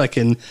homeboy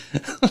fucking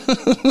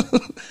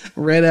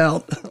read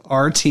out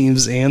our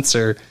team's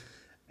answer,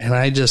 and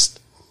I just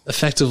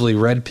effectively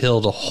red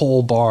pilled a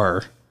whole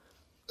bar.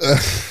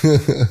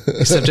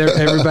 Except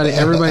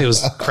everybody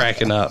was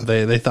cracking up.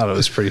 They thought it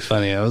was pretty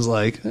funny. I was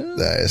like,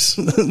 nice.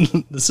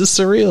 This is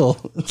surreal.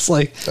 It's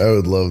like, I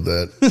would love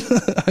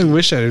that. I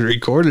wish I had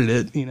recorded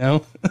it,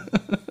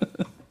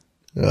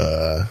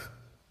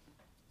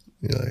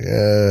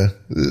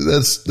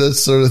 that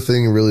sort of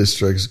thing really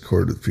strikes a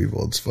chord with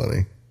people. It's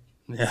funny.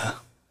 Yeah.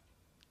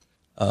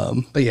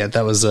 But yeah,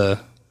 that was the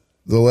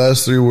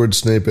last 3 words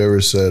Snape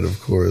ever said, of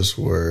course,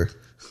 were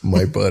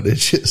 "my butt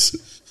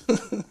itches."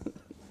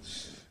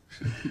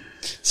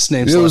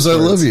 Snape's it was "I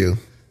love you."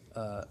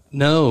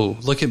 No,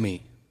 look at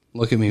me.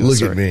 Look at me.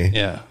 Look at me.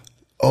 Yeah.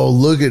 Oh,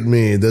 look at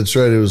me. That's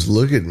right. It was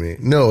 "look at me."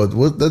 No,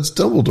 that's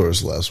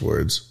Dumbledore's last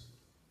words.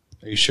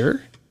 Are you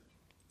sure?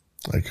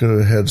 I could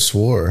have had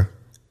swore.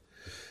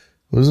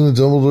 Wasn't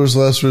it Dumbledore's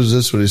last words?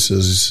 That's what he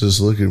says. He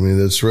says, "Look at me."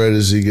 That's right.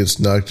 As he gets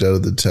knocked out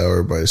of the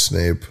tower by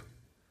Snape.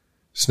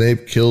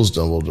 Snape kills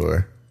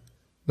Dumbledore.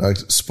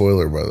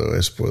 Spoiler, by the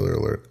way. Spoiler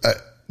alert.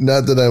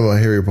 Not that I'm a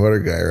Harry Potter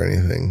guy or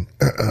anything.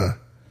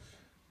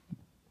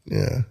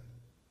 Yeah.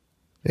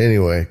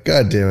 Anyway,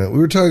 God damn it. We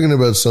were talking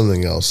about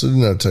something else. We're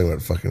not talking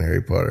about fucking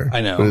Harry Potter.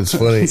 I know. But it's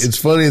funny. It's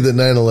funny that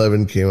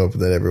 9/11 came up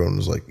and then everyone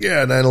was like,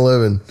 yeah,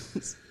 9/11.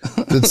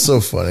 It's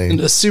so funny. And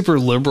a super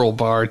liberal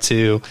bar,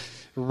 too.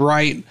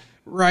 Right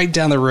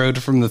down the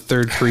road from the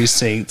 3rd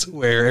precinct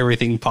where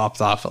everything popped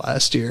off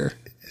last year.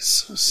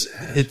 It's so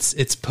sad.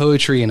 It's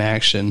poetry in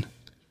action.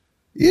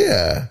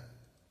 Yeah.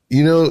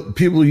 You know,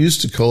 people used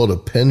to call it a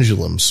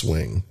pendulum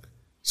swing.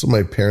 That's what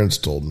my parents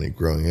told me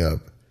growing up.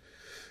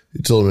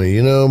 They told me,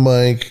 you know,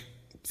 Mike,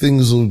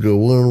 things will go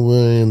one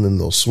way and then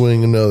they'll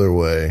swing another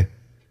way.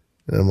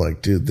 And I'm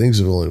like, dude, things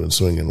have only been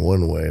swinging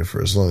one way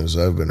for as long as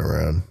I've been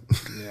around.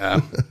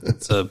 Yeah.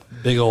 It's a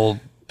big old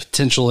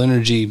potential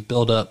energy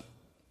buildup.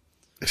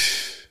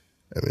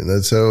 I mean,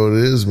 that's how it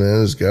is, man.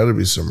 There's got to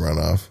be some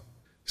runoff.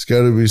 There's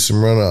got to be some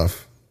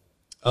runoff.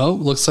 Oh,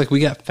 looks like we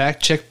got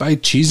fact checked by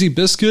Cheesy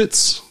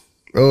Biscuits.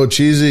 Oh,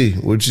 Cheesy.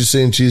 What you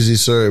saying, Cheesy?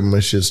 Sorry, my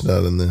shit's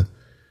not in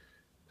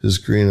his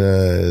green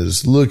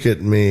eyes. Look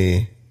at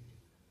me.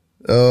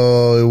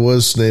 Oh, it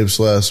was Snape's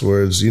last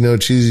words. You know,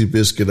 Cheesy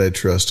Biscuit, I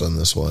trust on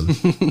this one.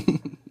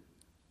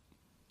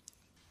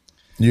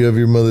 You have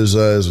your mother's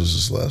eyes was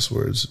his last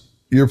words.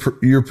 Your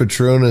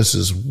Patronus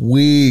is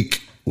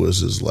weak was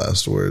his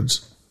last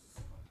words.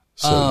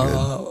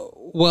 So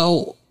good.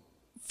 Well,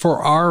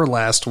 for our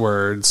last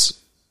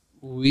words,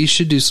 we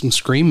should do some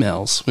scream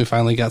mails. We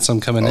finally got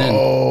some coming in.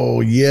 Oh,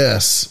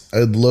 yes.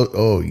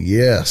 Oh,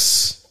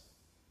 yes.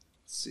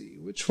 Let's see.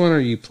 Which one are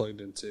you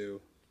plugged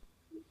into?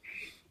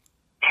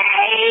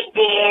 Hey,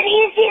 Daddy,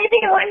 is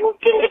anyone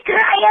going to try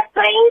a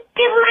pint of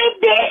my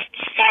best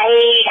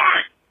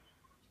cider?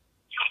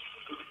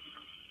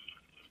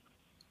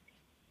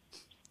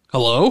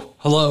 Hello?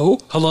 Hello?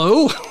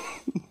 Hello?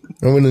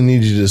 I'm going to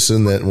need you to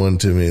send that one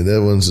to me.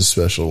 That one's a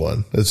special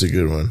one. That's a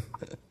good one.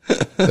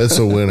 That's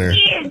a winner.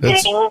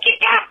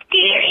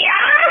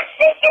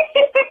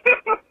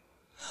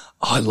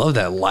 Oh, I love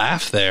that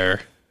laugh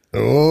there.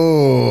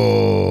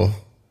 Oh,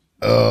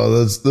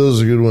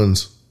 those are good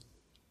ones.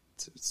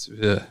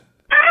 Yeah.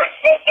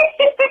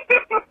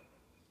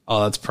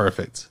 Oh, that's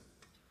perfect.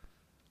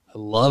 I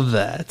love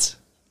that.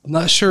 I'm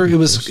not sure it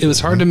was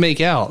hard to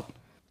make out.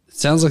 It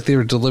sounds like they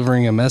were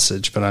delivering a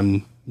message, but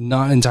I'm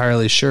not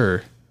entirely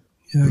sure.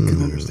 Yeah, I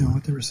couldn't understand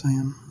what they were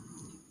saying.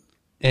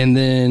 And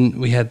then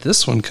we had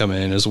this one come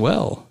in as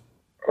well.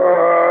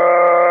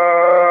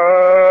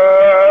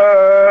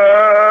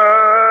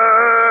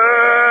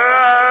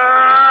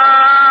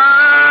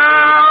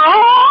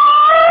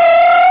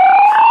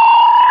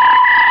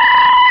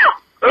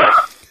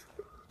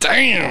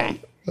 Damn.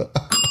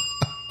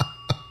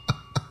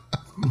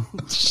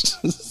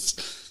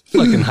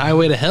 Fucking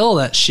highway to hell,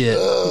 that shit.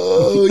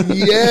 Oh,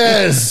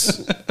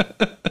 yes.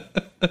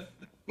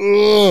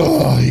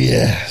 Oh,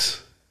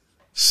 yes.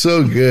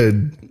 So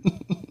good.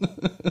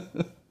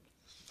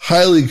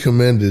 Highly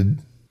commended.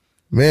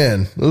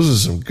 Man, those are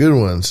some good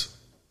ones.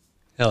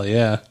 Hell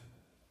yeah.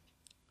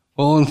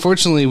 Well,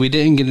 unfortunately, we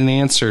didn't get an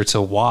answer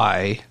to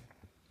why.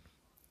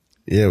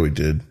 Yeah, we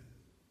did.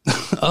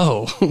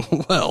 Oh,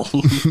 well.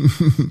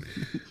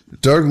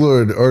 Dark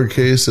Lord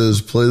RK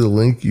says, play the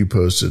link you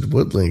posted.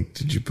 What link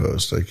did you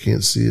post? I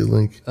can't see a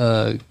link.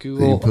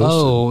 Google.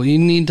 Oh, you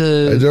need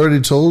to. I'd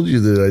already told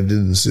you that I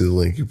didn't see the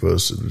link you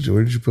posted.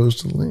 Where did you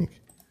post the link?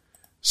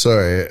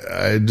 Sorry,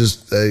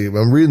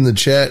 I'm reading the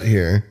chat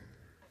here.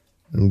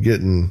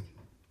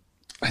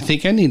 I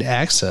think I need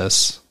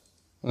access.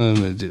 I'm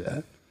going to do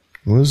that.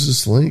 What is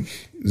this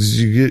link?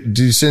 Did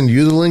you send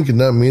you the link and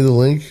not me the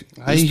link?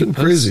 It's been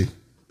crazy.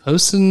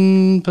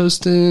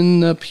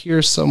 Posting up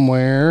here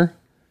somewhere.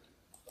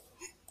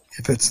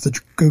 If it's the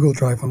Google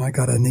Drive one, I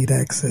got to need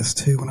access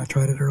to when I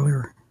tried it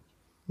earlier.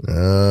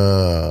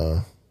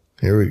 Ah,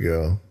 here we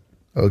go.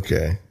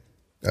 Okay.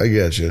 I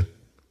got you.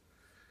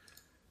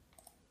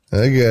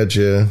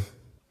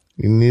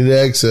 You need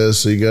access,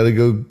 so you got to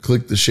go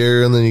click the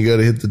share, and then you got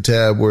to hit the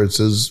tab where it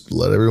says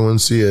let everyone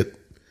see it.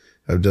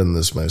 I've done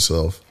this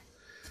myself.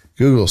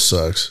 Google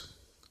sucks.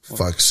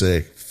 Fuck's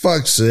sake.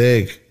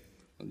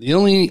 The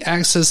only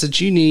access that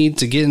you need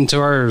to get into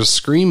our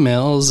screen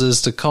mails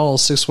is to call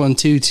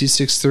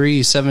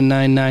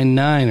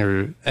 612-263-7999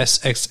 or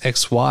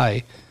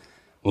SXXY.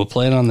 We'll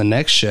play it on the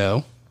next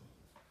show.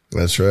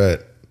 That's right.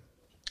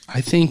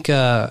 I think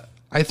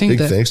Big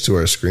thanks to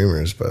our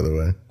screamers, by the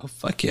way. Oh,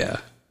 fuck yeah.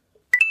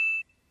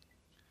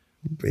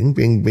 Bing,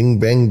 bing, bing,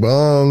 bang,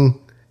 bong.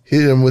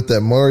 Hit him with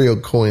that Mario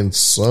coin,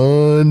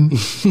 son.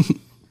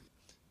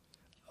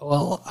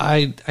 Well,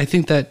 I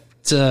think that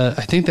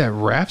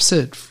wraps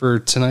it for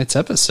tonight's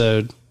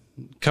episode.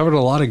 Covered a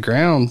lot of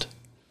ground.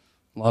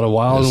 A lot of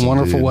wild and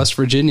wonderful West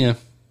Virginia.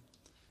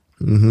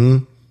 Mm-hmm.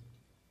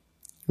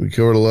 We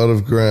covered a lot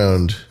of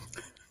ground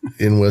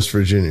in West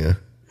Virginia.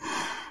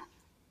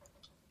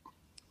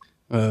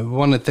 I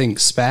want to thank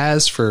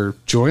Spaz for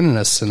joining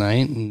us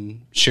tonight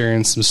and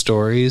sharing some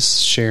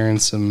stories, sharing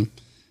some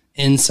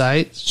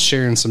insight,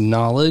 sharing some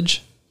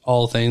knowledge,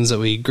 all things that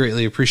we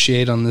greatly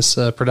appreciate on this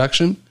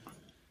production.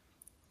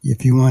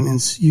 If you want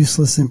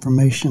useless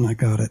information, I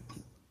got it.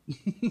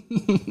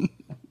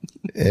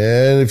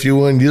 And if you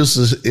want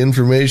useless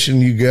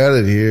information, you got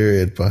it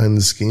here at Behind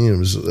the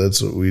Schemes.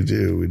 That's what we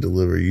do. We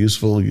deliver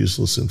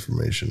useless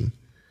information.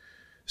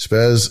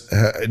 Spaz,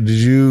 I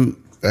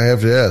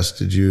have to ask,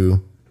 did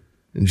you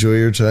enjoy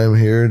your time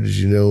here? Did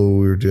you know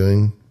what we were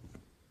doing?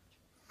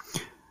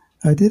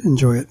 I did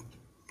enjoy it.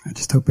 I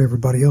just hope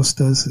everybody else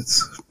does.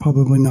 It's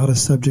probably not a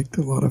subject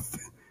a lot of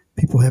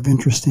people have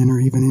interest in or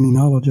even any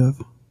knowledge of.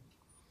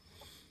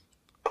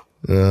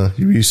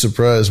 You'd be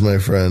surprised, my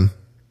friend.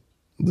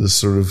 This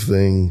sort of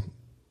thing,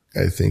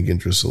 I think,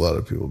 interests a lot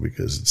of people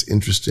because it's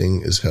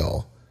interesting as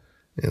hell.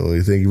 And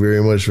we thank you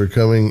very much for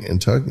coming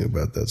and talking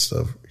about that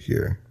stuff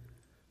here.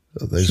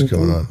 So thanks for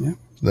coming on. Yeah.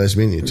 It's nice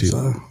meeting you,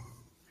 too.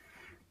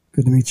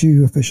 Good to meet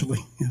you officially,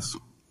 yes.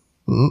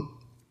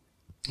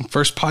 Mm-hmm.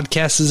 First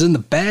podcast is in the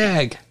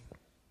bag.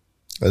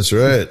 That's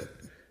right.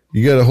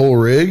 You got a whole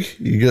rig?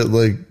 You got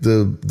like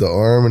the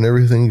arm and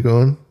everything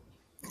going?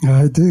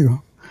 I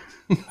do.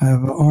 I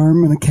have an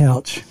arm and a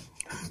couch.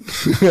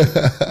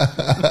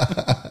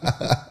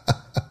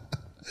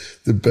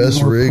 The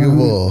best rig of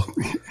all.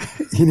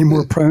 Any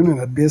more prone and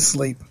I'd be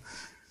asleep.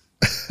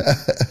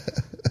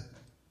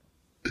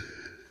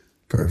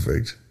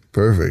 Perfect.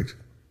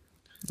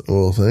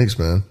 Well, thanks,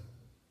 man.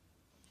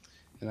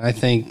 And I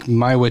think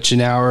my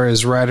witching hour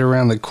is right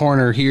around the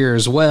corner here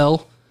as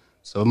well.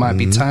 So it might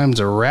be time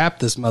to wrap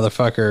this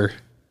motherfucker.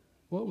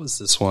 What was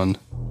this one?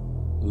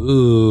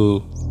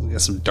 Ooh, we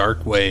got some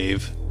Dark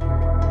Wave.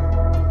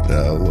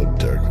 I love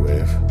Dark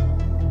Wave.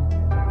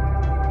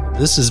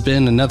 This has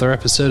been another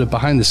episode of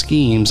Behind the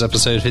Schemes,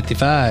 episode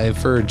 55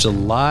 for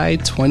July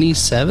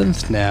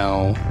 27th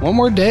now. One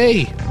more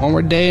day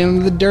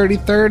into the Dirty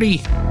 30.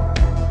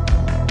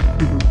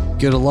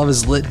 Go to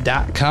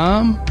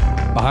loveislit.com,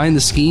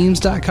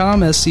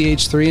 behindtheschemes.com,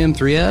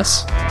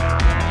 SCH3M3S.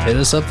 Hit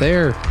us up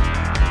there.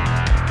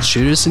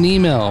 Shoot us an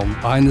email,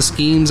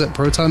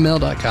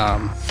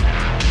 behindtheschemes@protonmail.com.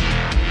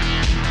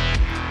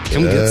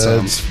 Come get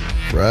some. That's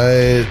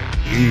right.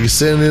 You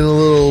send in a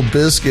little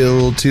biscuit, a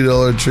little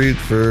 $2 treat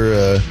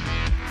for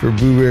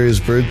Boo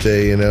Berry's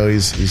birthday. You know,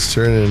 he's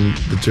turning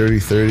the Dirty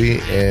 30,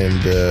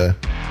 and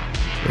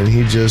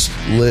he just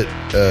lit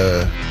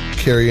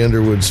Carrie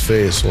Underwood's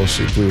face while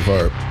she blew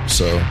harp.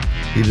 So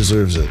he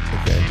deserves it.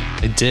 Okay,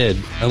 I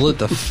did. I lit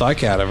the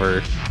fuck out of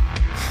her.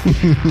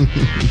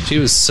 She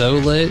was so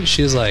lit.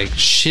 She was like,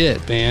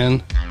 shit,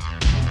 man.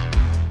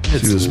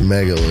 She was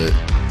mega lit.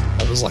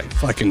 I was like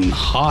fucking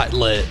hot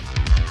lit.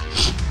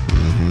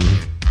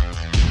 Mm-hmm.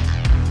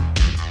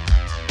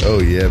 Oh,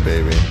 yeah,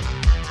 baby.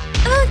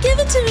 Oh, give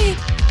it to me.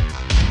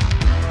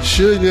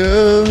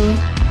 Sugar.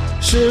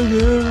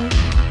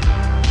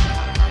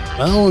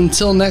 Well,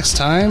 until next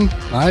time,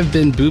 I've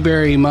been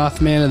Booberry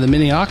Mothman of the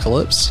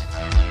Miniocalypse.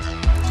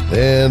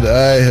 And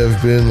I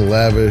have been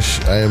Lavish.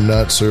 I am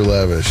not Sir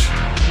Lavish.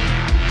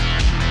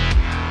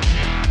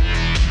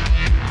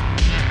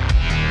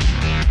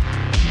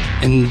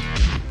 And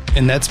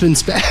that's been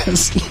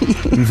Spaz.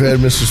 We've had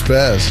Mr.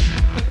 Spaz.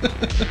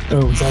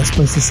 Oh, was I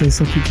supposed to say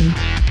something too?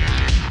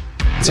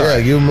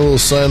 Yeah, give him a little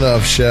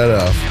sign-off,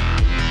 shout-off.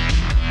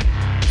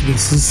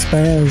 This is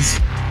Spaz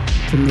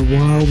from the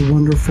wild,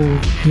 wonderful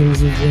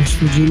hills of West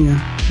Virginia. I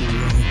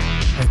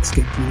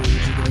escaped from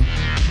years ago.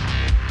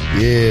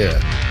 Yeah.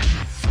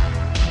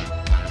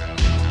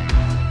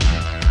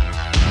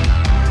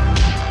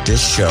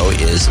 This show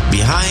is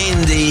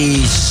Behind the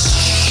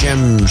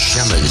the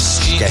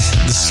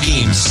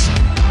Schemes.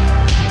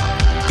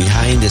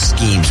 Behind the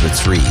Schemes with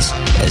threes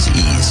as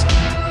E's.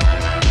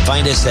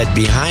 Find us at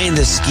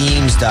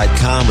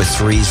behindtheschemes.com with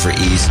threes for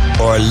E's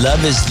or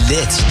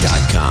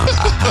loveislit.com.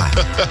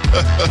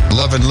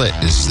 Love and lit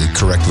is the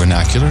correct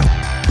vernacular.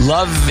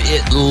 Love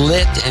it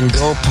lit and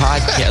go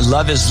podcast.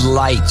 Love is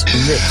light.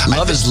 Lit.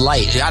 Love is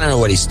light. I don't know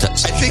what he's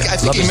saying. I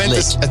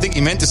think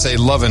he meant to say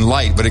love and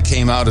light, but it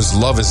came out as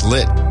love is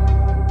lit.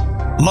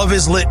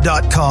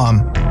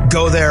 Loveislit.com.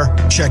 Go there,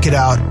 check it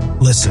out,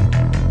 listen.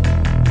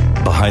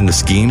 Behind the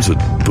Schemes with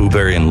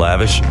Booberry and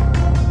Lavish.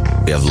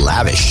 We have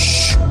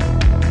Lavish.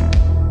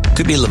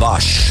 Could be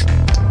Lavash.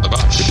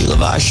 Could be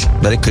Lavash,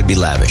 but it could be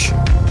Lavish.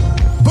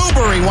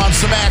 Booberry wants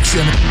some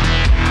action.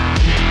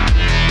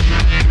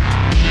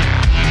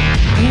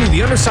 Ooh,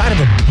 the underside of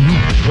a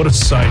boot. What a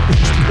sight.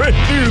 It's brand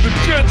new. The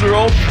jets are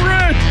all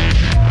fresh.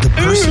 The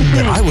person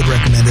that I would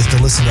recommend is to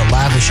listen to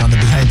Lavish on the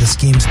Behind the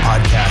Schemes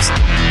podcast.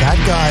 That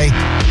guy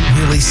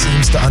really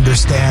seems to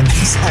understand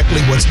exactly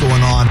what's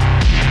going on.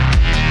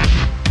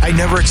 I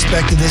never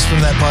expected this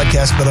from that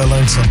podcast, but I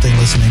learned something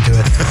listening to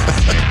it.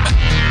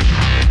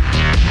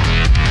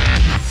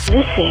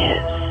 This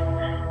is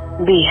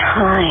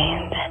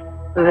Behind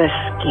the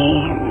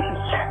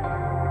Schemes.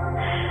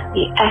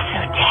 The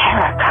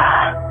esoterica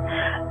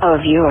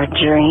of your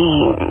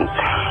dreams.